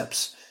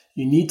triceps.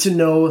 You need to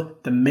know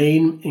the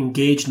main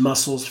engaged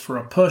muscles for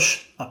a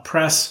push, a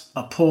press,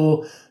 a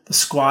pull, the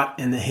squat,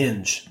 and the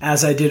hinge.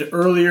 As I did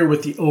earlier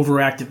with the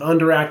overactive,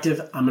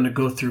 underactive, I'm going to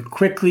go through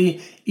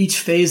quickly each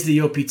phase of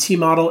the OPT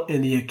model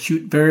and the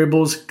acute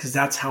variables because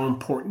that's how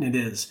important it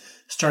is.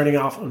 Starting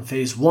off on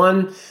phase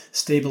 1,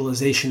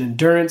 stabilization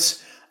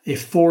endurance. A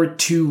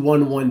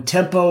 4-2-1-1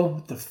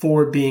 tempo, the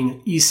 4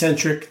 being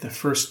eccentric, the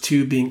first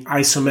 2 being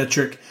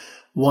isometric,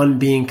 1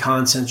 being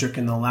concentric,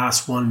 and the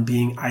last 1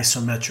 being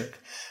isometric.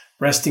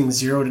 Resting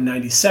 0 to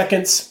 90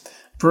 seconds.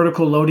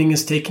 Vertical loading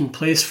is taking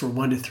place for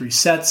 1 to 3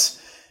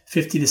 sets,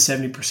 50 to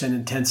 70%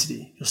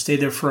 intensity. You'll stay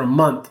there for a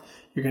month.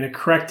 You're going to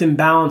correct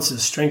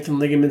imbalances, strengthen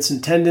ligaments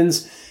and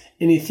tendons,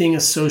 anything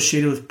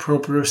associated with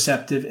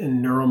proprioceptive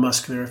and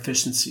neuromuscular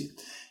efficiency.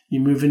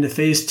 You move into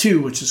phase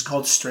 2, which is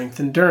called strength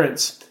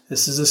endurance.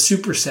 This is a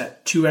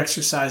superset, 2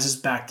 exercises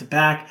back to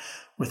back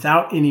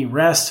without any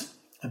rest,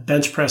 a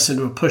bench press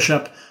into a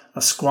push-up,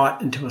 a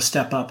squat into a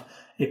step-up,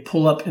 a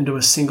pull-up into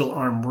a single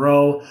arm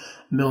row,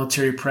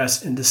 military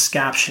press into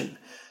scaption.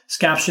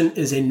 Scaption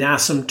is a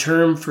NASM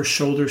term for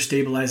shoulder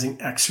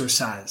stabilizing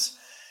exercise.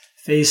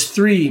 Phase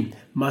 3,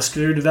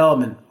 muscular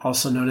development,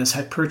 also known as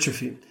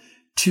hypertrophy.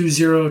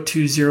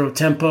 2-0-2-0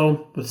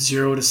 tempo with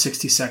 0 to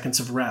 60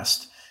 seconds of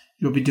rest.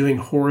 You'll be doing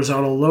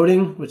horizontal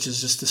loading, which is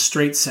just a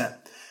straight set.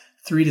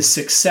 3 to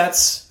 6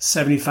 sets,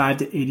 75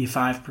 to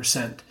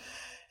 85%.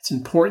 It's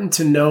important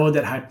to know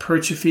that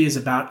hypertrophy is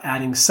about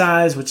adding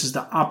size, which is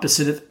the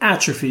opposite of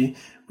atrophy,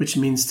 which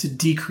means to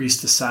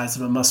decrease the size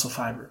of a muscle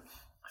fiber.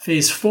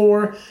 Phase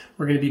 4,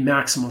 we're going to be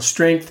maximal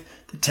strength.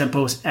 The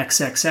tempo is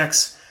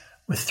XXX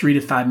with 3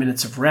 to 5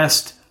 minutes of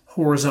rest,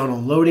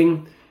 horizontal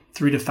loading,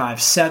 3 to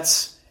 5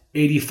 sets,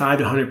 85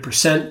 to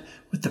 100%,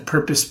 with the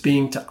purpose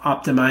being to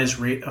optimize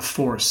rate of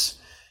force.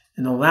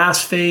 In the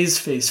last phase,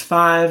 phase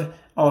 5,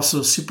 also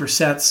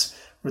supersets,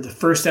 where the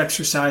first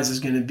exercise is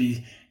going to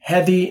be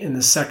heavy and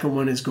the second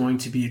one is going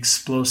to be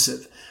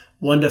explosive.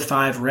 1 to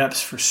 5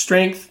 reps for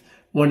strength,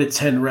 1 to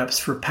 10 reps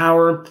for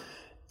power,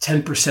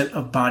 10%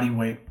 of body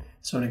weight.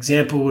 So an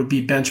example would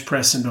be bench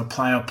press into a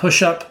plyo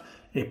push-up,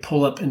 a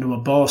pull-up into a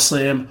ball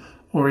slam,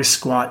 or a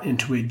squat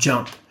into a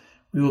jump.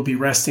 We will be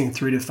resting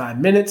 3 to 5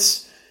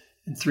 minutes,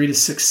 and 3 to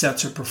 6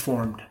 sets are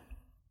performed.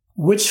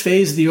 Which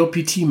phase of the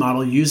OPT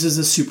model uses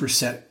a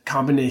superset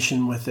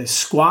combination with a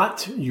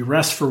squat, you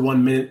rest for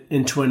 1 minute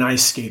into an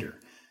ice skater,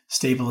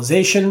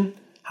 stabilization,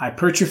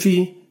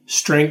 hypertrophy,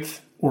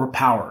 strength, or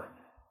power?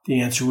 The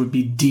answer would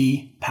be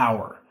D,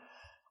 power.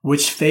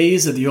 Which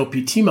phase of the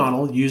OPT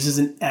model uses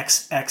an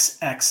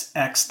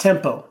XXXX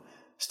tempo,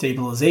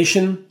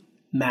 stabilization,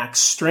 max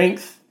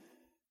strength,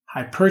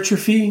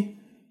 hypertrophy,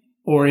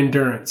 or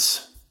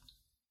endurance?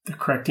 The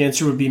correct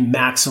answer would be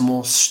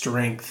maximal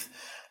strength.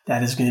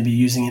 That is going to be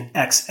using an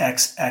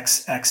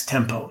XXXX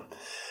tempo.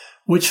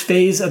 Which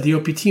phase of the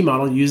OPT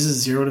model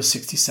uses 0 to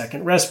 60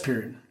 second rest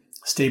period?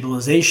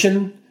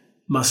 Stabilization,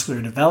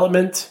 muscular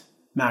development,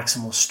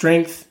 maximal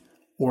strength,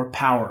 or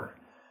power?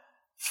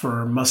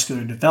 For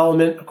muscular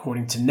development,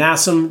 according to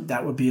NASM,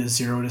 that would be a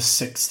 0 to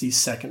 60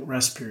 second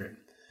rest period.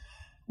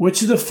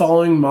 Which of the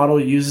following model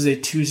uses a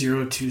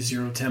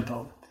 2-0-2-0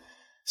 tempo?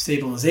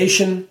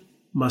 Stabilization,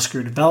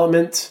 muscular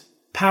development,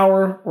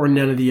 power, or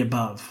none of the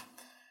above?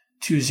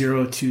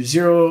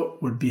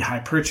 2-0-2-0 would be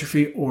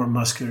hypertrophy or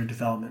muscular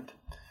development.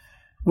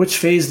 Which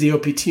phase of the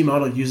OPT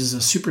model uses a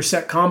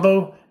superset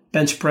combo,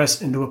 bench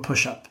press into a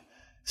push-up?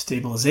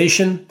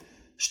 Stabilization,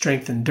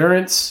 strength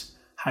endurance,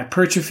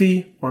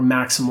 hypertrophy, or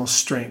maximal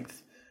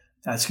strength?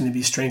 That's going to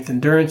be strength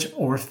endurance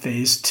or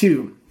phase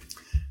 2.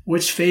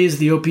 Which phase of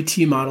the OPT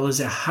model is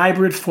a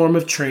hybrid form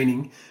of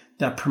training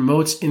that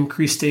promotes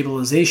increased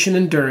stabilization,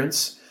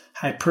 endurance,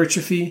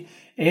 hypertrophy,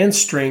 and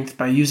strength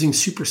by using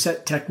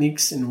superset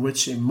techniques in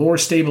which a more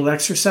stable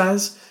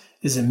exercise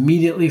is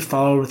immediately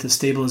followed with a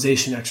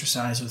stabilization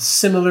exercise with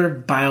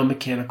similar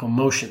biomechanical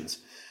motions?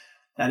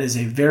 That is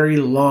a very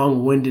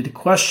long-winded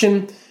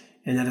question.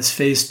 and that is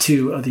phase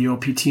 2 of the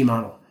OPT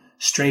model,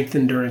 strength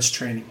endurance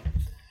training.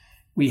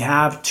 We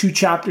have 2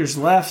 chapters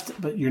left,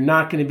 but you're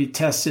not going to be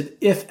tested,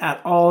 if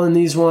at all, in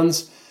these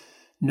ones.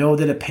 Know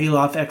that a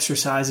Pallof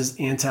exercise is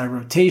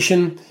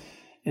anti-rotation,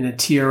 and a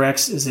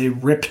TRX is a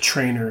RIP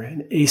trainer,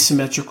 an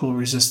asymmetrical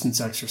resistance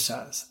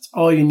exercise. That's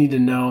all you need to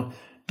know.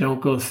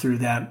 Don't go through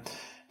that.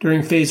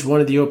 During phase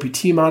 1 of the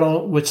OPT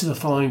model, which of the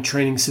following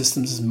training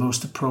systems is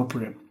most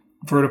appropriate?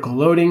 Vertical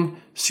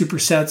loading,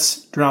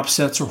 supersets, drop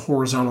sets, or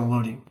horizontal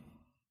loading?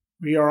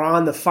 We are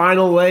on the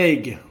final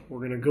leg. We're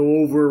going to go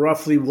over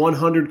roughly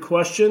 100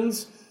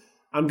 questions.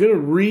 I'm going to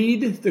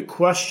read the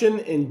question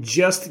and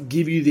just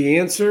give you the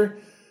answer.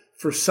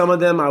 For some of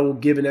them, I will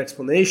give an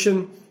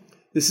explanation.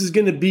 This is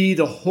going to be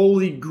the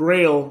holy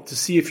grail to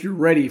see if you're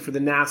ready for the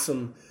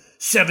NASM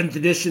 7th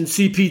edition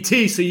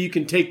CPT, so you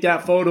can take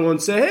that photo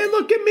and say, hey,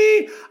 look at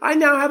me. I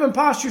now have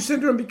imposter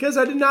syndrome because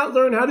I did not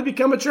learn how to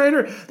become a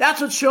trainer.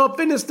 That's what Show Up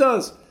Fitness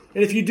does.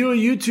 And if you do a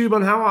YouTube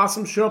on how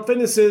awesome Show Up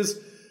Fitness is,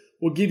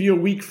 we'll give you a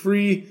week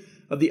free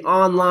of the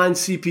online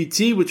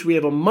CPT, which we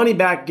have a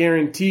money-back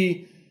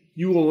guarantee.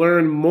 You will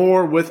learn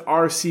more with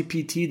our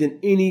CPT than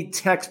any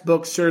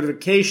textbook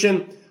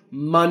certification.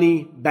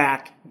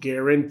 Money-back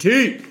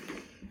guarantee.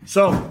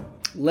 So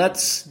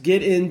let's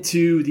get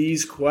into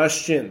these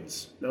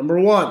questions. Number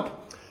 1,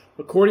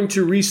 according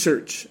to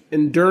research,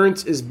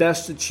 endurance is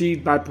best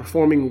achieved by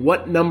performing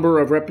what number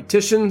of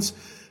repetitions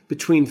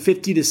between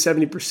 50 to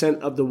 70%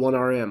 of the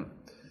 1RM?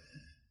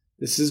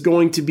 This is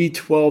going to be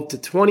 12 to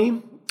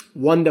 20.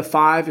 1 to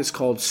 5 is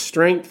called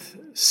strength.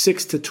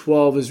 6 to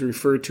 12 is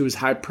referred to as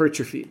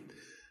hypertrophy.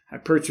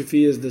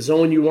 Hypertrophy is the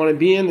zone you want to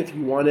be in if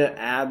you want to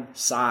add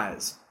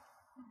size.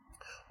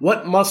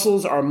 What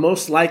muscles are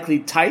most likely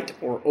tight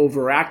or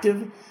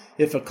overactive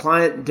if a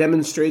client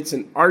demonstrates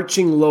an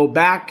arching low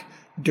back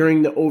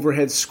during the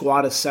overhead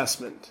squat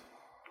assessment?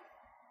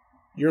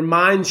 Your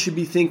mind should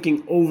be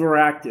thinking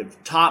overactive.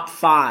 Top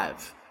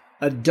 5,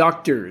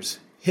 adductors,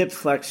 hip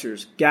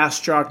flexors,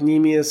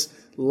 gastrocnemius,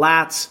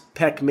 lats,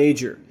 pec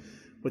major.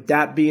 With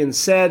that being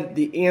said,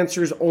 the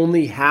answers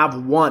only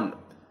have one,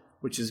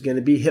 which is going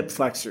to be hip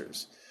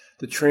flexors.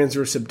 The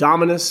transverse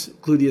abdominis,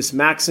 gluteus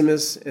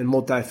maximus, and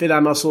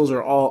multifidi muscles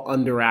are all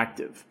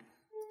underactive.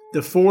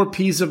 The 4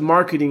 P's of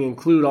marketing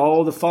include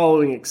all the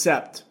following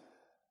except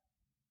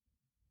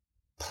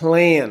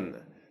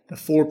plan. The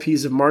 4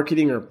 P's of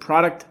marketing are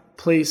product,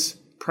 place,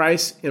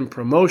 price, and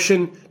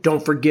promotion.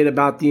 Don't forget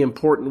about the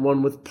important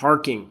one with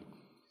parking.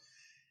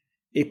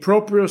 A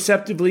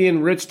proprioceptively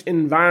enriched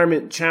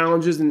environment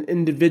challenges an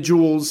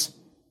individual's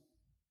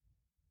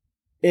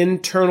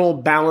internal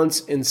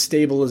balance and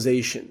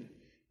stabilization.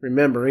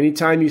 Remember,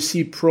 anytime you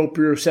see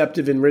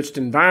proprioceptive enriched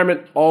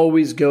environment,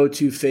 always go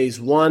to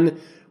phase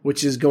 1,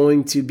 which is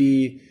going to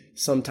be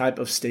some type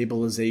of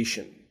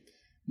stabilization.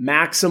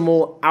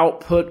 Maximal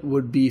output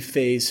would be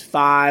phase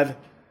 5.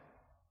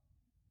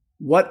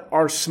 What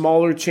are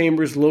smaller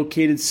chambers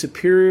located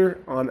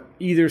superior on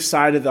either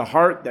side of the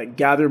heart that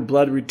gather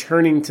blood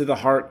returning to the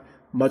heart,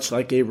 much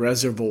like a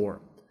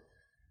reservoir?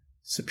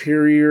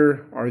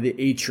 Superior are the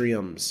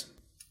atriums.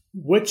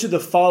 Which of the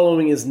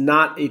following is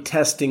not a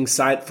testing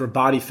site for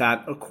body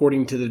fat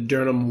according to the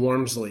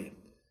Durham-Wormsley?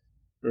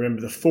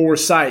 Remember the 4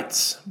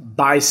 sites: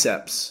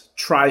 biceps,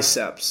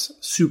 triceps,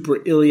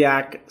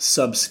 suprailiac,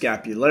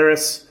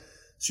 subscapularis.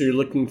 So you're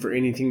looking for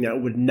anything that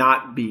would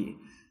not be,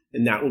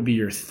 and that will be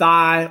your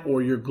thigh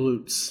or your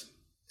glutes.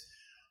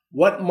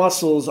 What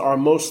muscles are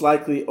most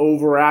likely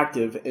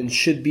overactive and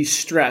should be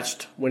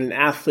stretched when an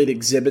athlete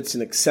exhibits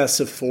an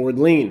excessive forward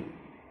lean?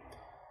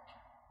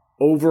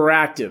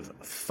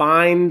 Overactive.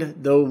 Find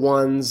the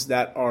ones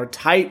that are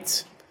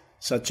tight,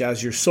 such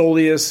as your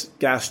soleus,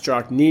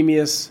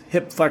 gastrocnemius,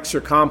 hip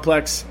flexor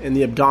complex, and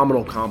the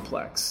abdominal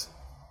complex.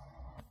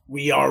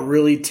 We are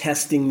really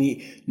testing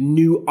the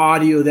new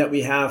audio that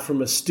we have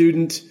from a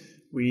student.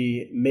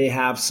 We may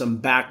have some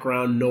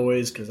background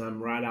noise because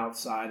I'm right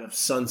outside of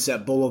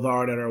Sunset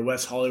Boulevard at our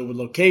West Hollywood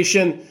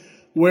location,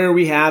 where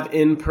we have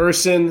in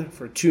person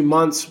for 2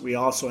 months. We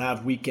also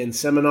have weekend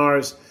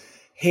seminars,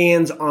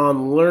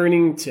 hands-on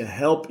learning to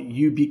help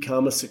you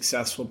become a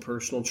successful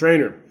personal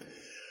trainer.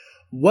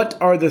 What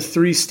are the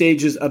 3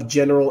 stages of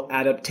general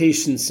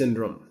adaptation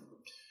syndrome?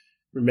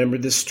 Remember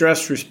the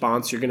stress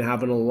response. You're going to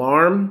have an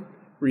alarm,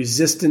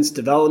 resistance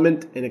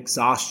development, and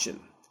exhaustion.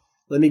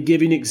 Let me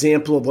give you an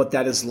example of what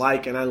that is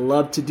like, and I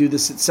love to do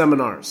this at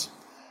seminars.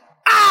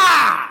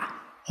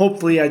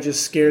 Hopefully I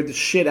just scared the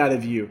shit out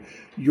of you.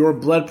 Your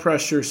blood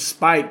pressure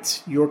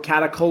spiked. Your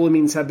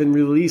catecholamines have been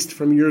released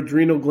from your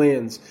adrenal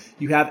glands.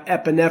 You have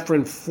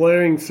epinephrine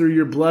flaring through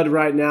your blood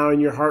right now,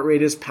 and your heart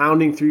rate is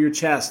pounding through your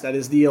chest. That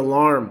is the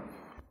alarm.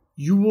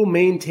 You will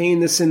maintain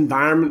this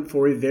environment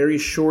for a very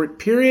short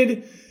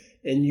period,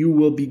 and you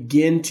will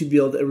begin to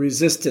build a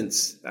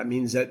resistance. That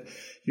means that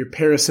your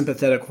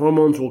parasympathetic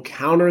hormones will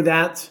counter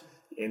that.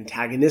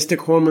 Antagonistic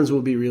hormones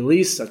will be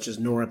released, such as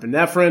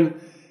norepinephrine,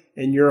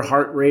 and your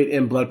heart rate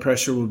and blood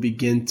pressure will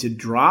begin to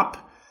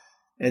drop.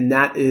 And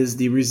that is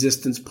the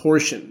resistance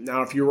portion.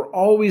 Now, if you're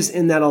always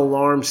in that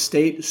alarm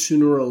state,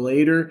 sooner or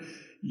later,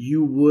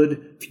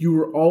 if you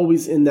were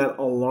always in that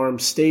alarm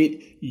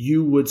state,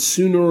 you would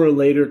sooner or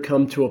later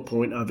come to a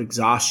point of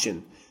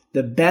exhaustion.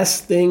 The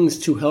best things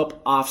to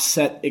help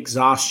offset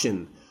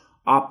exhaustion: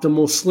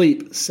 optimal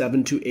sleep,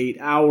 7 to 8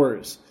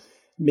 hours.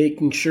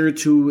 Making sure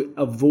to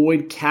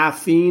avoid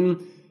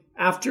caffeine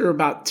after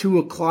about 2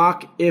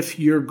 o'clock if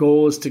your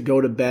goal is to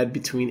go to bed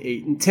between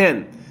 8 and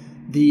 10.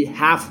 The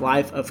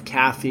half-life of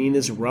caffeine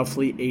is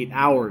roughly 8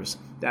 hours.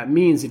 That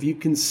means if you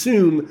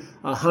consume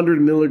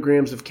 100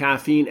 milligrams of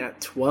caffeine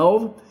at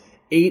 12,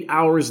 8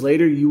 hours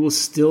later, you will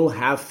still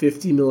have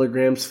 50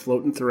 milligrams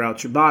floating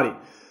throughout your body.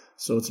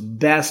 So it's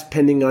best,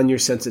 depending on your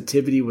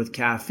sensitivity with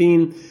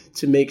caffeine,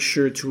 to make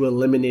sure to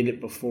eliminate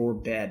it before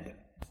bed.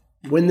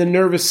 When the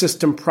nervous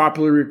system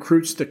properly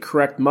recruits the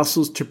correct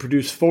muscles to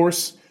produce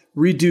force,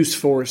 reduce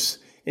force,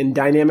 and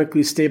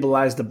dynamically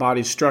stabilize the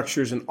body's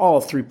structures in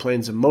all 3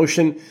 planes of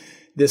motion,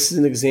 this is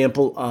an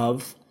example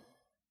of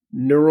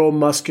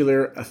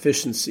neuromuscular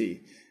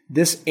efficiency.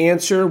 This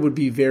answer would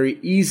be very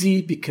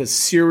easy because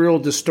serial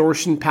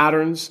distortion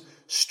patterns,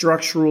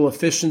 structural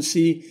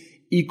efficiency,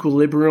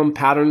 equilibrium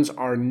patterns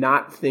are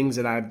not things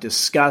that I've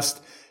discussed.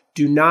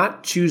 Do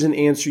not choose an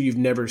answer you've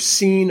never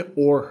seen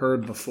or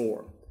heard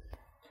before.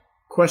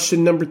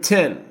 Question number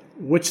 10.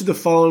 Which of the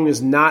following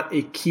is not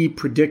a key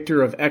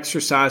predictor of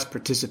exercise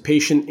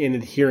participation and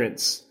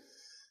adherence?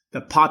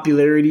 The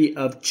popularity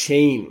of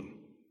chain.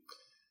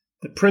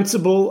 The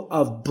principle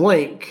of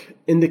blank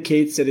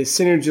indicates that a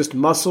synergist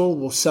muscle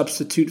will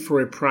substitute for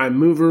a prime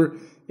mover,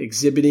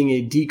 exhibiting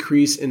a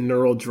decrease in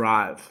neural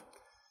drive.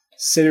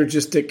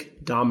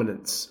 Synergistic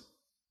dominance.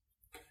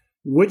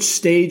 Which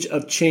stage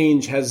of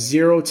change has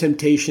zero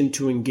temptation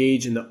to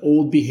engage in the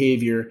old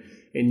behavior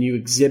and you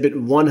exhibit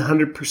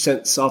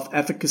 100%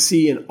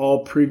 self-efficacy in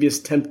all previous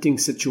tempting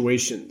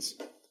situations?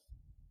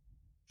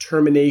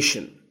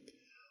 Termination.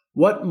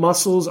 What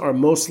muscles are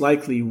most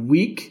likely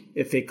weak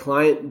if a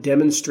client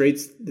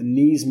demonstrates the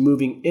knees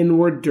moving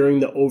inward during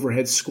the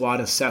overhead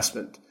squat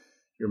assessment?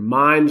 Your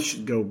mind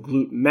should go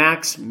glute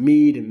max,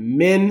 med,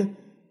 min,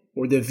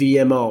 or the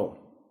VMO.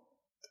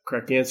 The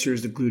correct answer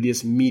is the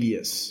gluteus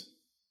medius.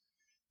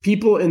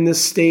 People in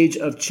this stage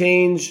of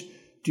change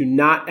do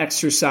not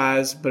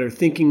exercise but are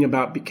thinking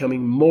about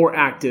becoming more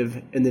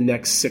active in the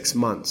next 6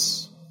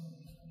 months.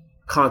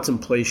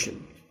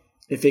 Contemplation.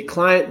 If a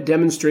client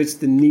demonstrates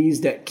the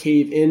knees that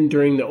cave in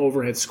during the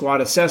overhead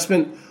squat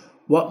assessment,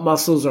 what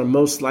muscles are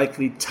most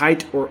likely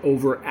tight or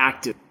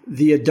overactive?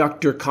 The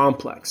adductor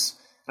complex.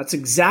 That's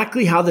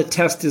exactly how the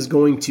test is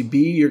going to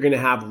be. You're going to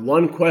have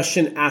one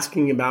question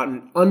asking about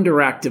an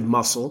underactive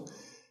muscle,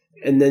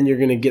 and then you're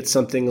going to get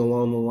something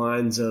along the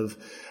lines of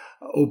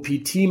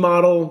OPT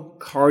model,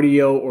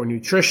 cardio, or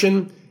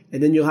nutrition.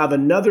 And then you'll have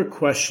another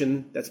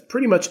question that's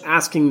pretty much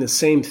asking the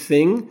same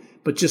thing,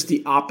 but just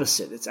the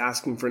opposite. It's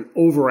asking for an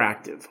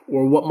overactive,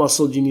 or what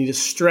muscle do you need to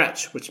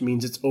stretch, which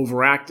means it's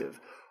overactive,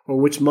 or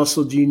which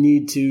muscle do you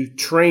need to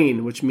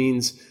train, which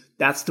means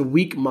that's the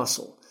weak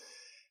muscle.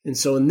 And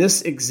so in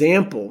this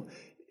example,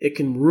 it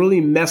can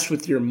really mess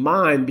with your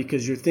mind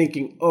because you're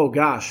thinking, oh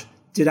gosh,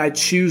 did I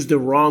choose the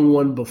wrong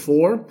one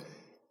before?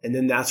 And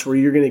then that's where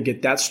you're going to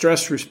get that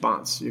stress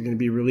response. You're going to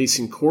be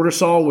releasing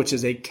cortisol, which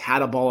is a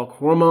catabolic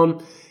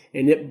hormone,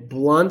 and it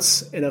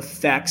blunts and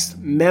affects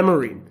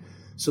memory.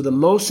 So the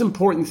most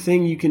important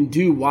thing you can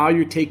do while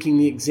you're taking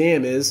the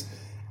exam is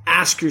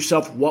ask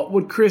yourself, what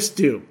would Chris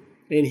do?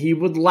 And he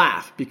would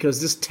laugh,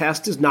 because this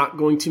test is not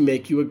going to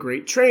make you a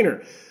great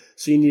trainer.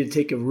 So you need to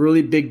take a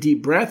really big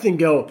deep breath and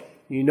go,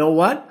 you know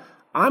what?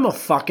 I'm a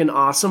fucking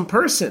awesome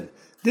person.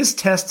 This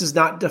test does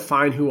not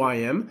define who I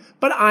am,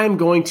 but I'm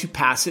going to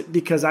pass it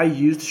because I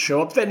used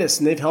Show Up Fitness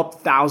and they've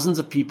helped thousands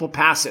of people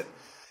pass it.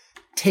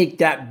 Take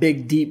that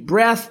big deep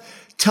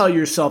breath. Tell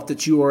yourself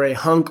that you are a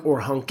hunk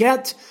or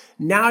hunkette.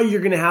 Now you're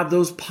going to have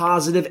those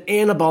positive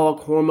anabolic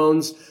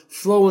hormones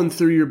flowing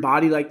through your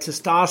body like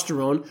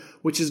testosterone,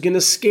 which is going to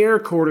scare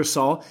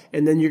cortisol.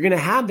 And then you're going to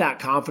have that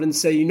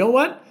confidence, say, you know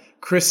what?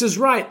 Chris is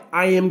right.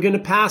 I am going to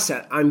pass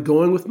it. I'm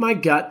going with my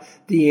gut.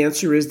 The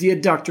answer is the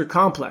adductor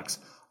complex.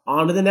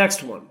 On to the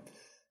next one.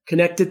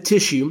 Connective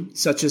tissue,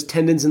 such as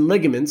tendons and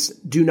ligaments,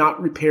 do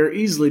not repair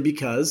easily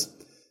because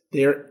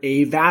they're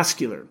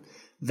avascular.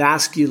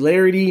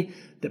 Vascularity,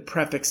 the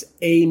prefix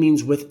a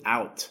means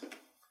without.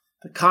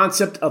 The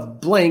concept of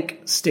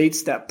blank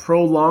states that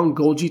prolonged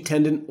Golgi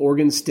tendon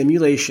organ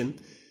stimulation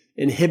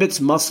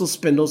inhibits muscle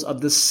spindles of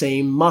the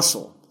same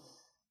muscle.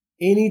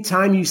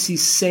 Anytime you see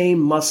same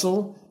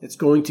muscle, it's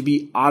going to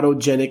be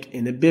autogenic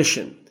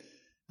inhibition.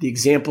 The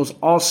examples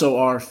also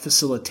are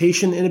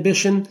facilitation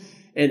inhibition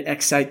and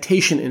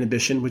excitation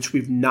inhibition, which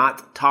we've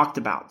not talked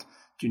about.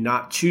 Do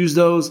not choose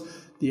those.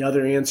 The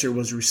other answer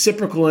was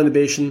reciprocal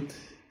inhibition,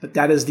 but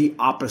that is the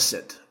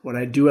opposite. When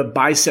I do a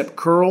bicep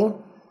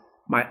curl,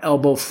 my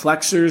elbow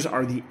flexors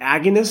are the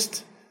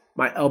agonist.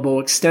 My elbow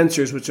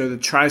extensors, which are the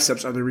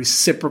triceps, are the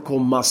reciprocal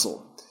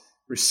muscle.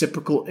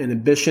 Reciprocal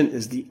inhibition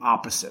is the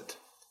opposite.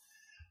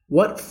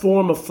 What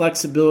form of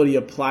flexibility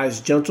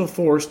applies gentle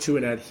force to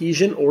an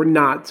adhesion or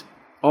not,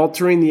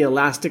 altering the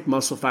elastic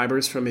muscle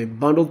fibers from a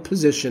bundled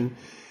position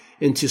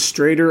into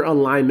straighter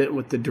alignment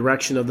with the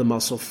direction of the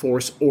muscle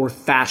force or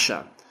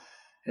fascia.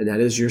 And that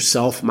is your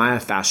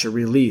self-myofascial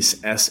release,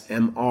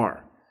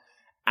 SMR.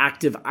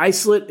 Active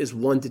isolate is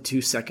 1 to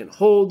 2 second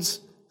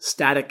holds.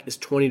 Static is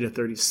 20 to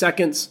 30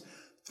 seconds.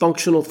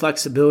 Functional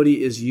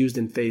flexibility is used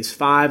in phase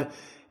 5,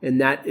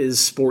 and that is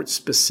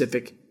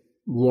sport-specific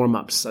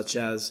warm-ups, such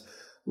as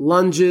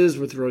lunges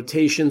with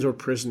rotations or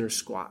prisoner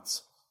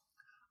squats.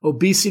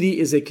 Obesity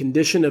is a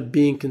condition of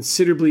being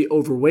considerably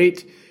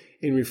overweight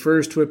and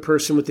refers to a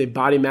person with a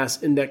body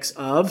mass index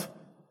of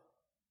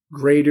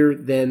greater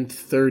than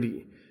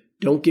 30.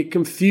 Don't get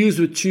confused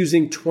with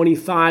choosing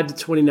 25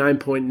 to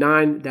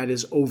 29.9. That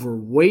is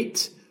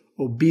overweight.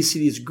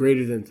 Obesity is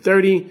greater than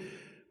 30.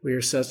 We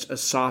are such a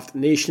soft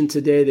nation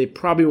today. They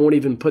probably won't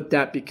even put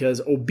that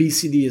because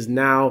obesity is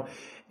now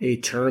a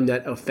term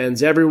that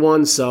offends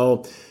everyone.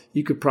 So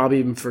you could probably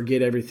even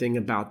forget everything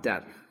about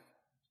that.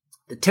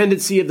 The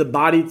tendency of the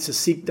body to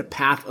seek the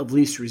path of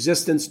least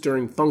resistance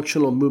during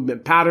functional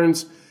movement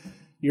patterns.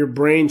 Your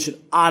brain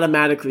should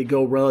automatically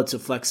go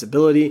relative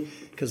flexibility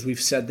because we've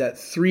said that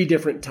 3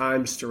 different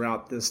times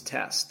throughout this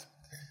test.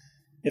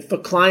 If a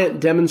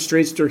client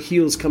demonstrates their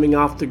heels coming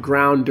off the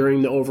ground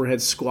during the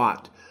overhead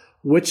squat,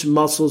 which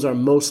muscles are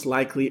most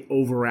likely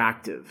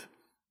overactive?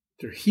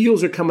 Their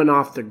heels are coming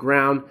off the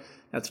ground.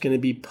 That's going to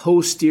be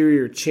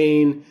posterior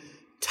chain,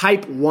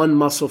 type 1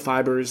 muscle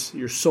fibers,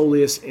 your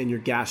soleus and your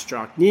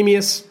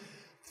gastrocnemius.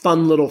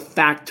 Fun little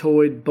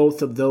factoid,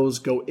 both of those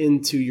go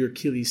into your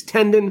Achilles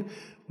tendon,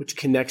 which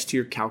connects to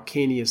your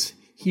calcaneus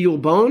heel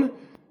bone.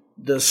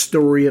 The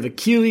story of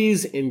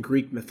Achilles in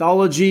Greek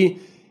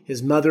mythology.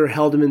 His mother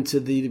held him into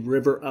the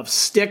river of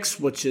Styx,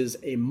 which is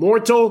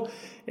immortal,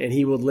 and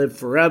he would live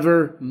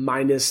forever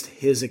minus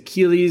his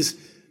Achilles.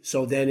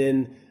 So then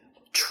in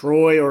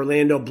Troy,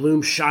 Orlando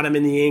Bloom shot him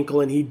in the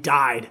ankle and he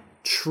died.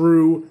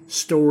 True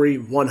story,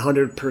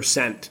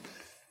 100%.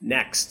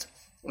 Next,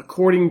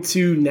 according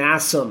to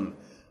NASM,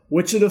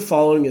 which of the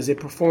following is a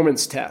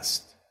performance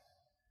test?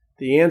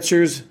 The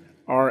answers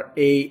are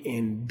A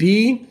and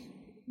B,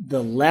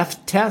 the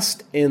left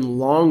test and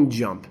long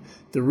jump.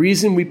 The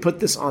reason we put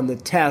this on the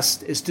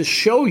test is to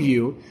show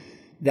you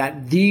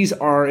that these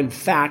are in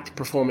fact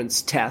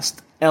performance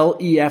tests,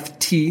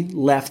 LEFT,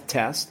 left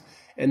test,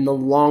 and the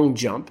long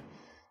jump.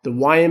 The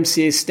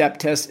YMCA step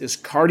test is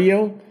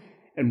cardio,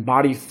 and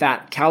body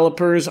fat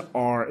calipers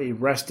are a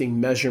resting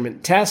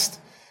measurement test.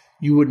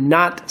 You would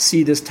not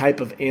see this type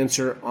of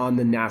answer on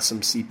the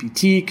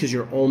NASM-CPT because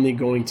you're only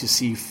going to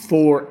see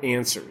 4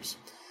 answers.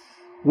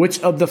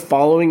 Which of the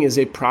following is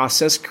a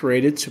process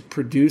created to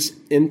produce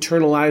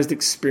internalized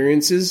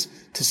experiences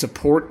to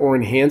support or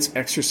enhance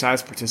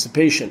exercise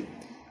participation?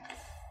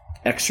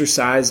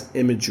 Exercise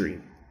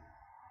imagery.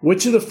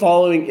 Which of the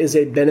following is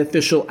a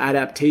beneficial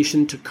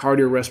adaptation to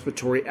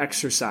cardiorespiratory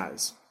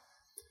exercise?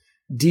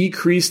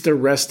 Decrease the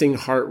resting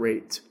heart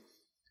rate.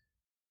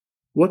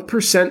 What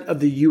percent of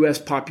the U.S.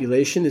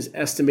 population is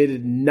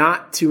estimated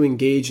not to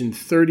engage in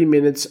 30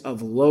 minutes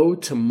of low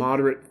to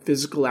moderate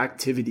physical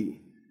activity?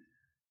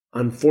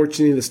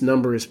 Unfortunately, this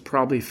number is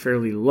probably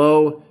fairly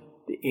low.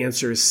 The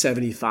answer is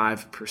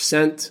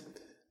 75%.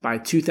 By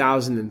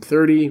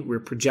 2030, we're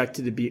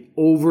projected to be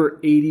over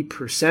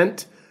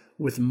 80%,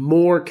 with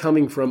more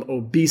coming from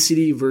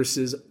obesity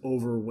versus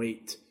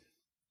overweight.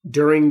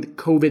 During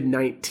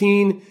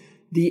COVID-19,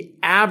 the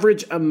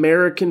average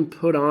American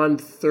put on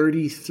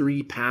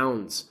 33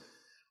 pounds.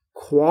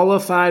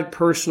 Qualified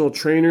personal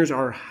trainers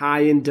are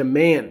high in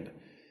demand.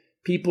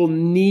 People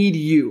need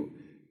you,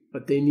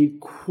 but they need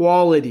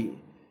quality.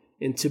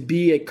 And to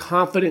be a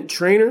confident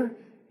trainer,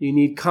 you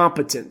need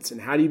competence.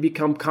 And how do you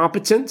become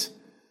competent?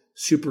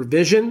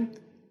 Supervision,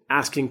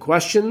 asking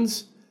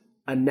questions,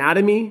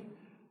 anatomy,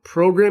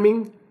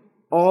 programming,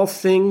 all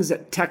things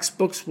that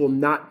textbooks will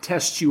not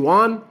test you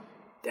on.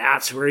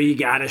 That's where you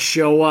got to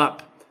show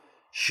up.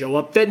 Show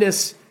Up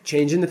Fitness,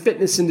 changing the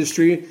fitness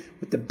industry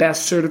with the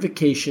best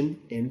certification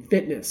in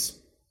fitness.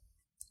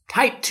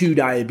 Type 2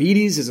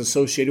 diabetes is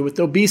associated with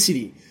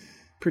obesity,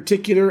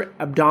 particular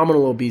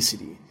abdominal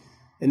obesity,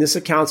 and this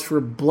accounts for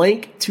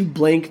blank to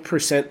blank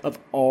percent of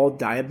all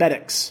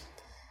diabetics,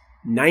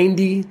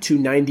 90 to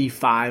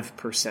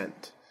 95%.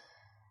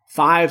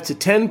 5 to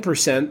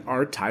 10%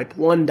 are type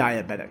 1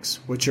 diabetics,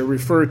 which are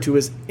referred to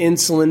as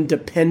insulin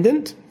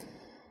dependent.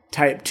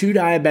 Type 2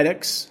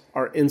 diabetics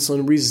are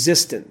insulin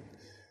resistant.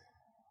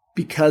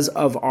 Because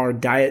of our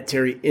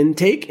dietary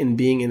intake and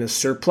being in a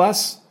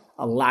surplus,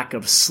 a lack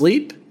of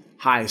sleep,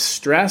 high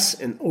stress,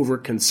 and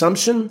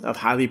overconsumption of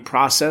highly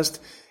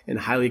processed and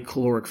highly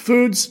caloric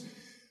foods,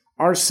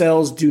 our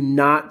cells do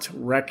not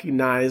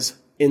recognize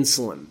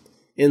insulin.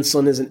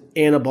 Insulin is an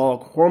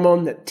anabolic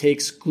hormone that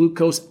takes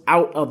glucose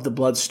out of the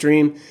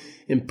bloodstream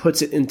and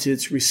puts it into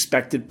its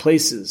respected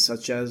places,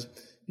 such as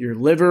your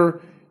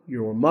liver,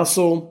 your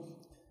muscle,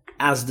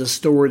 as the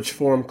storage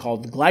form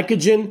called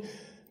glycogen.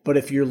 But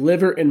if your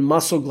liver and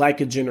muscle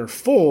glycogen are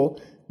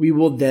full, we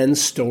will then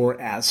store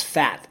as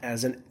fat,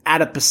 as an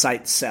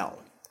adipocyte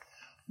cell.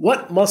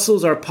 What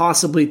muscles are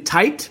possibly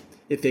tight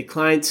if a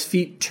client's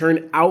feet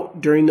turn out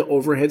during the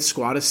overhead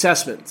squat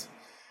assessment?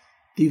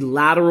 the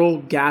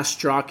lateral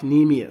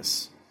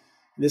gastrocnemius.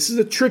 This is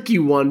a tricky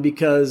one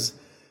because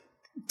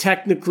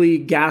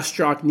technically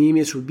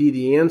gastrocnemius would be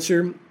the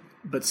answer,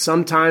 but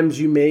sometimes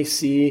you may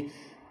see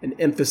an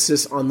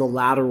emphasis on the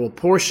lateral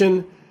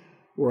portion,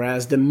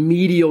 whereas the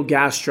medial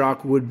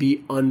gastroc would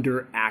be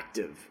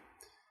underactive.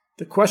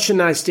 The question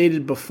I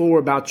stated before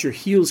about your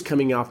heels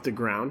coming off the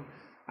ground,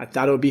 I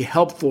thought it would be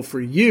helpful for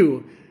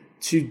you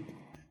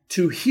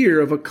to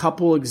hear of a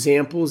couple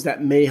examples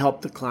that may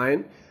help the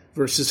client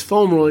versus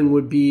foam rolling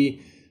would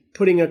be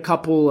putting a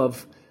couple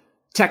of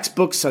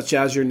textbooks such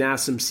as your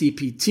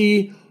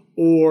NASM-CPT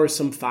or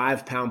some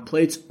 5-pound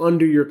plates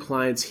under your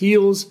client's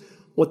heels.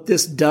 What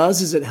this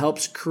does is it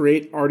helps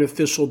create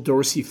artificial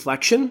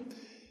dorsiflexion.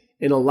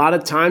 And a lot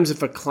of times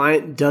if a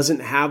client doesn't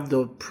have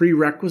the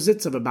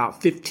prerequisites of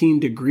about 15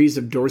 degrees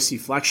of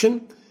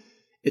dorsiflexion,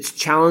 it's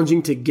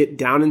challenging to get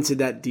down into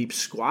that deep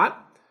squat.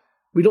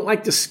 We don't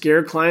like to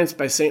scare clients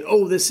by saying,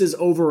 oh, this is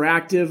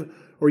overactive,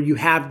 or you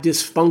have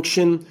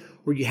dysfunction,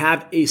 or you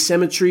have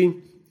asymmetry.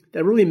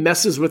 That really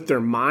messes with their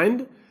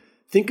mind.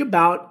 Think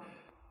about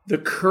the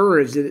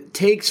courage that it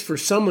takes for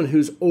someone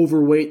who's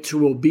overweight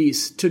to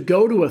obese to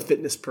go to a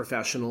fitness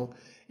professional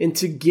and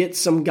to get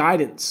some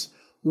guidance.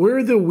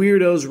 We're the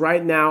weirdos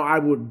right now, I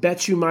would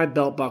bet you my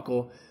belt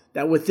buckle,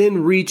 that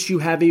within reach you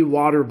have a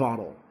water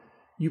bottle.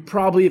 You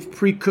probably have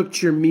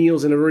pre-cooked your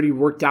meals and have already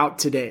worked out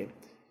today.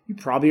 You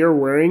probably are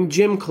wearing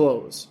gym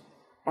clothes.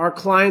 Our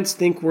clients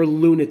think we're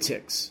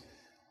lunatics.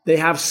 They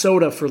have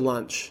soda for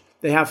lunch.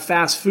 They have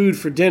fast food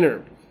for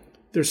dinner.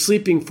 They're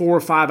sleeping 4 or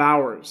 5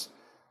 hours.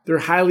 They're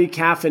highly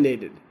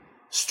caffeinated.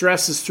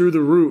 Stress is through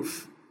the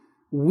roof.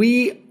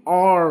 We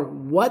are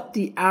what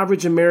the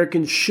average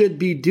American should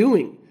be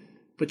doing.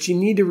 But you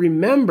need to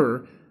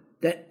remember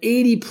that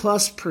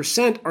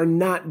 80+% are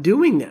not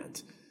doing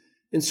that.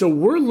 And so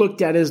we're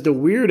looked at as the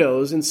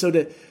weirdos. And so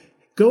to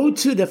go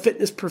to the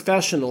fitness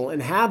professional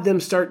and have them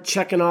start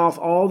checking off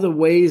all the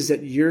ways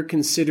that you're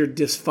considered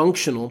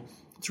dysfunctional,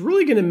 it's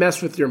really going to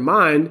mess with your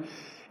mind.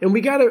 And we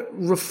got to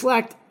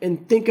reflect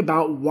and think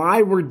about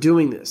why we're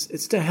doing this.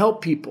 It's to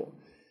help people.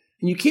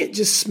 And you can't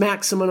just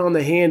smack someone on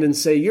the hand and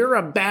say, you're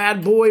a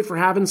bad boy for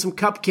having some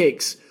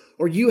cupcakes,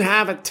 or you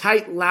have a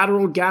tight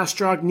lateral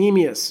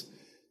gastrocnemius.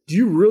 Do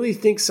you really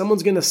think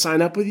someone's going to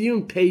sign up with you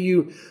and pay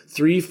you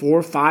 $3,000,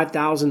 $4,000,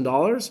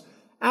 $5,000?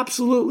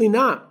 Absolutely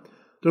not.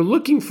 They're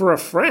looking for a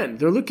friend.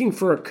 They're looking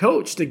for a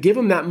coach to give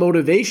them that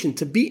motivation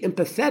to be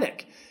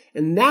empathetic.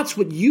 And that's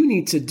what you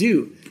need to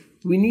do.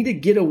 We need to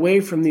get away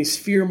from these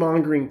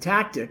fear-mongering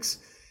tactics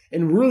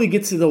and really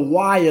get to the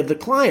why of the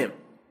client.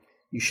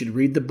 You should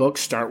read the book,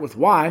 Start With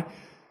Why.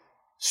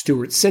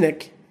 Stuart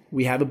Sinek.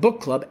 We have a book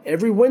club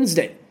every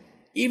Wednesday.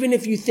 Even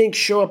if you think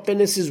Show Up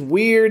Fitness is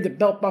weird, the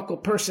belt buckle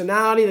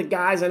personality, the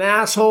guy's an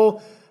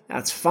asshole,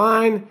 that's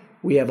fine.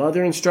 We have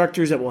other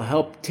instructors that will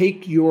help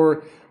take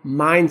your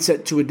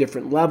mindset to a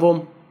different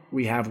level.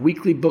 We have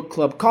weekly book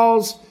club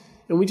calls,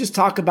 and we just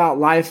talk about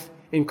life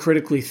and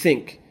critically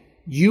think.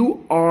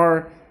 You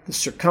are the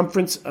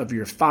circumference of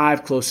your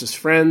 5 closest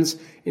friends,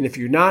 and if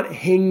you're not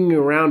hanging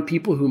around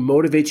people who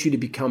motivate you to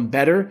become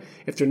better,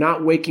 if they're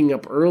not waking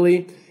up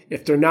early,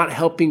 if they're not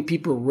helping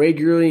people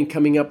regularly and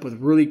coming up with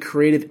really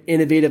creative,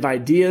 innovative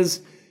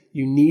ideas,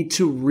 you need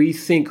to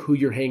rethink who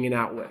you're hanging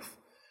out with.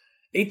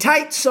 A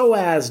tight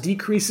psoas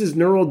decreases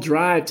neural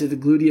drive to the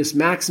gluteus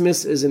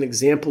maximus is an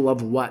example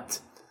of what?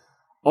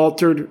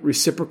 Altered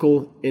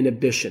reciprocal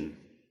inhibition.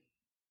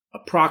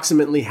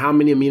 Approximately how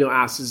many amino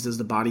acids does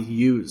the body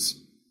use?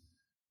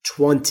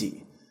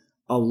 20.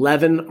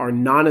 11 are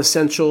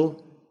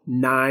non-essential,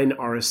 9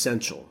 are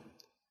essential.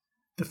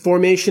 The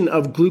formation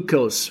of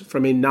glucose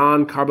from a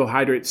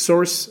non-carbohydrate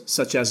source,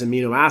 such as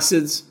amino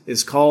acids,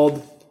 is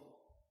called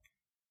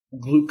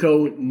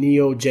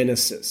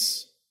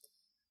gluconeogenesis.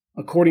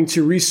 According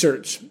to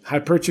research,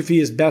 hypertrophy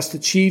is best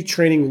achieved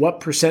training what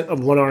percent of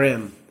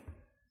 1RM?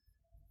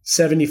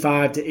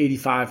 75 to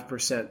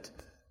 85%.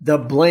 The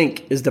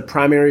blank is the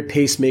primary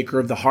pacemaker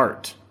of the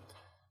heart,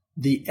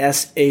 the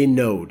SA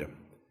node.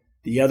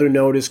 The other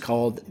node is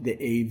called the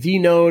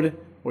AV node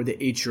or the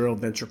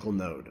atrioventricular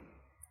node.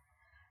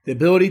 The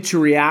ability to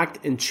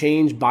react and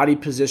change body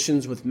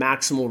positions with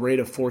maximal rate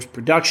of force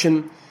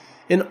production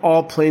in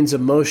all planes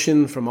of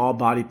motion from all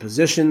body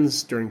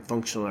positions during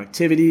functional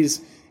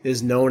activities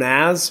is known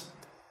as,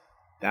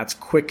 that's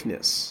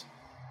quickness.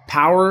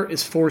 Power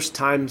is force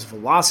times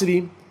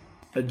velocity.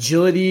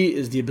 Agility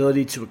is the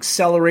ability to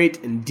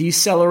accelerate and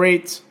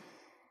decelerate.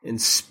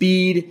 And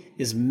speed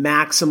is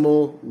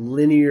maximal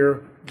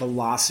linear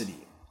velocity.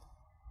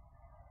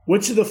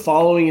 Which of the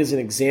following is an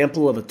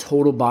example of a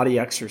total body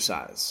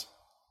exercise?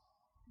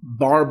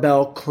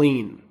 Barbell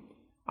clean.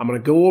 I'm going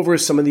to go over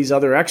some of these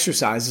other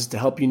exercises to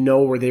help you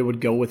know where they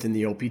would go within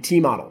the OPT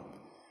model.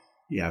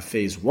 You have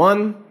phase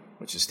 1,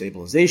 which is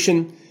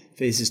stabilization.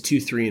 Phases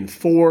 2, 3, and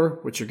 4,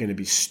 which are going to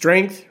be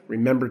strength.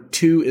 Remember,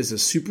 2 is a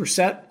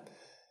superset.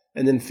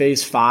 And then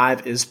phase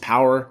 5 is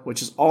power,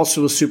 which is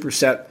also a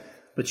superset,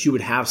 but you would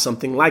have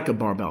something like a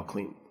barbell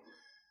clean.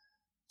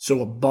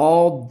 So a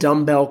ball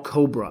dumbbell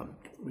cobra.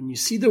 When you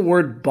see the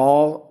word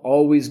ball,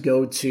 always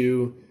go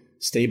to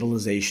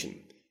stabilization.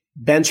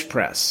 Bench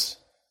press,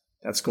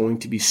 that's going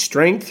to be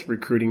strength,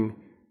 recruiting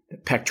the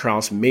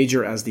pectoralis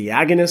major as the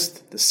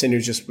agonist. The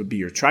synergist would be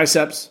your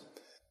triceps.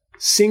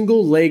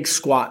 Single leg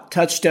squat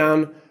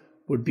touchdown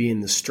would be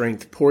in the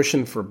strength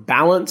portion for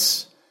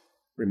balance.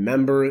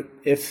 Remember,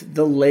 if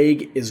the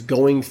leg is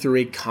going through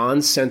a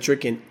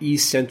concentric and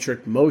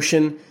eccentric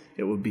motion,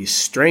 it would be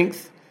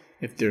strength.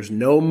 If there's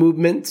no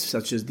movement,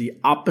 such as the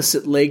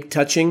opposite leg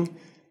touching,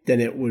 then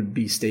it would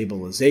be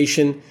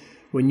stabilization.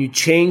 When you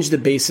change the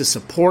base of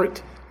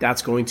support,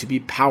 that's going to be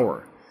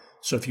power.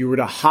 So if you were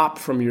to hop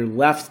from your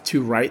left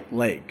to right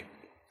leg,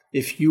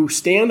 if you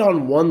stand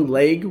on one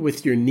leg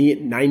with your knee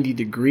at 90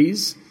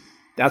 degrees,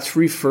 that's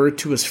referred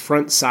to as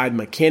front side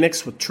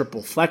mechanics with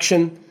triple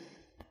flexion.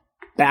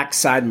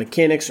 Backside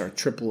mechanics are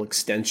triple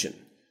extension.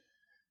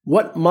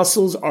 What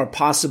muscles are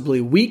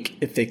possibly weak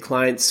if a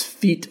client's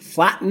feet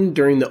flatten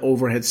during the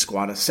overhead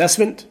squat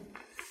assessment?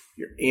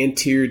 Your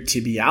anterior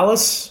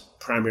tibialis,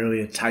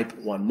 primarily a type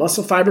 1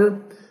 muscle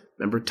fiber.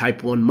 Remember,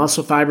 type 1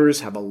 muscle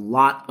fibers have a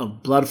lot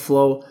of blood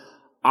flow,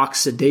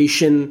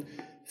 oxidation,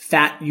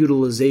 fat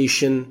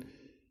utilization,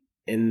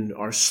 and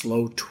are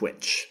slow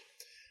twitch.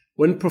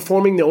 When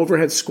performing the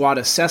overhead squat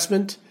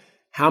assessment,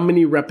 how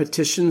many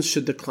repetitions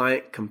should the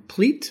client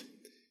complete?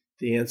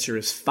 The answer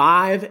is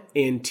 5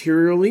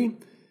 anteriorly,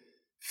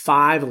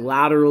 5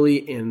 laterally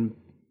in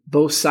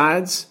both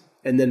sides,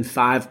 and then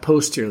 5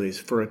 posteriorly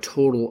for a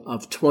total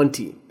of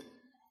 20.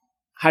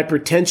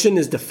 Hypertension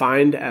is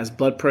defined as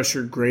blood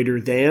pressure greater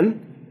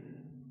than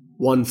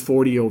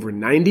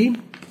 140/90.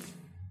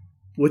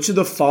 Which of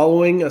the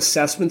following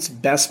assessments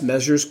best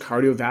measures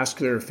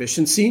cardiovascular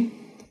efficiency?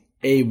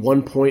 A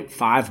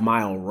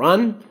 1.5-mile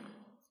run,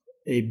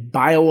 a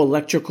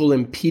bioelectrical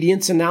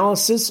impedance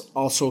analysis,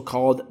 also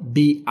called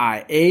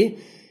BIA,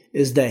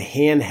 is the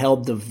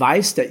handheld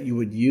device that you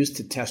would use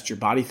to test your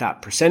body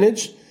fat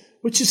percentage,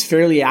 which is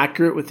fairly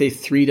accurate with a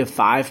 3 to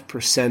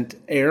 5%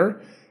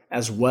 error,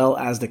 as well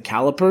as the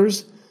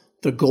calipers.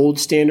 The gold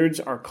standards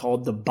are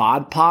called the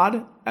BOD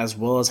pod, as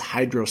well as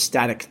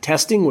hydrostatic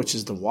testing, which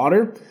is the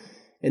water,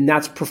 and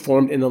that's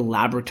performed in a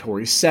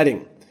laboratory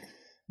setting.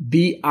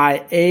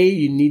 BIA,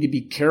 you need to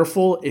be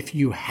careful if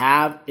you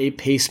have a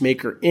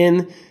pacemaker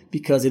in,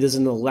 because it is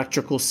an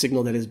electrical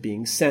signal that is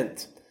being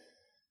sent.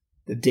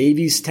 The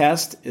Davies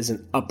test is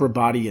an upper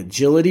body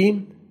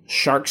agility.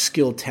 Shark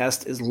skill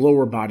test is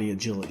lower body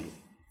agility.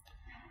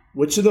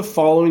 Which of the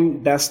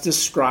following best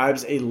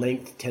describes a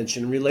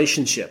length-tension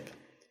relationship?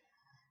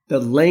 The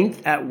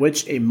length at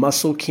which a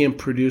muscle can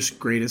produce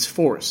greatest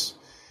force.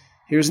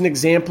 Here's an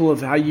example of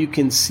how you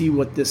can see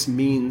what this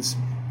means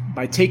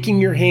by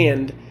taking your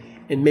hand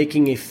and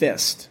making a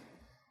fist.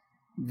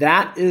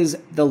 That is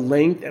the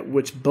length at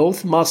which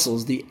both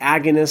muscles, the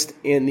agonist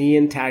and the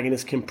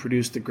antagonist, can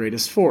produce the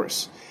greatest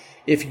force.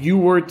 If you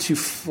were to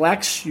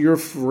flex your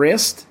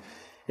wrist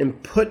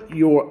and put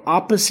your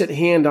opposite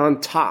hand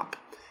on top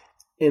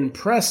and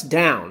press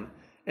down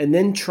and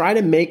then try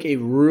to make a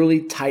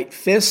really tight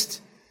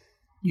fist,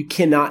 you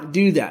cannot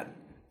do that.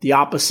 The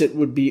opposite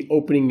would be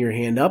opening your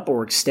hand up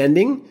or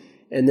extending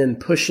and then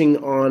pushing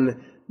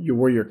on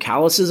where your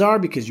calluses are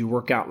because you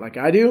work out like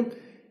I do.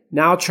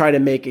 Now try to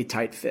make a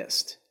tight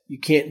fist. You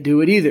can't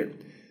do it either.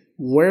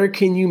 Where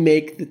can you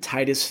make the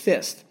tightest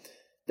fist?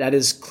 That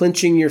is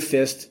clenching your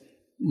fist,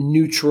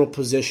 neutral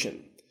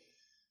position.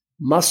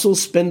 Muscle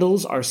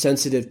spindles are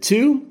sensitive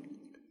to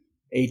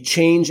a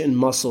change in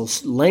muscle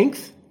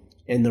length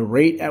and the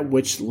rate at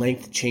which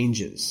length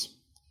changes.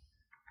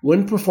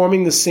 When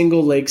performing the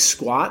single leg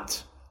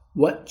squat,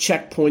 what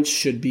checkpoints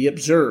should be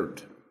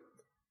observed?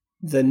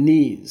 The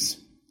knees.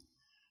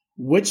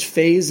 Which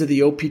phase of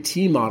the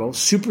OPT model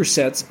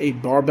supersets a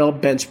barbell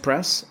bench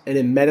press and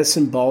a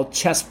medicine ball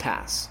chest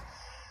pass?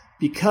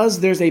 Because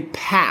there's a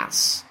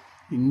pass,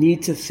 you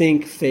need to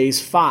think phase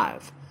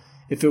 5.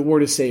 If it were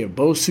to say a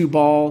Bosu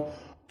ball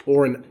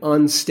or an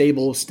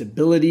unstable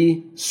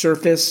stability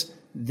surface,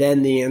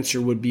 then the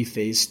answer would be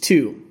phase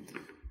 2.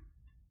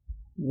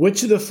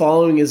 Which of the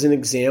following is an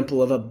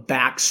example of a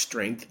back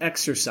strength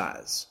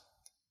exercise?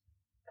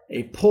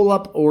 A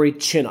pull-up or a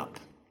chin-up.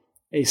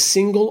 A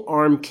single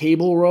arm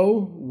cable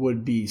row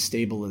would be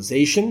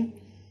stabilization.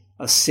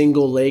 A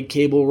single leg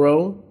cable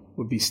row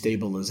would be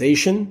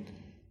stabilization.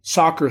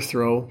 Soccer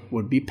throw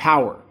would be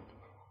power.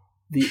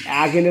 The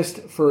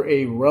agonist for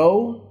a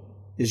row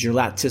is your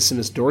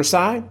latissimus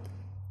dorsi.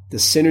 The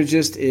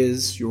synergist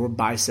is your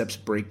biceps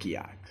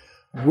brachii.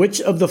 Which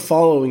of the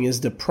following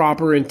is the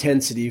proper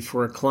intensity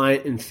for a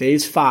client in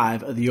phase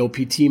 5 of the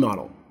OPT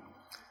model?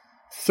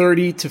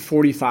 30 to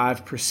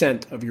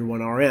 45% of your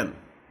 1RM.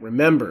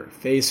 Remember,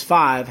 phase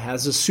 5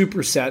 has a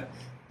superset,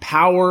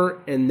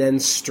 power, and then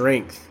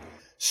strength.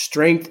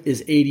 Strength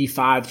is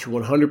 85 to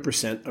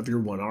 100% of your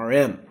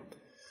 1RM.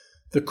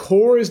 The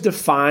core is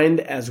defined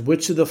as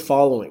which of the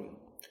following?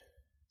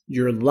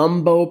 Your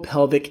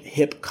lumbopelvic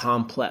hip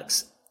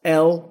complex,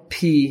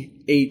 LPHC.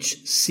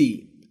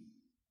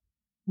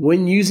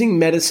 When using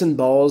medicine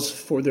balls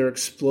for their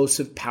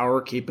explosive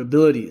power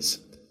capabilities,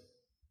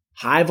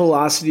 High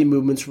velocity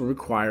movements will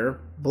require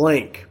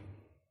blank.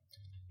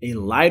 A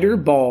lighter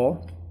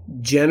ball,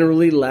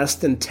 generally less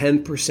than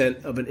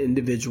 10% of an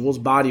individual's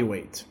body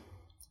weight.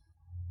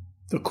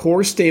 The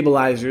core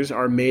stabilizers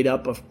are made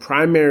up of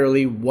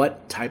primarily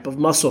what type of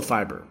muscle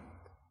fiber?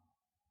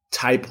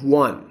 Type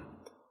 1.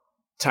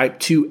 Type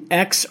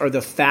 2X are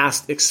the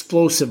fast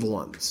explosive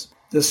ones.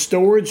 The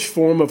storage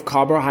form of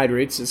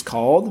carbohydrates is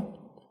called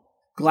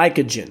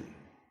glycogen.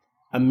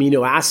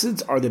 Amino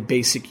acids are the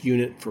basic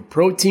unit for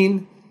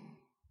protein.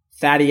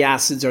 Fatty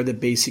acids are the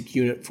basic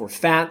unit for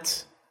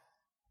fat.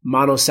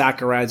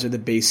 Monosaccharides are the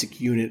basic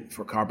unit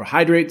for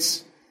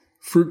carbohydrates.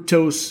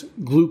 Fructose,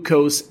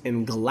 glucose,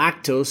 and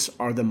galactose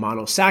are the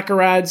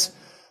monosaccharides,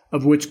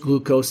 of which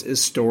glucose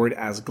is stored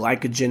as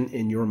glycogen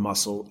in your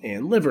muscle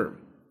and liver.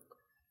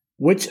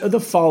 Which of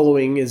the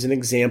following is an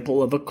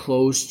example of a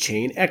closed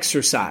chain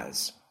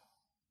exercise?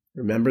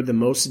 Remember, the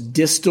most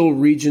distal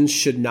regions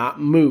should not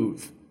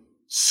move.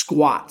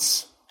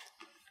 Squats.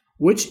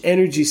 Which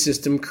energy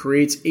system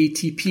creates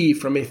ATP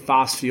from a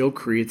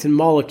phosphorylcreatine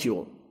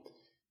molecule?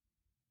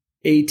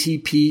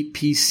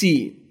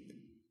 ATP-PC.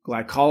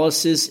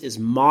 Glycolysis is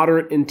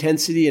moderate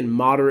intensity and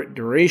moderate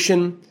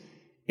duration.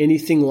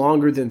 Anything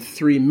longer than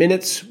 3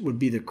 minutes would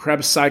be the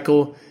Krebs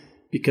cycle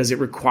because it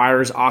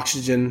requires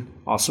oxygen,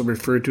 also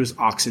referred to as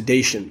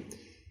oxidation.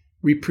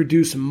 We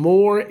produce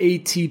more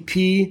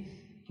ATP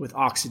with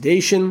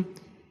oxidation.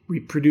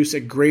 We produce a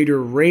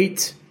greater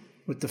rate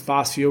with the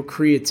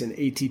phosphorylcreatine,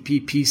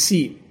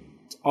 ATP-PC.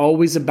 It's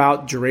always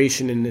about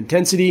duration and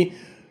intensity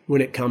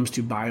when it comes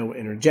to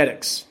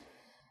bioenergetics.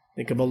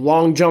 Think of a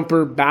long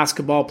jumper,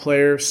 basketball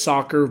player,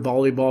 soccer,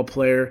 volleyball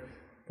player.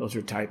 Those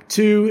are type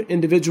 2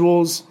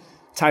 individuals.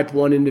 Type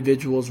 1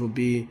 individuals will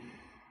be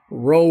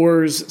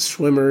rowers,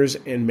 swimmers,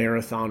 and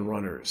marathon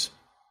runners.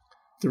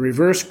 The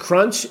reverse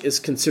crunch is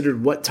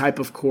considered what type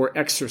of core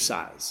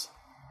exercise?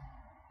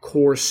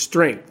 Core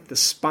strength. The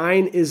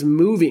spine is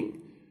moving.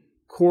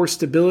 Core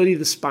stability,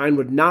 the spine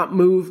would not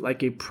move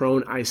like a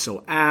prone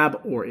iso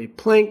ab or a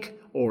plank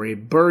or a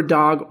bird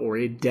dog or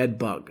a dead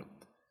bug.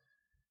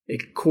 A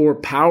core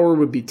power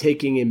would be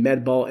taking a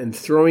med ball and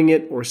throwing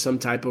it or some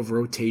type of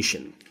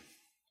rotation.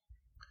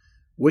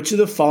 Which of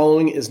the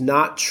following is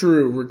not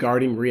true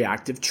regarding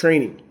reactive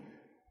training?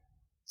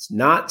 It's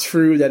not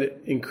true that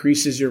it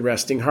increases your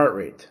resting heart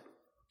rate.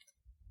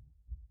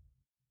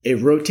 A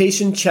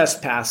rotation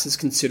chest pass is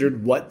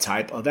considered what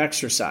type of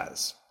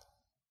exercise?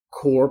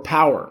 Core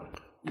power.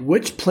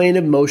 Which plane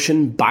of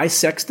motion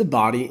bisects the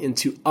body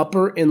into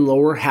upper and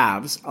lower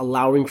halves,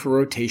 allowing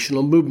for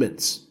rotational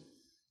movements?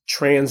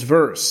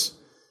 Transverse.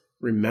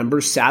 Remember,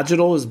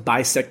 sagittal is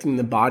bisecting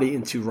the body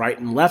into right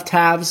and left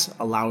halves,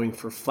 allowing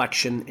for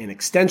flexion and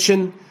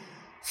extension.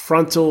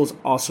 Frontal is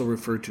also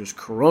referred to as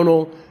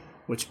coronal,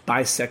 which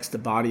bisects the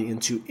body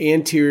into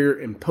anterior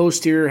and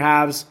posterior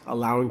halves,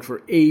 allowing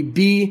for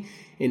AB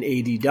and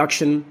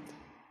adduction.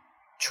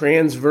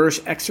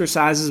 Transverse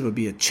exercises would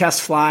be a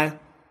chest fly.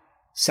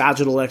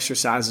 Sagittal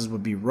exercises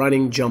would be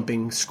running,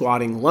 jumping,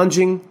 squatting,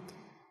 lunging.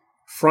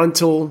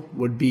 Frontal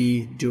would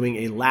be doing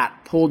a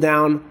lat pull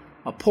down,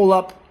 a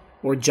pull-up,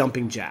 or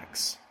jumping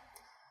jacks.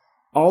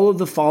 All of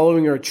the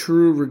following are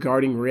true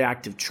regarding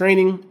reactive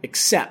training,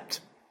 except,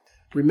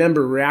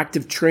 remember,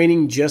 reactive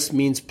training just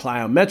means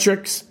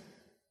plyometrics.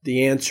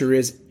 The answer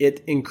is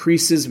it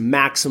increases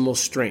maximal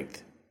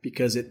strength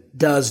because it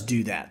does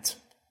do that.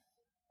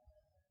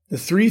 The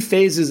 3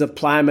 phases of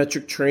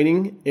plyometric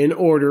training in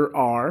order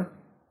are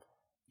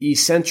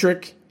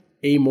eccentric,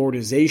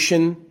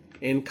 amortization,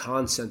 and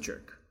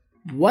concentric.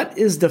 What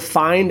is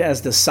defined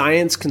as the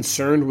science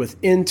concerned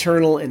with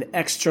internal and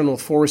external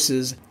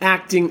forces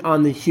acting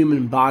on the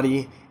human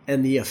body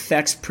and the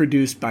effects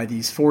produced by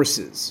these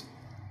forces?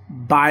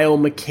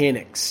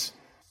 Biomechanics.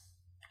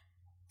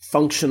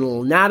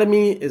 Functional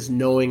anatomy is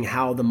knowing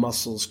how the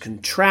muscles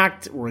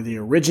contract, where they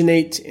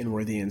originate, and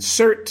where they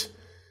insert.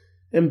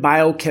 And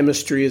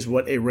biochemistry is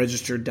what a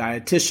registered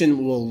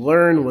dietitian will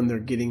learn when they're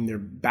getting their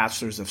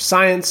bachelor's of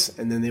science,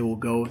 and then they will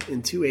go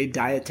into a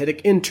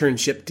dietetic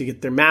internship to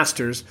get their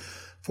master's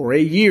for a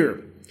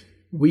year.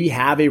 We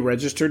have a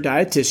registered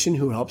dietitian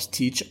who helps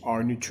teach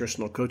our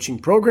nutritional coaching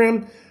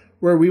program,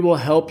 where we will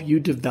help you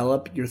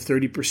develop your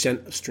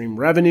 30% of stream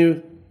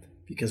revenue,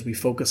 because we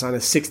focus on a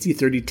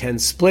 60-30-10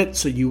 split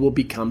so you will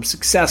become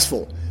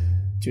successful.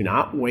 Do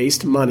not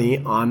waste money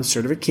on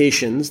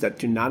certifications that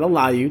do not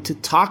allow you to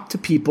talk to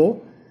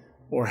people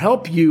or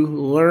help you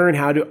learn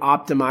how to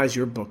optimize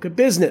your book of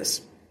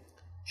business.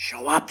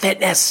 Show up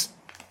fitness.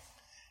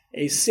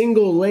 A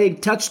single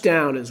leg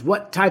touchdown is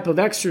what type of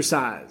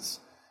exercise?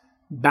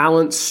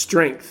 Balance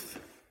strength.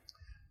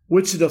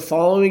 Which of the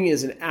following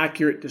is an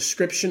accurate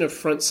description of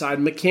front-side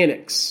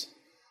mechanics?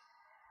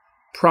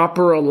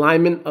 Proper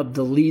alignment of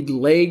the lead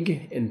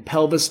leg and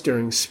pelvis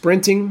during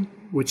sprinting,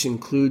 which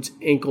includes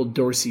ankle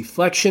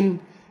dorsiflexion,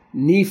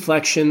 knee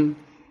flexion,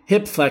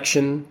 hip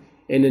flexion,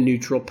 and a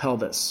neutral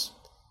pelvis.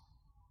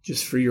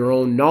 Just for your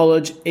own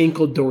knowledge,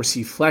 ankle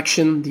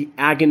dorsiflexion, the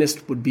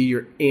agonist would be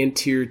your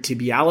anterior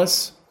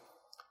tibialis.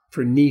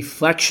 For knee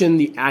flexion,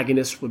 the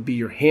agonist would be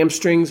your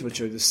hamstrings,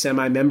 which are the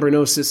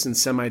semimembranosus and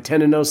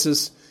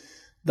semitendinosus,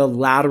 the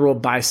lateral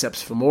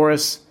biceps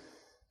femoris,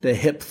 the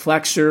hip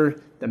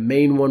flexor. The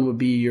main one would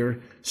be your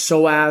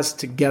psoas,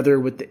 together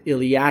with the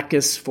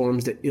iliacus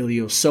forms the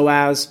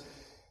iliopsoas,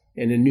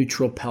 and a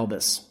neutral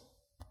pelvis.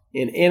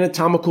 An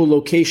anatomical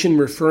location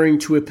referring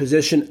to a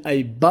position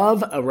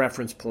above a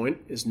reference point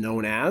is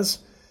known as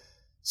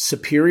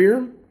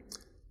superior.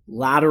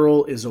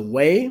 Lateral is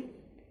away.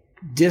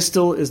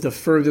 Distal is the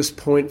furthest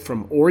point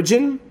from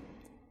origin.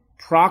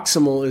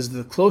 Proximal is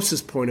the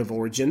closest point of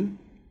origin.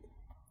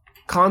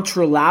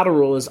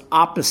 Contralateral is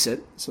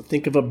opposite. So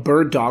think of a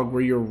bird dog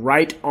where your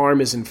right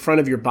arm is in front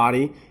of your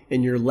body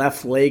and your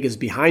left leg is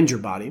behind your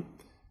body.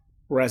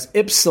 Whereas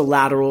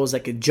ipsilateral is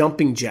like a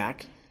jumping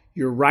jack.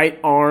 Your right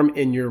arm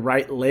and your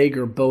right leg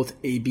are both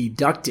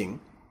abducting.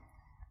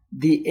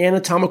 The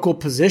anatomical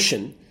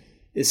position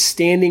is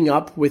standing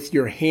up with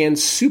your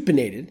hands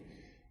supinated.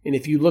 And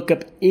if you look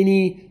up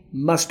any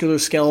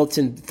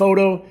musculoskeletal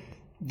photo,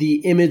 the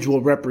image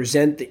will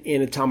represent the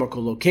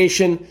anatomical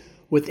location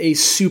with a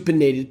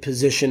supinated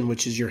position,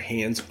 which is your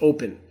hands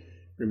open.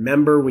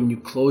 Remember, when you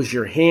close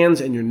your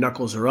hands and your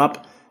knuckles are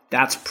up,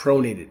 that's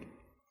pronated.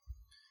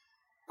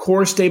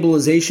 Core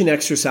stabilization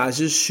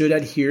exercises should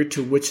adhere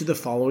to which of the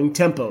following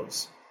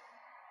tempos?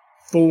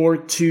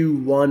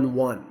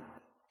 4-2-1-1.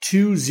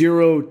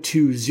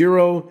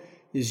 2-0-2-0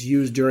 is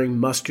used during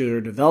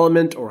muscular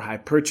development or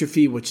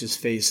hypertrophy, which is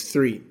phase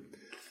 3.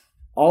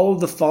 All of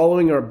the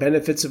following are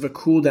benefits of a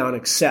cool down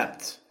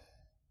except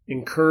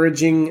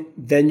encouraging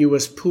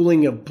venous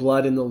pooling of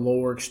blood in the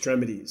lower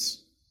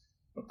extremities.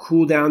 A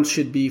cool down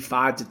should be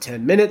 5 to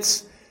 10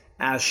 minutes,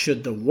 as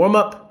should the warm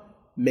up.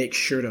 Make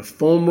sure to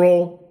foam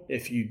roll.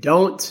 If you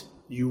don't,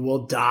 you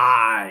will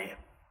die.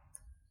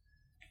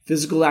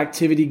 Physical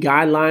activity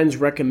guidelines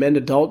recommend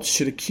adults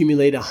should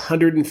accumulate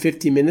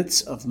 150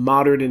 minutes of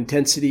moderate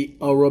intensity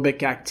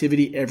aerobic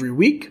activity every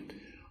week,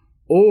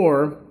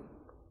 or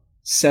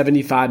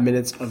 75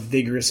 minutes of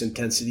vigorous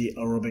intensity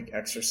aerobic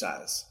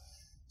exercise.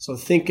 So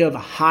think of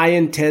high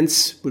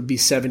intense would be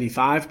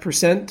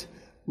 75%,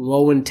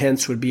 low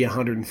intense would be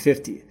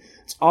 150.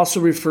 It's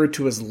also referred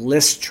to as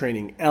LISS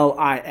training,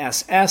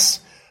 LISS,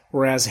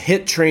 whereas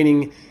HIIT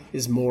training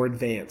is more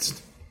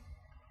advanced.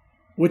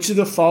 Which of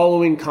the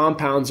following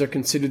compounds are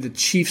considered the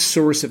chief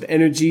source of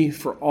energy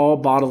for all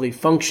bodily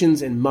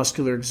functions and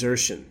muscular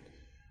exertion?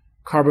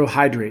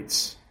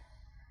 Carbohydrates.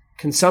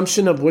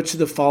 Consumption of which of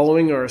the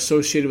following are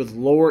associated with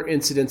lower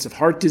incidence of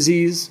heart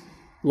disease,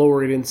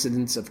 lower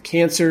incidence of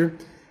cancer,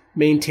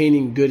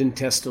 maintaining good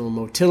intestinal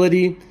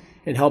motility,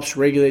 and helps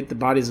regulate the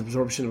body's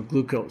absorption of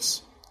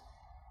glucose?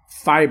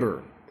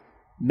 Fiber.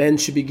 Men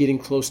should be getting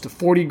close to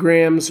 40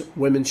 grams,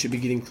 women should be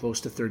getting close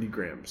to 30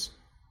 grams.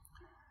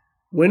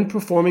 When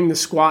performing the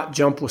squat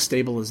jump with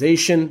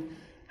stabilization,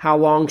 how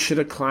long should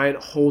a client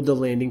hold the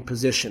landing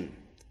position?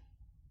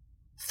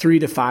 3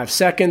 to 5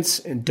 seconds,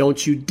 and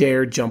don't you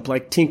dare jump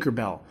like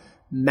Tinkerbell.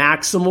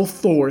 Maximal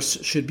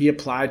force should be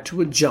applied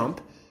to a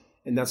jump,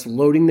 and that's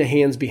loading the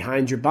hands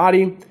behind your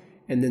body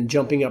and then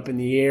jumping up in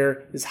the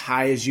air as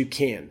high as you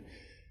can.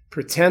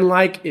 Pretend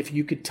like if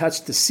you could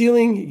touch the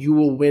ceiling, you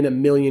will win $1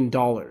 million.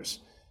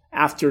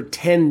 After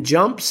 10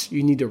 jumps,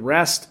 you need to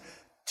rest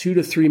 2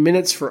 to 3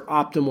 minutes for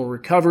optimal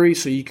recovery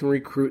so you can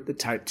recruit the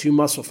type 2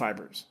 muscle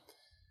fibers.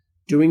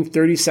 Doing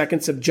 30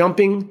 seconds of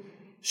jumping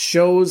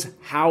shows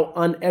how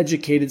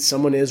uneducated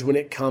someone is when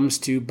it comes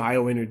to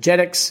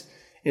bioenergetics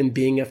and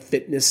being a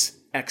fitness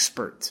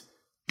expert.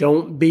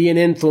 Don't be an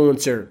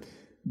influencer.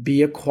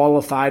 Be a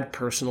qualified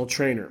personal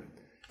trainer.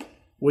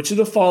 Which of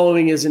the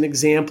following is an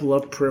example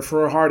of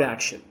peripheral heart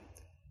action?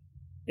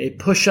 A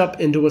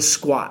push-up into a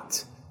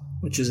squat,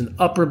 which is an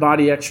upper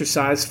body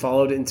exercise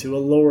followed into a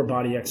lower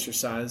body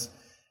exercise,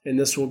 and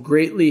this will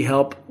greatly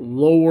help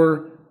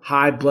lower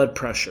high blood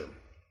pressure.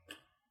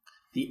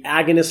 The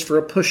agonist for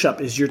a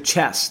push-up is your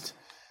chest.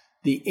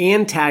 The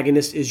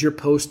antagonist is your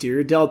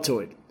posterior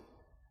deltoid.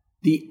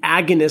 The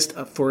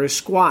agonist for a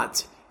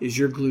squat is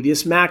your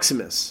gluteus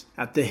maximus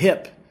at the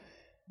hip.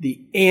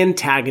 The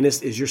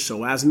antagonist is your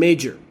psoas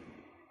major.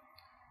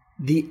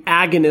 The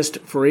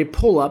agonist for a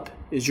pull-up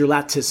is your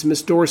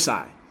latissimus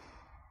dorsi.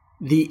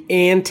 The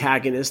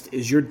antagonist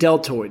is your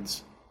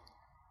deltoids.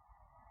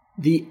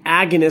 The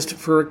agonist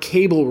for a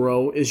cable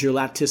row is your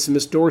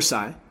latissimus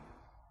dorsi.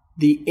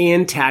 The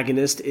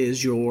antagonist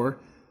is your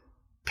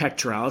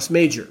pectoralis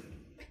major.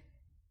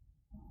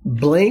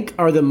 Blank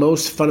are the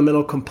most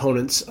fundamental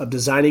components of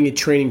designing a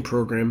training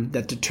program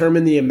that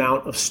determine the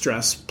amount of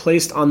stress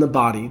placed on the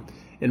body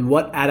and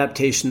what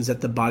adaptations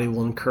that the body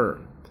will incur.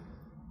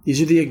 These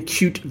are the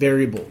acute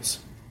variables.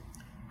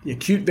 The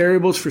acute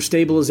variables for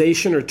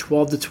stabilization are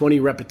 12 to 20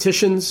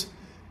 repetitions,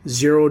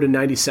 0 to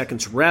 90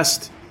 seconds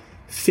rest,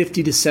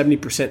 50 to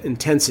 70%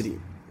 intensity.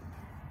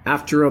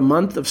 After a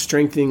month of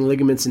strengthening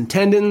ligaments and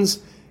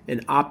tendons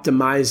and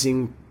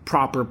optimizing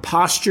proper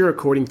posture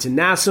according to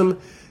NASM,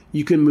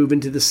 you can move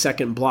into the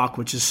second block,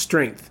 which is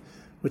strength,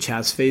 which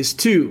has phase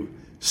 2,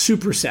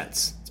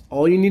 supersets.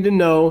 All you need to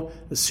know,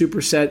 a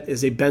superset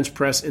is a bench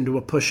press into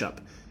a push-up.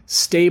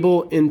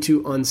 stable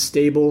into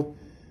unstable.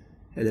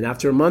 And then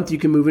after a month, you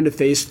can move into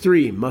phase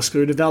 3,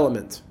 muscular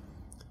development.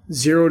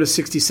 0 to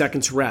 60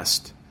 seconds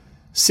rest,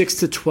 6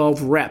 to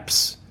 12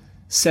 reps,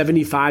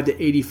 75 to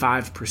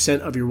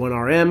 85% of your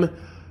 1RM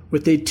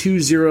with a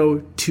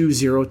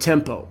 2-0-2-0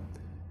 tempo.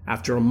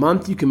 After a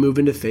month, you can move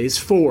into phase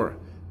 4,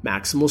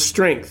 maximal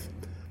strength.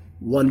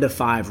 1 to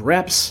 5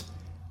 reps,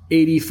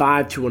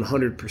 85 to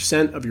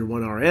 100% of your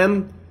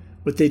 1RM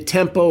with a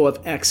tempo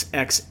of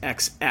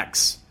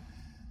XXXX.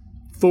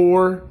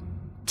 4,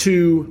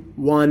 2,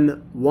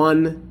 1,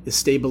 1 is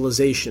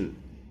stabilization.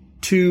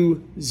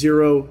 2,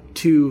 0,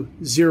 2,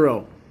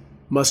 0,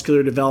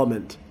 muscular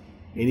development.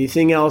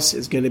 Anything else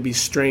is going to be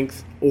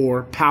strength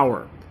or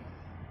power.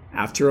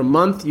 After a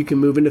month, you can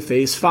move into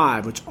phase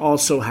 5, which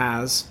also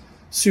has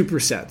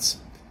supersets.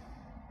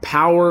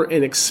 Power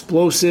and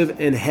explosive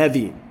and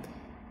heavy.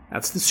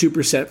 That's the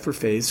superset for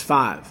phase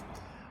 5.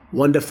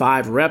 1 to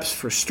 5 reps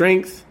for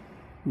strength.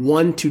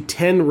 1 to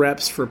 10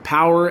 reps for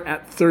power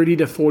at 30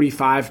 to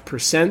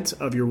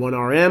 45% of your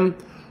 1RM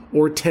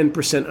or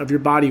 10% of your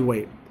body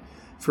weight.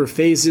 For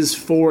phases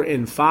 4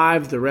 and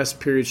 5, the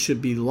rest period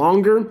should be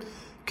longer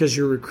because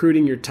you're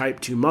recruiting your type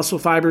 2 muscle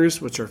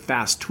fibers, which are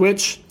fast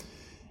twitch,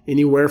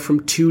 anywhere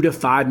from 2 to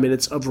 5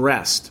 minutes of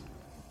rest.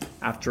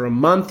 After a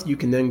month, you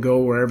can then go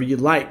wherever you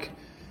like.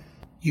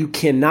 You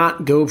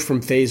cannot go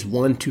from phase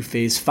 1 to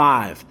phase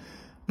 5,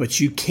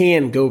 but you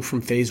can go from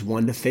phase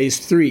 1 to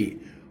phase 3,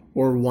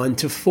 or 1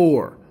 to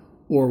 4,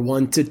 or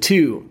 1 to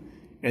 2,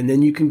 and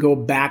then you can go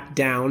back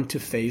down to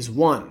phase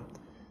 1.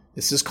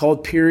 This is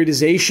called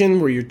periodization,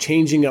 where you're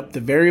changing up the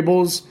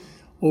variables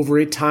over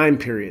a time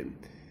period.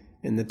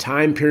 And the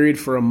time period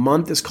for a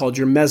month is called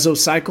your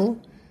mesocycle.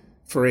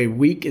 For a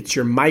week, it's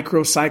your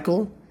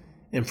microcycle.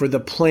 And for the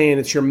plan,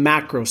 it's your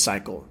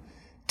macrocycle,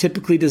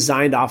 typically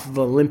designed off of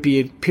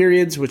Olympiad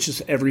periods, which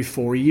is every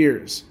 4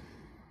 years.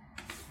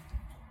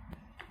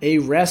 A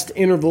rest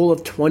interval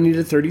of 20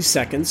 to 30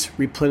 seconds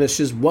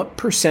replenishes what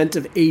percent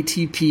of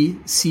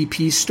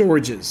ATP-CP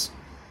storages?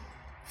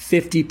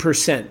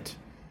 50%.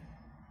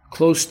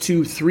 Close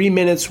to 3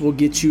 minutes will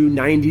get you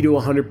 90 to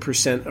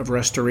 100% of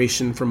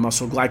restoration from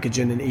muscle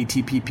glycogen and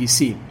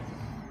ATP-PC.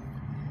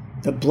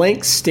 The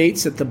blank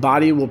states that the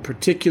body will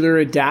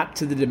particularly adapt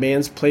to the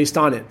demands placed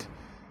on it.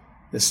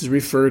 This is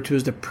referred to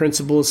as the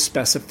principle of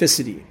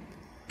specificity.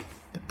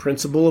 The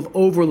principle of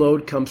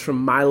overload comes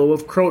from Milo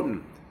of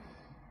Croton.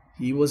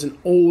 He was an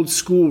old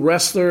school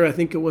wrestler, I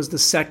think it was the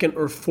 2nd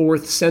or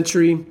 4th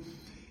century,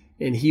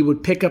 and he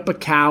would pick up a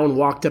cow and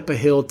walk up a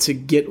hill to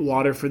get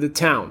water for the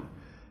town.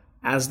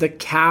 As the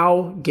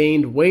cow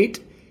gained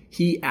weight,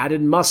 he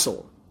added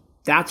muscle.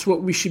 That's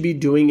what we should be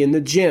doing in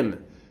the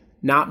gym,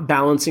 not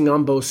balancing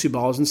on Bosu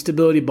balls and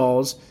stability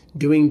balls,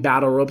 doing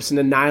battle ropes and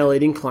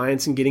annihilating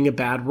clients and getting a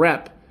bad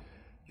rep.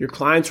 Your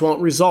clients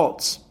want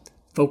results.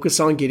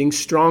 Focus on getting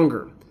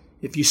stronger.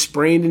 If you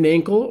sprained an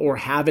ankle or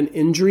have an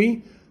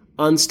injury,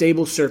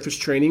 unstable surface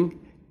training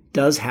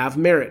does have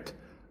merit.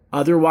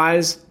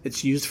 Otherwise,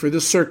 it's used for the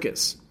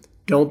circus.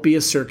 Don't be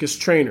a circus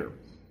trainer.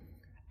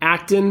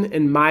 Actin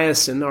and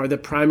myosin are the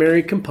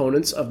primary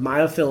components of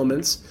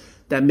myofilaments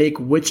that make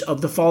which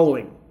of the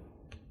following?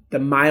 The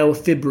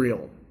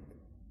myofibril.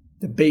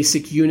 The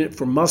basic unit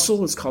for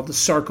muscle is called the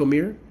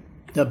sarcomere.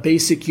 The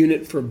basic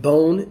unit for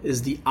bone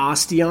is the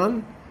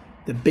osteon.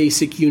 The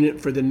basic unit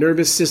for the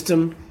nervous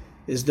system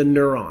is the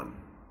neuron.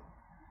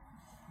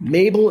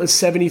 Mabel is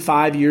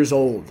 75 years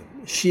old.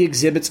 She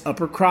exhibits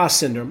upper cross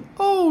syndrome.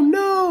 Oh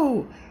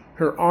no!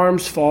 Her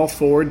arms fall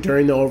forward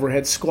during the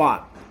overhead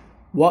squat.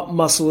 What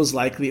muscle is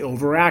likely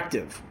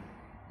overactive?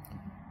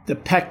 The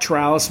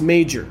pectoralis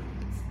major.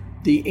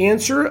 The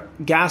answer,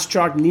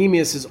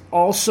 gastrocnemius, is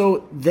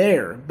also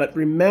there, but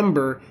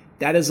remember,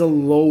 that is a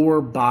lower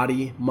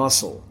body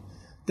muscle.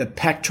 The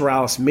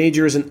pectoralis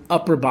major is an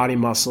upper body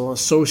muscle,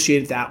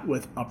 associated that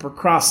with upper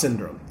cross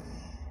syndrome.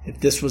 If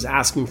this was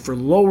asking for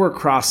lower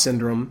cross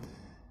syndrome,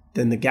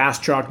 then the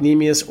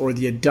gastrocnemius or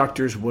the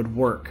adductors would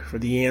work for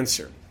the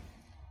answer.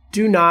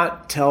 Do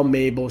not tell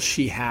Mabel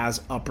she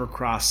has upper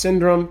cross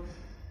syndrome.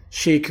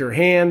 Shake her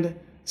hand,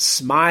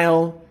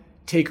 smile,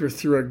 take her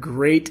through a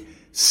great,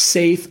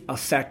 safe,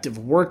 effective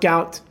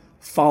workout,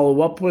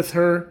 follow up with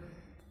her,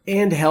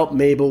 and help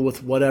Mabel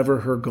with whatever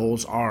her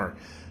goals are.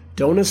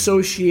 Don't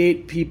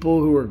associate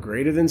people who are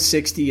greater than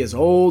 60 as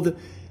old.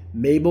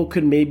 Mabel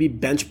could maybe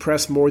bench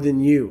press more than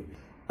you.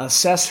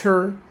 Assess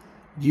her,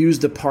 use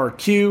the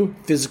PAR-Q,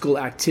 Physical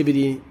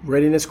Activity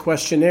Readiness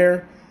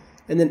Questionnaire,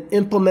 and then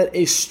implement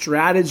a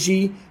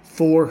strategy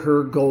for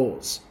her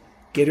goals.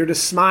 Get her to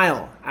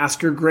smile,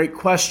 ask her great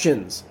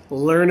questions,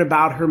 learn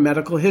about her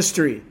medical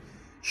history,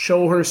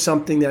 show her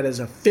something that is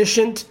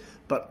efficient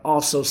but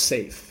also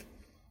safe.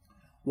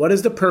 What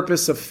is the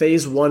purpose of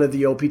phase 1 of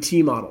the OPT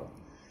model?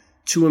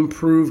 To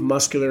improve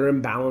muscular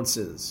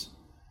imbalances.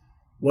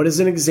 What is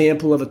an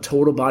example of a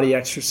total body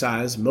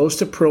exercise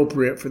most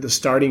appropriate for the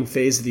starting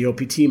phase of the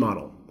OPT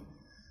model?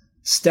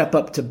 Step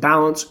up to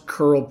balance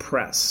curl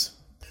press.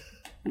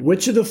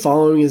 Which of the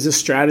following is a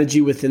strategy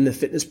within the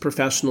fitness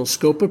professional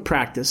scope of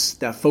practice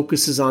that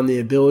focuses on the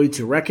ability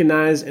to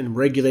recognize and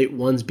regulate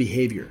one's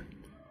behavior?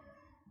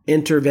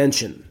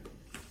 Intervention.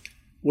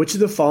 Which of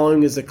the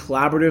following is a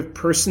collaborative,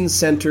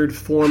 person-centered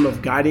form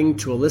of guiding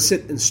to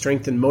elicit and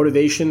strengthen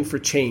motivation for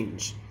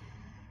change?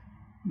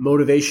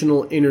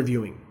 Motivational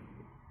interviewing.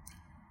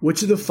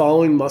 Which of the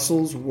following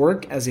muscles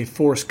work as a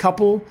force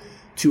couple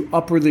to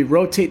upwardly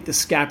rotate the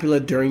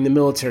scapula during the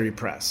military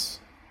press?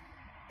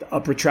 The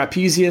upper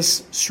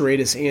trapezius,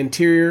 serratus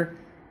anterior,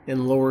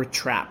 and lower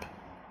trap.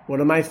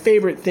 One of my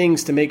favorite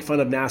things to make fun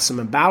of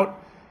NASM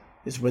about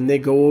is when they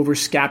go over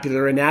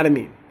scapular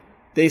anatomy.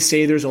 They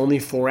say there's only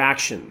 4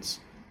 actions: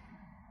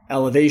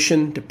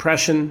 elevation,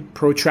 depression,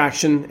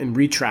 protraction, and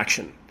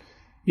retraction.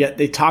 Yet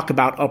they talk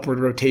about upward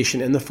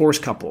rotation and the force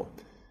couple.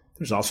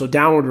 There's also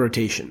downward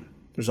rotation.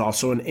 There's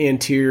also an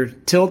anterior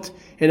tilt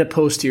and a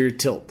posterior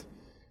tilt.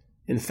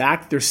 In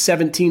fact, there's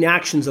 17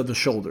 actions of the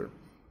shoulder.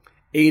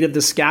 8 of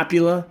the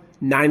scapula,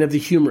 9 of the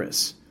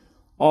humerus.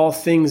 All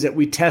things that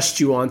we test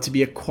you on to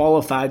be a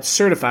qualified,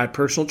 certified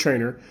personal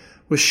trainer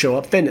with Show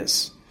Up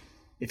Fitness.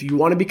 If you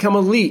want to become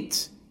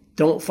elite,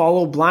 don't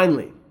follow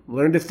blindly.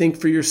 Learn to think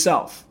for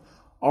yourself.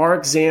 Our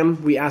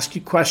exam, we ask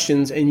you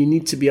questions and you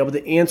need to be able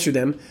to answer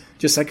them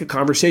just like a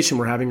conversation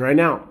we're having right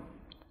now.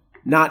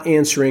 Not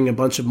answering a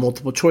bunch of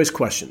multiple choice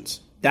questions.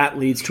 That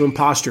leads to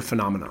imposter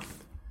phenomena.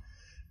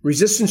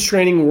 Resistance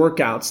training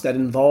workouts that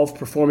involve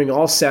performing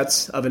all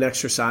sets of an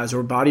exercise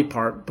or body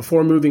part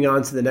before moving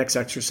on to the next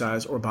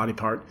exercise or body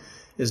part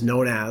is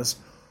known as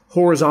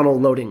horizontal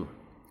loading.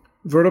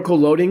 Vertical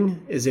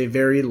loading is a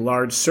very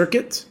large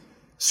circuit.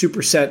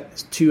 Superset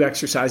is 2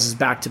 exercises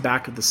back to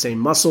back of the same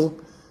muscle.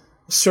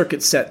 A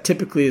circuit set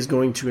typically is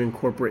going to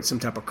incorporate some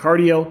type of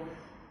cardio.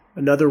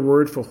 Another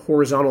word for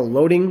horizontal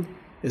loading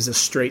is a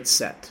straight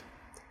set.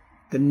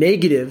 The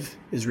negative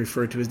is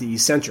referred to as the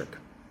eccentric.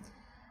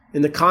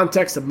 In the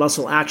context of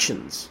muscle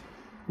actions,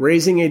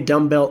 raising a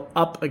dumbbell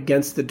up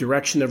against the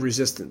direction of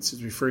resistance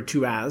is referred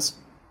to as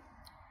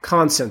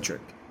concentric.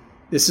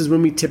 This is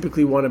when we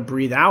typically want to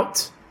breathe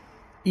out.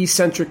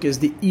 Eccentric is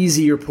the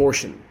easier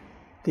portion.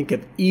 Think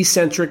of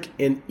eccentric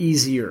and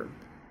easier.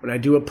 When I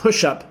do a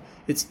push-up,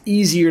 it's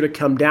easier to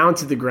come down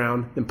to the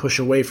ground than push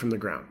away from the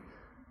ground.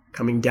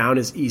 Coming down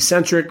is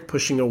eccentric,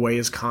 pushing away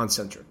is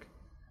concentric.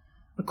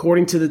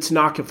 According to the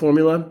Tanaka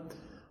formula,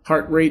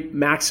 heart rate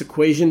max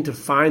equation to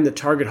find the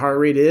target heart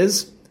rate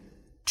is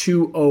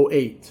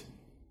 208.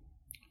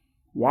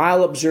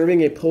 While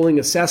observing a pulling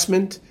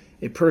assessment,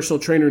 a personal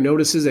trainer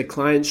notices a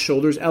client's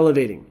shoulders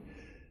elevating.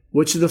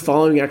 Which of the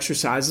following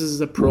exercises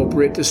is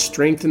appropriate to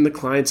strengthen the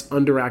client's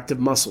underactive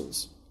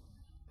muscles?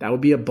 That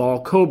would be a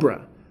ball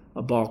cobra.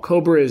 A ball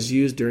cobra is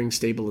used during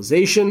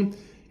stabilization,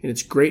 and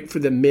it's great for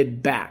the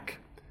mid-back.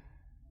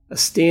 A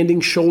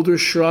standing shoulder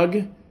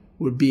shrug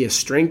would be a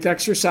strength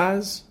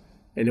exercise,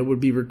 and it would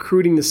be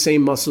recruiting the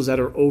same muscles that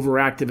are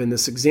overactive in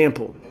this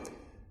example.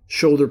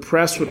 Shoulder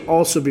press would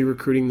also be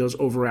recruiting those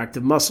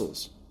overactive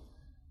muscles.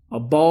 A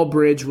ball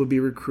bridge would be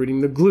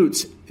recruiting the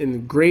glutes,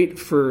 and great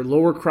for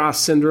lower cross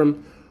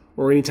syndrome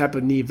or any type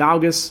of knee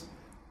valgus,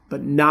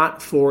 but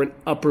not for an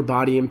upper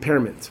body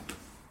impairment.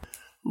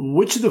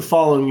 Which of the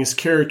following is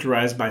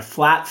characterized by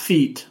flat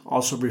feet,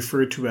 also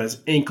referred to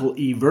as ankle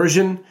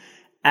eversion,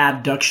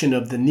 abduction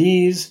of the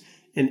knees,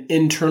 and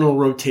internal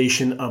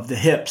rotation of the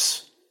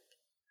hips?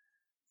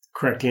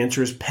 Correct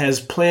answer is pes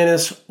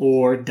planus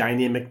or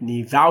dynamic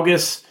knee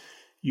valgus.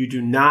 You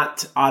do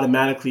not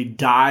automatically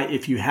die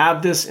if you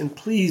have this, and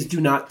please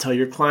do not tell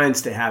your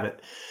clients to have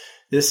it.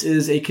 This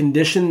is a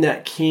condition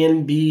that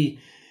can be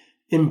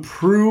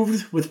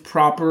improved with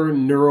proper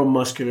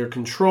neuromuscular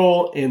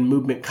control and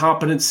movement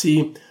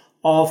competency,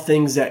 all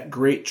things that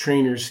great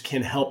trainers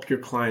can help your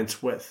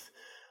clients with.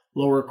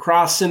 Lower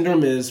cross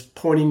syndrome is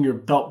pointing your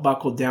belt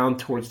buckle down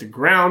towards the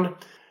ground,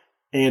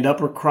 and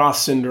upper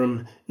cross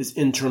syndrome is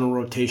internal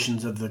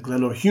rotations of the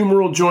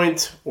glenohumeral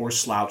joint or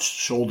slouched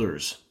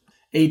shoulders.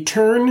 A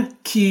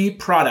turnkey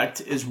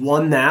product is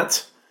one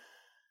that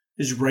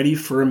is ready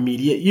for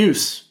immediate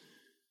use.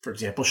 For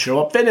example,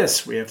 Show Up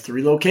Fitness. We have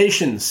 3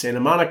 locations: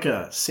 Santa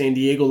Monica, San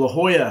Diego, La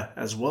Jolla,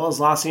 as well as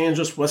Los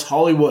Angeles, West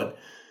Hollywood.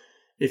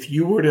 If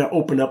you were to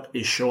open up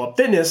a Show Up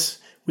Fitness,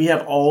 we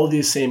have all of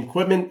the same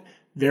equipment,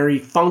 very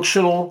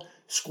functional,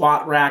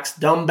 squat racks,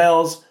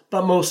 dumbbells,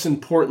 but most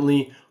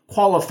importantly,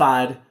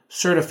 qualified,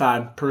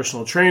 certified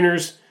personal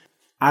trainers.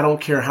 I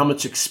don't care how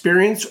much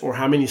experience or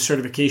how many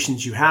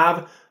certifications you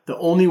have. The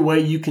only way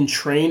you can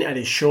train at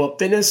a Show Up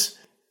Fitness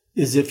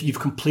is if you've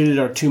completed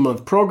our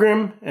 2-month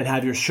program and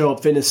have your Show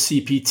Up Fitness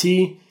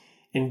CPT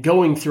and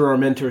going through our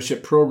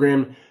mentorship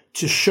program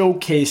to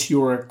showcase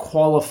you're a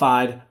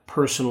qualified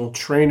personal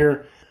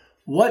trainer.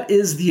 What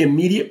is the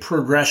immediate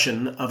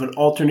progression of an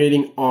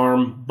alternating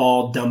arm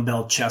ball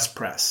dumbbell chest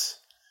press?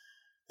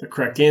 The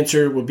correct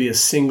answer would be a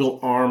single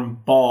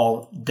arm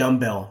ball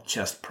dumbbell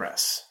chest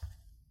press,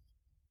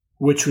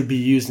 which would be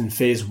used in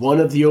phase 1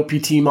 of the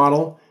OPT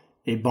model.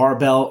 A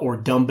barbell or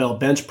dumbbell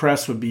bench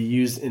press would be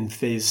used in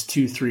phase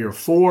 2, 3, or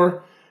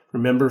 4.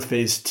 Remember,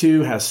 phase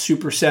 2 has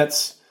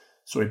supersets.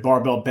 So a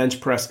barbell bench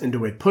press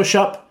into a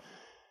push-up.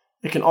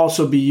 It can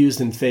also be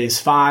used in phase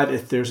 5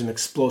 if there's an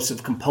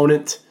explosive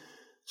component.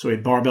 So a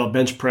barbell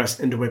bench press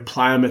into a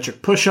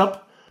plyometric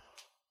push-up,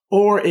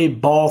 or a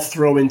ball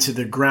throw into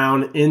the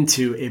ground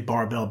into a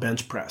barbell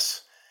bench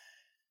press.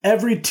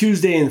 Every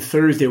Tuesday and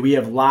Thursday, we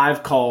have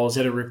live calls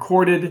that are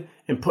recorded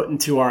and put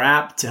into our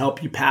app to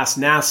help you pass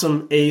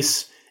NASM,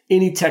 ACE,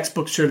 any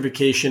textbook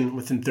certification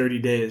within 30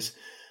 days.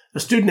 A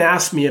student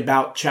asked me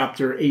about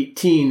Chapter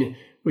 18,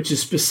 which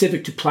is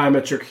specific to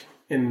plyometric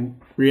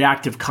and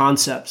reactive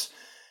concepts.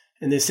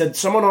 And they said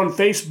someone on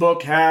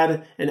Facebook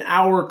had an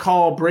hour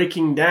call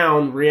breaking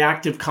down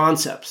reactive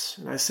concepts.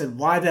 And I said,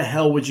 why the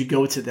hell would you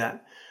go to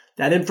that?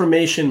 That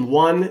information,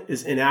 1,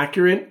 is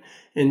inaccurate,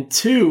 and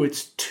 2,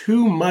 it's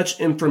too much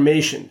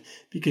information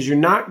because you're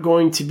not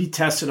going to be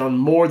tested on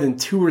more than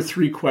 2 or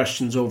 3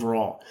 questions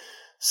overall,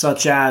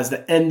 such as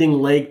the ending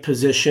leg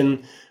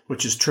position,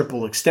 which is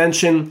triple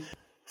extension,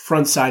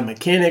 front side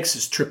mechanics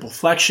is triple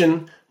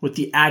flexion, with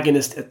the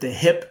agonist at the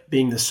hip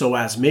being the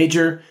psoas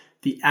major,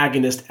 the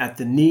agonist at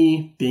the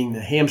knee being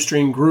the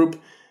hamstring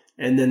group,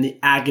 and then the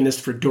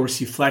agonist for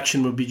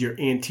dorsiflexion would be your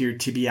anterior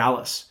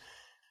tibialis.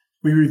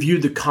 We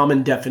reviewed the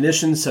common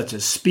definitions such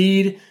as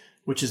speed,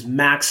 which is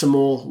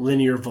maximal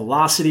linear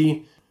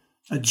velocity.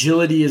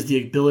 Agility is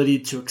the ability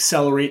to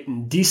accelerate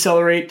and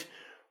decelerate,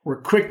 where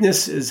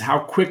quickness is how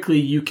quickly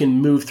you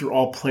can move through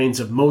all planes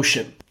of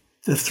motion.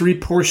 The 3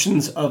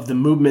 portions of the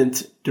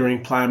movement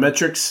during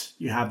plyometrics,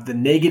 you have the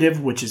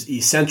negative, which is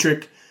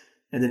eccentric,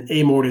 and then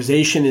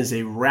amortization is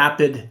a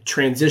rapid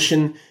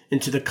transition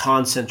into the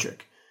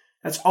concentric.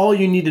 That's all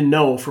you need to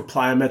know for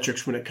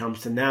plyometrics when it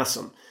comes to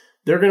NASM.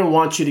 They're going to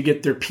want you to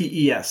get their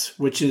PES,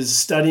 which is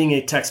studying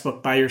a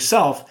textbook by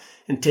yourself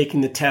and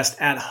taking the test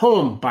at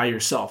home by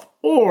yourself.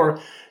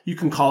 Or you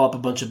can call up a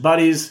bunch of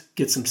buddies,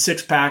 get some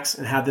 6-packs,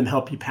 and have them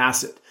help you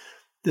pass it.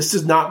 This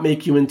does not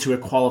make you into a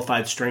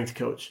qualified strength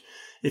coach.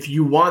 If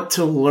you want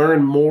to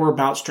learn more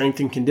about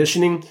strength and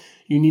conditioning,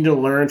 you need to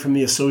learn from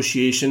the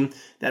association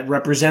that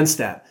represents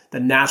that, the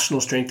National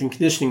Strength and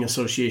Conditioning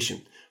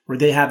Association, where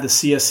they have the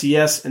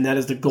CSCS, and that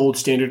is the gold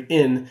standard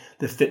in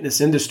the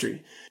fitness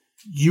industry.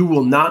 You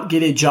will not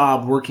get a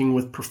job working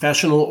with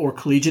professional or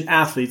collegiate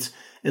athletes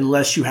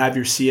unless you have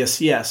your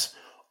CSCS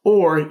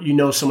or you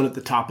know someone at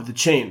the top of the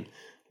chain.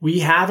 We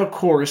have a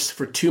course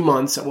for 2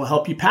 months that will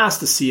help you pass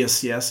the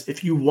CSCS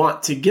if you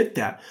want to get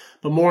that.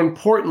 But more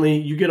importantly,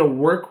 you get to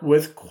work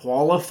with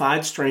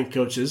qualified strength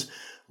coaches,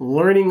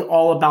 learning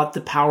all about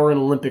the power and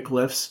Olympic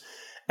lifts,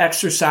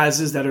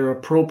 exercises that are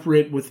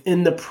appropriate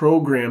within the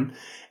program,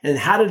 and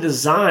how to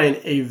design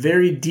a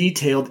very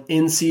detailed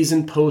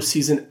in-season,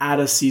 post-season,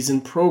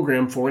 out-of-season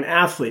program for an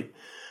athlete.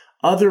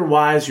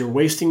 Otherwise, you're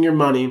wasting your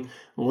money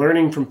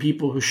learning from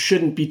people who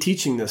shouldn't be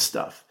teaching this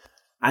stuff.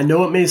 I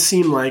know it may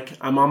seem like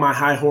I'm on my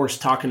high horse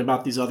talking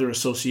about these other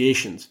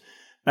associations,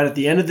 but at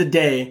the end of the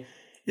day,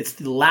 it's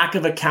the lack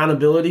of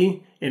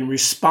accountability and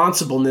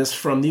responsibleness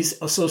from these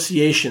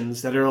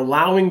associations that are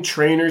allowing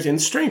trainers and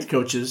strength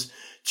coaches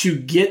to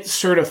get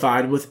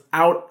certified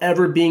without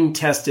ever being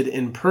tested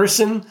in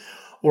person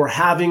or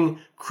having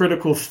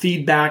critical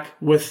feedback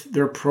with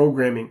their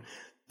programming.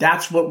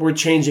 That's what we're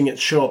changing at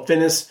Show Up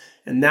Fitness,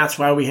 and that's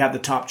why we have the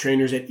top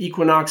trainers at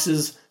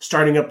Equinoxes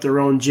starting up their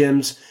own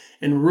gyms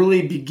and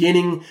really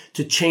beginning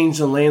to change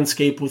the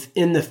landscape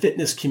within the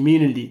fitness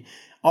community.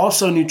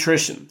 Also,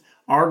 nutrition.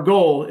 Our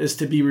goal is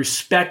to be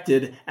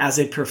respected as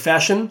a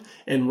profession,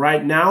 and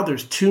right now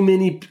there's too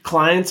many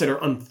clients that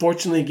are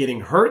unfortunately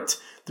getting hurt.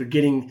 They're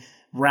getting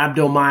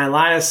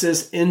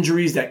rhabdomyolysis,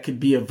 injuries that could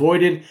be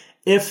avoided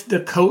if the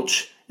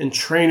coach and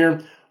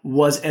trainer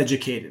was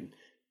educated.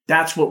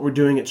 That's what we're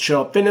doing at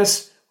Show Up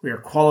Fitness. We are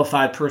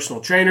qualified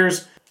personal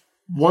trainers.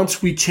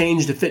 Once we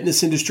change the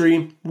fitness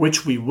industry,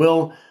 which we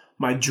will,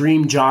 my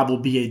dream job will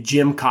be a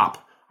gym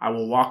cop. I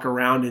will walk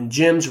around in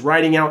gyms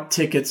writing out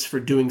tickets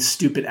for doing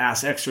stupid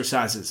ass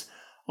exercises.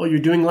 Oh, you're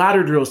doing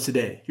ladder drills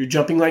today. You're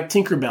jumping like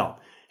Tinkerbell.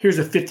 Here's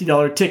a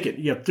 $50 ticket.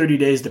 You have 30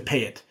 days to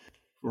pay it.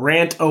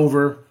 Rant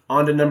over.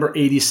 On to number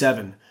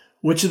 87.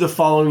 Which of the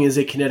following is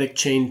a kinetic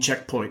chain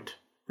checkpoint?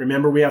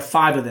 Remember, we have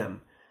 5 of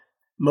them.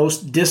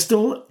 Most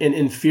distal and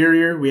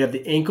inferior, we have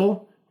the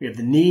ankle, we have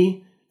the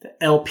knee, the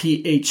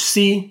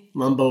LPHC,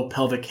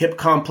 lumbo-pelvic hip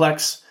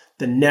complex,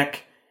 the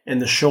neck,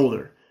 and the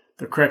shoulder.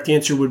 The correct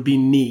answer would be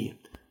knee.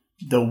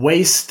 The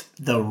waist,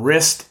 the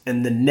wrist,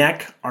 and the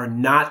neck are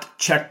not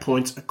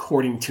checkpoints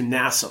according to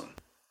NASM.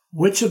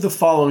 Which of the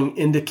following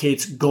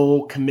indicates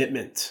goal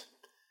commitment?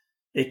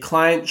 A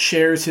client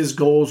shares his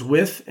goals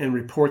with and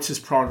reports his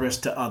progress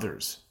to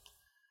others.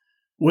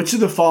 Which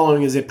of the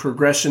following is a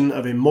progression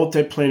of a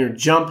multiplanar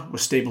jump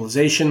with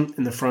stabilization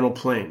in the frontal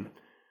plane?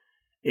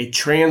 A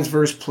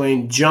transverse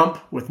plane jump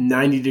with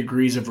 90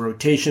 degrees of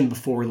rotation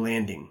before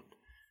landing.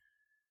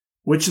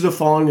 Which of the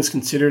following is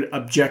considered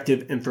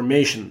objective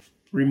information?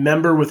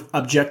 Remember, with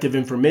objective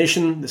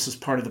information, this is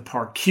part of the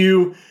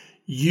PAR-Q.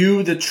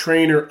 You, the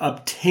trainer,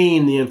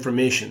 obtain the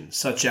information,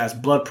 such as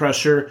blood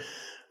pressure,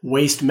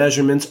 waist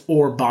measurements,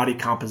 or body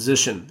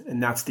composition.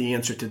 And that's the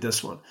answer to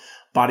this one.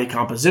 Body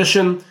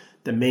composition,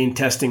 The main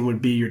testing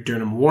would be your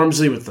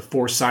Durham-Wormsley with the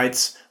 4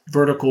 sites,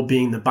 vertical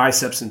being the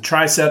biceps and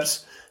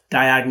triceps,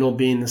 diagonal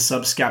being the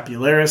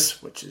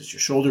subscapularis, which is your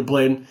shoulder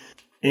blade,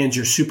 and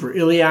your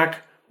suprailiac,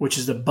 which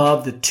is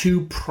above the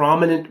 2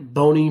 prominent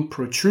bony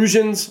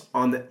protrusions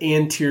on the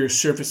anterior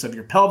surface of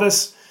your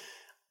pelvis,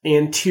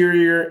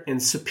 anterior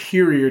and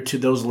superior to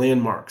those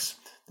landmarks.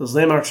 Those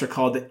landmarks are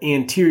called the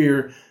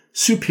anterior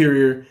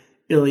superior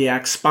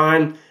iliac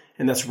spine,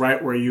 and that's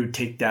right where you would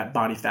take that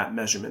body fat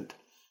measurement.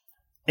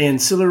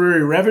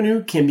 Ancillary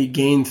revenue can be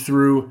gained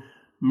through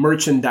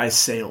merchandise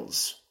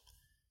sales.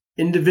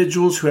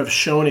 Individuals who have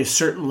shown a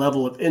certain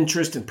level of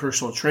interest in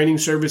personal training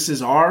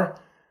services are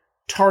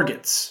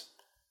targets.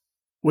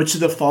 Which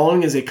of the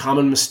following is a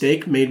common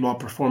mistake made while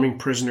performing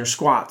prisoner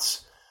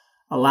squats?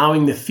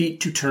 Allowing the feet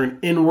to turn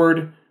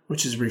inward,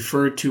 which is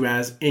referred to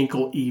as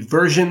ankle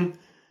eversion.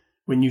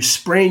 When you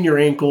sprain your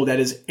ankle, that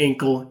is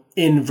ankle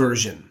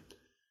inversion.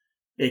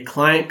 A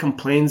client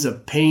complains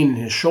of pain in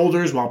his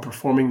shoulders while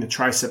performing the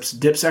triceps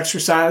dips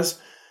exercise.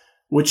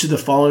 Which of the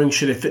following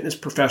should a fitness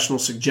professional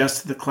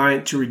suggest to the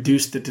client to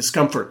reduce the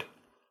discomfort?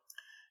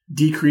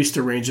 Decrease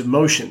the range of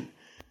motion.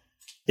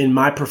 In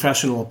my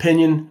professional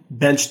opinion,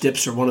 bench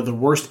dips are one of the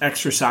worst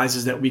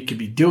exercises that we could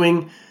be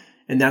doing,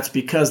 and that's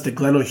because the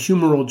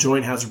glenohumeral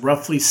joint has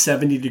roughly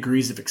 70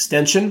 degrees of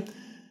extension.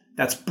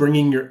 That's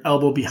bringing your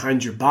elbow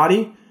behind your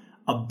body.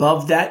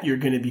 Above that, you're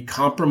going to be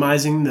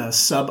compromising the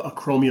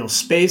subacromial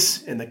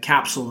space and the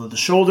capsule of the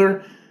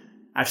shoulder.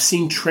 I've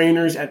seen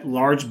trainers at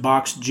large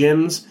box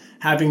gyms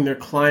having their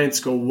clients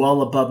go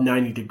well above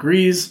 90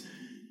 degrees,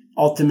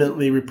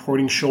 ultimately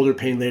reporting shoulder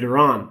pain later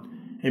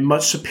on. A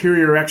much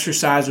superior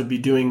exercise would be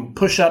doing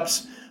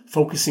push-ups,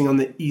 focusing on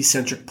the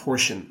eccentric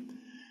portion.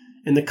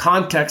 In the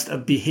context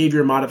of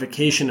behavior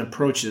modification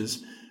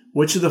approaches,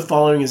 which of the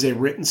following is a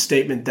written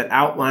statement that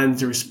outlines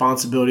the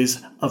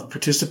responsibilities of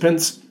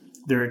participants,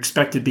 their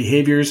expected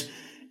behaviors,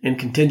 and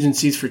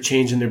contingencies for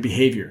change in their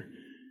behavior?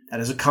 That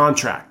is a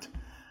contract.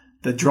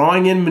 The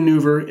drawing in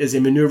maneuver is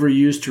a maneuver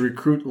used to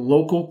recruit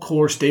local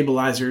core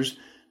stabilizers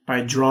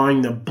by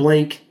drawing the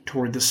blank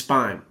toward the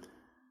spine.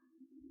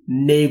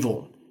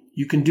 Navel.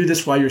 You can do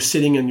this while you're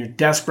sitting on your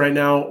desk right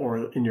now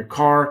or in your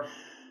car.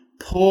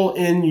 Pull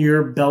in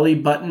your belly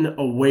button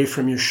away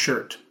from your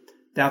shirt.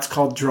 That's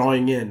called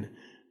drawing in.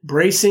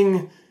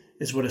 Bracing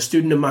is what a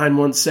student of mine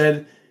once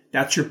said,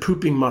 that's your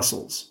pooping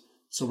muscles.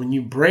 So when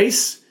you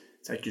brace,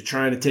 it's like you're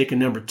trying to take a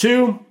number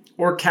 2,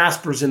 or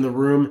Casper's in the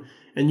room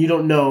and you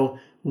don't know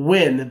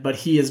when, but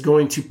he is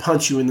going to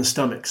punch you in the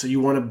stomach. So you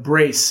want to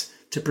brace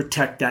to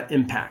protect that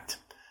impact.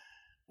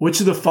 Which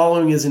of the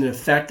following is an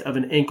effect of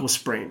an ankle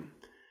sprain?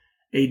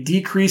 A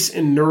decrease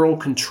in neural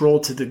control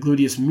to the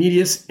gluteus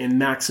medius and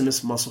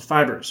maximus muscle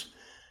fibers.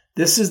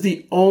 This is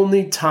the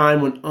only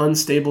time when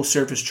unstable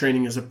surface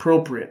training is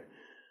appropriate.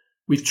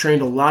 We've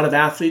trained a lot of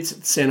athletes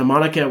at Santa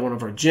Monica at one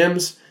of our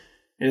gyms,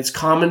 and it's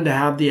common to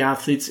have the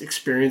athletes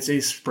experience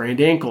a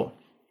sprained ankle.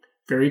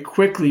 Very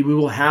quickly, we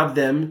will have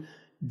them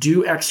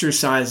do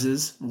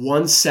exercises,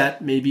 one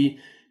set, maybe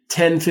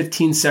 10,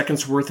 15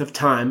 seconds worth of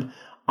time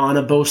on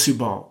a Bosu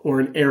ball or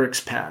an Eric's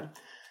pad.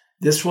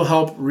 This will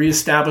help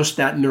reestablish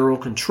that neural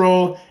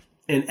control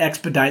and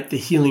expedite the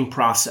healing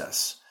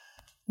process.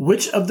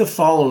 Which of the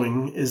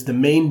following is the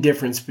main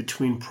difference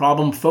between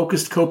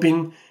problem-focused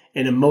coping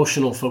and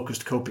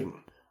emotional-focused coping?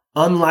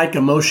 Unlike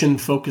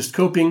emotion-focused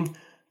coping,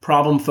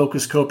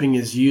 problem-focused coping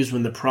is used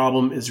when the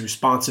problem is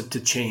responsive to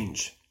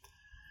change.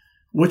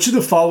 Which of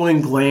the following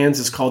glands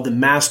is called the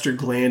master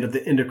gland of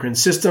the endocrine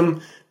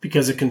system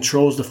because it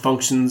controls the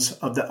functions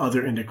of the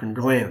other endocrine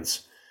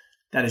glands?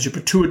 That is your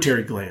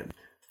pituitary gland.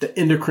 The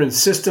endocrine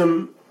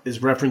system is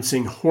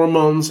referencing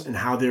hormones and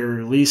how they're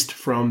released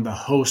from the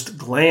host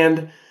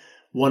gland,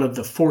 one of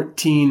the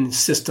 14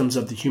 systems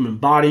of the human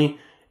body,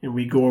 and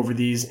we go over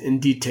these in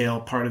detail,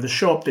 part of the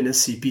Show Up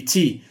Fitness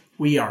CPT.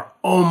 We are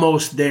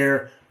almost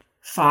there.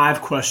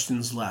 5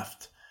 questions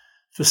left.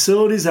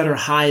 Facilities that are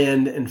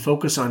high-end and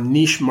focus on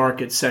niche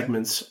market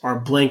segments are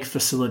blank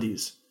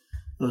facilities.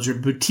 Those are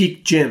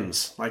boutique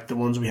gyms, like the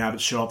ones we have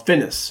at Show Up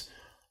Fitness.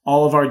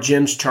 All of our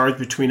gyms charge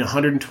between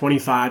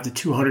 $125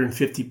 to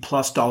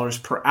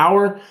 $250+ per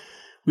hour.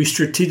 We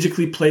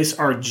strategically place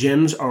our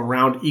gyms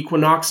around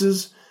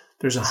equinoxes.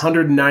 There's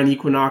 109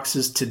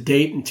 equinoxes to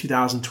date in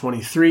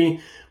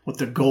 2023, with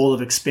the goal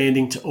of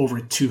expanding to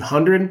over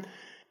 200.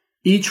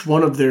 Each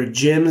one of their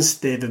gyms,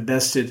 they've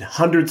invested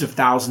hundreds of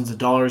thousands of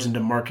dollars into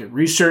market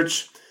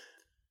research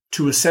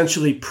to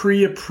essentially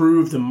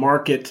pre-approve the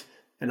market,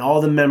 and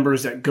all the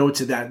members that go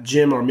to that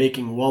gym are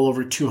making well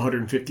over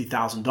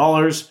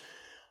 $250,000.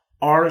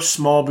 Our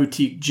small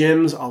boutique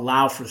gyms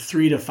allow for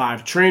 3 to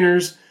 5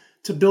 trainers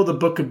to build a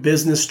book of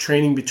business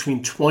training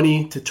between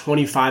 20 to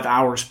 25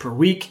 hours per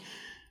week,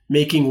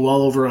 making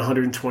well over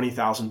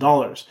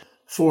 $120,000.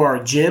 For our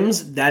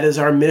gyms, that is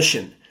our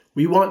mission.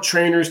 We want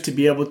trainers to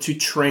be able to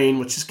train,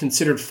 which is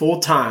considered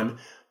full-time,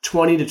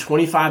 20 to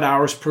 25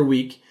 hours per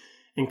week,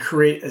 and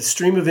create a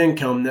stream of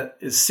income that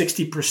is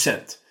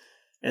 60%.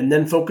 And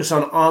then focus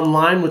on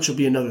online, which will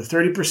be another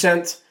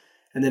 30%,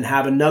 and then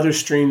have another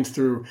stream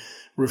through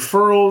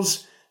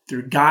referrals,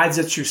 through guides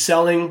that you're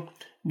selling,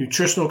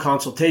 nutritional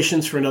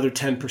consultations for another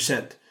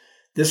 10%.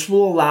 This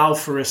will allow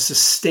for a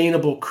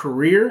sustainable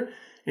career,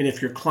 and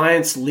if your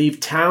clients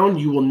leave town,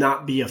 you will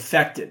not be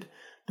affected.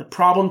 The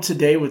problem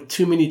today with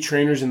too many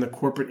trainers in the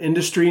corporate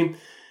industry,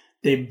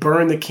 they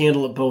burn the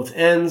candle at both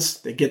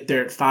ends. They get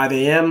there at 5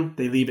 a.m.,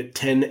 they leave at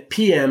 10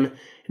 p.m.,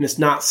 and it's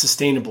not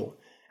sustainable.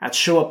 At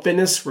Show Up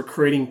Fitness, we're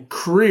creating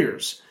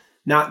careers,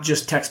 not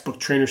just textbook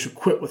trainers who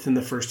quit within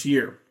the first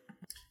year.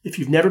 If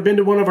you've never been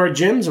to one of our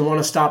gyms and want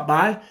to stop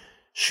by,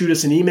 shoot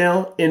us an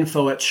email,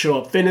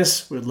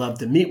 info@ShowUpFitness. We'd love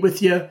to meet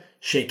with you,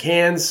 shake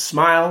hands,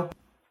 smile,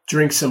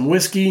 drink some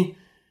whiskey,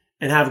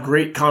 and have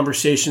great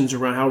conversations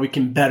around how we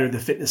can better the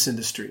fitness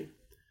industry.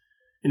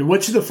 In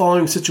which of the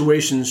following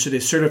situations should a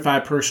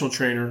certified personal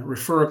trainer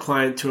refer a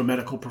client to a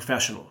medical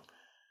professional?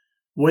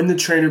 When the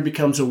trainer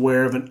becomes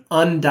aware of an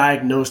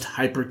undiagnosed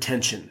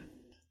hypertension.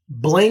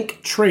 Blank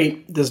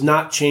trait does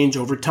not change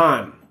over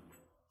time.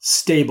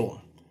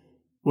 Stable.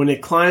 When a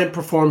client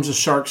performs a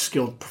shark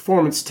skilled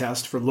performance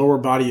test for lower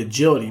body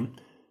agility,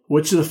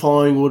 which of the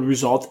following would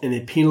result in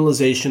a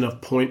penalization of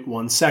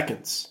 0.1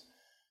 seconds?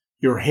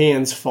 Your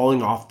hands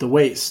falling off the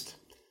waist.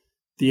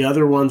 The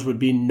other ones would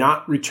be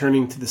not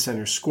returning to the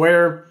center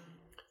square,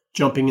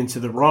 jumping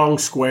into the wrong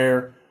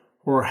square,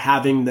 or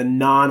having the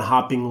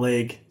non-hopping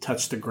leg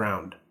touch the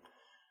ground.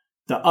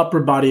 The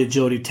upper body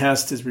agility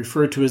test is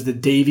referred to as the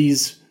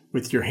Davies,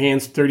 with your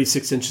hands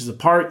 36 inches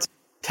apart,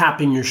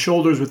 tapping your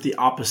shoulders with the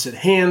opposite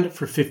hand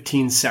for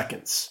 15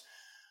 seconds.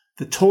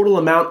 The total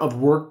amount of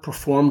work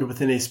performed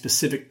within a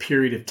specific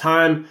period of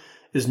time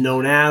is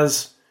known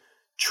as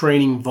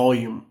training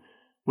volume.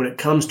 When it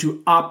comes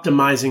to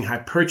optimizing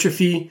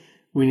hypertrophy,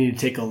 we need to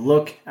take a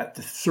look at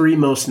the three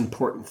most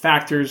important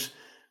factors,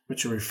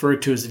 which are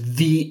referred to as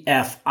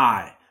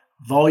VFI,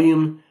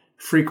 volume,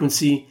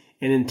 frequency,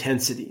 and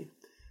intensity.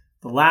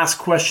 The last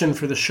question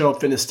for the Show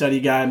Up Fitness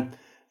Study Guide: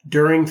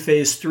 during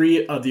phase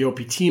 3 of the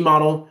OPT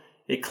model,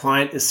 a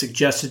client is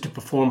suggested to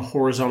perform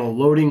horizontal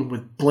loading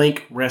with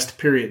blank rest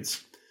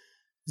periods,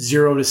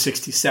 0 to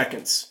 60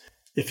 seconds.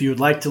 If you would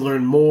like to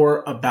learn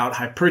more about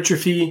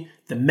hypertrophy,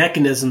 the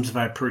mechanisms of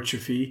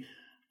hypertrophy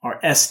are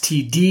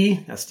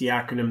STD, that's the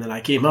acronym that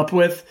I came up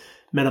with,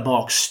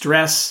 metabolic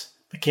stress,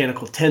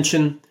 mechanical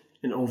tension,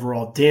 and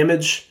overall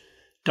damage.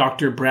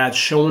 Dr. Brad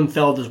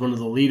Schoenfeld is one of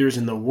the leaders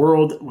in the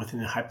world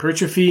within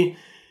hypertrophy,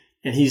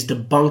 and he's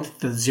debunked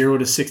the 0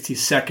 to 60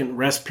 second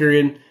rest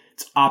period.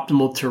 It's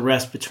optimal to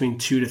rest between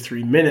 2 to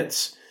 3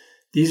 minutes.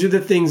 These are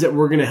the things that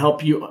we're going to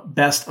help you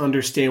best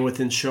understand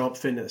within Show Up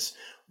Fitness,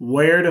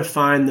 where to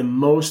find the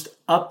most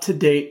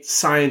up-to-date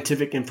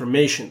scientific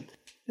information.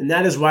 And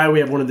that is why we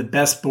have one of the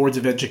best boards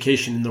of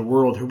education in the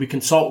world who we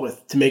consult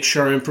with to make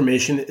sure our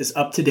information is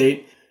up to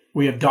date.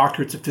 We have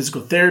doctorates of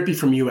physical therapy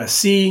from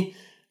USC.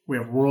 We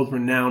have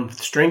world-renowned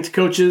strength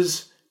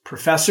coaches,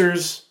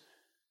 professors,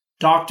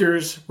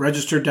 doctors,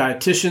 registered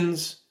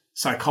dietitians,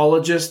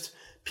 psychologists,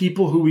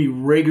 people who we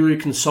regularly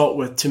consult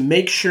with to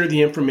make sure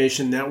the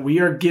information that we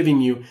are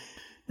giving you,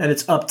 that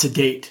it's up to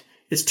date.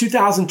 It's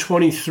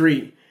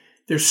 2023.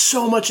 There's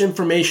so much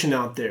information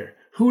out there.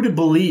 Who to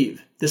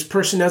believe? This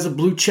person has a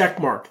blue check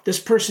mark. This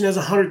person has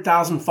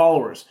 100,000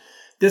 followers.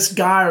 This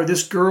guy or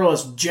this girl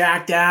has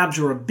jacked abs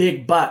or a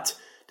big butt.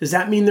 Does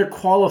that mean they're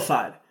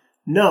qualified?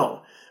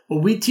 No.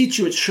 What we teach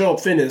you at Show Up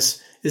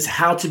Fitness is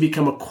how to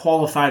become a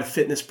qualified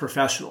fitness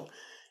professional.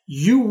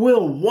 You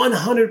will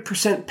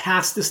 100%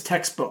 pass this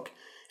textbook.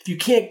 If you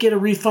can't get a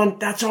refund,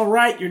 that's all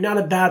right. You're not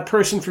a bad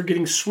person for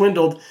getting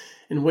swindled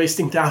and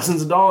wasting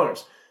thousands of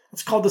dollars.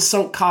 It's called the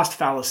sunk cost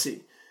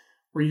fallacy,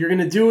 where you're going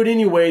to do it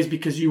anyways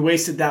because you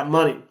wasted that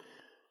money.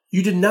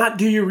 You did not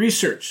do your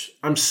research.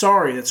 I'm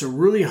sorry, that's a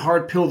really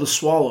hard pill to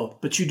swallow,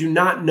 but you do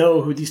not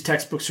know who these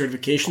textbook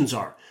certifications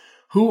are.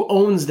 Who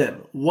owns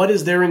them? What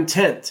is their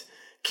intent?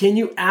 Can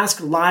you ask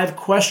live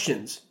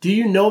questions? Do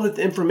you know that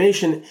the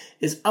information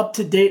is up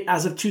to date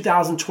as of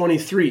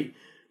 2023?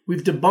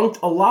 We've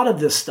debunked a lot of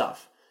this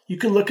stuff. You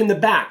can look in the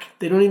back.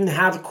 They don't even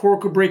have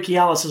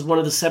coracobrachialis as one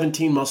of the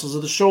 17 muscles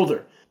of the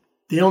shoulder.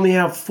 They only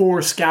have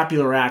 4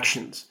 scapular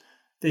actions.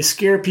 They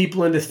scare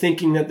people into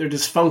thinking that they're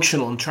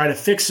dysfunctional and try to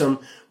fix them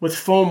with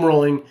foam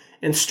rolling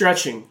and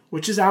stretching,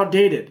 which is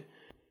outdated.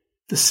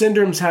 The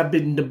syndromes have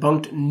been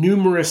debunked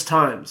numerous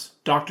times.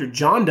 Dr.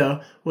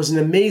 Jonda was an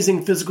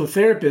amazing physical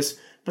therapist,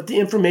 but the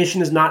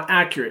information is not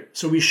accurate.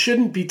 So we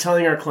shouldn't be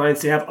telling our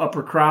clients they have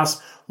upper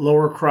cross,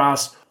 lower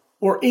cross,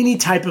 or any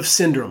type of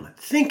syndrome.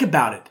 Think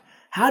about it.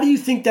 How do you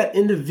think that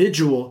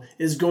individual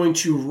is going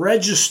to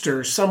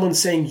register someone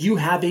saying you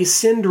have a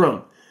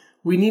syndrome?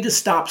 We need to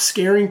stop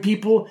scaring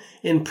people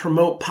and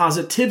promote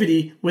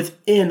positivity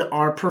within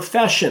our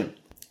profession.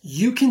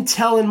 You can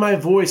tell in my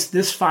voice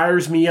this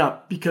fires me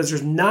up because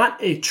there's not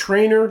a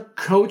trainer,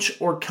 coach,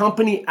 or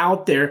company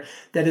out there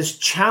that is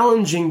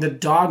challenging the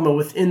dogma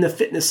within the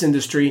fitness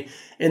industry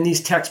and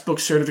these textbook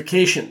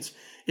certifications.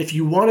 If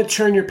you want to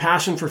turn your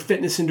passion for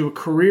fitness into a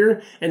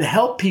career and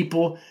help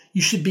people,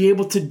 you should be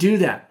able to do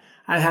that.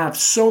 I have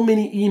so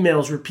many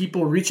emails where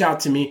people reach out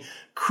to me,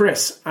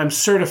 Chris, I'm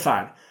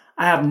certified.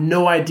 I have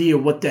no idea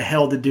what the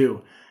hell to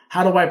do.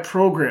 How do I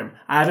program?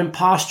 I have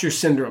imposter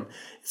syndrome.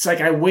 It's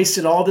like I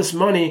wasted all this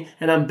money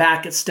and I'm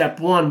back at step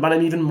one, but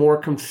I'm even more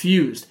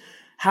confused.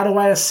 How do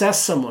I assess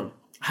someone?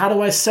 How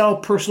do I sell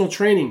personal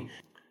training?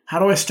 How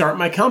do I start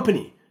my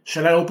company?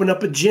 Should I open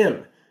up a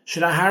gym?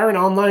 Should I hire an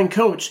online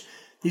coach?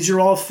 These are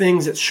all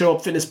things that Show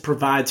Up Fitness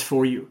provides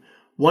for you.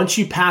 Once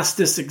you pass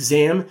this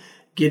exam,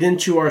 get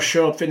into our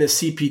Show Up Fitness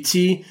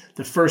CPT.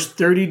 The first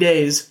 30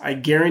 days, I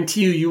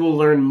guarantee you will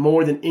learn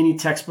more than any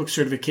textbook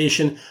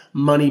certification,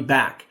 money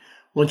back.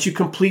 Once you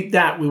complete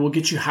that, we will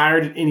get you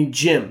hired at any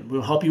gym.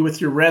 We'll help you with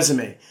your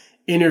resume,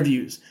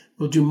 interviews.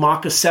 We'll do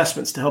mock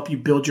assessments to help you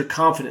build your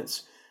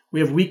confidence. We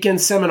have weekend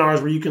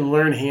seminars where you can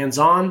learn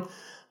hands-on,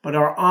 but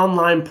our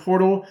online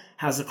portal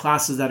has the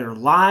classes that are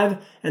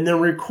live and then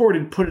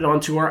recorded, put it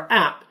onto our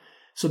app.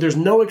 So there's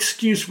no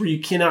excuse where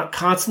you cannot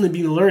constantly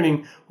be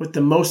learning with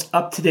the most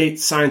up-to-date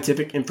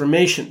scientific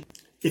information.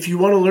 If you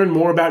want to learn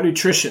more about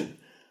nutrition,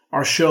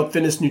 our Show Up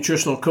Fitness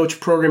Nutritional Coach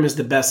program is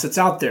the best that's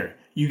out there.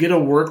 You get to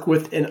work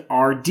with an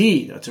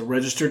RD, that's a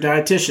registered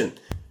dietitian.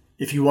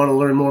 If you want to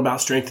learn more about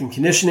strength and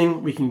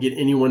conditioning, we can get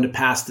anyone to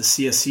pass the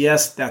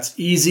CSCS. That's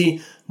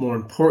easy. More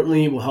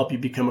importantly, we'll help you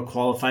become a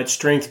qualified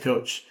strength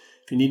coach.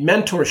 If you need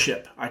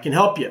mentorship, I can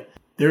help you.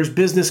 There's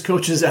business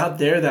coaches out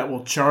there that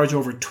will charge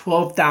over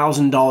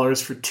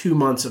 $12,000 for 2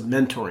 months of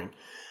mentoring.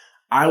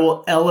 I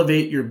will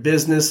elevate your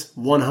business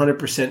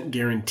 100%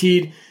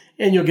 guaranteed,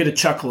 and you'll get a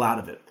chuckle out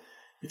of it.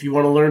 If you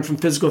want to learn from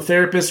physical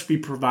therapists, we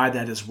provide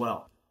that as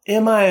well.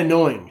 Am I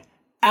annoying?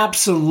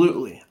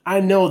 Absolutely.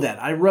 I know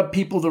that. I rub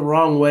people the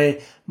wrong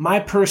way. My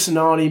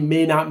personality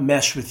may not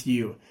mesh with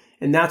you,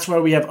 and that's why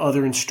we have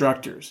other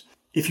instructors.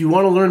 If you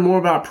want to learn more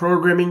about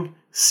programming,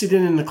 sit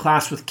in the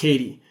class with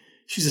Katie.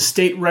 She's a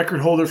state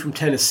record holder from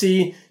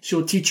Tennessee. She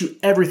will teach you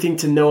everything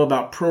to know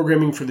about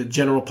programming for the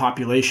general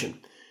population.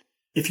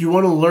 If you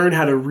want to learn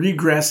how to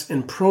regress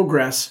and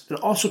progress and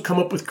also come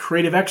up with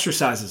creative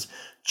exercises,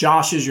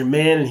 Josh is your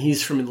man and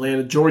he's from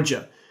Atlanta,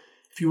 Georgia.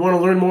 If you want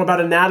to learn more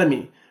about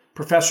anatomy,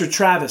 Professor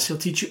Travis, he'll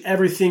teach you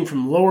everything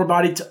from lower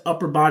body to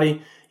upper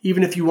body,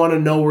 even if you want to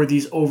know where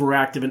these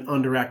overactive and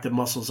underactive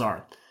muscles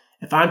are.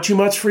 If I'm too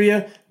much for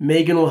you,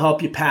 Megan will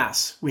help you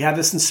pass. We have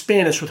this in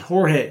Spanish with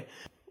Jorge.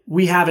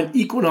 We have an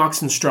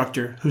Equinox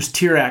instructor who's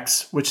Tier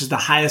X, which is the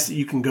highest that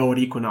you can go at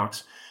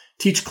Equinox.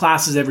 Teach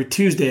classes every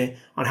Tuesday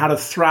on how to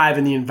thrive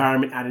in the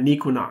environment at an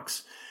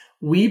Equinox.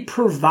 We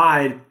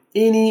provide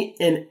any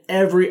and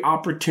every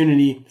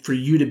opportunity for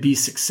you to be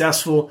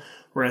successful,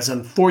 whereas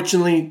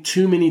unfortunately,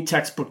 too many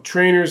textbook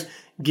trainers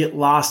get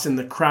lost in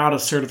the crowd of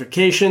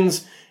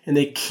certifications and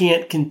they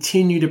can't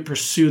continue to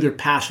pursue their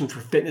passion for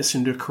fitness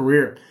into a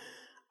career.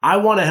 I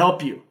want to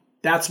help you.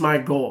 That's my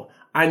goal.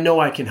 I know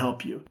I can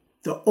help you.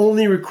 The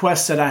only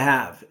request that I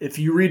have, if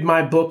you read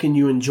my book and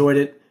you enjoyed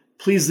it,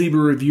 please leave a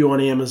review on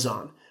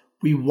Amazon.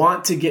 We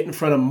want to get in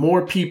front of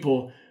more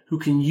people who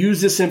can use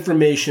this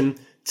information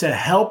to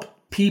help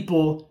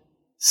people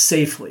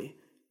safely.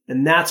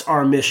 And that's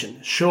our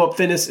mission. Show Up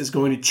Fitness is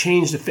going to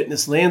change the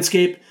fitness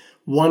landscape,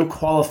 one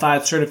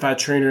qualified certified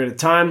trainer at a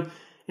time.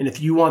 And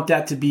if you want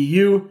that to be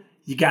you,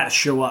 you got to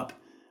show up.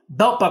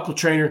 Belt Buckle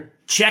Trainer,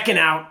 checking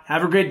out.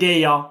 Have a great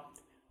day, y'all.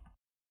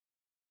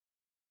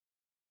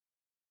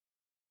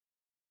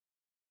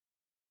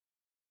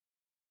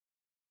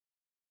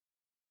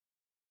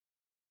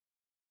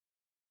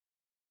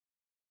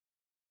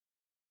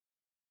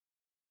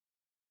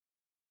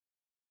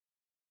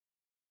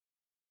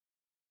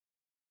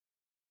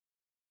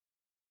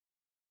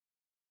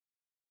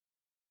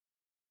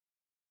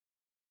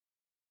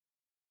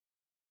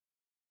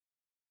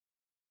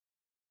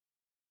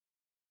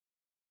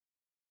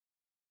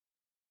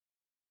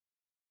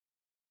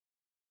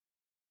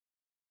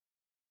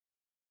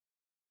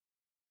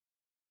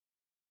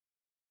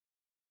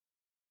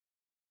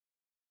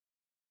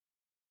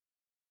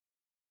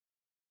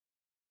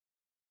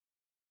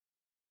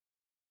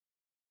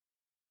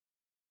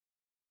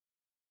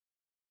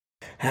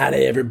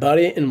 Howdy,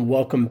 everybody, and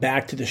welcome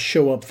back to the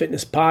Show Up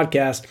Fitness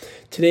Podcast.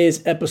 Today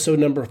is episode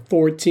number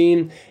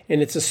 14,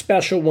 and it's a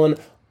special one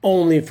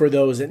only for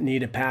those that need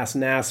to pass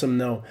NASM,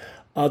 though.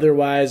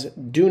 Otherwise,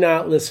 do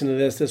not listen to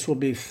this. This will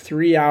be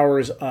 3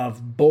 hours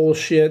of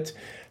bullshit,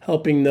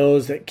 helping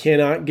those that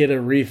cannot get a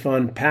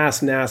refund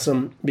pass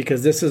NASM,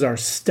 because this is our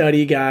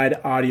study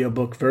guide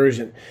audiobook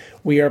version.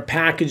 We are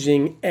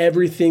packaging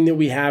everything that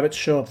we have at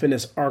Show Up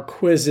Fitness, our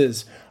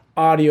quizzes,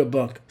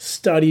 audiobook,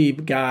 study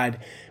guide.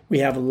 We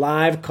have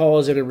live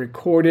calls that are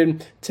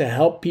recorded to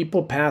help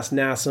people pass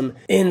NASM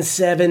in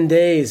 7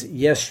 days.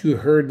 Yes, you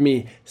heard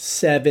me,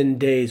 7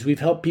 days. We've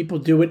helped people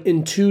do it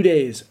in 2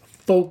 days.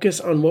 Focus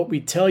on what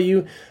we tell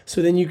you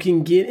so then you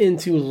can get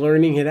into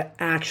learning how to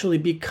actually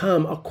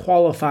become a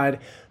qualified,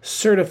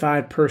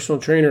 certified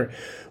personal trainer.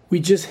 We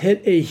just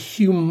hit a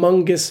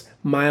humongous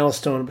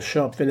milestone of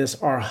Show Up Fitness,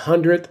 our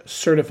 100th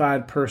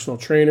certified personal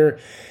trainer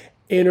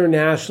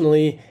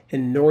internationally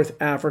in North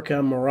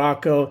Africa,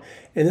 Morocco.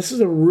 And this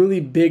is a really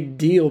big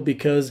deal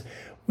because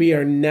we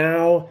are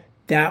now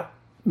that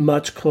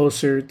much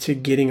closer to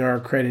getting our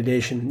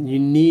accreditation. You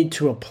need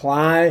to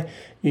apply,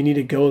 you need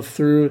to go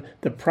through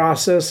the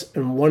process,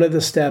 and one of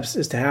the steps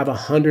is to have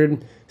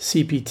 100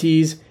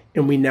 CPTs,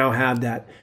 and we now have that.